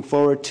 I'm looking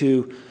forward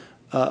to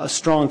a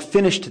strong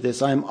finish to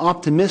this. I'm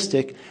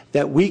optimistic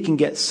that we can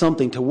get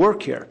something to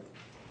work here.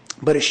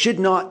 But it should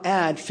not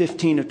add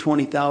 $15,000 or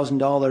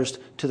 $20,000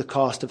 to the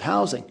cost of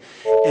housing.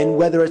 And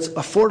whether it's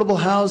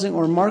affordable housing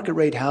or market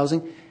rate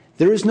housing,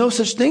 there is no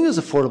such thing as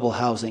affordable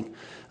housing.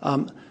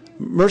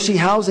 Mercy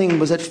Housing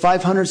was at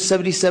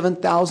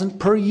 $577,000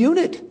 per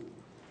unit.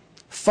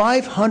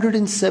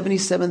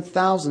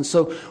 $577,000.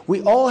 So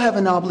we all have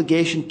an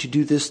obligation to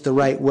do this the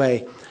right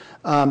way.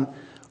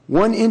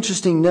 One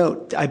interesting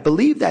note, I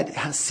believe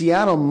that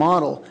Seattle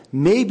model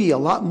may be a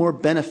lot more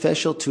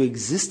beneficial to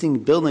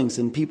existing buildings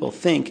than people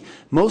think.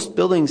 Most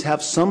buildings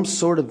have some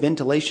sort of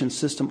ventilation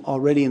system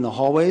already in the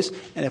hallways,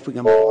 and if we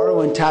can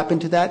borrow and tap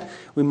into that,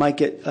 we might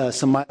get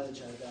some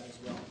mileage out of that as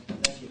well.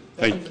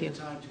 Thank you.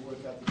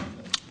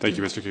 Thank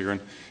you, Mr.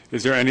 Kegren.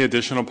 Is there any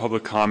additional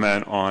public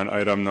comment on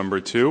item number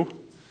 2?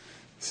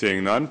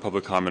 Seeing none,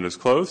 public comment is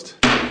closed.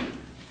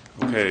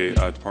 Okay,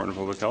 Department of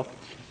Public Health.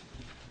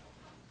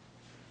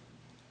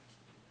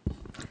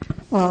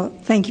 Well,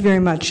 thank you very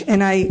much.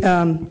 And I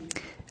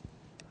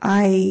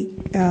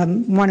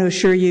want to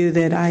assure you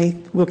that I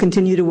will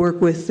continue to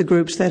work with the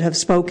groups that have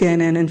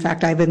spoken, and in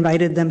fact, I've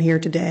invited them here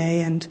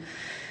today. And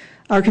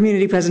our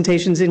community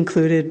presentations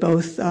included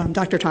both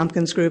Dr.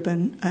 Tompkins' group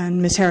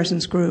and Ms.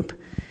 Harrison's group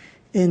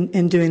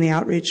in doing the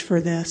outreach for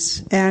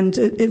this. And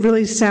it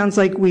really sounds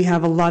like we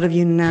have a lot of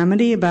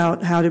unanimity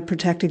about how to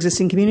protect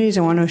existing communities.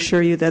 I want to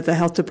assure you that the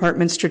Health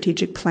Department's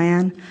strategic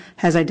plan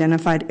has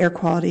identified air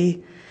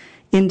quality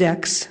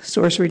index,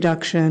 source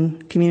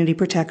reduction, community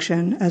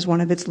protection as one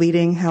of its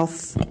leading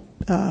health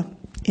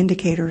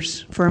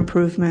indicators for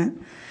improvement.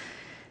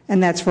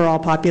 And that's for all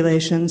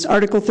populations.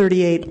 Article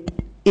 38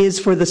 is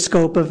for the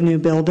scope of new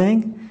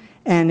building,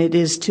 and it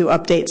is to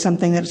update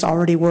something that's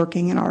already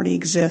working and already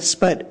exists.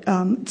 But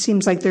it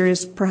seems like there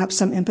is perhaps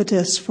some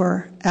impetus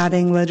for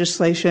adding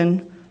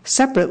legislation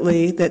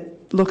separately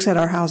that looks at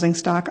our housing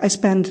stock. I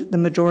spend the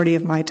majority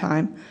of my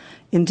time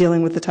in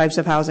dealing with the types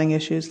of housing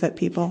issues that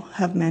people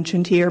have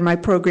mentioned here. My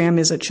program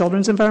is a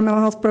children's environmental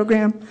health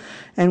program,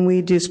 and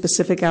we do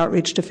specific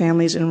outreach to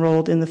families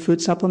enrolled in the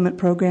food supplement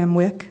program,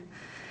 WIC.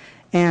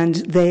 And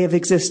they have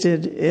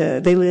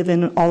existed, they live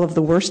in all of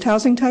the worst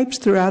housing types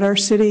throughout our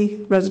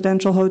city,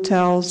 residential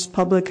hotels,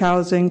 public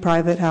housing,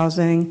 private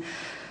housing,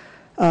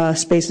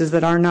 spaces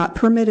that are not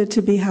permitted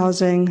to be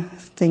housing,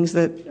 things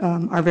that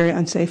are very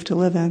unsafe to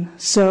live in.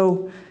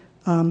 So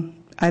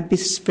I'd be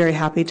very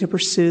happy to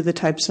pursue the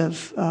types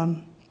of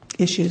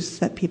issues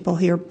that people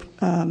here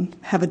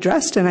have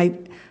addressed, and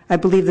I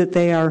believe that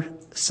they are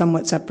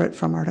somewhat separate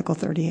from Article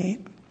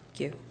 38. Thank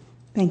you.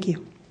 Thank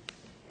you.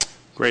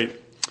 Great.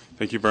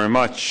 Thank you very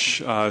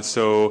much.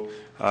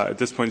 At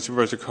this point,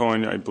 Supervisor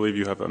Cohen, I believe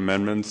you have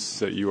amendments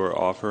that you are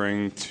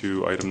offering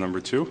to item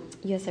number 2.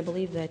 Yes, I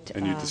believe that.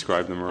 And you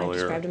described them earlier. I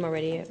described them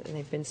already, and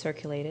they've been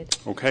circulated.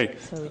 Okay.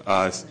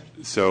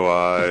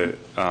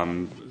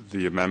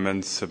 The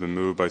amendments have been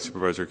moved by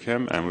Supervisor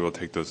Kim, and we will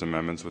take those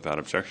amendments without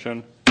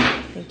objection.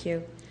 Thank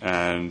you.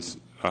 And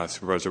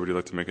Supervisor, would you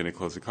like to make any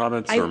closing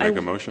comments or make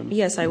a motion?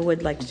 Yes, I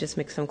would like to just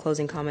make some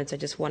closing comments. I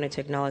just wanted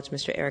to acknowledge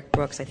Mr. Eric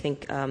Brooks. I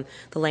think the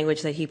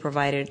language that he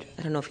provided,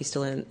 I don't know if he's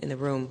still in the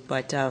room,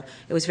 but it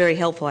was very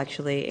helpful,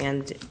 actually,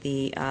 and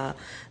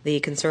the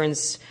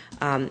concerns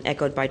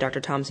echoed by Dr.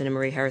 Thompson and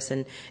Marie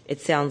Harrison, it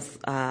sounds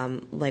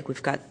like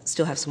we've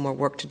still have some more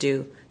work to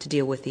do to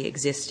deal with the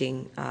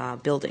existing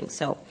buildings.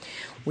 So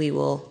we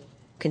will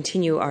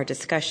continue our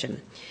discussion.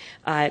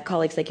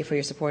 Colleagues, thank you for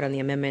your support on the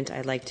amendment.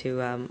 I'd like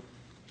to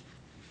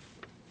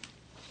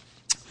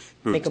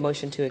make a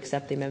motion to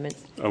accept the amendment.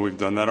 We've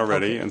done that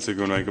already, Okay. and so you're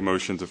going to make a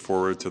motion to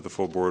forward to the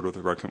full board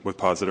with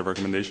positive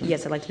recommendation?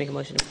 Yes, I'd like to make a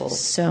motion to full.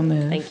 So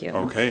moved. Thank you.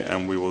 Okay,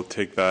 and we will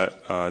take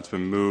that. It's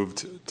been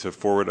moved to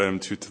forward item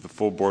 2 to the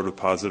full board with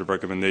positive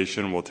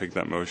recommendation. We'll take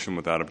that motion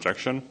without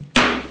objection.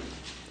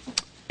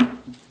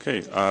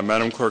 Okay,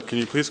 Madam Clerk, can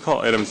you please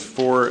call items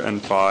 4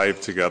 and 5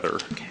 together?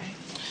 Okay.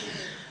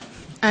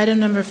 Item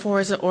number 4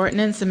 is an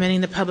ordinance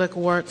amending the Public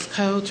Works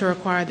Code to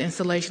require the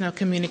installation of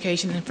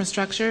communication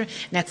infrastructure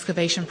and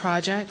excavation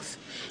projects.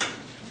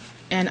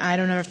 And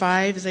item number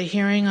 5 is a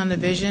hearing on the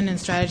vision and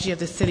strategy of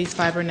the city's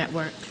fiber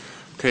network.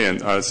 Okay, and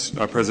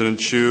President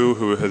Chu,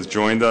 who has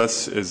joined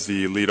us, is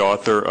the lead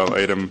author of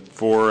item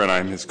 4, and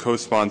I'm his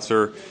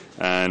co-sponsor.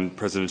 And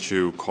President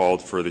Chu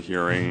called for the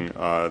hearing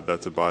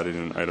that's embodied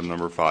in item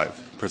number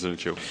 5. President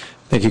Chu.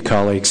 Thank you,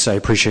 colleagues. I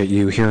appreciate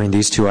you hearing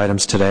these 2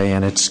 items today,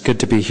 and it's good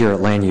to be here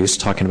at Land Use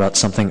talking about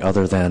something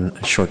other than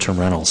short-term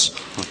rentals.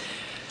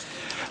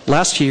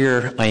 Last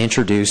year, I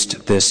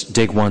introduced this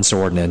Dig Once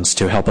ordinance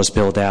to help us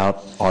build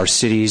out our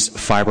city's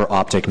fiber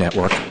optic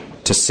network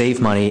to save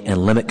money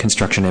and limit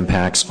construction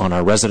impacts on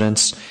our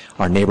residents,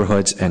 our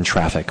neighborhoods, and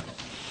traffic.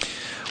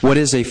 What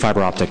is a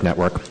fiber optic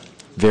network?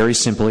 Very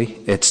simply,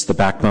 it's the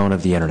backbone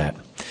of the internet.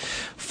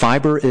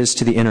 Fiber is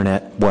to the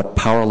internet what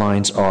power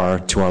lines are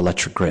to our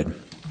electric grid.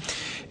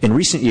 In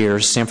recent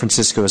years, San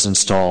Francisco has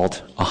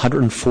installed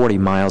 140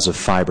 miles of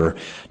fiber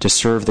to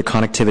serve the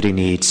connectivity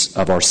needs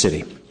of our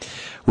city.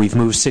 We've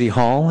moved City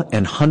Hall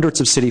and hundreds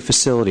of city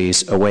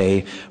facilities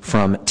away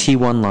from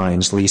T1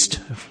 lines leased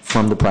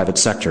from the private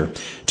sector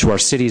to our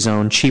city's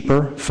own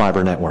cheaper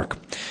fiber network,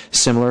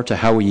 similar to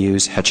how we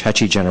use Hetch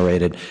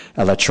Hetchy-generated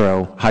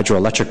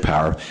hydroelectric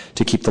power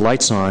to keep the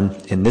lights on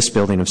in this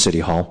building of City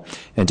Hall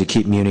and to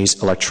keep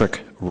Muni's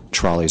electric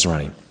trolleys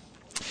running.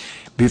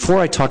 Before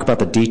I talk about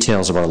the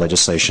details of our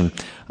legislation,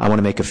 I want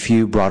to make a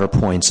few broader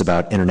points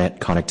about internet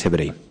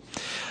connectivity.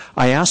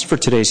 I asked for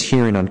today's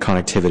hearing on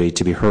connectivity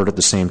to be heard at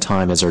the same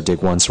time as our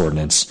Dig Once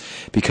ordinance,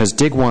 because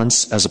Dig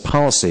Once as a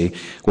policy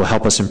will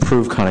help us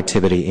improve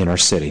connectivity in our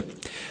city,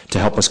 to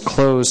help us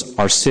close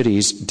our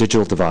city's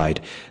digital divide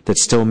that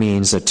still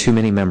means that too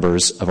many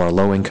members of our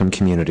low-income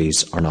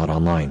communities are not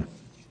online.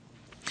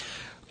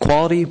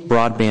 Quality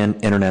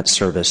broadband internet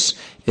service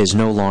is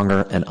no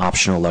longer an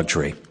optional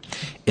luxury.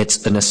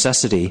 It's a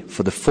necessity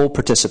for the full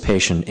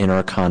participation in our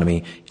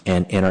economy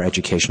and in our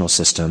educational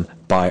system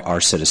by our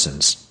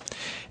citizens.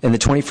 In the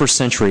 21st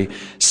century,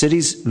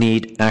 cities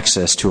need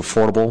access to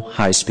affordable,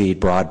 high-speed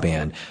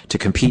broadband to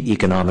compete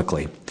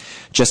economically,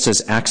 just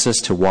as access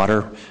to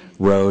water,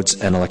 roads,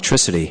 and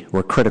electricity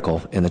were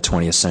critical in the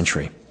 20th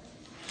century.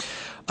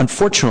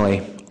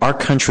 Unfortunately, our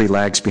country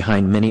lags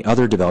behind many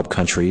other developed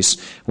countries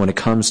when it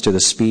comes to the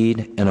speed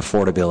and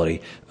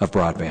affordability of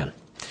broadband.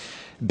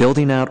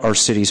 Building out our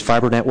city's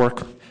fiber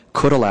network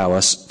could allow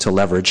us to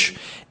leverage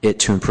it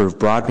to improve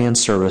broadband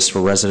service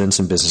for residents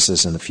and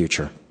businesses in the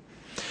future.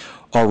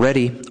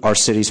 Already, our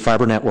city's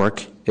fiber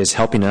network is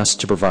helping us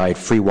to provide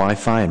free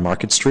Wi-Fi in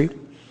Market Street,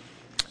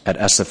 at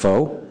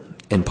SFO,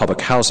 in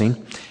public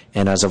housing,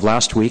 and as of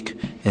last week,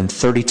 in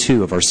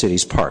 32 of our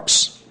city's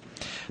parks.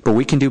 But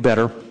we can do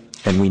better,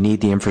 and we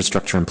need the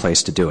infrastructure in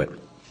place to do it.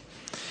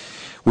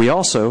 We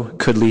also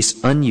could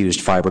lease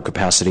unused fiber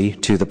capacity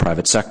to the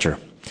private sector.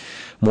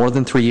 More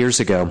than 3 years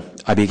ago,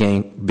 I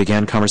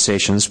began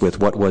conversations with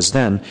what was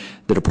then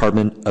the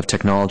Department of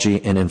Technology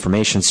and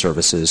Information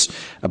Services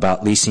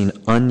about leasing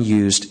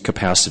unused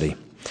capacity.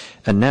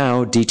 And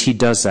now DT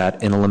does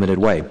that in a limited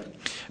way,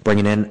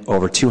 bringing in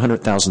over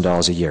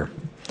 $200,000 a year.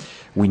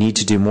 We need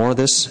to do more of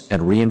this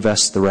and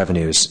reinvest the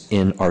revenues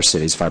in our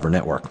city's fiber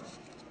network.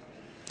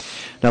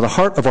 Now, the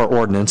heart of our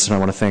ordinance, and I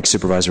want to thank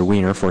Supervisor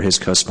Wiener for his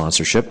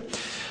co-sponsorship,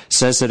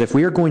 says that if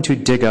we are going to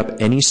dig up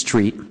any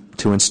street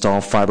to install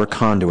fiber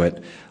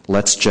conduit,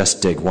 let's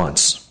just dig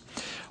once.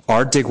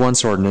 Our Dig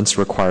Once ordinance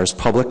requires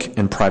public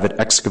and private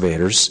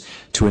excavators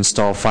to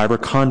install fiber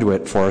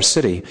conduit for our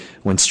city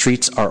when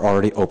streets are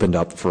already opened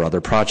up for other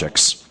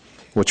projects,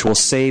 which will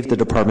save the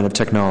Department of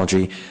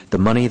Technology the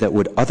money that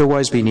would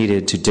otherwise be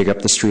needed to dig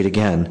up the street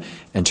again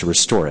and to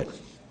restore it.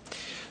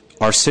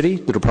 Our city,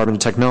 the Department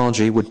of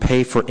Technology, would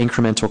pay for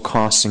incremental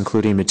costs,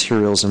 including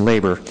materials and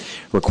labor,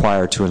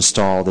 required to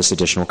install this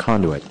additional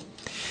conduit.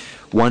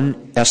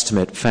 One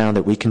estimate found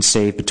that we can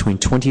save between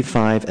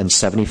 25 and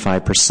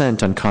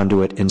 75% on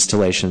conduit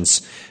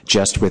installations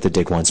just with the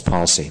Dig Once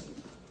policy.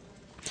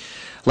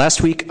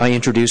 Last week, I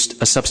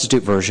introduced a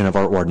substitute version of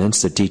our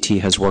ordinance that DT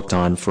has worked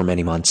on for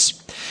many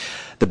months.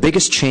 The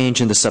biggest change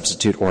in the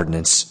substitute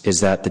ordinance is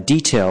that the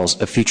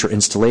details of future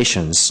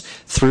installations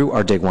through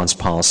our Dig Once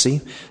policy,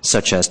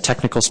 such as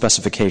technical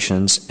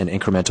specifications and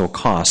incremental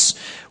costs,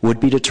 would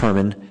be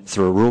determined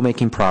through a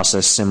rulemaking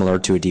process similar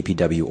to a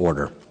DPW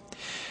order.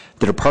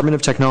 The Department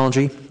of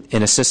Technology,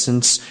 in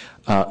assistance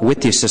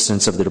with the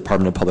assistance of the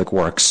Department of Public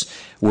Works,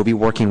 will be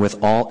working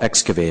with all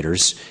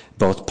excavators,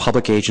 both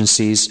public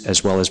agencies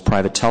as well as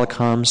private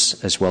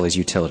telecoms, as well as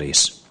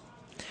utilities.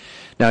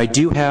 Now, I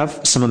do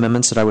have some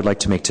amendments that I would like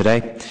to make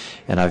today,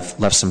 and I've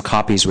left some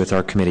copies with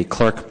our committee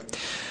clerk.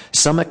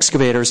 Some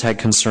excavators had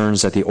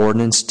concerns that the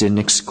ordinance didn't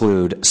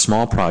exclude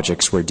small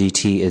projects where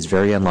DT is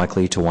very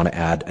unlikely to want to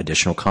add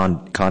additional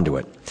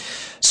conduit.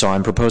 So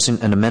I'm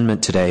proposing an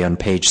amendment today on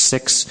page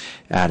 6,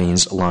 adding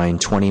line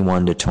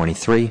 21 to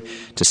 23,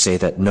 to say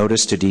that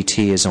notice to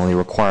DT is only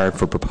required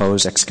for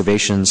proposed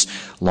excavations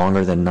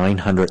longer than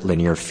 900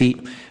 linear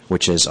feet,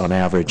 which is on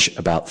average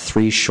about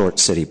 3 short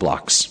city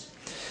blocks.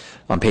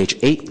 On page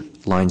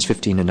 8, lines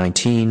 15 to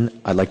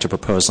 19, I'd like to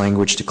propose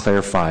language to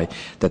clarify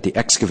that the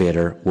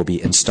excavator will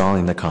be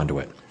installing the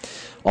conduit.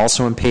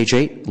 Also on page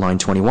 8, line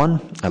 21,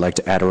 I'd like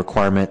to add a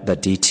requirement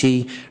that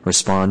DT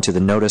respond to the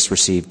notice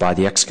received by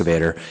the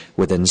excavator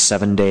within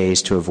 7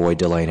 days to avoid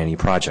delaying any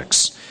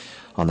projects.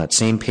 On that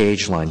same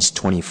page, lines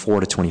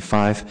 24 to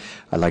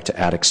 25, I'd like to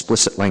add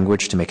explicit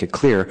language to make it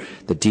clear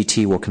that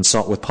DT will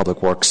consult with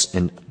Public Works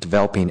in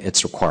developing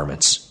its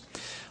requirements.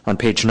 On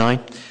page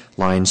 9,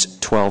 lines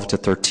 12 to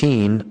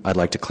 13, I'd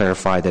like to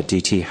clarify that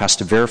DT has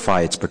to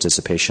verify its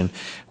participation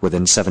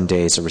within 7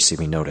 days of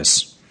receiving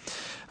notice.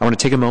 I want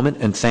to take a moment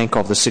and thank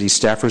all the city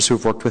staffers who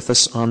have worked with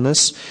us on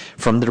this,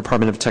 from the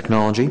Department of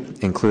Technology,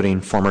 including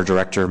former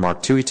Director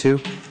Mark Tuitu,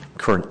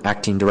 current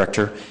Acting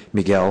Director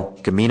Miguel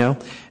Gamino,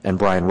 and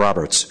Brian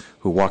Roberts,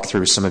 who walked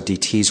through some of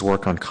DT's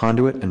work on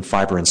conduit and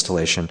fiber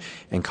installation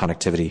and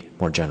connectivity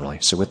more generally.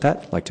 So with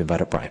that, I'd like to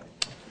invite up Brian.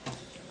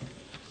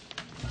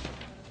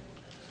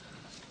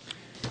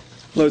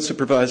 Hello,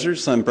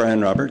 Supervisors. I'm Brian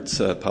Roberts,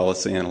 a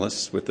policy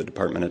analyst with the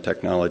Department of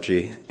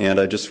Technology, and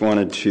I just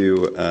wanted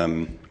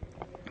to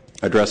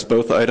address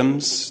both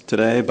items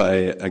today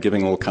by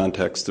giving a little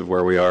context of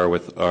where we are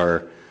with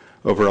our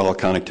overall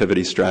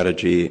connectivity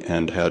strategy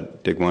and how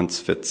Dig Once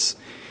fits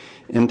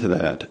into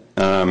that.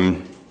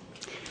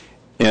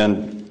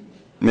 And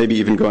maybe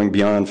even going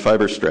beyond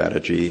fiber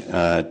strategy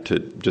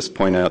to just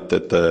point out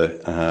that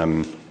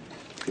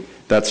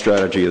that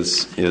strategy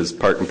is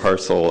part and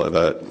parcel of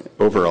an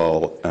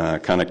overall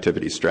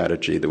connectivity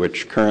strategy,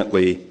 which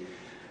currently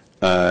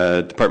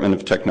Department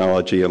of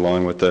Technology,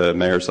 along with the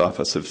Mayor's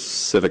Office of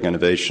Civic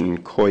Innovation,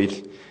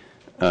 COIT,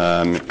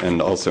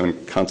 and also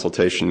in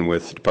consultation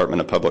with Department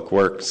of Public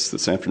Works, the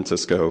San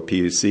Francisco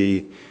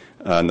PUC,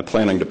 and the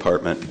Planning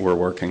Department, we're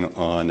working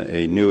on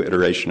a new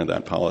iteration of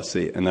that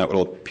policy, and that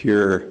will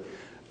appear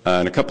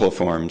in a couple of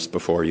forms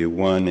before you.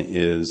 One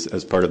is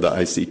as part of the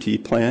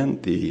ICT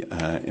plan, the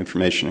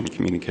Information and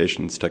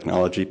Communications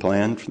Technology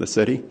Plan for the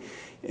city,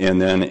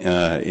 and then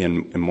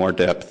in more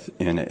depth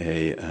in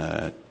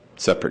a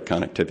separate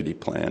connectivity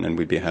plan, and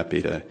we'd be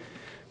happy to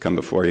come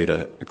before you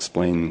to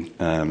explain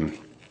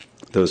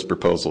those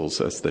proposals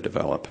as they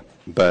develop.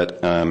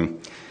 But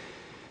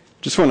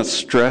just want to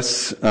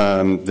stress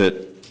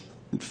that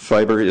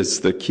fiber is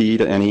the key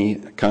to any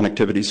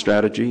connectivity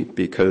strategy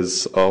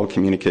because all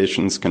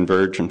communications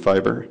converge in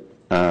fiber.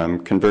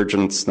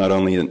 Convergence not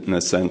only in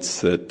the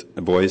sense that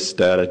voice,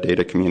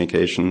 data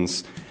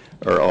communications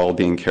are all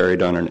being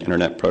carried on an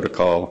internet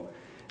protocol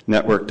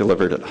network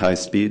delivered at high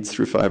speeds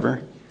through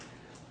fiber,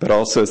 but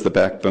also as the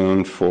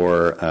backbone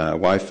for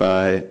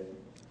Wi-Fi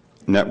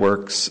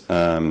networks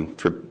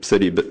for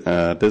city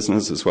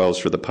business as well as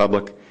for the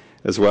public,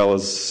 as well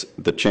as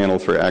the channel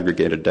for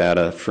aggregated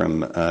data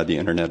from the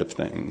Internet of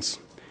Things.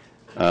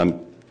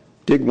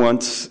 Dig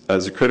Once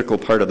is a critical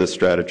part of this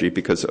strategy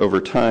because over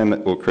time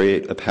it will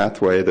create a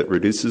pathway that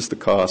reduces the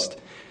cost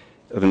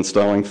of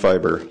installing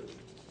fiber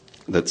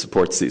that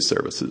supports these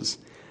services.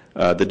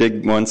 The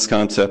Dig Once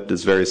concept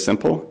is very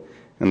simple.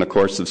 In the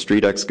course of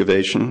street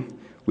excavation,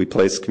 we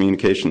place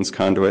communications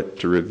conduit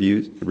to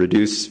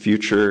reduce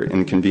future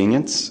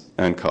inconvenience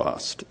and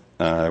cost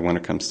when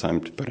it comes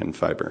time to put in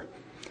fiber.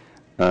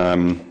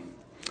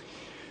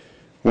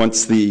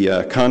 Once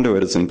the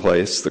conduit is in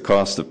place, the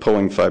cost of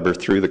pulling fiber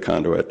through the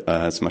conduit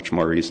is much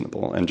more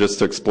reasonable. And just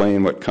to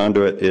explain what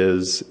conduit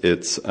is,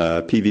 it's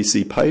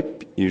PVC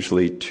pipe,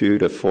 usually 2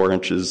 to 4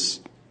 inches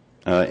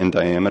in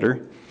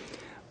diameter.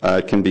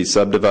 It can be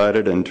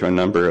subdivided into a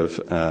number of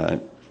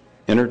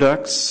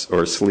interducts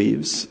or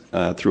sleeves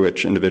through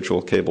which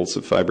individual cables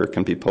of fiber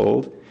can be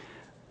pulled.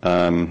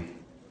 And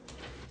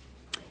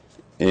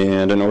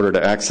in order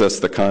to access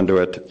the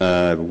conduit,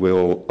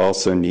 we'll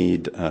also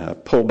need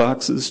pull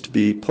boxes to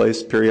be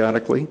placed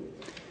periodically.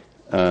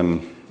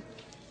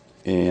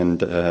 And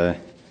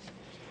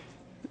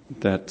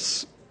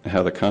that's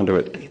how the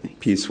conduit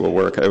piece will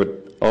work. I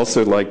would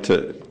also like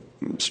to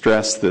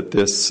stress that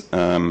this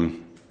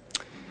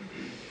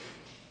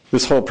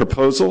whole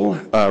proposal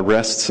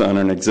rests on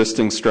an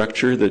existing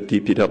structure that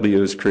DPW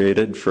has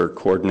created for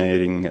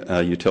coordinating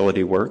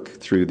utility work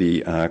through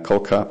the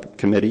COLCOP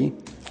committee.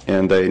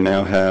 And they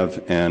now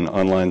have an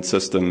online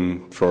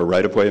system for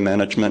right-of-way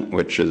management,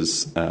 which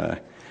is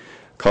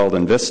called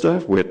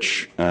Invista,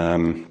 which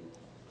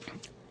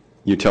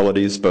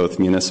utilities, both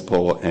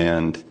municipal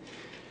and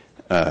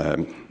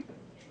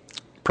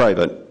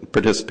private,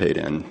 participate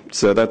in.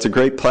 So that's a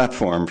great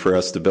platform for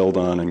us to build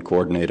on in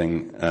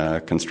coordinating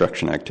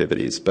construction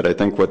activities. But I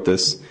think what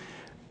this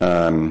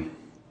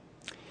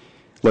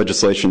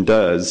legislation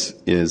does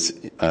is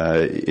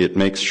it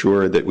makes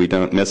sure that we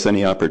don't miss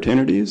any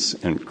opportunities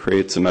and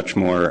creates a much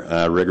more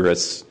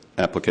rigorous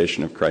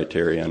application of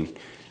criterion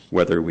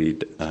whether we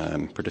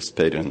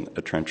participate in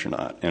a trench or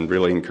not, and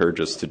really encourage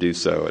us to do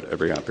so at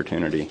every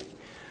opportunity.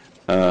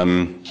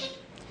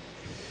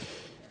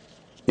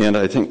 And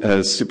I think,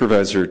 as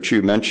Supervisor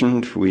Chu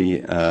mentioned,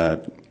 we,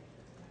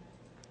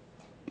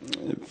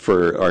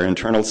 for our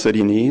internal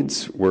city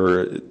needs,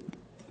 we're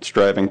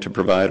striving to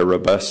provide a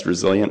robust,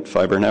 resilient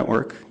fiber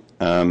network.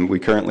 We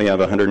currently have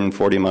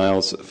 140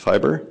 miles of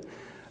fiber.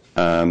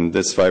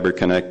 This fiber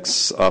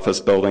connects office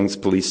buildings,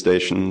 police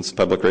stations,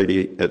 public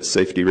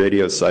safety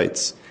radio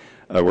sites.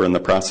 We're in the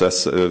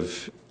process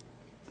of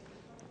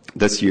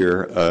this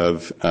year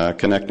of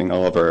connecting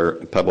all of our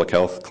public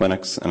health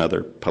clinics and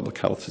other public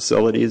health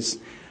facilities.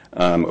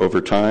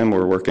 Over time,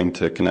 we're working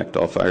to connect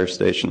all fire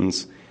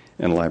stations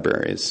and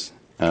libraries.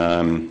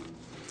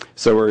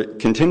 So we're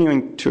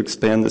continuing to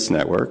expand this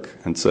network,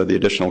 and so the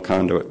additional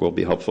conduit will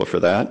be helpful for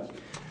that.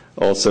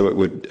 Also, it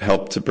would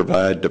help to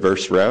provide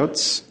diverse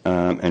routes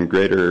and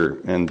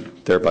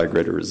thereby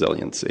greater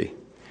resiliency.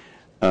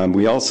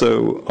 We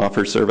also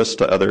offer service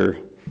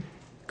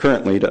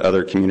currently to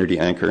other community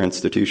anchor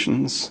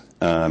institutions.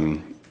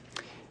 So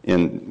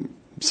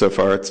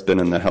far, it's been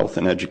in the health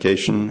and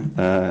education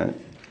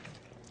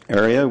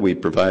area. We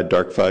provide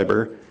dark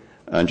fiber.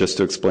 And just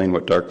to explain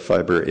what dark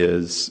fiber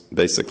is,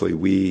 basically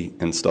we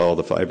install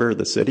the fiber,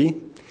 the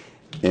city,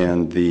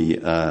 and the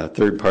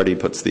third party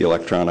puts the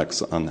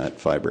electronics on that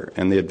fiber.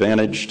 And the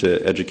advantage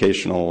to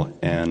educational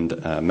and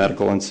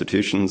medical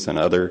institutions and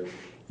other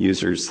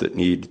users that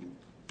need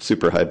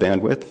super high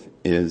bandwidth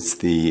is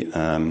the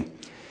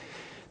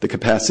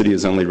capacity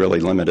is only really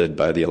limited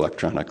by the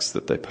electronics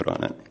that they put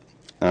on it.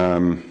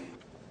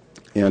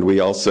 And we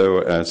also,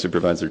 as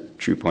Supervisor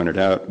Chu pointed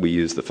out, we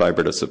use the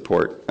fiber to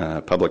support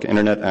public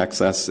internet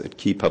access at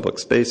key public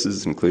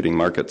spaces, including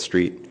Market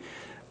Street,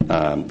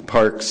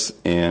 parks,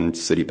 and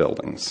city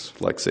buildings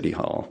like City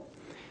Hall.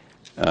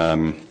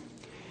 And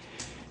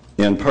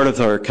part of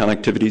our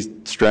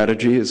connectivity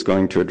strategy is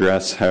going to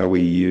address how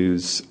we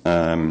use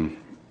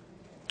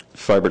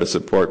fiber to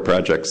support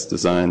projects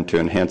designed to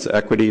enhance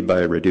equity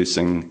by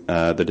reducing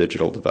the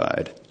digital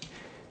divide.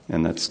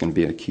 And that's going to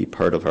be a key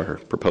part of our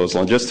proposal.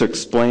 And just to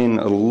explain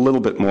a little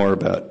bit more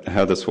about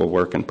how this will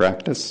work in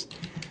practice,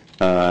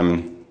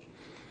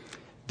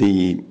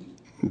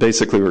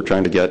 basically we're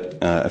trying to get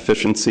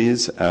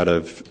efficiencies out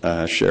of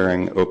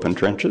sharing open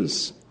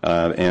trenches,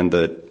 and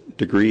the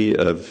degree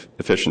of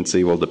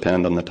efficiency will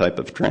depend on the type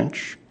of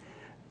trench.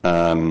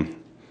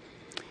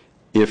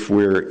 If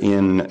we're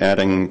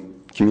adding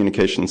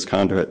communications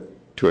conduit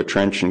to a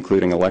trench,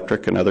 including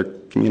electric and other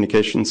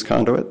communications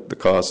conduit, the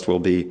cost will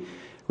be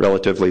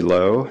relatively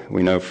low.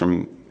 We know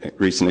from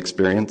recent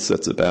experience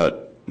that's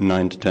about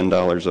 $9 to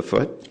 $10 a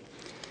foot.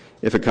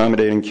 If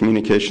accommodating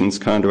communications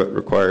conduit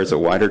requires a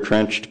wider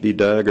trench to be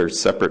dug or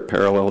separate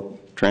parallel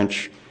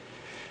trench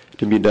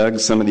to be dug,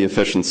 some of the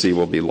efficiency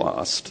will be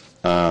lost,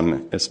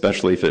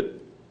 especially if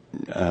it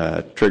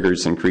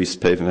triggers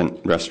increased pavement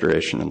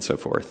restoration and so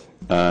forth.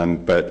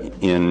 But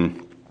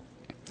in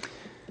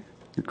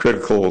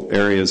critical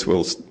areas,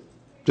 we'll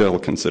still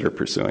consider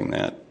pursuing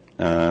that.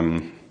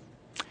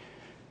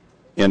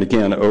 And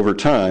again, over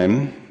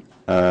time,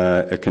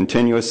 a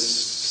continuous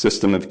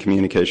system of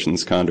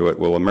communications conduit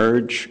will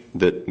emerge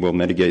that will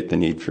mitigate the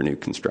need for new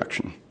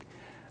construction.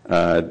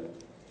 And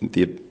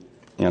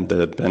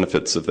the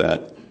benefits of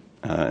that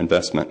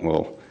investment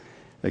will,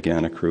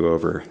 again, accrue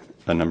over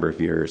a number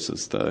of years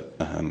as the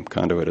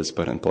conduit is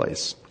put in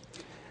place.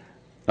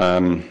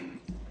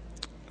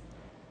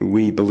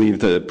 We believe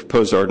the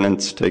proposed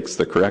ordinance takes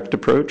the correct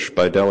approach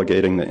by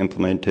delegating the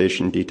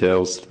implementation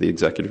details to the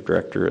Executive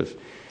Director of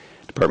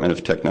Department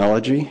of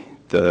Technology.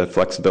 The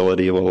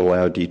flexibility will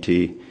allow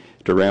DT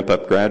to ramp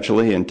up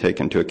gradually and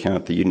take into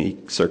account the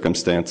unique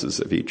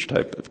circumstances of each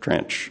type of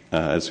trench,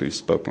 as we've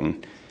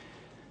spoken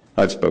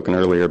I've spoken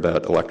earlier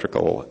about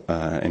electrical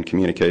and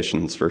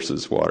communications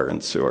versus water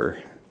and sewer.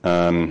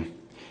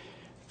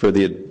 For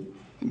the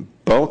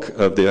bulk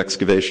of the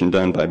excavation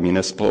done by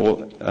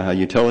municipal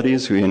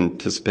utilities, we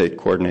anticipate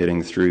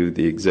coordinating through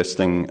the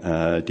existing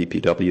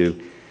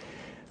DPW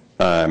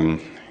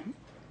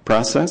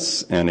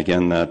process, and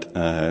again, that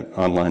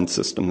online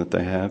system that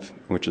they have,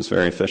 which is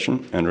very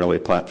efficient and really a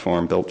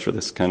platform built for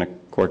this kind of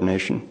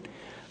coordination.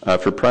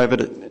 For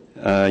private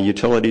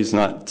utilities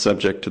not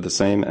subject to the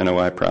same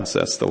NOI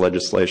process, the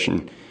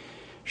legislation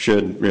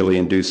should really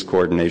induce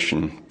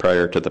coordination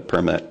prior to the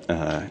permit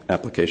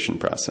application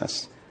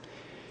process.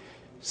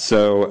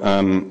 So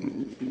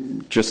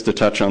just to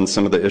touch on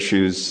some of the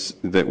issues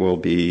that we'll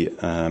be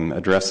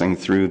addressing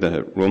through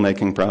the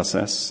rulemaking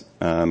process,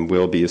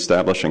 we'll be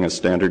establishing a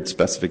standard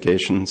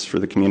specifications for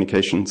the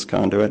communications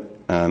conduit,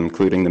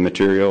 including the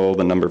material,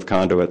 the number of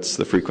conduits,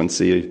 the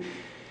frequency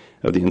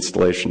of the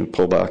installation of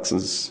pull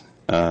boxes.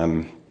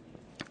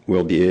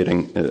 We'll be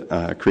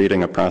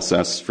creating a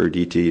process for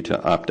DT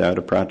to opt out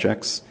of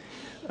projects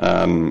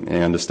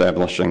and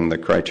establishing the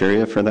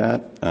criteria for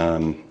that,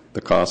 the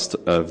cost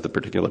of the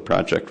particular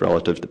project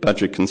relative to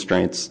budget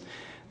constraints,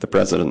 the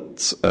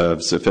presence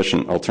of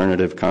sufficient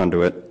alternative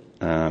conduit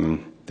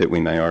that we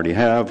may already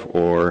have,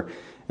 or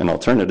an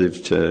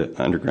alternative to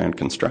underground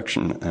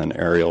construction, an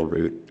aerial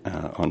route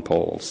on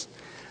poles.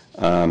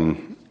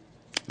 The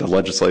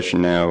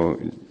legislation now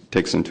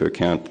takes into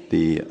account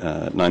the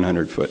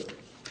 900-foot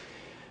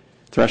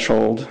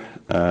threshold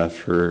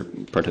for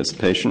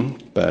participation,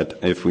 but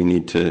if we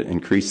need to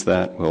increase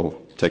that, we'll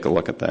take a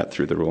look at that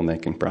through the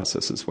rulemaking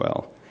process as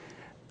well.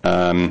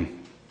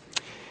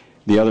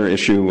 The other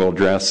issue we'll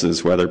address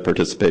is whether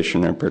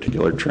participation in a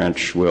particular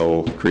trench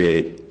will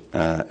create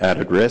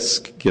added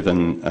risk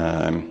given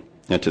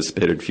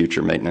anticipated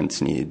future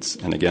maintenance needs.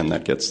 And again,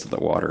 that gets to the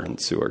water and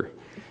sewer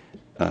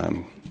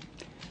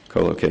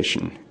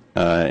co-location.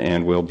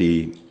 And we'll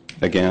be,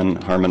 again,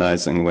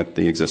 harmonizing with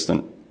the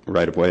existing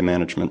right-of-way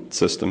management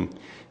system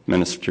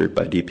administered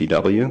by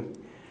DPW.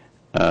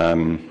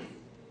 And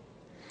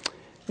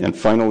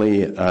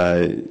finally,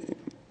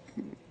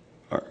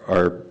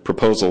 our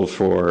proposal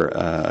for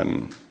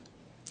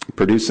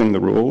producing the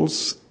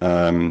rules.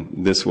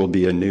 This will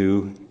be a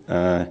new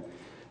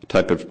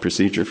type of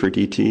procedure for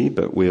DT,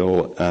 but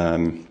we'll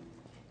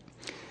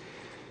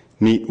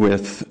meet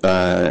with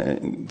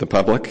the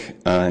public,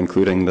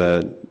 including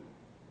the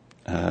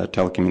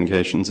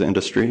telecommunications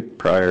industry,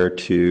 prior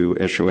to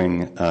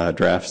issuing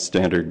draft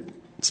standard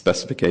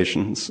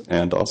specifications,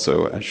 and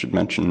also, I should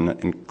mention,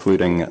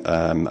 including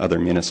other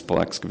municipal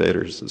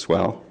excavators as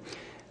well,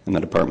 in the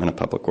Department of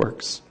Public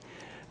Works.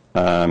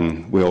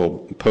 We'll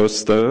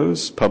post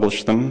those,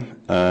 publish them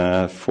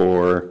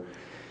for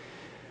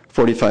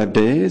 45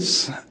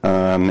 days,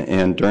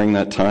 and during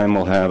that time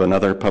we'll have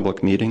another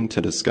public meeting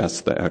to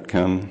discuss the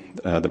outcome,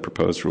 the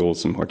proposed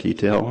rules in more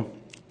detail,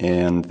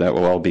 and that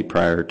will all be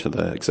prior to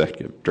the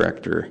executive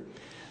director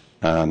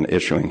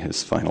issuing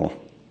his final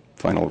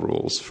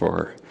rules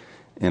for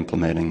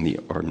implementing the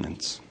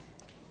ordinance.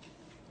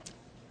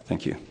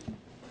 Thank you.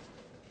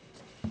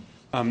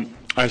 I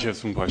actually have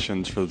some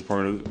questions for the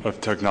Department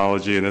of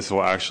Technology, and this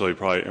will actually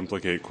probably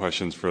implicate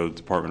questions for the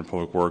Department of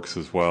Public Works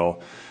as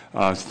well.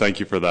 So thank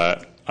you for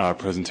that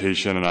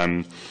presentation,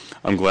 and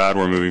I'm glad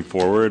we're moving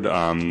forward.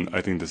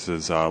 I think this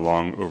is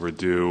long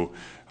overdue,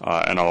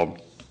 and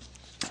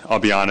I'll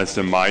be honest.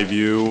 In my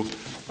view,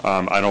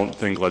 I don't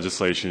think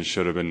legislation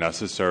should have been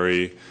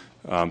necessary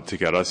to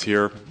get us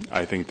here.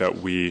 I think that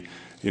we,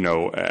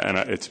 and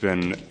it's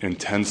been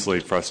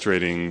intensely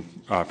frustrating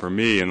for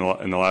me in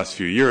the last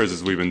few years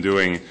as we've been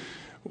doing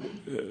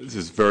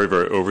this very,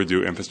 very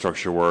overdue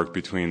infrastructure work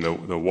between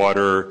the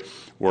water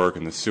work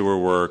and the sewer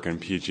work and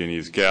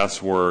PG&E's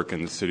gas work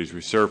and the city's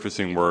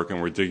resurfacing work,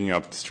 and we're digging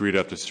up street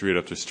after street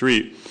after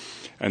street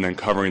and then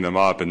covering them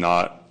up and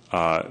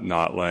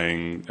not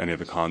laying any of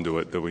the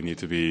conduit that we need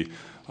to be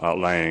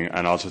laying.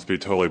 And I'll just be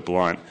totally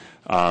blunt.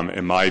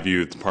 In my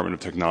view, the Department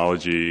of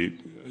Technology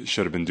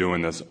should have been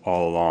doing this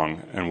all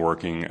along and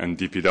working, and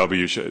the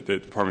department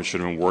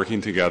should have been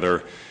working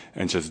together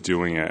and just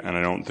doing it. And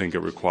I don't think it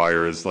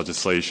requires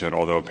legislation,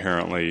 although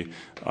apparently,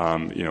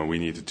 we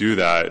need to do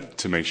that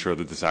to make sure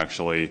that this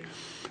actually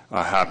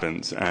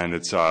happens. And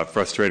it's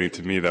frustrating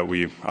to me that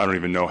I don't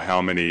even know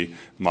how many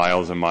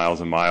miles and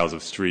miles and miles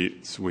of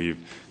streets we've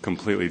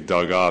completely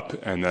dug up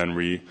and then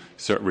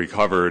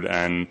recovered,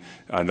 and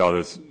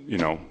there's,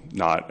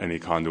 not any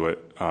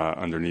conduit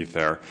underneath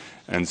there.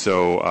 And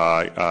so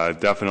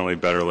definitely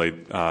better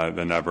late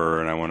than never,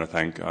 and I want to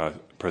thank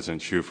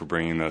President Chu for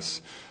bringing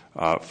this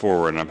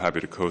forward, and I'm happy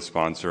to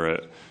co-sponsor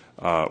it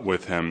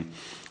with him.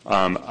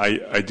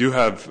 I do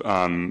have,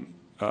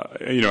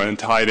 and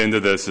tied into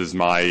this is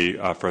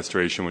my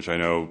frustration, which I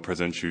know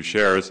President Chu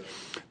shares,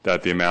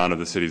 that the amount of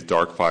the city's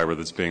dark fiber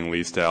that's being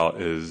leased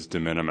out is de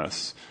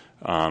minimis.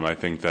 I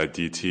think that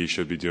DT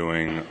should be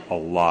doing a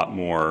lot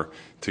more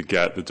to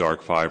get the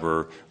dark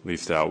fiber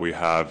leased out. We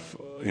have,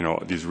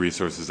 these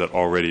resources that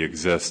already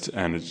exist,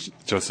 and it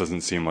just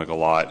doesn't seem like a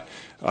lot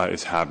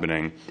is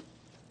happening.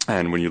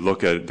 And when you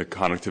look at the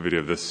connectivity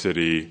of this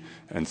city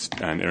and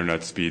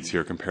internet speeds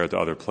here compared to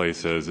other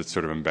places, it's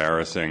sort of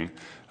embarrassing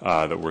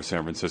that we're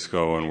San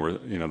Francisco and we're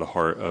the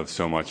heart of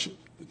so much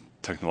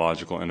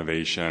technological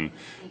innovation,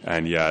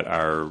 and yet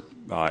our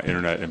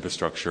internet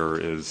infrastructure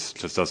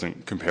just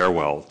doesn't compare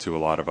well to a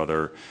lot of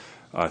other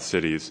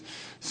cities.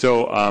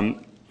 So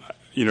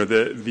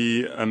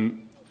the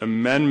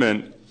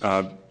amendment.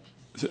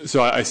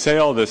 So I say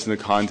all this in the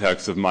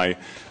context of I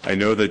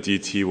know that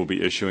DT will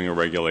be issuing a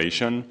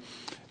regulation.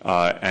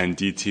 And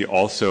DT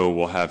also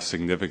will have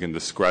significant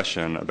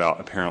discretion about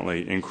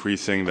apparently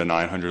increasing the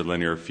 900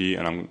 linear feet,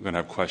 and I'm going to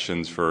have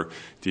questions for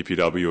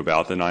DPW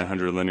about the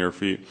 900 linear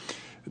feet.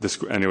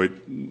 Anyway,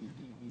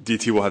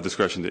 DT will have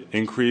discretion to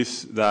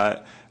increase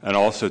that and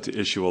also to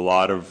issue a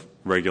lot of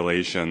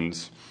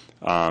regulations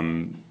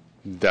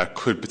that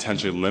could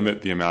potentially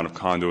limit the amount of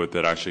conduit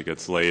that actually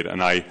gets laid.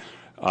 And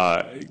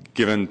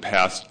given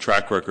past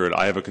track record,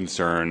 I have a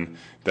concern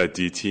that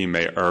DT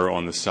may err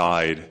on the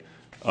side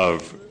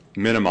of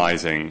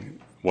minimizing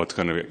what's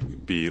going to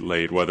be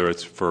laid, whether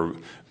it's for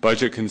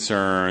budget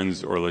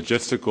concerns or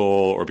logistical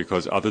or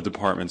because other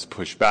departments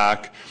push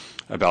back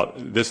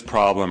about this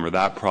problem or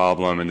that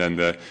problem, and then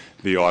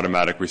the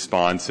automatic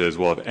response is,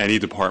 well, if any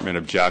department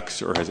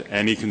objects or has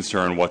any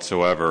concern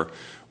whatsoever,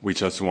 we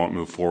just won't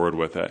move forward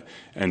with it.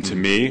 And to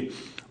me,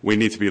 we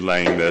need to be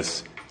laying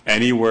this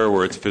anywhere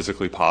where it's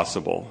physically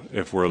possible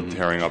if we're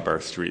tearing up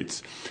our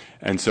streets.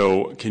 And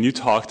so can you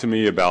talk to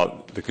me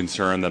about the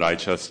concern that I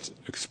just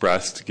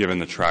expressed, given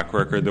the track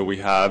record that we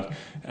have,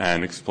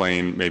 and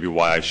explain maybe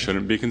why I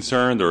shouldn't be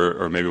concerned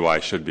or maybe why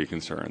I should be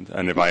concerned?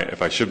 And if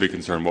I should be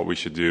concerned, what we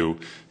should do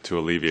to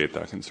alleviate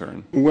that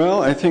concern?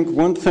 Well, I think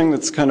one thing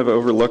that's kind of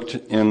overlooked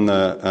in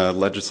the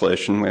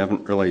legislation, we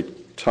haven't really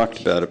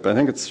talked about it, but I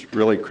think it's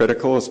really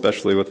critical,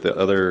 especially with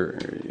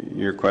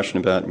your question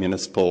about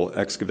municipal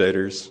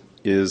excavators,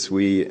 is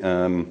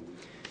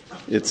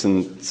it's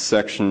in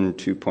section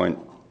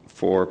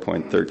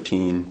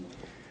 2.4.13.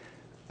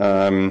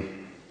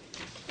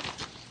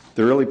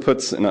 That really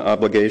puts an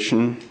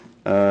obligation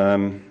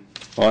on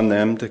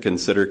them to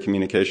consider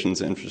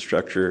communications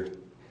infrastructure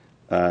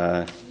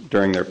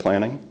during their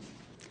planning,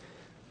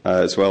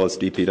 as well as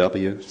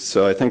DPW.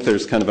 So I think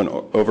there's kind of an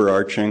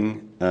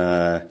overarching,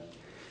 and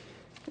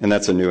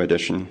that's a new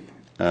addition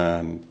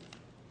to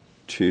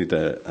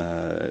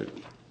the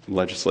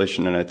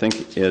legislation, and I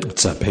think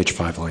it's page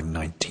 5, line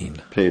 19.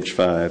 Page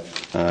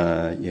 5,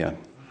 yeah.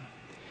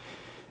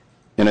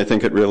 And I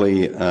think it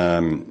really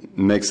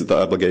makes it the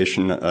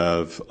obligation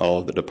of all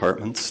of the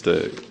departments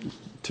to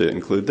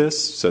include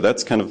this. So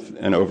that's kind of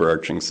an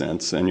overarching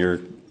sense. And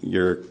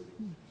your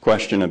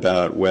question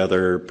about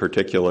whether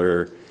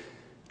particular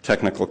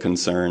technical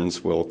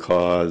concerns will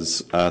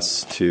cause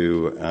us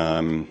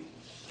to,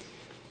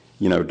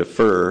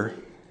 defer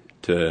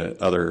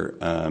to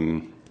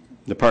other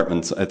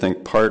departments, I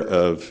think part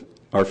of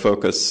our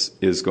focus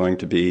is going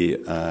to be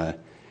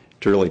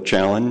to really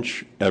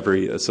challenge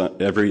every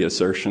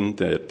assertion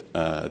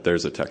that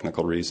there's a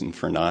technical reason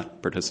for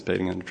not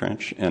participating in the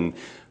trench. And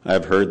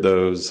I've heard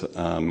those.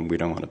 We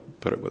don't want to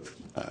put it with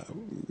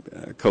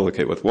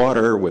co-locate with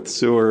water, with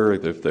sewer.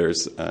 If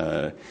there's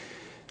an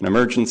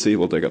emergency,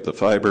 we'll dig up the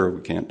fiber.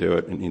 We can't do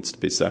it. It needs to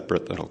be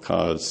separate. That'll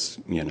cause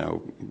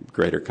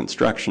greater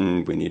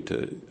construction. We need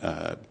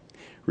to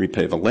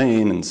repave a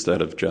lane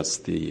instead of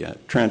just the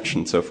trench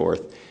and so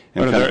forth.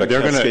 They're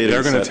going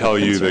to tell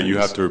you that you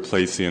have to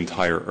replace the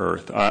entire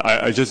earth.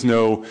 I just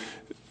know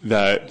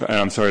that, and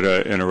I'm sorry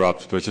to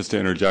interrupt, but just to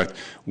interject,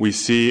 we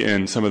see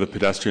in some of the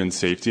pedestrian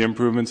safety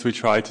improvements we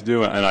try to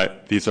do, and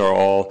these are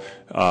all,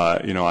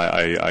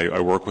 I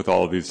work with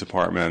all of these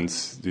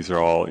departments. These are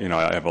all,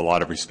 I have a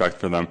lot of respect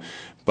for them.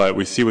 But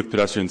we see with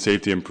pedestrian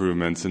safety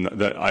improvements, and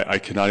that I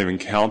cannot even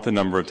count the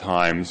number of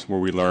times where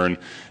we learn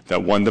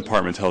that one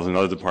department tells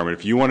another department,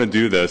 if you want to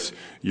do this,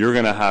 you're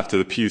going to have to,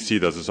 the PUC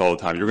does this all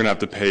the time, you're going to have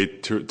to pay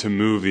to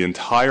move the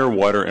entire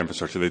water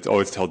infrastructure. They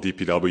always tell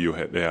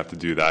DPW they have to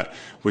do that,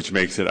 which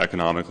makes it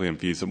economically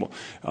infeasible.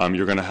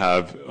 You're going to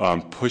have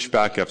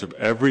pushback after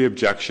every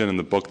objection in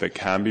the book that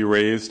can be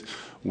raised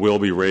will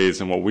be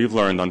raised. And what we've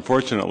learned,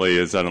 unfortunately,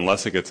 is that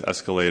unless it gets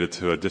escalated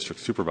to a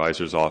district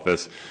supervisor's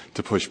office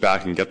to push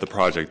back and get the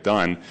project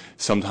done,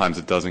 sometimes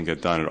it doesn't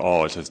get done at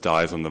all. It just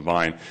dies on the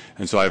vine.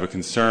 And so I have a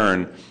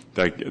concern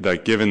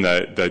that given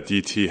that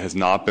DT has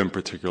not been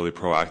particularly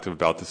proactive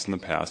about this in the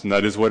past, and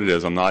that is what it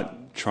is. I'm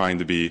not trying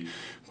to be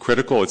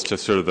critical. It's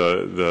just sort of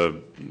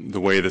the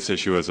way this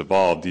issue has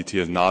evolved. DT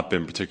has not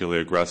been particularly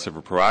aggressive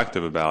or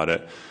proactive about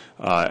it.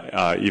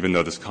 Even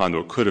though this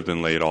conduit could have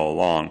been laid all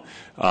along.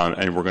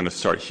 And we're going to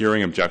start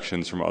hearing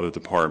objections from other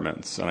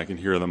departments, and I can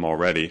hear them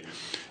already.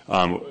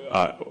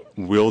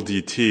 Will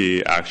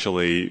DT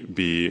actually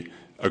be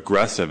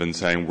aggressive in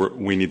saying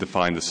we need to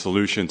find a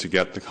solution to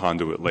get the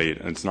conduit laid?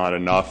 And it's not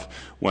enough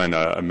when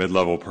a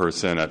mid-level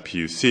person at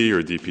PUC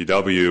or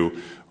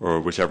DPW or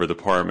whichever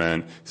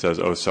department says,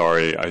 oh,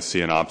 sorry, I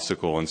see an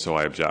obstacle, and so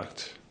I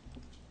object.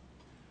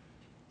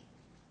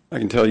 I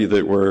can tell you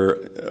that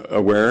we're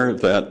aware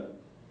of that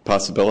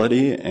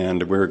possibility,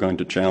 and we're going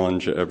to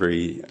challenge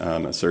every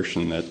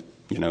assertion that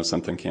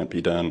something can't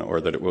be done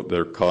or that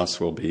their costs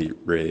will be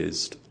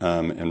raised,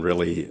 and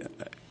really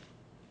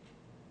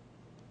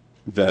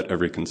vet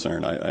every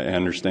concern. I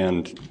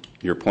understand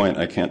your point.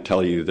 I can't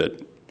tell you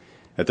that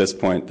at this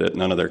point that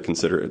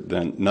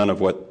none of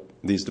what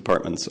these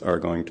departments are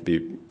going to be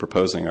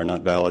proposing are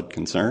not valid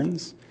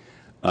concerns,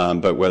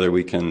 but whether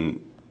we can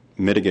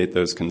mitigate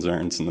those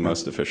concerns in the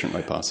most efficient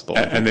way possible.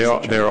 And they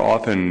are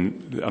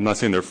often, I'm not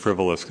saying they're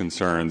frivolous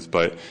concerns,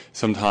 but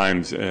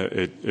sometimes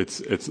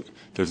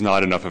there's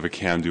not enough of a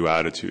can-do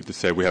attitude to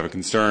say we have a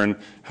concern,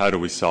 how do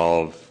we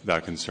solve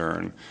that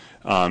concern?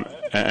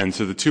 And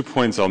so the 2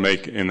 points I'll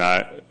make in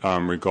that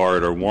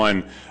regard are,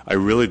 one, I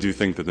really do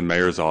think that the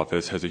mayor's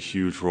office has a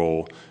huge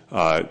role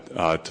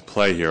to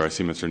play here. I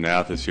see Mr.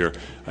 Nath is here.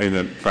 I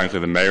mean, frankly,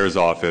 the mayor's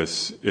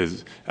office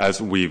is, as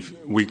we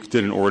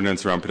did an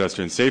ordinance around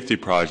pedestrian safety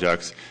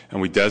projects, and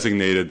we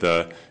designated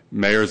the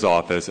mayor's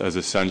office as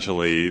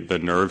essentially the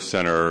nerve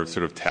center,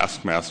 sort of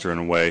taskmaster in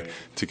a way,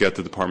 to get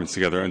the departments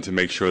together and to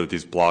make sure that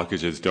these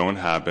blockages don't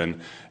happen.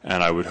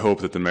 And I would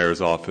hope that the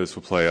mayor's office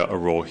will play a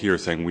role here,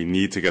 saying we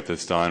need to get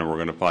this done and we're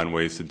going to find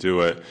ways to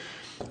do it.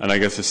 And I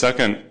guess the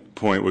second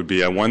point would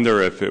be, I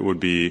wonder if it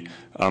would be,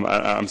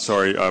 I'm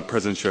sorry,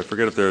 President Xu, I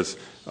forget if there's,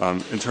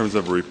 in terms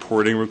of a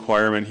reporting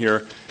requirement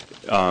here,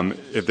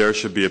 if there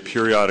should be a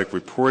periodic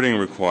reporting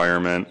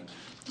requirement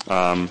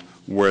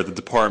where the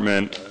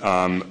Department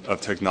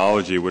of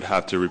Technology would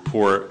have to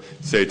report,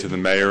 say, to the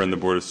mayor and the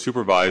Board of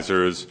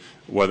Supervisors,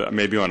 whether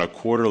maybe on a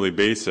quarterly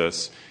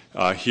basis,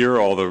 here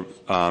are all the,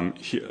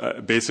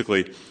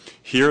 basically,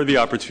 here are the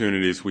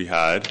opportunities we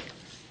had,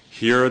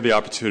 here are the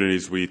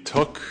opportunities we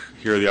took,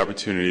 here are the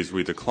opportunities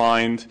we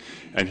declined,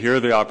 and here are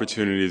the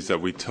opportunities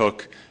that we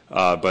took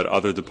but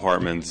other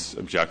departments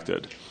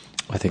objected.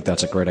 I think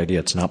that's a great idea.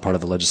 It's not part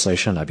of the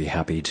legislation. I'd be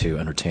happy to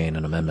entertain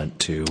an amendment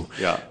to.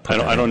 Yeah,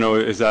 I don't know.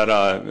 Is that,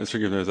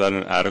 Mr. Giffner, is that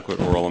an adequate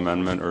oral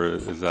amendment, or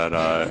is that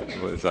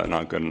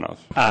not good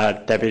enough?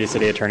 Deputy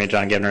City Attorney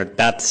John Giffner,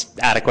 that's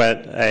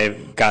adequate.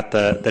 I've got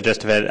the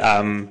gist of it.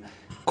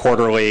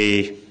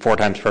 Quarterly, 4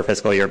 times per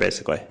fiscal year,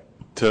 basically.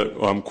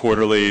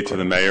 Quarterly to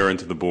the mayor and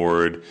to the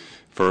board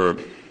for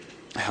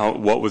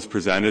what was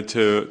presented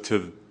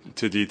to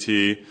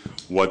DT,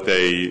 what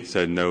they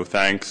said no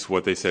thanks,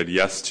 what they said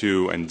yes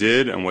to and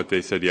did, and what they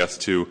said yes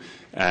to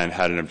and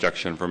had an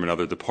objection from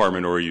another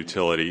department or a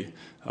utility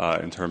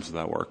in terms of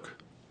that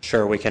work.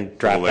 Sure, we can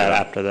draft that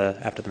after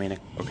the meeting.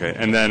 Okay,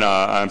 and then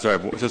I'm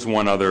sorry, just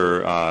one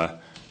other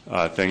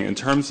thing. In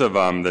terms of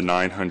the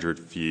 900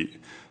 feet,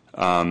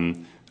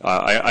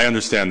 I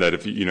understand that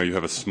if you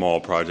have a small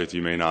project,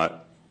 you may not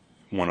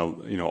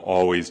want to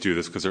always do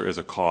this because there is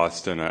a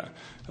cost and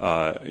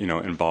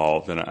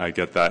involved, and I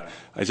get that.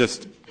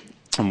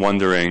 I'm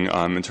wondering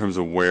in terms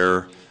of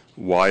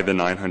why the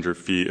 900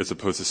 feet as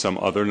opposed to some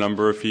other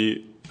number of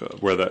feet,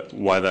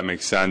 why that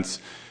makes sense,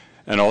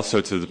 and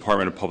also to the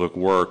Department of Public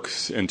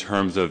Works in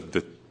terms of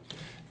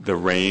the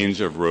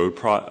range of road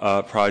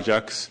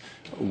projects.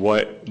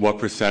 What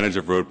percentage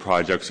of road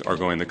projects are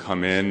going to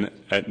come in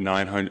at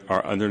 900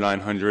 or under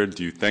 900?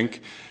 Do you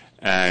think?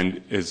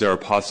 And is there a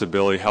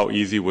possibility? How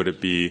easy would it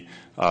be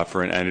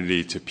for an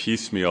entity to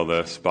piecemeal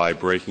this by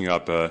breaking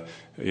up a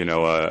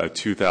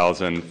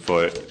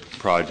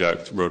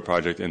 2,000-foot road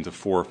project into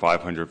 400 or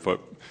 500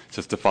 foot,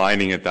 just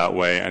defining it that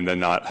way, and then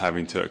not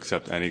having to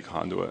accept any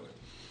conduit?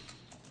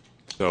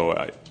 So,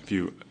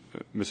 Mr.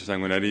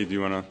 Sanguinetti, do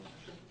you want to?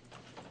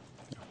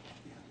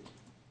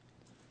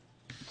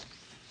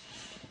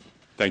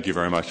 Thank you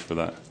very much for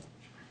that.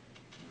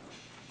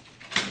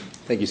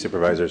 Thank you,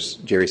 Supervisors.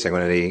 Jerry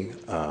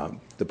Sanguinetti,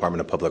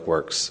 Department of Public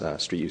Works,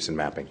 Street Use and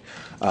Mapping.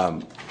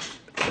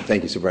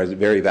 Thank you, Supervisor.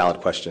 Very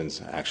valid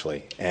questions,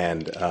 actually.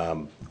 And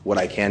what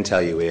I can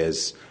tell you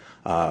is,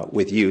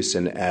 with use,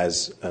 and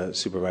as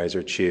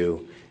Supervisor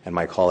Chu and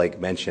my colleague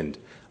mentioned,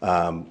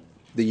 the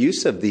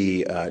use of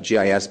the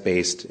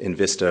GIS-based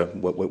Invista,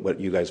 what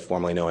you guys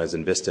formerly know as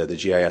Invista, the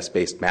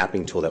GIS-based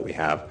mapping tool that we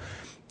have,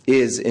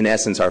 is in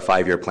essence our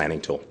 5-year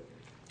planning tool.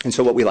 And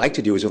so what we like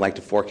to do is we like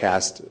to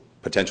forecast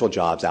potential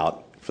jobs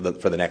out for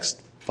the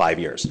next 5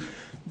 years.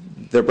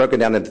 They're broken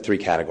down into 3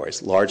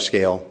 categories: large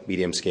scale,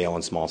 medium scale,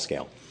 and small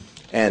scale.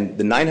 And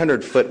the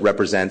 900-foot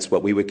represents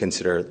what we would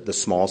consider the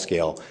small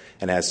scale.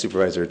 And as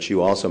Supervisor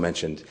Chu also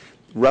mentioned,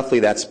 roughly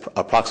that's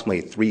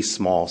approximately 3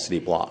 small city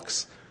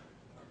blocks.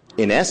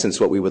 In essence,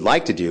 what we would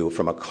like to do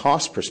from a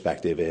cost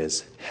perspective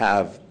is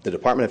have the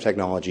Department of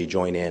Technology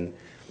join in,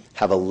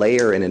 have a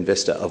layer in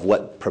Invista of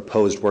what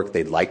proposed work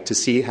they'd like to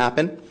see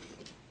happen.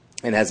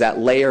 And as that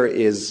layer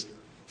is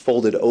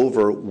folded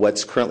over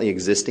what's currently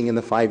existing in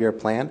the 5-year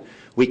plan,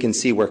 we can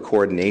see where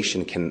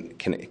coordination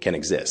can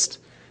exist.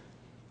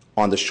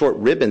 On the short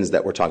ribbons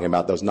that we're talking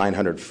about, those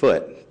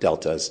 900-foot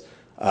deltas,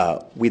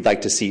 we'd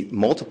like to see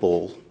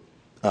multiple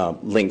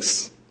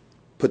links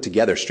put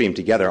together, streamed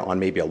together on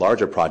maybe a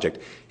larger project.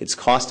 It's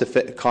cost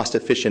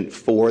efficient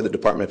for the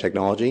Department of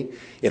Technology.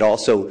 It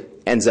also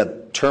ends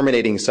up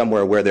terminating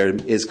somewhere where there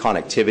is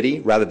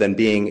connectivity rather than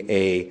being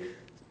a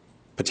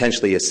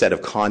potentially a set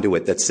of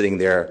conduit that's sitting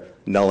there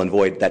null and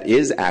void that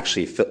is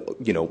actually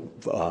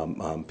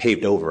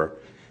paved over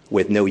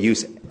with no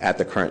use at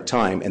the current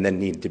time, and then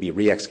need to be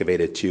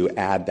re-excavated to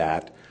add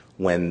that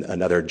when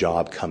another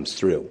job comes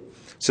through.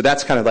 So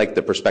that's kind of like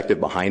the perspective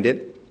behind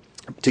it.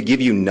 To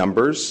give you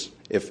numbers,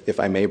 if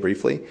I may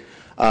briefly,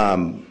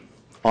 on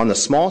the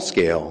small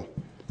scale,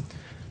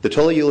 the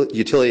total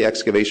utility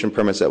excavation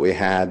permits that we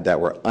had that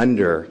were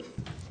greater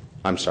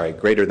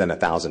than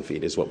 1,000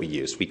 feet is what we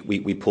used.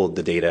 We pulled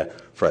the data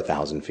for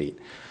 1,000 feet.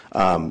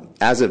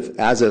 As of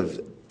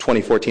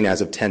 2014,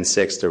 as of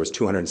 10/6, there was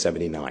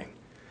 279.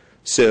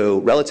 So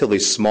relatively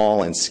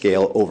small in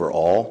scale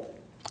overall,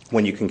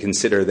 when you can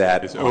consider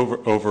that. Is over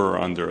or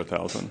under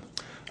 1,000?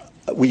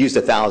 We used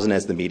 1,000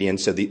 as the median,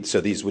 so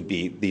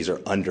these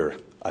are under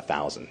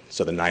 1,000.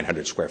 So the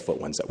 900 square foot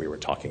ones that we were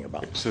talking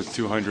about. So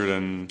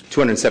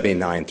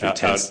 279 through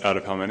 10. Out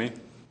of how many?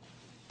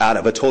 Out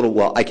of a total,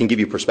 well, I can give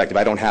you perspective.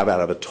 I don't have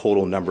out of a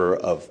total number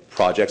of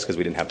projects because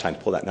we didn't have time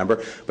to pull that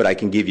number, but I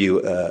can give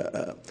you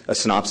a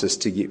synopsis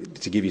to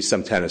give you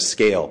some kind of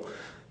scale.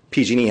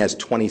 PG&E has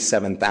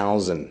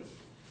 27,000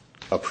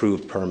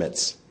 approved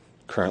permits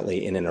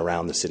currently in and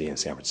around the city of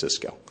San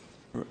Francisco.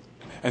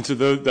 And so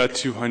that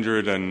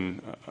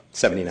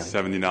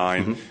 279,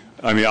 Mm-hmm.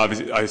 I mean,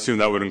 obviously, I assume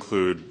that would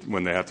include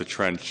when they have to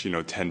trench,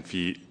 10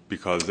 feet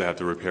because they have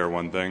to repair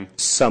one thing?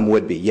 Some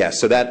would be, yes.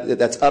 So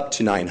that's up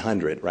to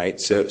 900, right?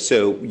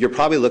 So you're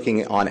probably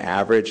looking on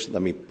average,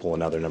 let me pull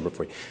another number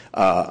for you,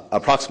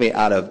 approximately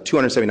out of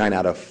 279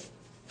 out of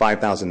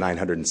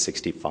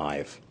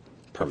 5,965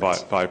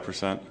 permits.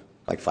 5%?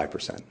 Like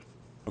 5%.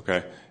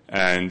 Okay.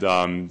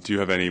 And do you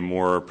have any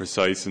more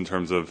precise in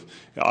terms of,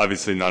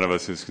 obviously none of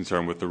us is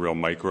concerned with the real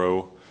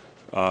micro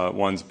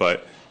ones,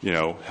 but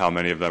how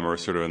many of them are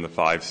sort of in the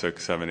 5,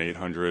 6, 7,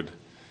 800?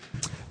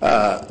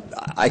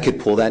 I could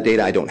pull that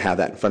data. I don't have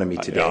that in front of me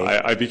today.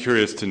 I'd be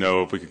curious to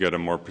know if we could get a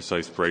more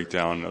precise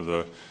breakdown of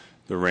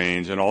the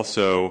range. And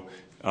also,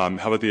 how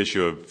about the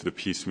issue of the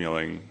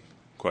piecemealing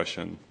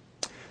question?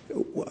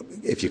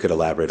 If you could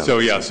elaborate on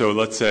that. So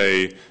let's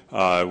say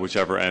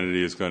whichever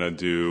entity is going to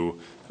do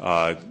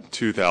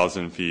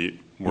 2,000 feet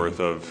worth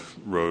of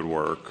road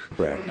work,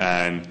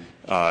 and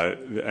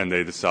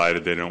they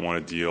decided they didn't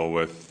want to deal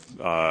with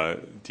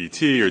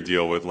DT or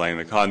deal with laying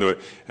the conduit,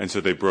 and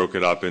so they broke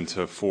it up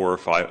into four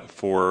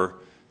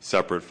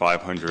separate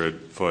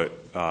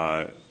 500-foot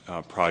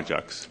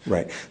projects.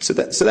 Right. So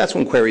that's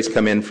when queries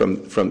come in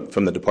from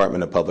the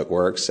Department of Public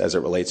Works as it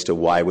relates to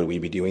why would we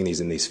be doing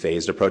these in these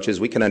phased approaches.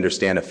 We can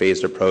understand a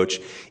phased approach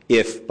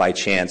if by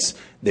chance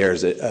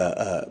there's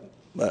a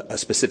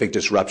specific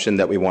disruption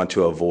that we want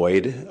to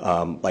avoid.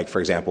 Like, for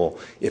example,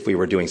 if we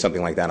were doing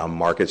something like that on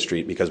Market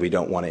Street because we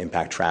don't want to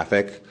impact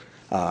traffic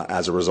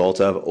as a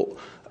result of.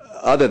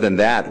 Other than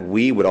that,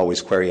 we would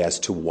always query as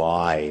to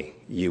why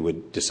you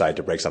would decide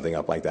to break something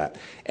up like that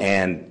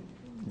and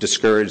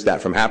discourage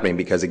that from happening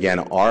because, again,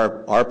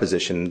 our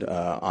position,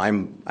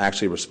 I'm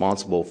actually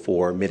responsible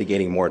for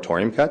mitigating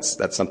moratorium cuts.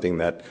 That's something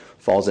that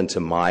falls into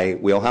my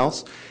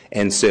wheelhouse.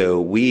 And so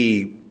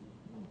we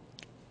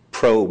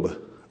probe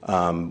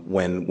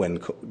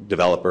when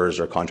developers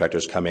or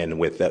contractors come in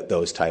with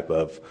those type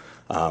of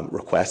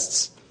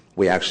requests.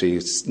 We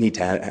actually need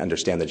to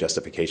understand the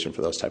justification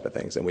for those type of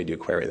things, and we do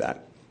query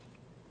that.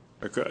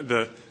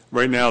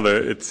 Right now,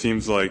 it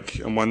seems like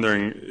I'm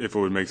wondering if it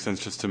would make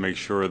sense just to make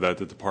sure that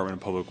the Department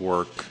of Public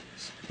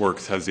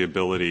Works has the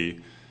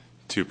ability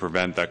to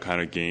prevent that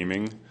kind of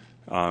gaming.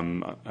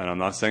 And I'm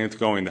not saying it's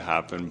going to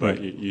happen, but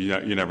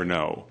you never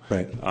know.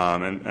 Right.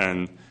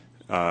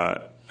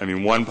 I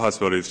mean, one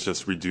possibility is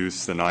just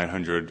reduce the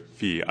 900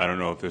 feet. I don't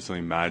know if there's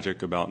something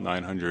magic about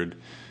 900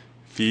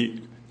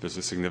 feet. There's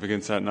a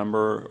significance to that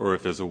number, or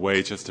if there's a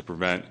way just to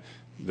prevent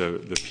the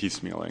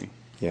piecemealing.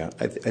 Yeah,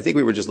 I think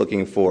we were just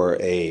looking for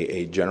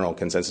a general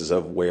consensus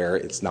of where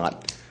it's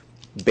not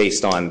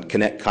based on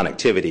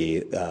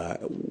connectivity.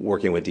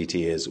 Working with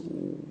DT is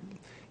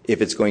if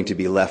it's going to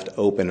be left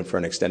open for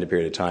an extended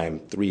period of time,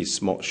 3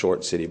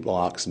 short city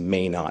blocks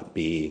may not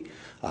be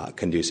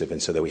conducive,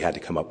 and so that we had to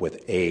come up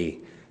with a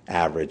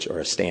average or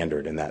a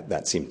standard, and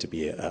that seemed to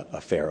be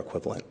a fair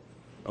equivalent.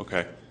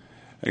 Okay.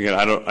 Again,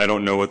 I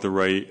don't know what the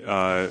right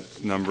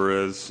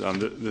number is.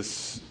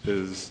 This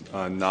is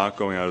not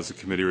going out as a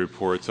committee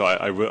report, so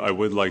I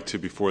would like to,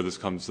 before this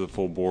comes to the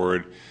full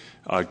board,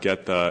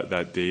 get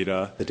that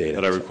data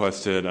that I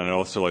requested, and I'd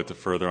also like to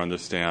further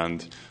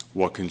understand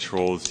what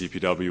controls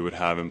DPW would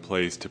have in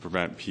place to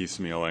prevent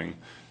piecemealing.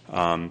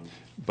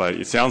 But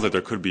it sounds like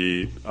there could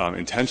be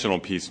intentional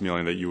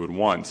piecemealing that you would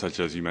want, such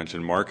as you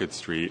mentioned Market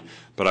Street.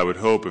 But I would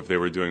hope if they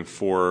were doing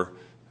four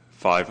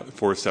separate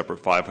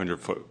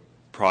 500-foot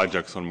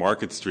projects on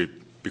Market Street,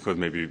 because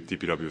maybe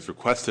DPW has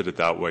requested it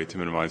that way to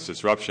minimize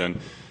disruption,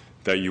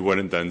 that you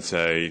wouldn't then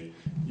say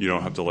you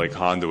don't have to lay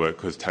conduit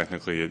because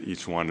technically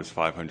each one is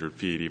 500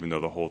 feet, even though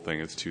the whole thing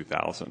is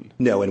 2,000.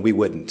 No, and we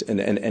wouldn't.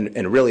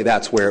 And really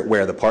that's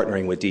where the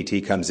partnering with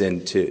DT comes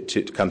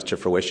to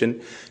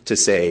fruition, to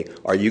say,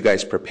 are you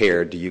guys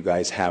prepared? Do you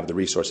guys have the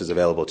resources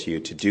available to you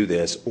to do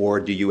this?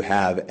 Or do you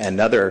have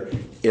another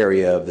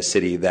area of the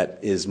city that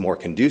is more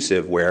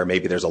conducive where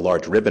maybe there's a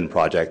large ribbon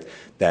project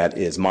that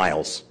is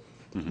miles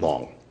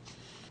long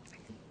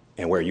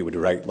and where you would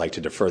like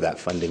to defer that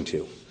funding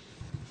to?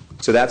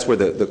 So that's where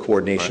the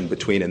coordination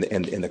between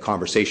and the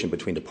conversation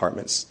between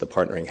departments, the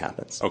partnering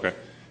happens. Okay.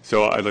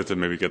 So I'd like to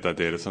maybe get that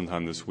data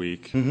sometime this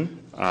week.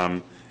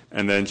 And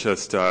then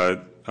just two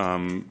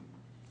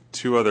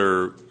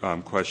other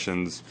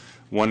questions.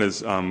 One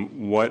is,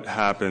 what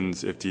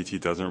happens if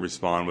DT doesn't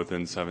respond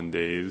within 7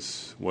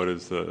 days? What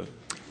is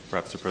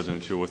perhaps the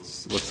President Chu,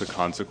 what's the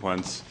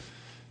consequence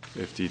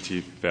if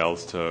DT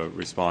fails to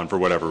respond for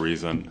whatever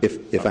reason?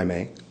 If I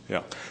may?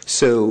 Yeah.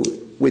 So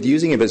with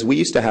using Invista, we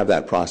used to have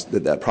that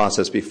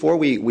process before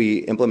we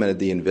implemented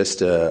the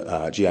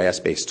Invista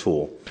GIS-based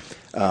tool.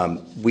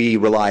 We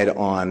relied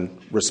on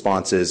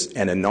responses,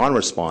 and a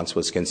non-response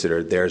was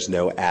considered there's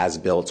no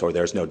as-built or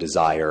there's no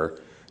desire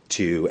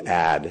to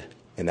add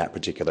in that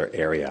particular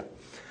area.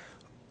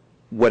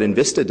 What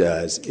Invista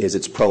does is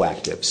it's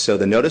proactive. So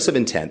the notice of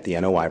intent, the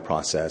NOI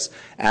process,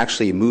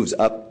 actually moves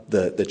up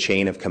the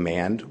chain of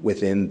command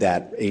within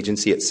that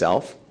agency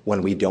itself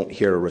when we don't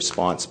hear a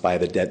response by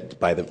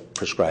the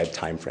prescribed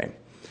time frame.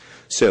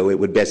 So it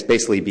would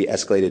basically be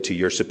escalated to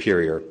your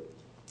superior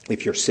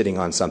if you're sitting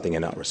on something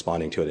and not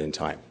responding to it in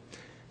time.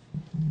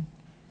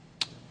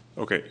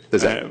 Okay.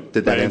 Did that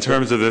in answer?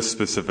 terms of this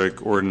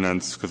specific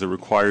ordinance, because it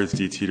requires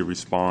DT to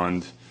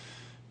respond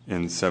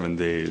in 7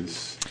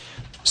 days.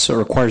 So it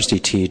requires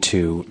DT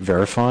to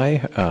verify,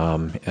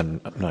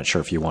 and I'm not sure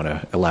if you want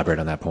to elaborate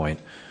on that point.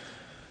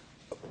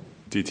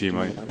 DT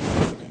might.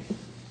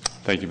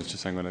 Thank you, Mr.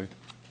 Sanguinetti.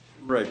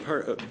 Right.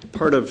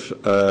 Part of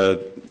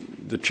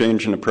the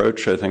change in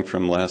approach, I think,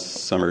 from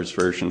last summer's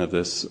version of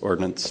this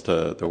ordinance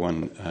to the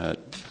one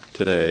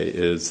today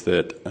is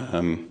that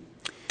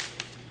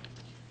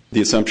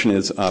the assumption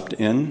is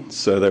opt-in,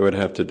 so they would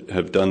have to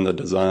have done the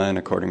design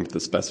according to the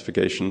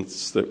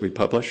specifications that we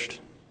published.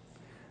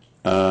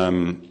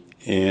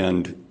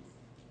 And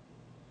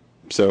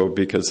so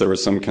because there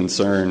was some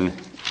concern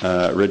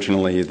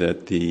originally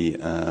that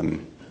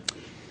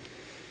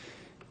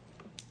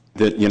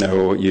that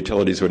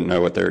utilities wouldn't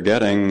know what they were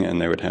getting, and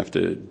they would have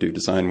to do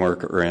design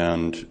work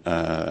around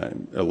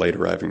a late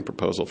arriving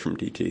proposal from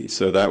DT.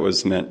 So that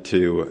was meant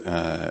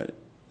to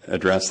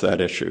address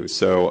that issue.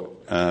 So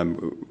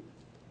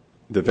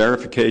the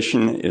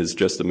verification is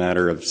just a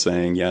matter of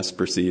saying, yes,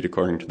 proceed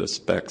according to the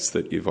specs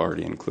that you've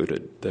already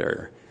included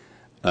there.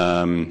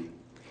 And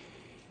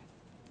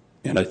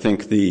I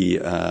think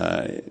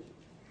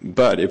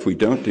but if we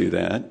don't do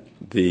that,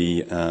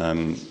 the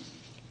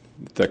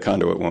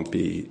conduit won't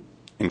be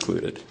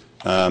included.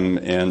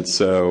 And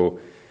so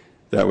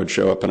that would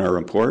show up in our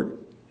report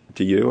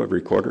to you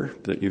every quarter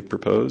that you've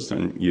proposed,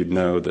 and you'd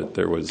know that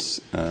there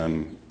was,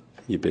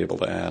 you'd be able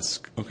to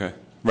ask. Okay.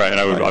 Right,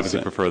 and I would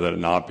obviously prefer that it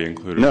not be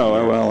included.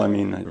 No, well, I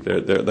mean,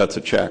 that's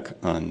a check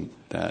on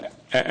that.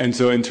 And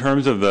so in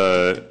terms of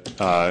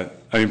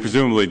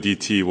presumably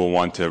DT will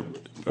want to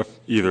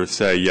either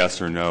say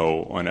yes or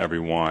no on every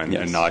one,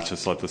 and not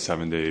just let the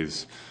 7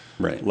 days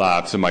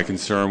lapse. And my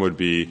concern would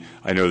be,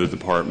 I know the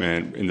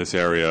department in this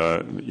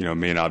area,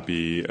 may not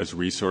be as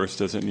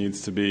resourced as it needs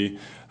to be,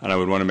 and I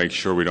would want to make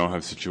sure we don't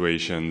have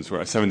situations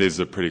where 7 days is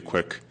a pretty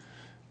quick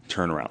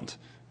turnaround.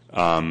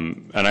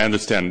 And I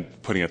understand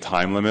putting a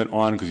time limit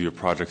on because you have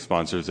project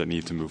sponsors that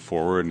need to move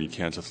forward and you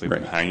can't just leave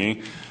them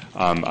hanging.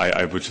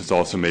 I would just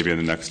also maybe in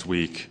the next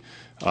week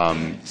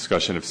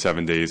discussion if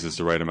 7 days is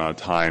the right amount of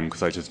time,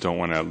 because I just don't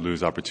want to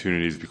lose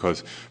opportunities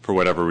because for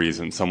whatever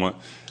reason someone's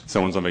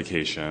on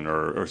vacation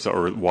or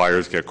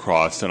wires get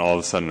crossed and all of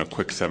a sudden a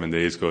quick 7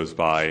 days goes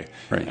by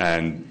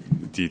and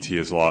DT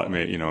is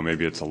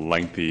maybe it's a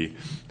lengthy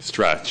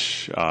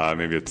stretch,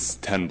 maybe it's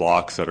 10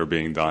 blocks that are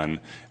being done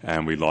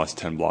and we lost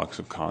 10 blocks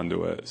of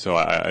conduit. So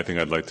I think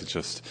I'd like to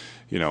just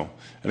and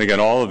again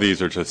all of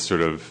these are just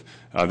sort of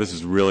this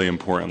is really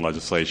important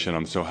legislation.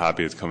 I'm so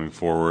happy it's coming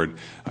forward.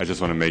 I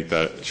just want to make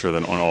sure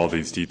that on all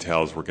these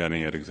details we're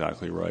getting it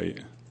exactly right.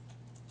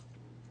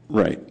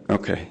 Right.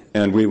 Okay.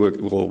 And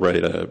we'll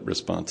write a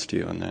response to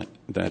you on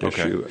that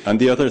issue. And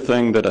the other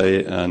thing that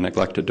I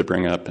neglected to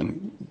bring up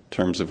in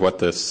terms of what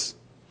this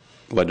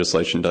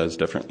legislation does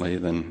differently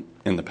than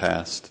in the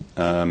past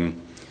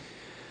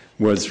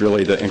was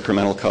really the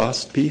incremental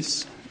cost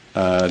piece.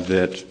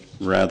 That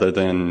rather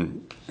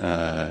than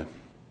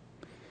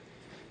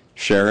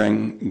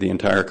sharing the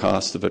entire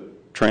cost of a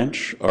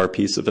trench, our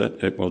piece of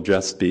it will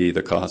just be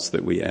the cost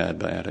that we add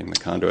by adding the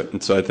conduit.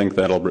 And so I think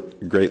that'll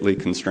greatly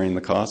constrain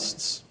the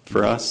costs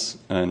for us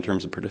in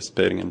terms of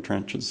participating in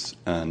trenches.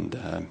 And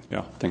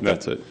I think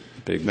that's a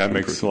big That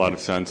makes a lot of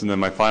sense. And then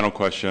my final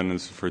question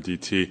is for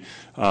DT.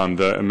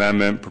 The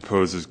amendment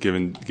proposes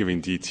giving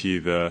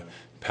DT the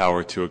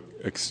power to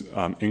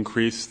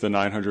increase the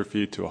 900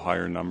 feet to a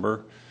higher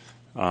number.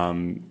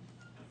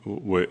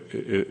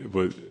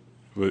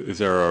 Is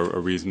there a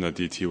reason that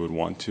DT would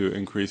want to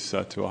increase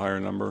that to a higher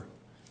number?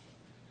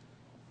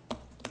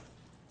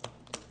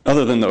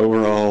 Other than the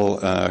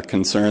overall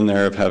concern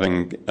there of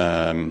having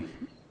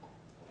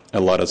a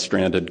lot of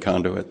stranded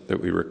conduit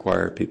that we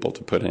require people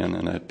to put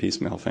in a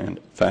piecemeal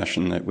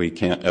fashion that we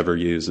can't ever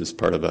use as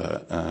part of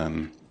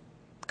a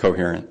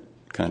coherent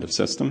kind of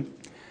system.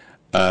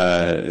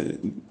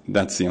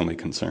 That's the only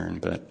concern.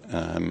 But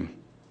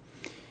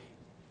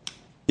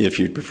if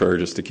you'd prefer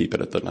just to keep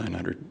it at the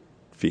 900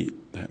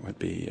 feet, that would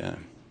be...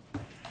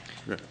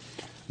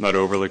 Not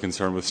overly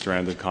concerned with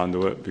stranded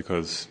conduit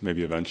because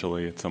maybe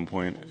eventually at some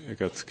point it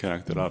gets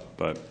connected up,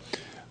 but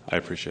I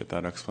appreciate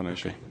that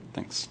explanation. Okay,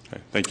 thanks. Okay,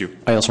 thank you.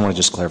 I also want to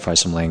just clarify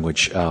some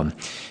language.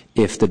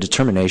 If the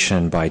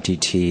determination by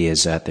DT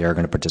is that they are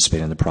going to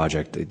participate in the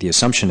project, the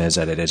assumption is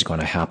that it is going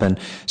to happen.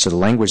 So the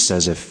language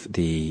says if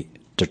the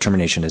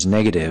determination is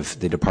negative,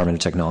 the Department of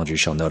Technology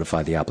shall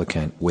notify the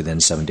applicant within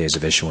 7 days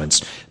of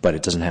issuance, but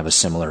it doesn't have a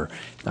similar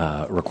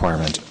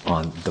requirement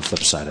on the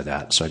flip side of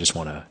that. So I just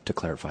want to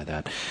clarify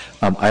that.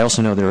 I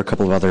also know there are a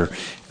couple of other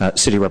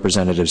city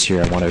representatives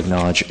here. I want to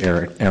acknowledge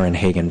Aaron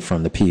Hagan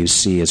from the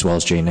PUC as well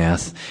as Jay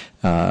Nath,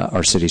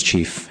 our city's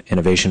Chief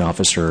Innovation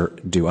Officer.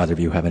 Do either of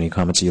you have any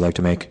comments that you'd like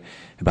to make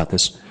about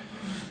this?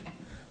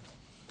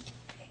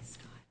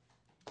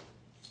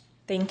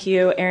 Thank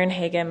you. Erin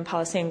Hagan,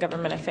 Policy and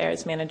Government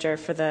Affairs Manager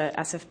for the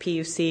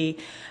SFPUC.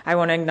 I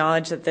want to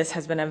acknowledge that this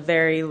has been a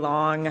very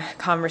long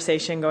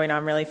conversation going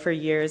on really for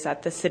years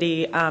at the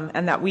city,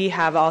 and that we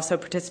have also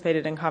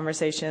participated in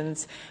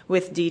conversations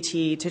with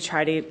DT to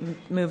try to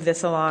move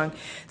this along.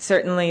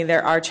 Certainly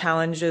there are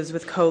challenges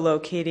with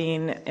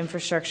co-locating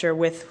infrastructure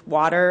with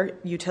water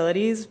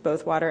utilities,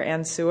 both water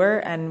and sewer,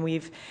 and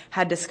we've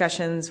had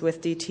discussions with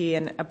DT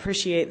and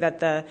appreciate that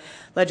the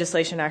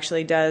legislation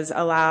actually does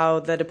allow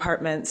the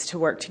departments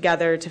to work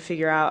together to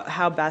figure out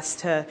how best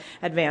to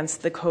advance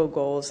the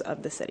co-goals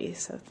of the city.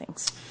 So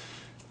thanks.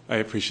 I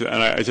appreciate it.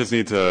 And I just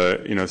need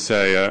to,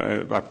 say,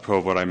 apropos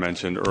of what I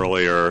mentioned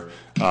earlier,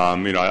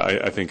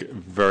 I think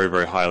very,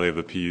 very highly of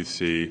the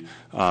PUC.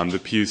 The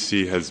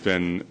PUC has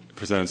been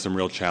presented some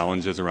real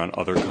challenges around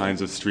other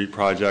kinds of street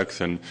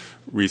projects, and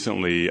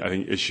recently, I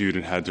think, issued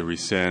and had to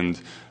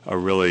rescind a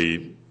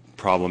really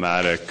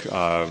problematic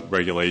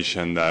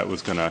regulation that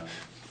was going to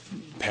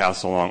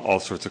pass along all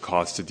sorts of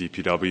costs to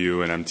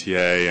DPW and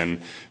MTA,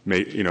 and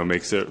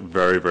makes it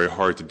very, very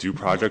hard to do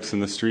projects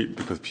in the street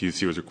because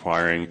PUC was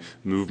requiring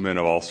movement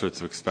of all sorts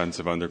of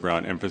expensive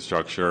underground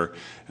infrastructure,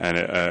 and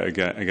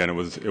again,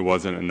 it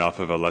wasn't enough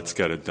of a let's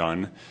get it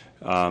done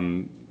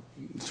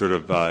sort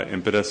of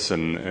impetus,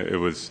 and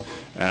and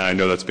I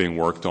know that's being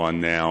worked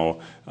on now.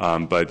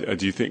 But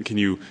do you think? Can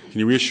you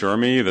reassure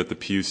me that the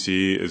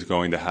PUC is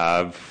going to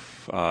have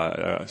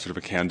sort of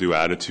a can-do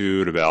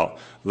attitude about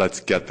let's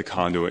get the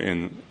conduit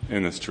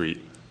in the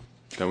street,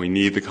 that we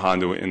need the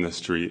conduit in the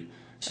street,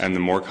 and the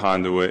more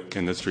conduit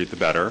in the street, the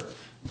better,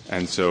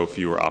 and so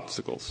fewer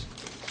obstacles?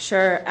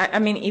 Sure. I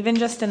mean, even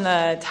just in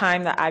the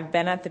time that I've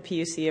been at the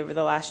PUC over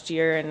the last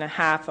year and a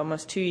half,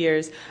 almost 2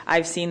 years,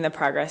 I've seen the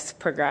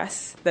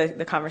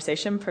the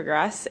conversation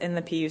progress in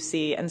the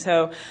PUC. And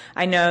so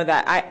I know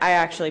that I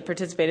actually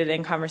participated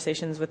in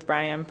conversations with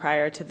Brian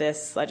prior to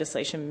this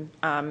legislation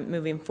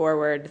moving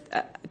forward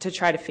to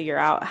try to figure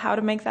out how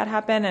to make that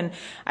happen. And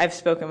I've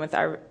spoken with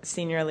our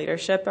senior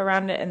leadership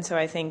around it. And so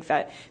I think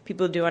that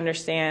people do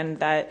understand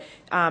that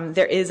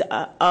there is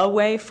a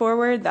way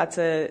forward that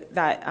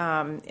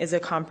is a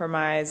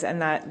compromise,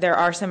 and that there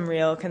are some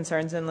real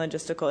concerns and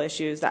logistical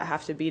issues that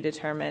have to be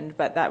determined,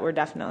 but that we're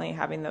definitely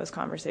having those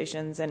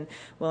conversations and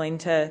willing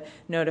to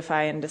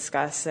notify and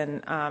discuss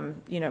and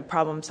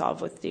problem solve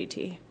with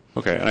DT.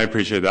 Okay, and I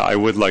appreciate that. I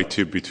would like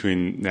to,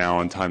 between now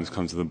and times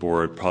comes to the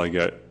board, probably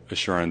get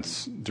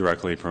assurance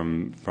directly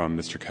from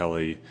Mr.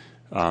 Kelly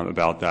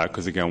about that,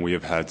 because again, we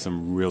have had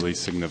some really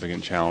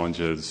significant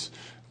challenges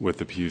with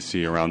the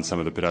PUC around some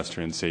of the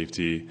pedestrian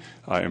safety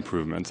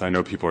improvements. I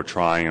know people are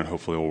trying, and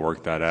hopefully we'll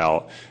work that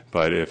out,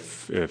 but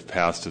if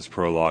passed as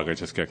prologue, I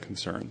just get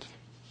concerned.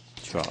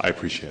 So I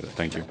appreciate it.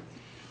 Thank you.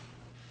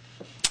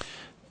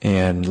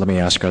 And let me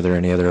ask, are there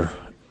any other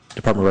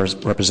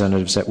department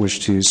representatives that wish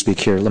to speak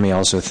here? Let me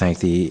also thank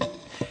the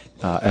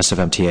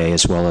SFMTA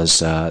as well as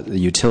the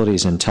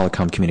utilities and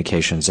telecom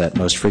communications that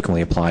most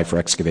frequently apply for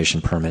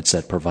excavation permits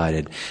that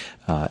provided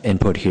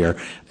input here.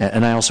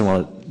 And I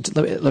also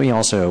let me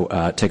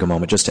also take a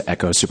moment just to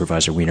echo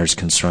Supervisor Wiener's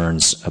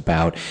concerns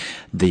about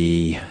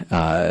the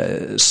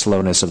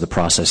slowness of the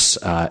process.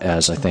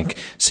 As I think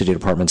city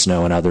departments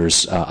know and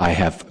others, I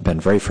have been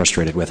very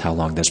frustrated with how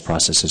long this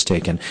process has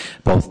taken,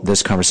 both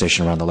this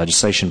conversation around the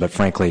legislation, but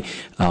frankly,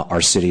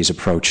 our city's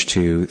approach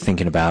to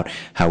thinking about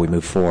how we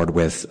move forward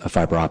with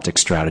fiber optic optic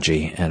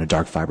strategy and a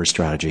dark fiber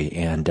strategy.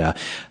 And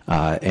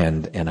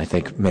I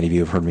think many of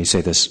you have heard me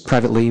say this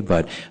privately,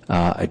 but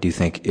I do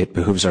think it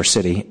behooves our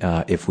city,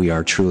 if we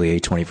are truly a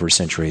 21st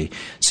century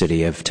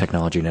city of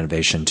technology and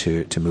innovation,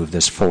 to move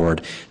this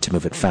forward, to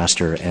move it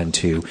faster, and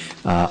to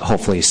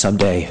hopefully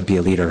someday be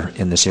a leader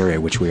in this area,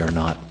 which we are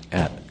not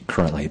at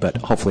currently. But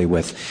hopefully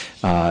with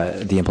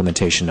the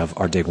implementation of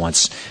our Dig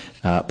Once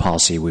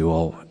policy, we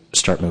will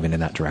start moving in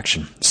that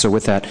direction. So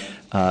with that,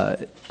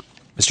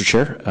 Mr.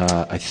 Chair,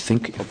 I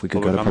think if we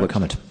could go to public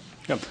comment.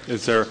 Yep.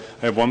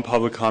 I have one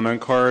public comment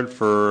card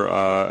for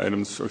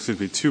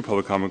two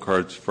public comment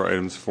cards for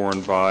items 4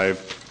 and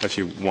 5.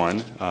 Actually,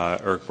 one.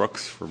 Eric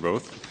Brooks for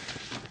both.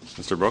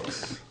 Mr.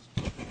 Brooks.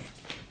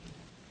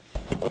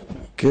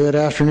 Good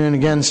afternoon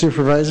again,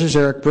 Supervisors.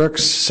 Eric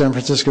Brooks, San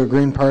Francisco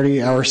Green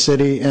Party, our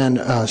city, and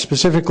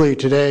specifically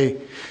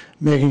today,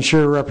 making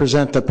sure to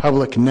represent the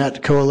Public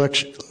Net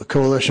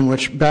Coalition,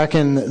 which back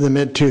in the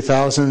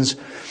mid-2000s,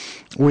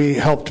 we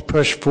helped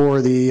push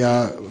for the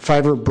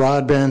fiber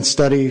broadband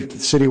study,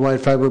 citywide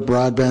fiber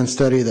broadband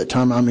study that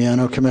Tom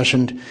Amiano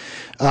commissioned.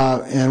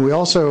 And we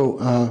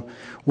also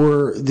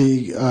were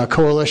the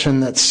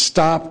coalition that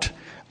stopped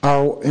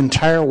our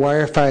entire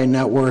Wi-Fi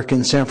network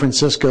in San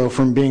Francisco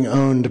from being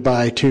owned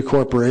by two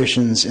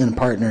corporations in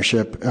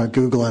partnership,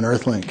 Google and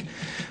Earthlink.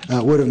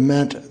 Would have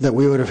meant that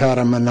we would have had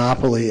a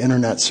monopoly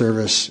internet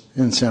service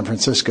in San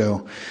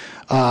Francisco.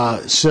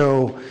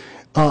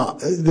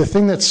 The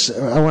thing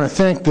I want to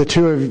thank the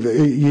two of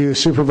you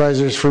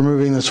supervisors for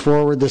moving this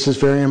forward. This is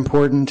very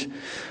important.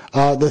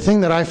 The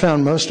thing that I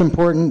found most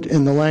important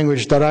in the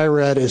language that I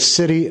read is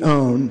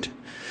city-owned.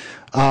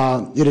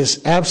 It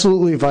is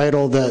absolutely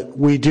vital that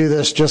we do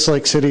this just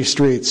like city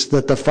streets,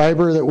 that the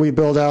fiber that we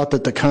build out,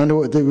 that the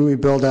conduit that we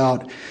build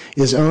out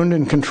is owned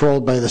and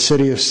controlled by the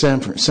city of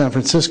San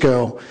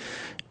Francisco,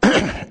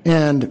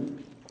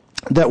 and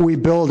that we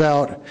build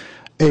out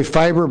a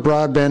fiber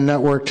broadband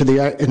network to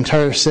the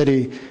entire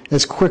city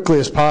as quickly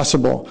as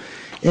possible.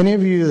 Any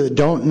of you that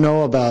don't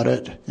know about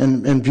it,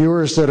 and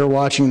viewers that are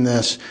watching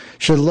this,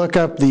 should look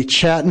up the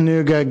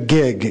Chattanooga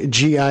GIG,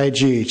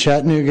 G-I-G,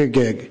 Chattanooga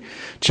GIG.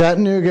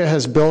 Chattanooga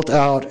has built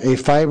out a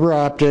fiber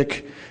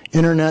optic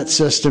internet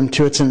system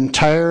to its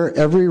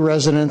every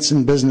residence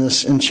and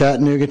business in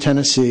Chattanooga,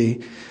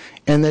 Tennessee,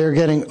 and they are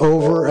getting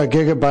over a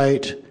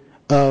gigabyte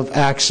of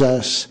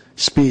access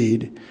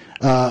speed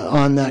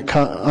on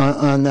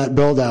that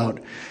build out.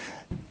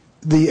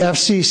 The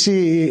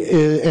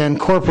FCC and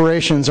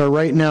corporations are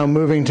right now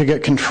moving to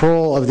get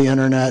control of the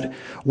internet.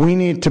 We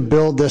need to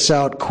build this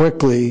out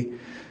quickly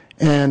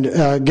and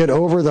get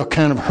over the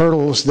kind of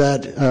hurdles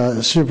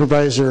that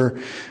Supervisor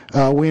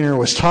Wiener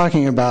was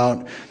talking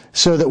about,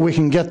 so that we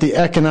can get the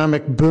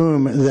economic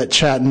boom that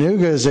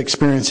Chattanooga is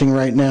experiencing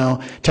right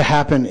now to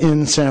happen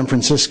in San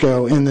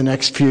Francisco in the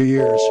next few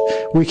years.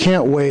 We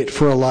can't wait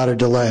for a lot of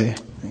delay.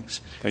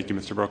 Thanks. Thank you,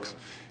 Mr. Brooks.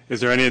 Is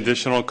there any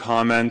additional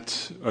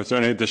comment, or is there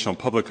any additional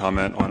public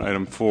comment on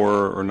item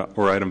 4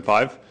 or item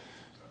 5?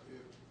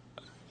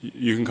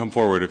 You can come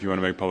forward if you want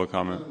to make public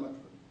comment.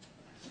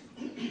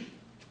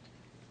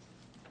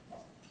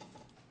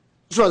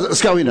 So,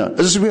 Scott Wiener, I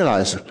just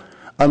realized,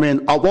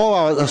 of all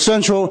our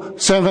San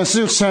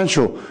Francisco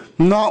Central,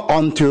 not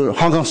onto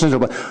Hong Kong Central,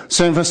 but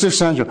San Francisco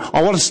Central,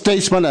 I want a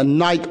statesman and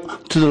knight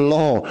to the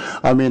law.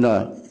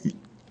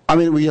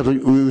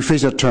 We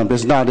face that term,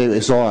 but nowadays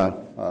it's all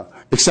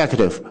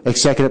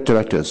executive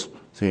directors.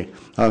 See,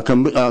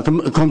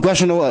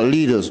 congressional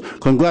leaders,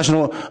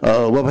 congressional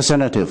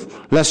representatives,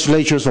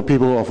 legislatures for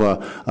people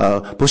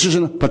of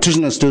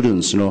petitioner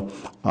students,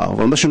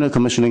 for missionary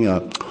commissioning,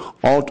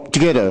 all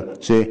together,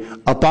 see,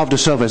 above the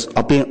surface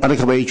of being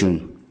undercover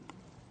agent.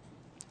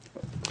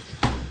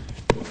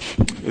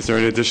 Is there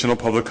any additional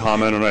public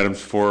comment on items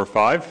 4 or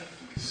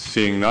 5?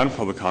 Seeing none,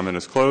 public comment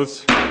is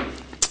closed.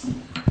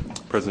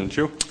 President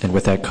Chu. And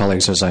with that,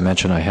 colleagues, as I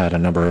mentioned, I had a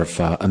number of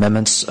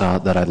amendments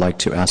that I'd like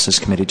to ask this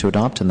committee to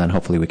adopt, and then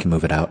hopefully we can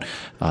move it out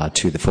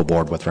to the full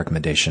board with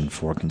recommendation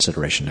for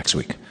consideration next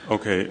week.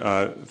 Okay,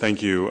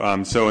 thank you.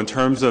 So in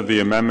terms of the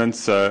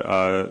amendments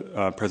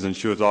President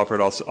Chu has offered,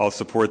 I'll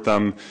support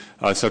them,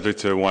 subject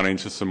to wanting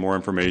just some more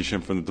information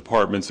from the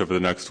departments over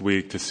the next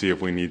week to see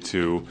if we need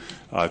to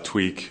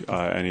tweak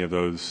any of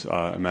those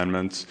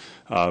amendments.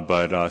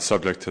 But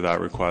subject to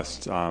that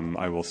request,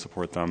 I will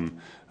support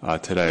them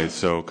today.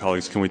 So,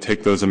 colleagues, can we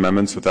take those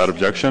amendments without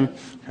objection?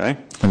 Okay.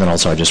 And then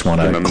also I just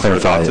want to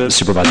clarify that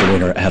Supervisor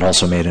Wiener had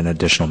also made an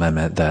additional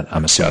amendment that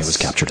I'm assuming was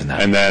captured in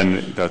that. And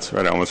then, that's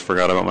right, I almost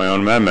forgot about my own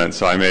amendment.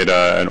 So I made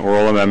an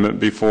oral amendment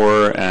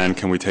before, and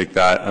can we take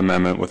that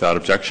amendment without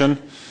objection?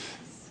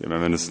 The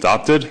amendment is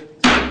adopted.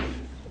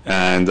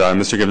 And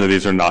Mr. Gibner,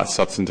 these are not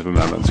substantive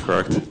amendments,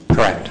 correct?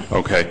 Correct.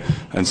 Okay.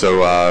 And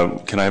so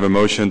can I have a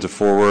motion to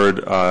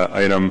forward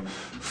item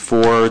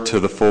 4 to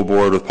the full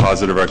board with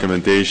positive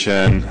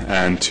recommendation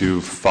and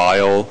to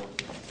file?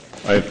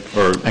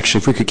 Actually,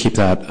 if we could keep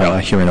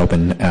that hearing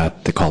open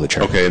at the call of the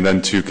chair. Okay, and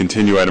then to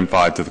continue item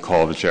 5 to the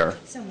call of the chair.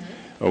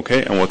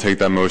 Okay, and we'll take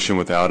that motion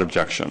without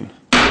objection.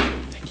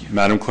 Thank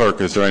Madam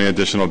Clerk, is there any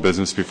additional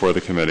business before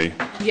the committee?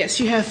 Yes,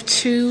 you have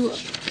 2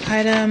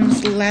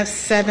 items left,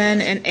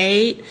 7 and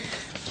 8,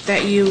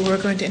 that you were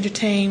going to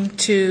entertain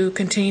to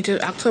continue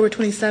to October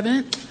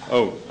 27th.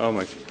 Oh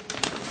my!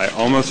 I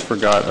almost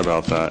forgot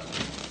about that.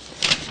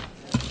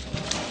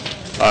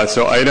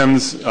 So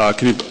items.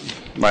 Can you?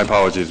 My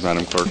apologies,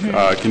 Madam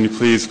Clerk. Can you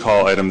please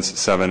call items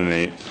 7 and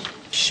 8?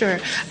 Sure.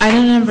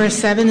 Item number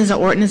 7 is an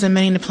ordinance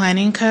amending the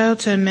planning code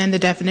to amend the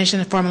definition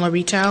of formula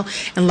retail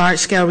and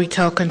large-scale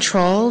retail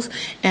controls.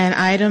 And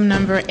item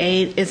number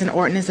 8 is an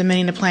ordinance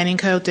amending the planning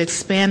code to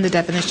expand the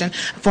definition of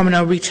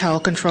formula retail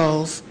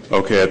controls.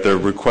 Okay. At the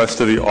request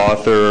of the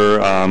author,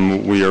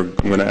 we are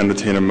going to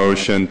entertain a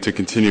motion to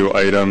continue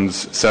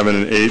items 7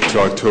 and 8 to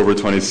October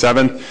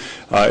 27th.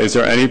 Is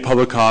there any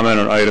public comment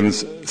on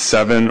items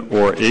 7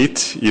 or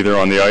 8, either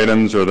on the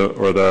items or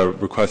the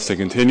request to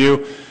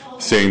continue?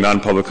 Seeing none,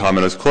 public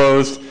comment is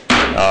closed.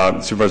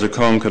 Supervisor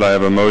Cohn, could I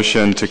have a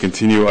motion to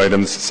continue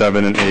items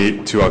 7 and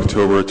 8 to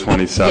October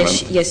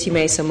 27th? Yes, you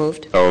may. So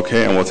moved.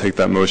 Okay, and we'll take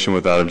that motion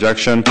without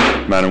objection.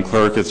 Madam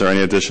Clerk, is there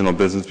any additional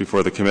business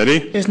before the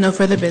committee? There's no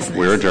further business.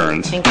 We're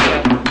adjourned. Thank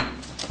you.